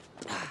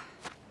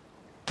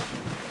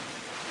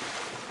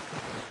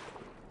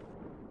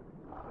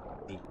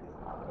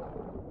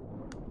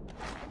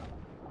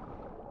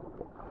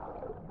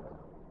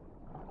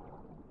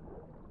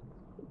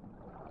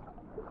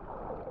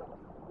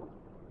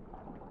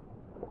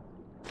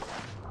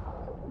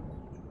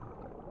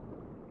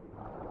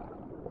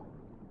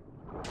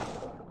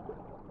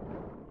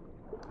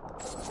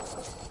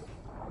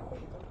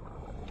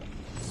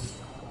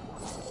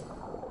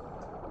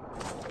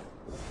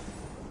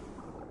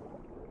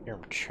 Hear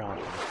him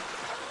chomping.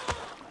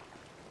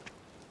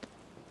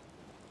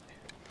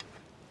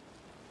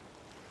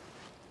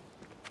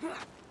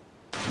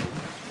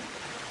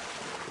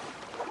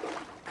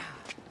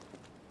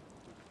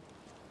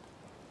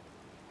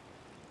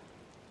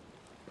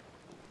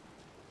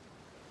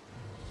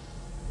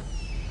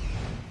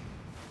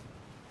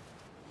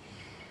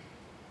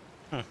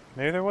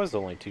 Maybe there was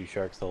only 2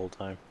 sharks the whole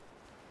time.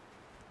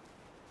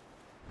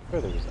 I'm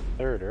sure there was a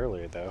third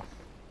earlier though.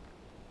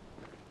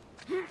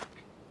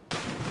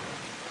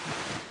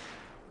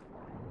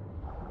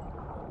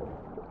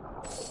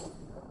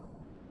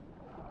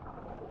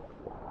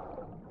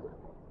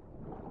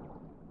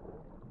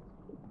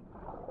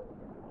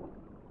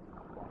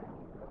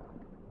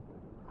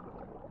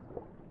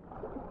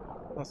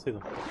 I'll see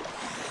them.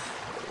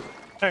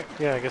 Alright,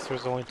 yeah, I guess there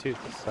was only 2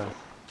 this time.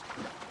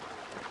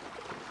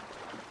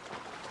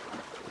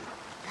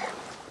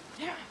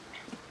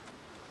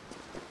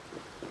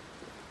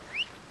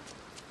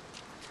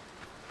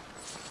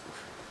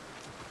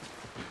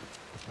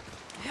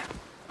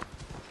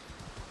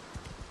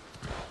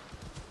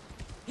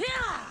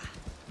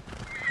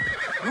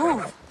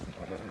 Move!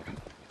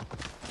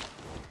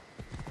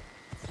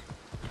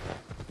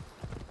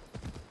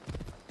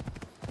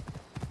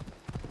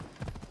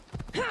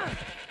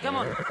 Come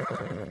on.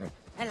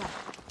 Ella.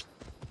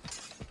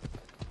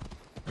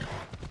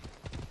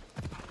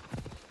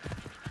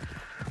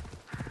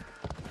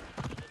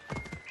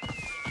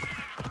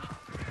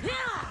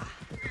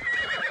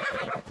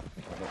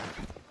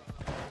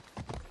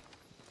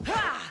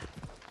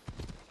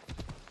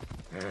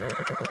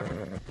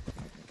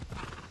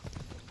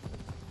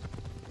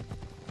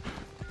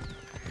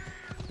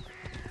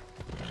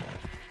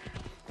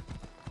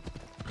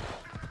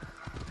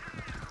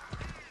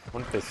 I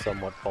wonder if they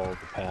somewhat follow the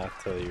path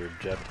to your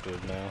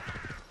objective now.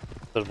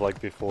 Instead of like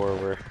before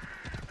where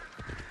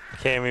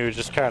Cammy would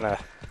just kind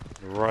of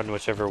run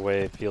whichever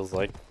way it feels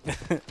like.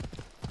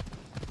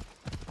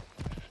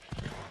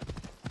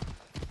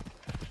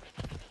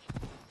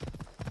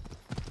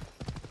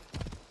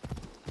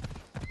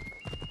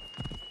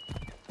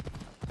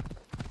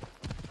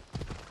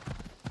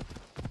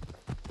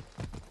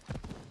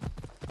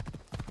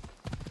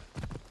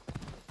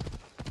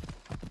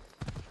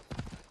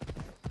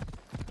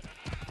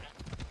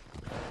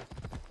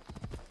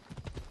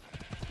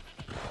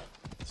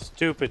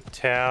 Stupid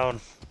town.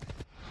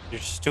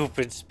 Your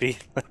stupid speed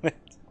limit.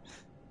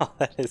 Oh,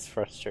 that is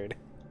frustrating.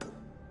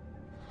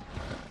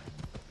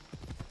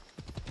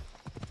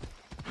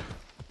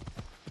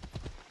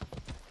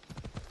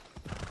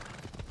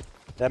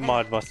 That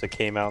mod must have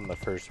came out in the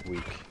first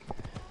week.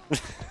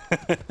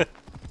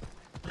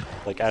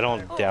 Like, I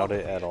don't doubt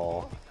it at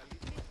all.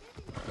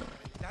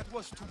 That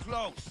was too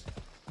close.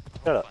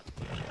 Shut up.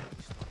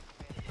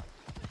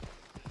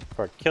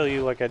 Or I'd kill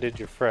you like I did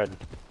your friend.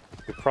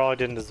 You probably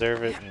didn't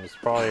deserve it, and was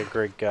probably a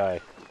great guy.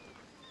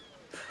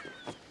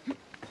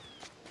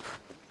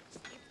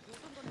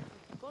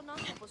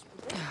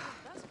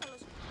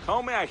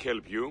 How may I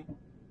help you?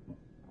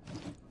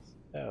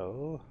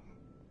 Oh.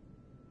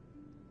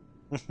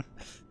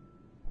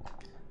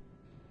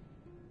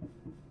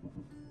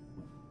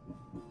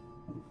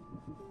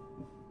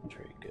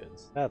 Trade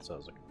goods. That's what I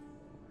was looking for.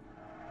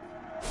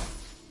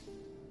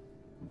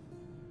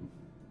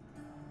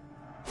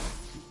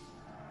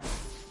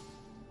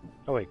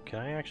 Oh wait, can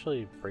I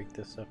actually break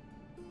this up?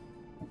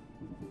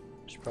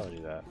 Should probably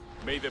do that.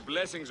 May the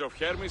blessings of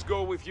Hermes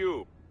go with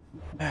you.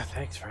 Ah,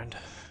 thanks, friend. How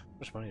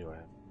much money do I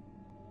have?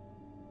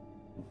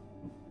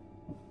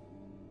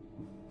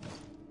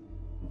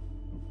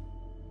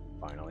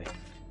 Finally.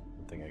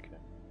 Good thing I can.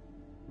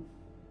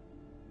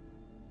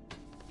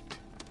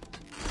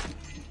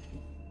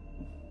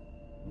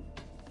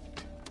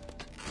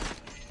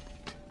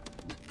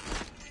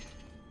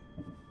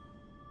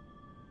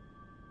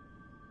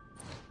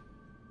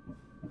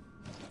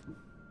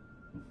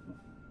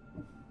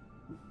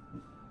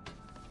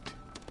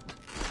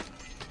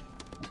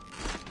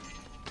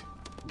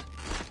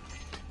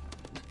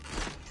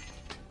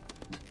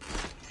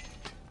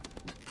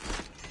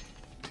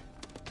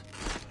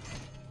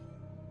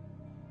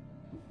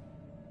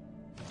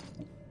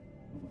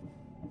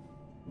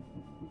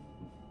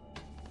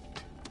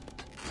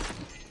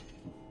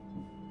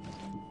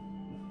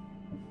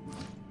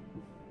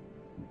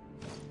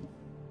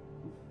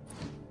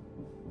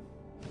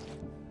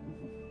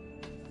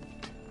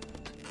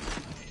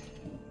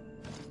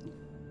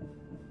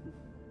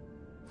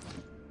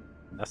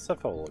 That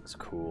stuff all looks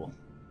cool.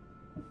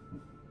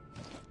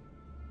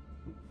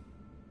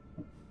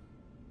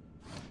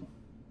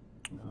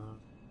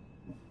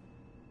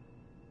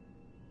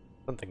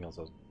 Something else.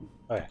 Oh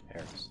yeah,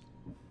 arrows.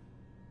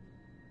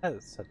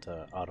 That's set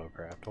to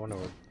autocraft. I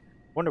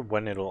wonder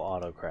when it'll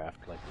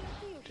autocraft. Like,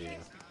 do you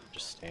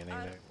just standing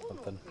there or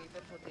something?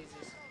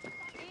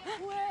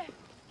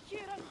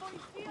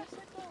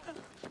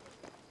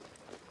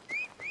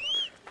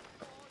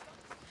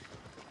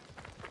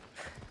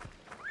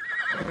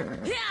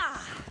 Yeah.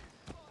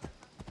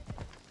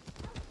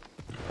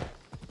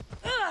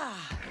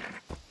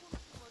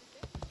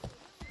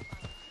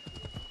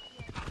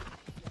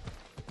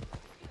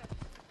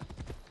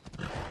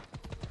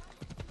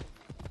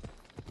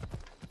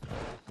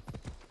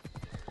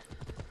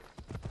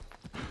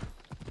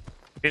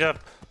 Speed up.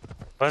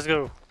 Let's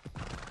go.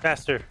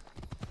 Faster.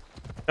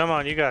 Come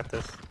on, you got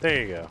this.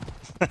 There you go.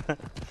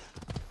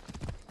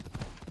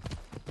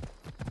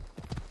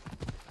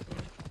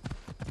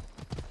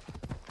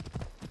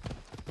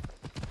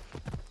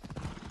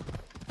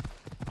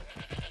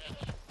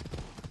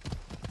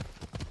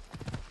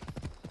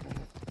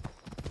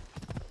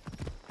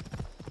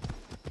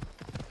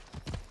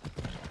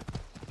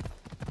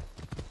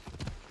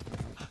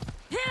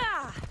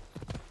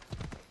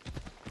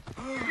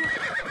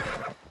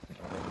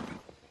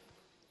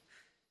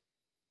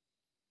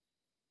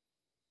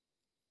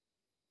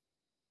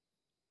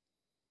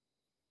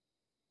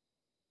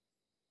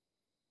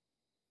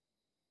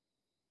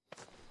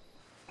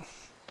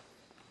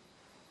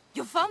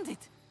 found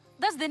it.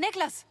 That's the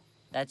necklace.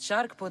 That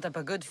shark put up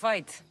a good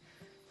fight.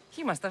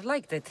 He must have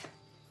liked it.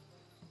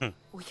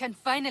 We can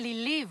finally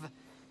leave.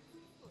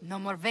 No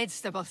more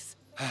vegetables.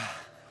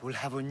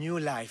 We'll have a new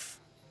life.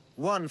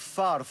 One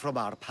far from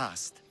our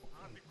past.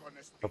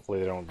 Hopefully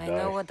they don't die.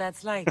 I know what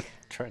that's like.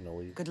 Trying to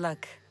leave. Good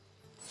luck.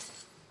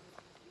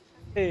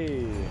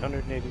 Hey,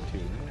 182.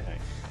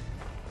 Nice.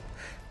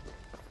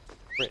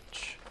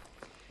 Rich.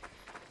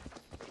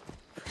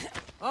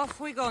 Off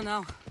we go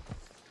now.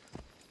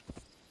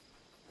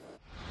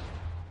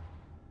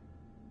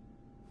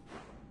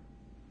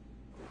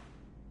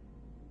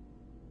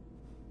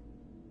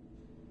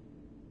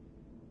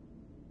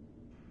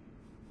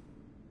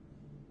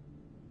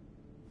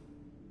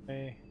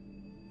 Hey.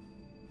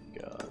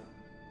 God.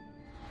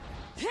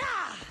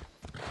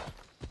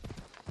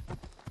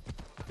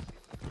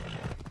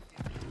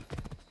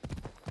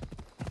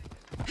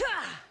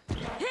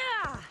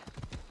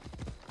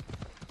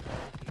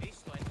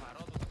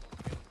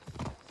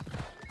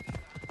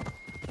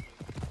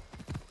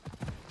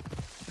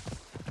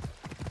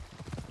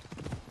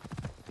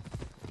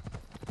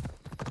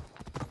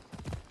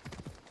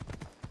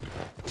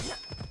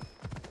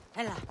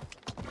 Ella.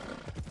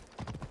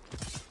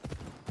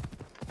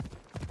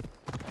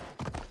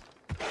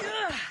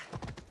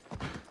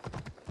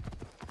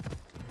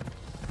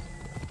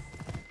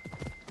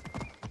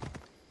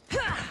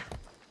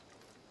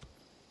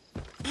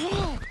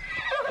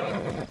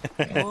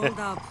 Hold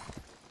up.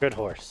 Good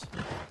horse.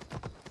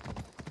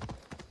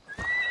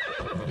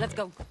 Let's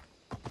go.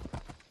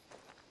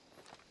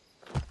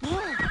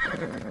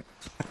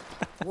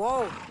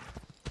 Whoa.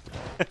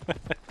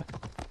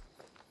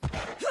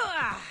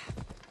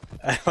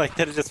 I like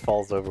that it just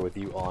falls over with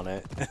you on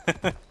it.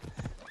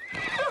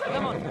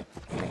 Come on.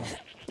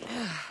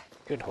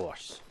 Good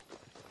horse.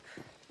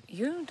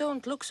 You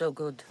don't look so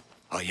good.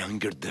 I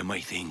angered them, I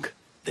think.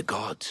 The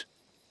gods.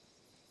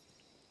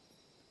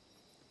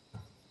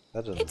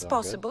 That doesn't It's sound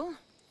possible.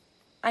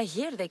 I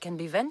hear they can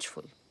be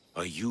vengeful.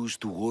 I used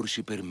to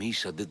worship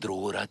Hermes at the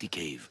Droorati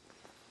cave.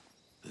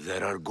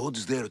 There are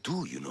gods there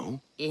too, you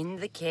know. In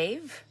the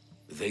cave?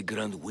 They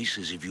grant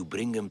wishes if you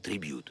bring them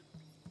tribute.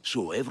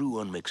 So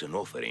everyone makes an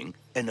offering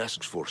and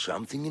asks for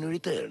something in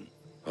return.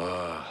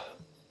 Ah,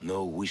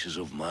 no wishes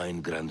of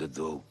mine granted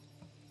though.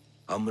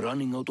 I'm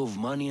running out of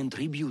money and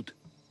tribute.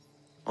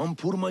 I'm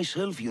poor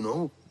myself, you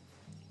know.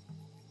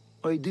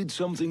 I did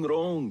something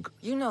wrong.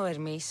 You know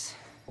Hermes.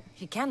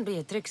 He can be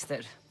a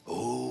trickster.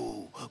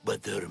 Oh,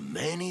 but there are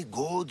many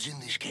gods in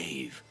this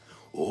cave,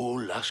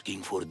 all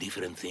asking for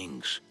different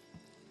things.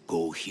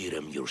 Go hear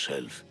them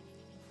yourself.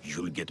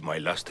 You'll get my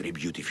last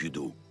tribute if you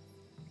do.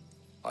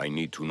 I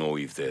need to know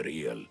if they're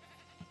real.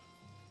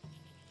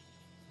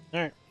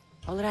 Alright.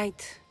 All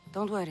right.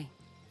 Don't worry.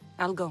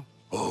 I'll go.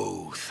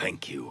 Oh,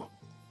 thank you.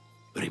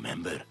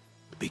 Remember,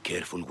 be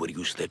careful where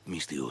you step,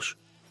 Mistios.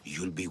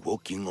 You'll be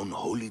walking on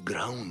holy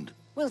ground.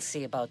 We'll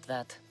see about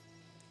that.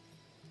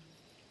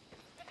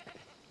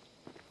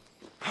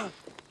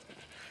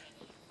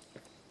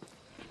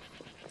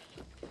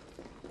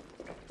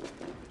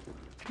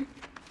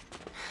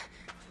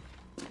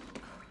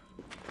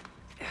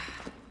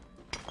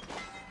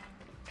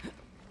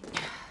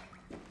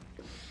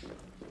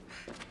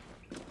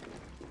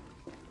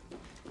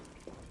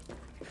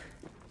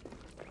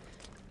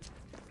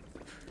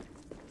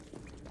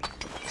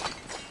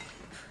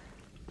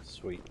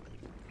 Sweet.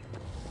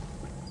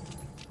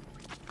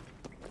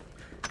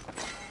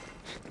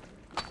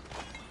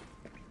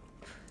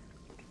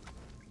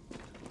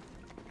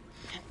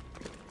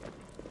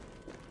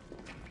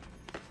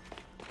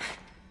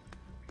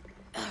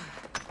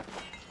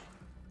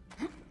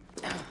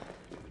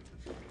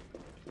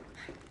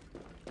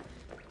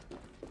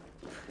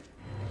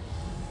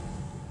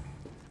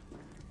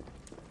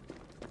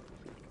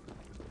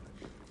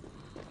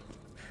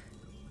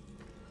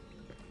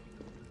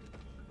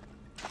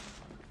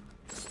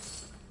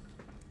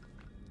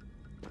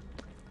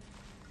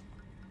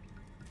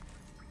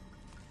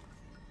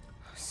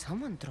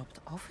 Someone dropped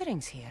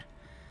offerings here.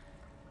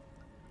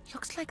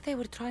 Looks like they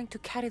were trying to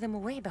carry them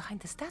away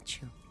behind the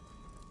statue.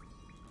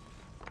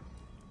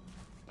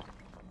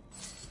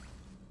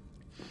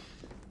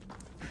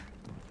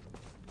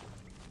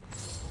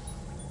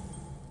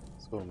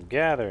 So what I'm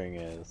gathering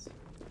is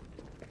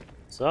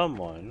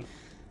someone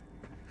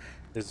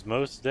is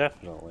most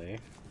definitely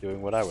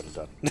doing what I would have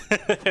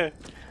done.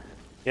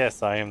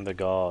 Yes, I am the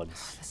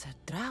gods. There's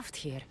a draft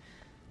here.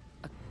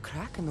 A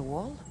crack in the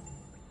wall?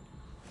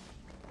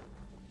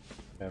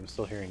 Yeah, I'm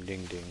still hearing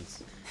ding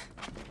dings.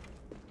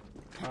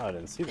 Oh, I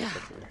didn't see this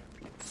up here.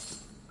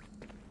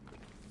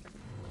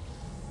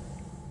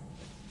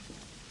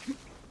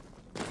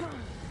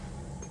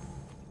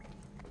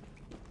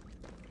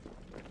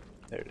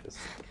 There it is.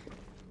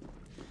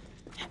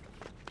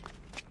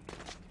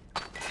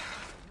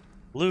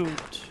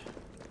 Loot!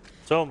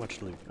 So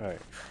much loot.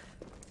 Alright.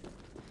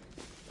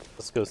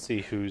 Let's go see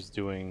who's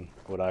doing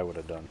what I would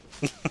have done.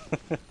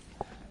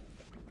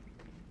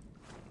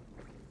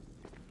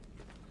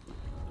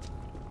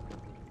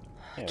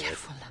 Yeah,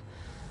 Careful.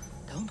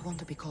 Don't want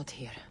to be caught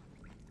here.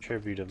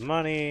 Tribute of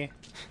money.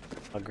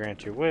 I'll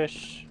grant your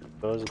wish,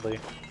 supposedly.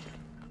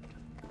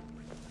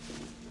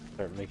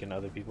 Start making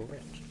other people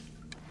rich.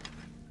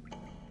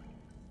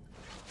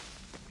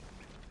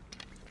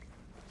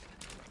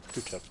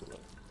 Too tough to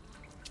look.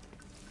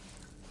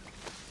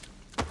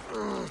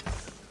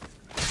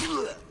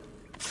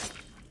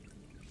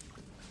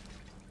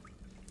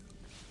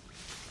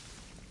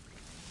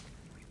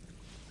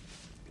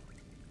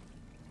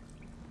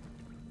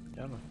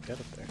 Come on, get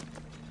up there.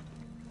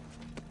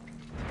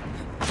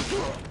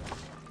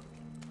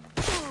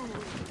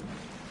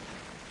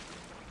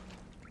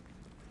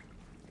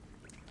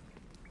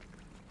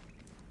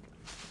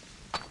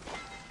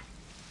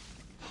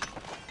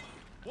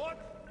 What?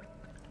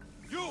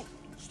 You!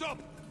 Stop!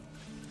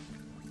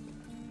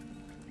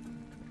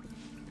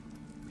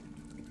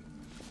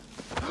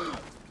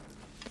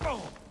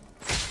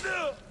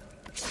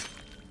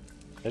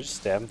 Did I just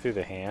stab him through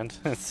the hand?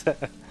 That's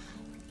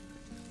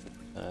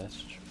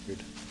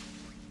weird.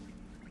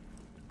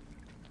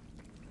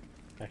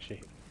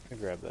 Actually, I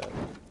grab that.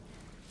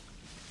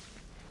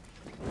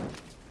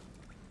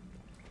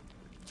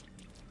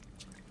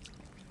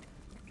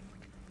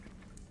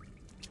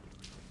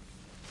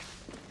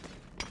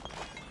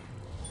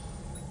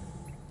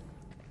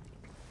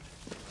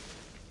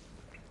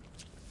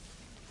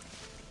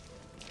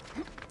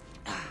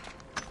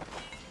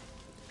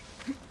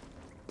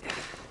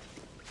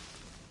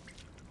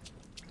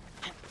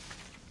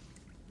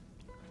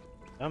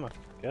 Come on,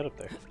 get up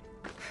there.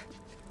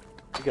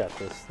 You got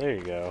this. There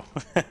you go.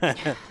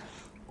 The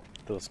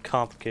most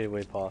complicated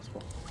way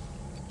possible.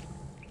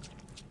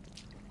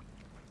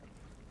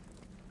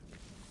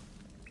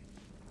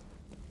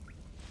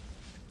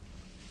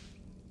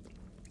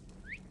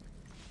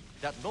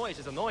 That noise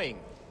is annoying.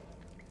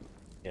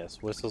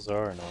 Yes, whistles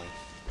are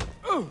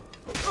annoying.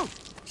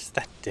 Just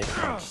that dick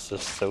punch is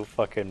just so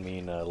fucking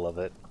mean. I love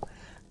it.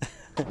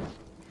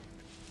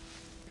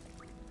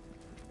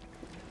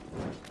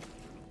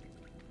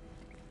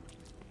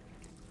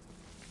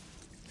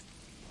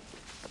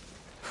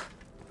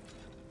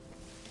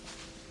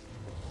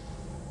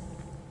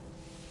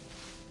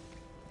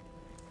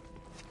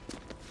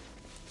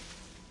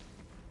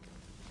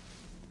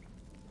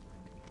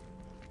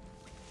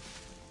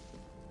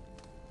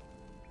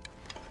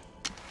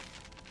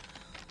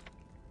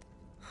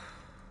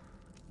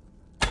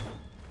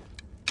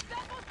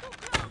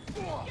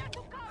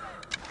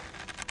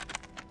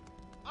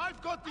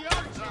 I've got the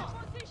archer!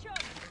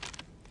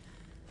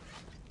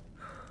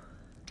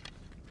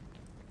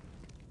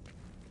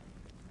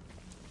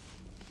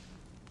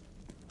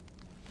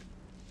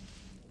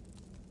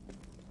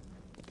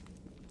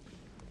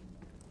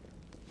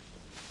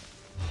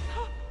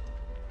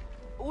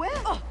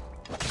 Well,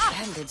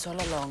 bandits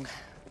all along.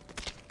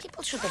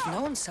 People should have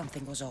known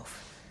something was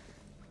off.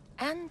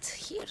 And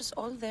here's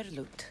all their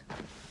loot.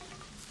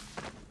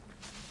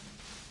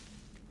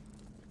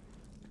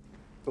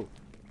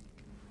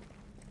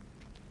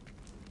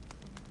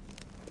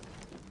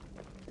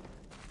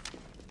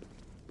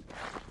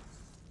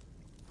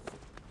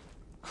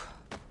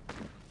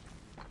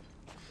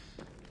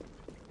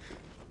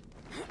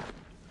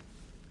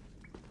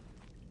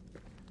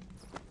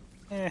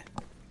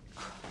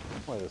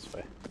 This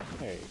way.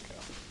 There you go.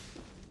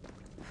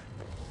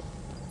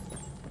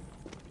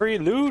 Free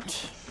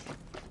loot.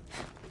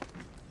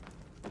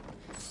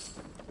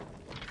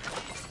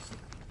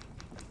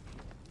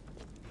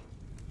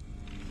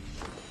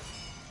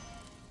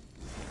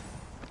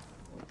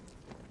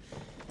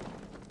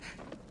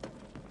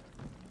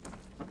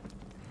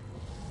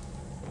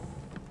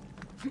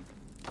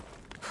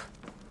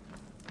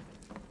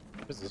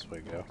 Where's this way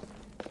go?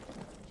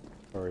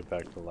 Or right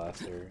back to the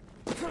last area.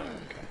 Okay.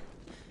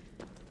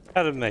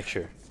 Had to make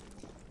sure.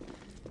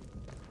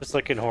 Just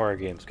like in horror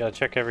games, gotta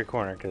check every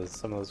corner because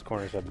some of those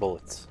corners have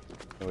bullets.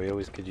 And we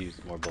always could use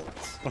more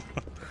bullets.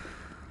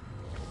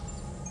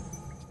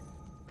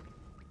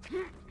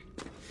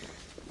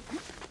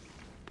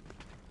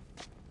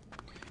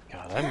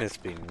 God, I miss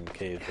being in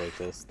caves like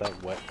this.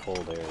 That wet,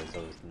 cold air is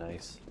always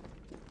nice.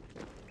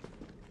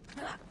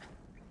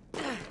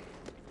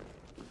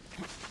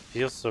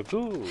 Feels so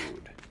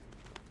good.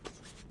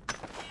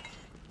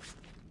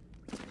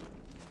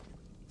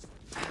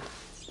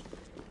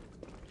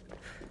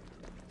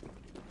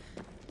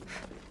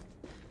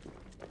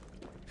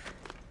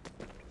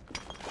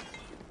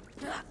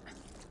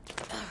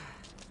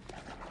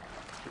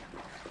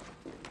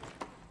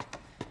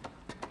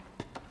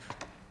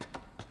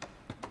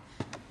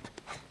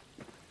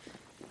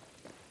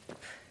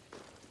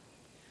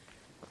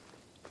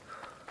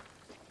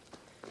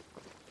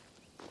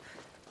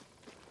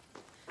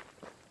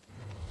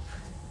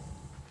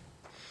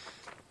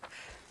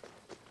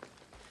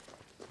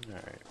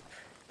 Alright.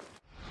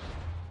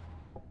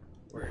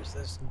 Where's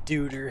this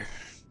duder?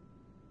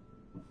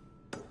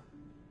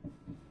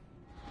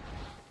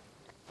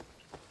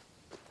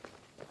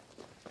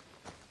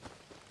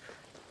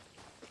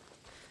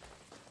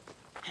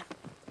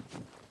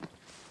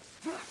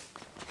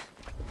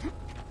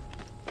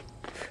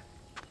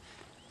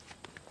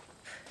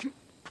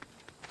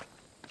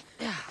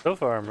 Yeah. So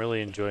far, I'm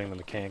really enjoying the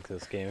mechanics of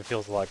this game. It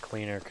feels a lot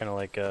cleaner, kind of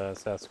like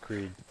Assassin's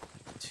Creed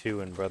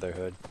 2 and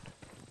Brotherhood,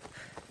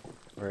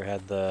 where it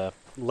had the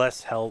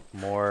less help,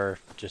 more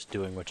just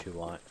doing what you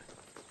want.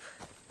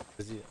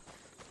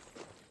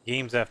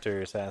 Games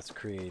after Assassin's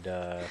Creed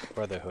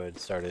Brotherhood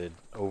started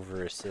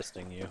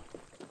over-assisting you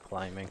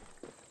climbing.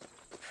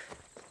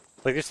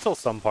 Like, there's still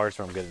some parts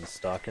where I'm getting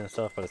stuck and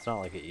stuff, but it's not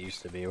like it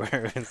used to be,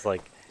 where it's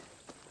like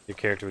your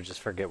character would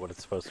just forget what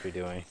it's supposed to be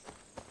doing.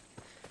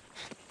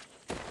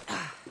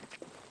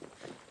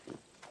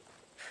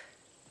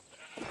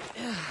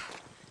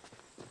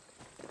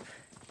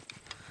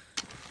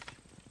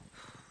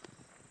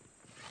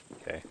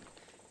 Okay.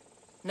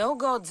 No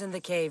gods in the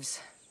caves.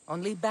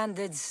 Only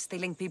bandits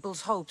stealing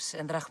people's hopes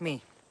and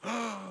Drachmi.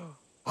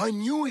 I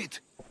knew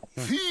it!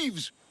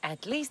 Thieves!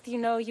 At least you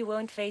know you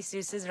won't face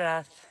Zeus's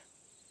wrath.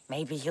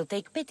 Maybe he'll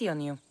take pity on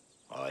you.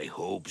 I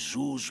hope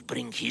Zeus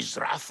bring his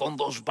wrath on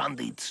those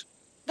bandits.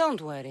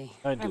 Don't worry.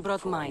 I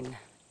brought mine.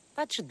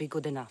 That should be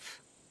good enough.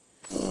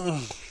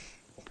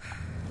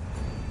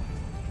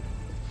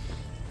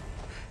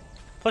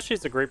 Plus,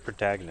 she's a great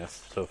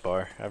protagonist so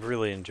far. I've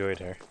really enjoyed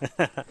her.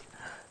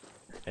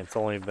 It's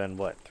only been,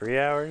 what, 3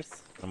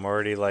 hours? I'm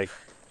already, like,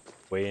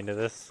 way into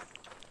this.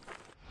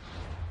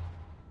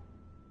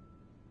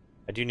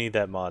 I do need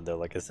that mod, though,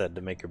 like I said,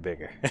 to make her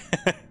bigger.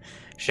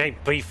 She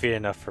ain't beefy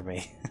enough for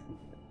me.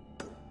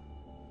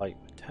 Like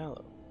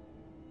Metallo.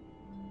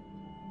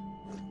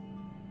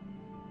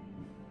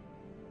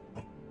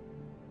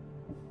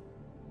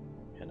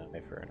 An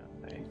eye for an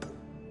eye.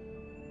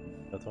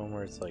 That's one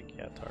where it's like,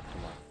 yeah, talk to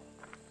mom.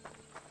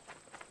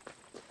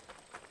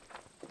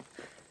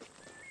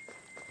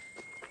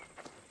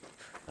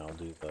 I'll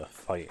do the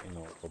fight in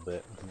a little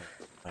bit.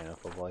 High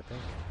enough level, I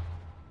think.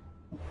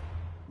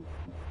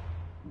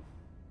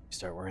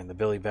 Start wearing the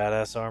Billy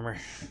Badass armor.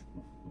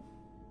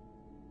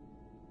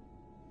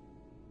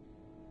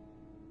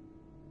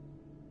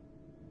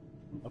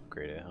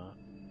 Upgrade it, huh?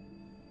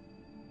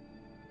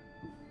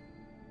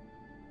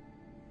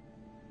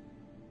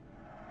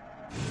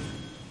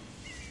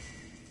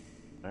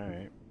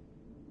 Alright.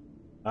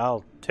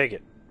 I'll take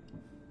it.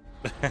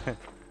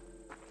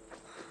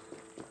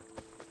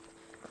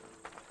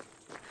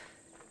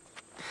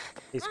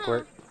 Hey,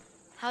 Squirt.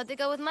 How'd it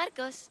go with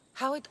Marcos?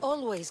 How it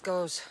always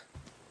goes.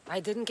 I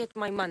didn't get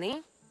my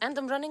money, and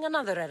I'm running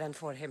another errand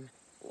for him.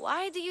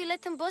 Why do you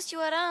let him boss you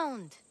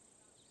around?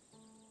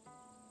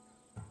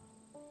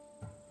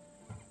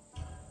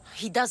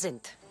 He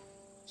doesn't.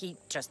 He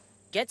just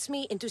gets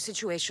me into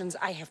situations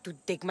I have to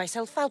dig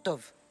myself out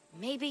of.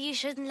 Maybe you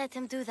shouldn't let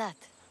him do that.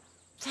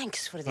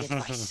 Thanks for the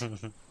advice.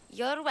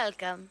 You're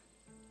welcome.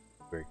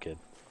 Weird kid.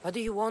 What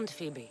do you want,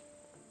 Phoebe?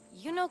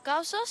 You know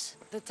Kausos?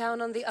 The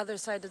town on the other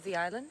side of the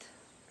island?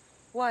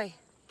 Why?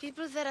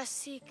 People there are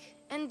sick.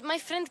 And my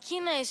friend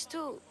Kina is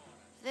too.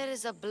 There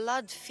is a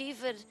blood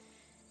fever.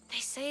 They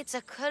say it's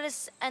a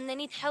curse and they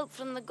need help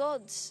from the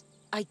gods.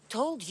 I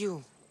told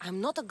you, I'm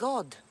not a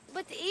god.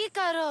 But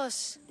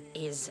Ikaros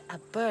is a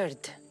bird.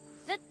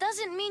 That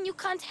doesn't mean you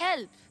can't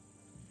help.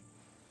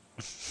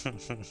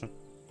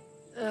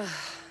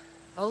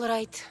 All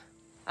right,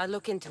 I'll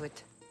look into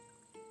it.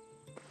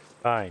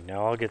 Fine,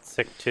 now I'll get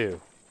sick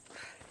too.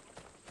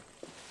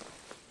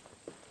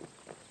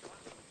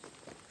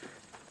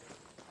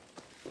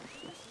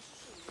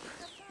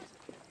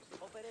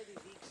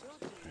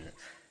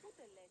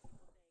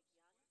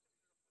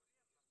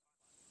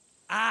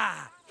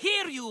 Ah,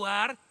 here you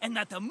are, and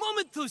not a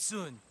moment too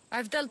soon.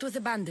 I've dealt with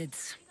the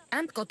bandits,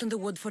 and gotten the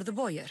wood for the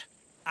boiler.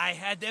 I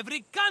had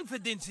every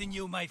confidence in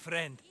you, my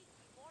friend.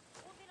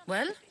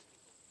 Well,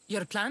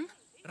 your plan?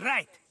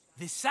 Right.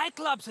 The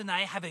Cyclops and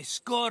I have a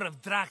score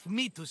of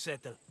drachmi to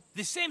settle.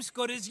 The same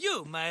score as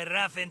you, my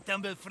rough and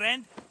tumble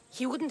friend.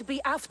 He wouldn't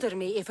be after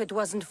me if it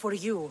wasn't for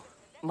you,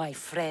 my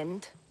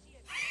friend.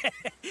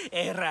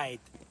 Right.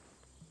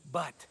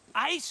 But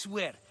I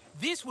swear,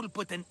 this will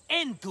put an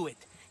end to it.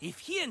 If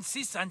he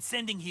insists on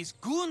sending his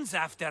goons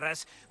after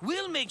us,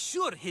 we'll make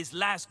sure his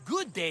last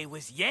good day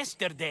was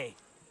yesterday.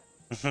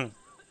 Okay.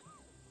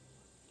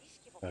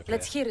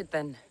 Let's hear it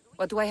then.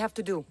 What do I have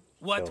to do?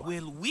 What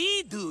will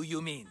we do,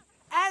 you mean?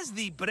 As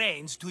the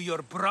brains to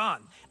your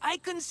brawn, I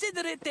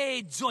consider it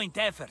a joint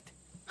effort.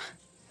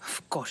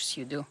 Of course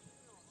you do.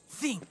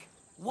 Think,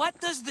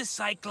 what does the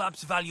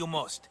Cyclops value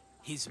most?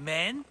 His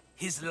men?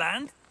 His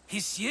land?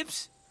 His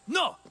ships?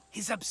 No,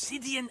 his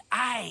obsidian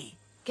eye.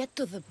 Get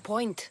to the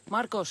point,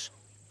 Marcos.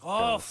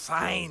 Oh,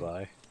 fine.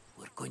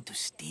 We're going to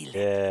steal it.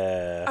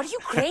 Yeah. Are you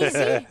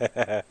crazy?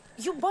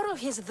 You borrow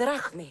his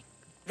drachmi,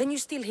 then you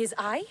steal his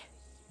eye?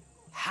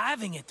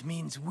 Having it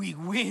means we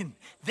win.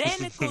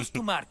 Then it goes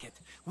to market.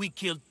 We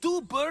kill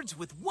 2 birds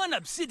with 1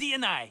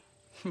 obsidian eye.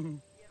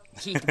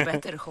 He'd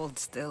better hold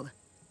still,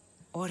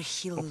 or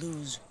he'll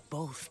lose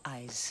both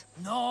eyes.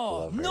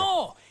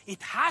 No!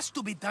 It has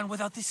to be done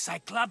without the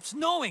Cyclops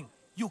knowing.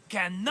 You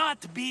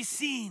cannot be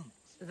seen.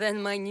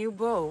 Then my new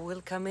bow will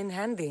come in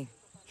handy.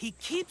 He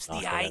keeps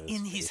the eye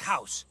in his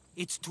house.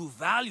 It's too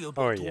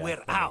valuable to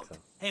wear out.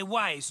 A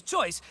wise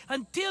choice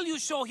until you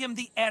show him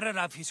the error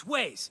of his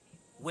ways.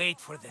 wait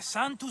for the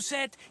sun to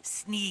set,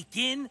 sneak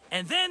in,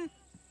 and then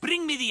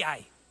bring me the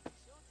eye.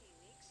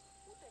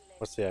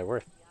 What's the eye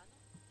worth?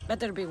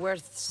 Better be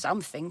worth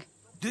something.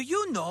 Do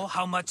you know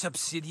how much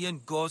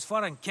obsidian goes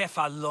for in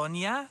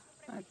Kefalonia?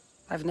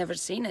 I've never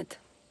seen it.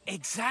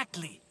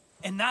 Exactly.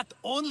 And not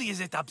only is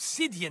it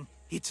obsidian,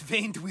 it's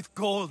veined with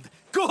gold.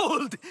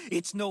 Gold!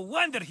 It's no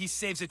wonder he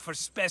saves it for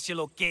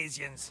special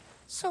occasions.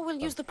 So we'll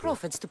use the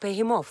profits to pay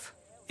him off.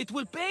 It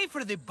will pay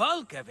for the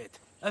bulk of it.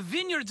 A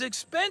vineyard's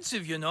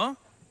expensive, you know.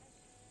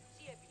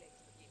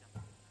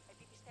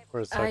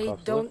 I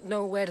don't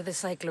know where the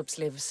Cyclops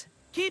lives.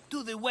 Keep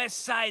to the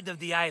west side of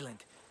the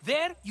island.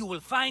 There you will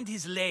find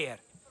his lair.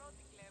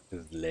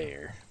 His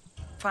lair.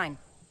 Fine.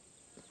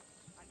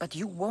 But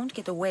you won't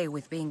get away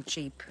with being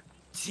cheap.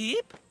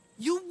 Cheap?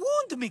 You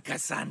wound me,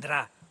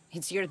 Cassandra.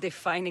 It's your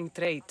defining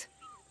trait.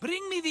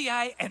 Bring me the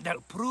eye and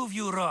I'll prove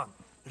you wrong.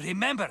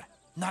 Remember,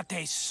 not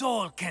a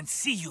soul can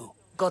see you.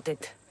 Got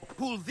it.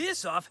 Pull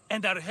this off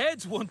and our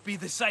heads won't be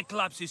the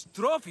Cyclops'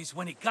 trophies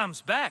when he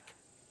comes back.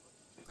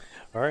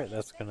 Alright,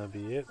 that's gonna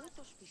be it.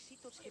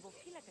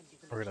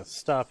 We're gonna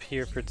stop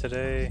here for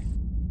today.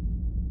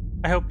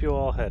 I hope you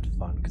all had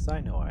fun, because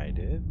I know I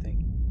did. Thank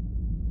you.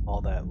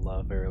 All that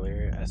love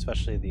earlier,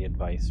 especially the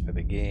advice for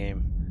the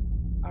game.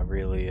 I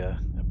really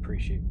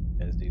appreciate you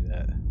guys do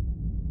that.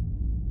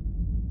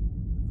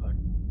 Fuck.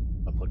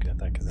 I'm looking at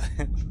that because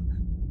I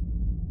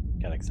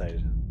got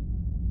excited.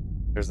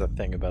 There's a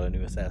thing about a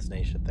new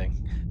assassination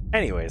thing.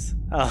 Anyways,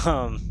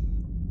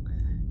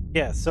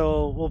 yeah,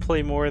 so we'll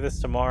play more of this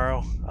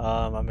tomorrow.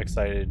 I'm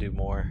excited to do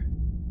more.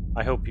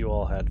 I hope you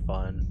all had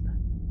fun.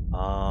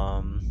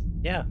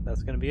 Yeah,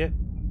 that's gonna be it.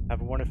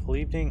 Have a wonderful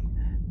evening,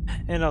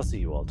 and I'll see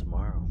you all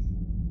tomorrow.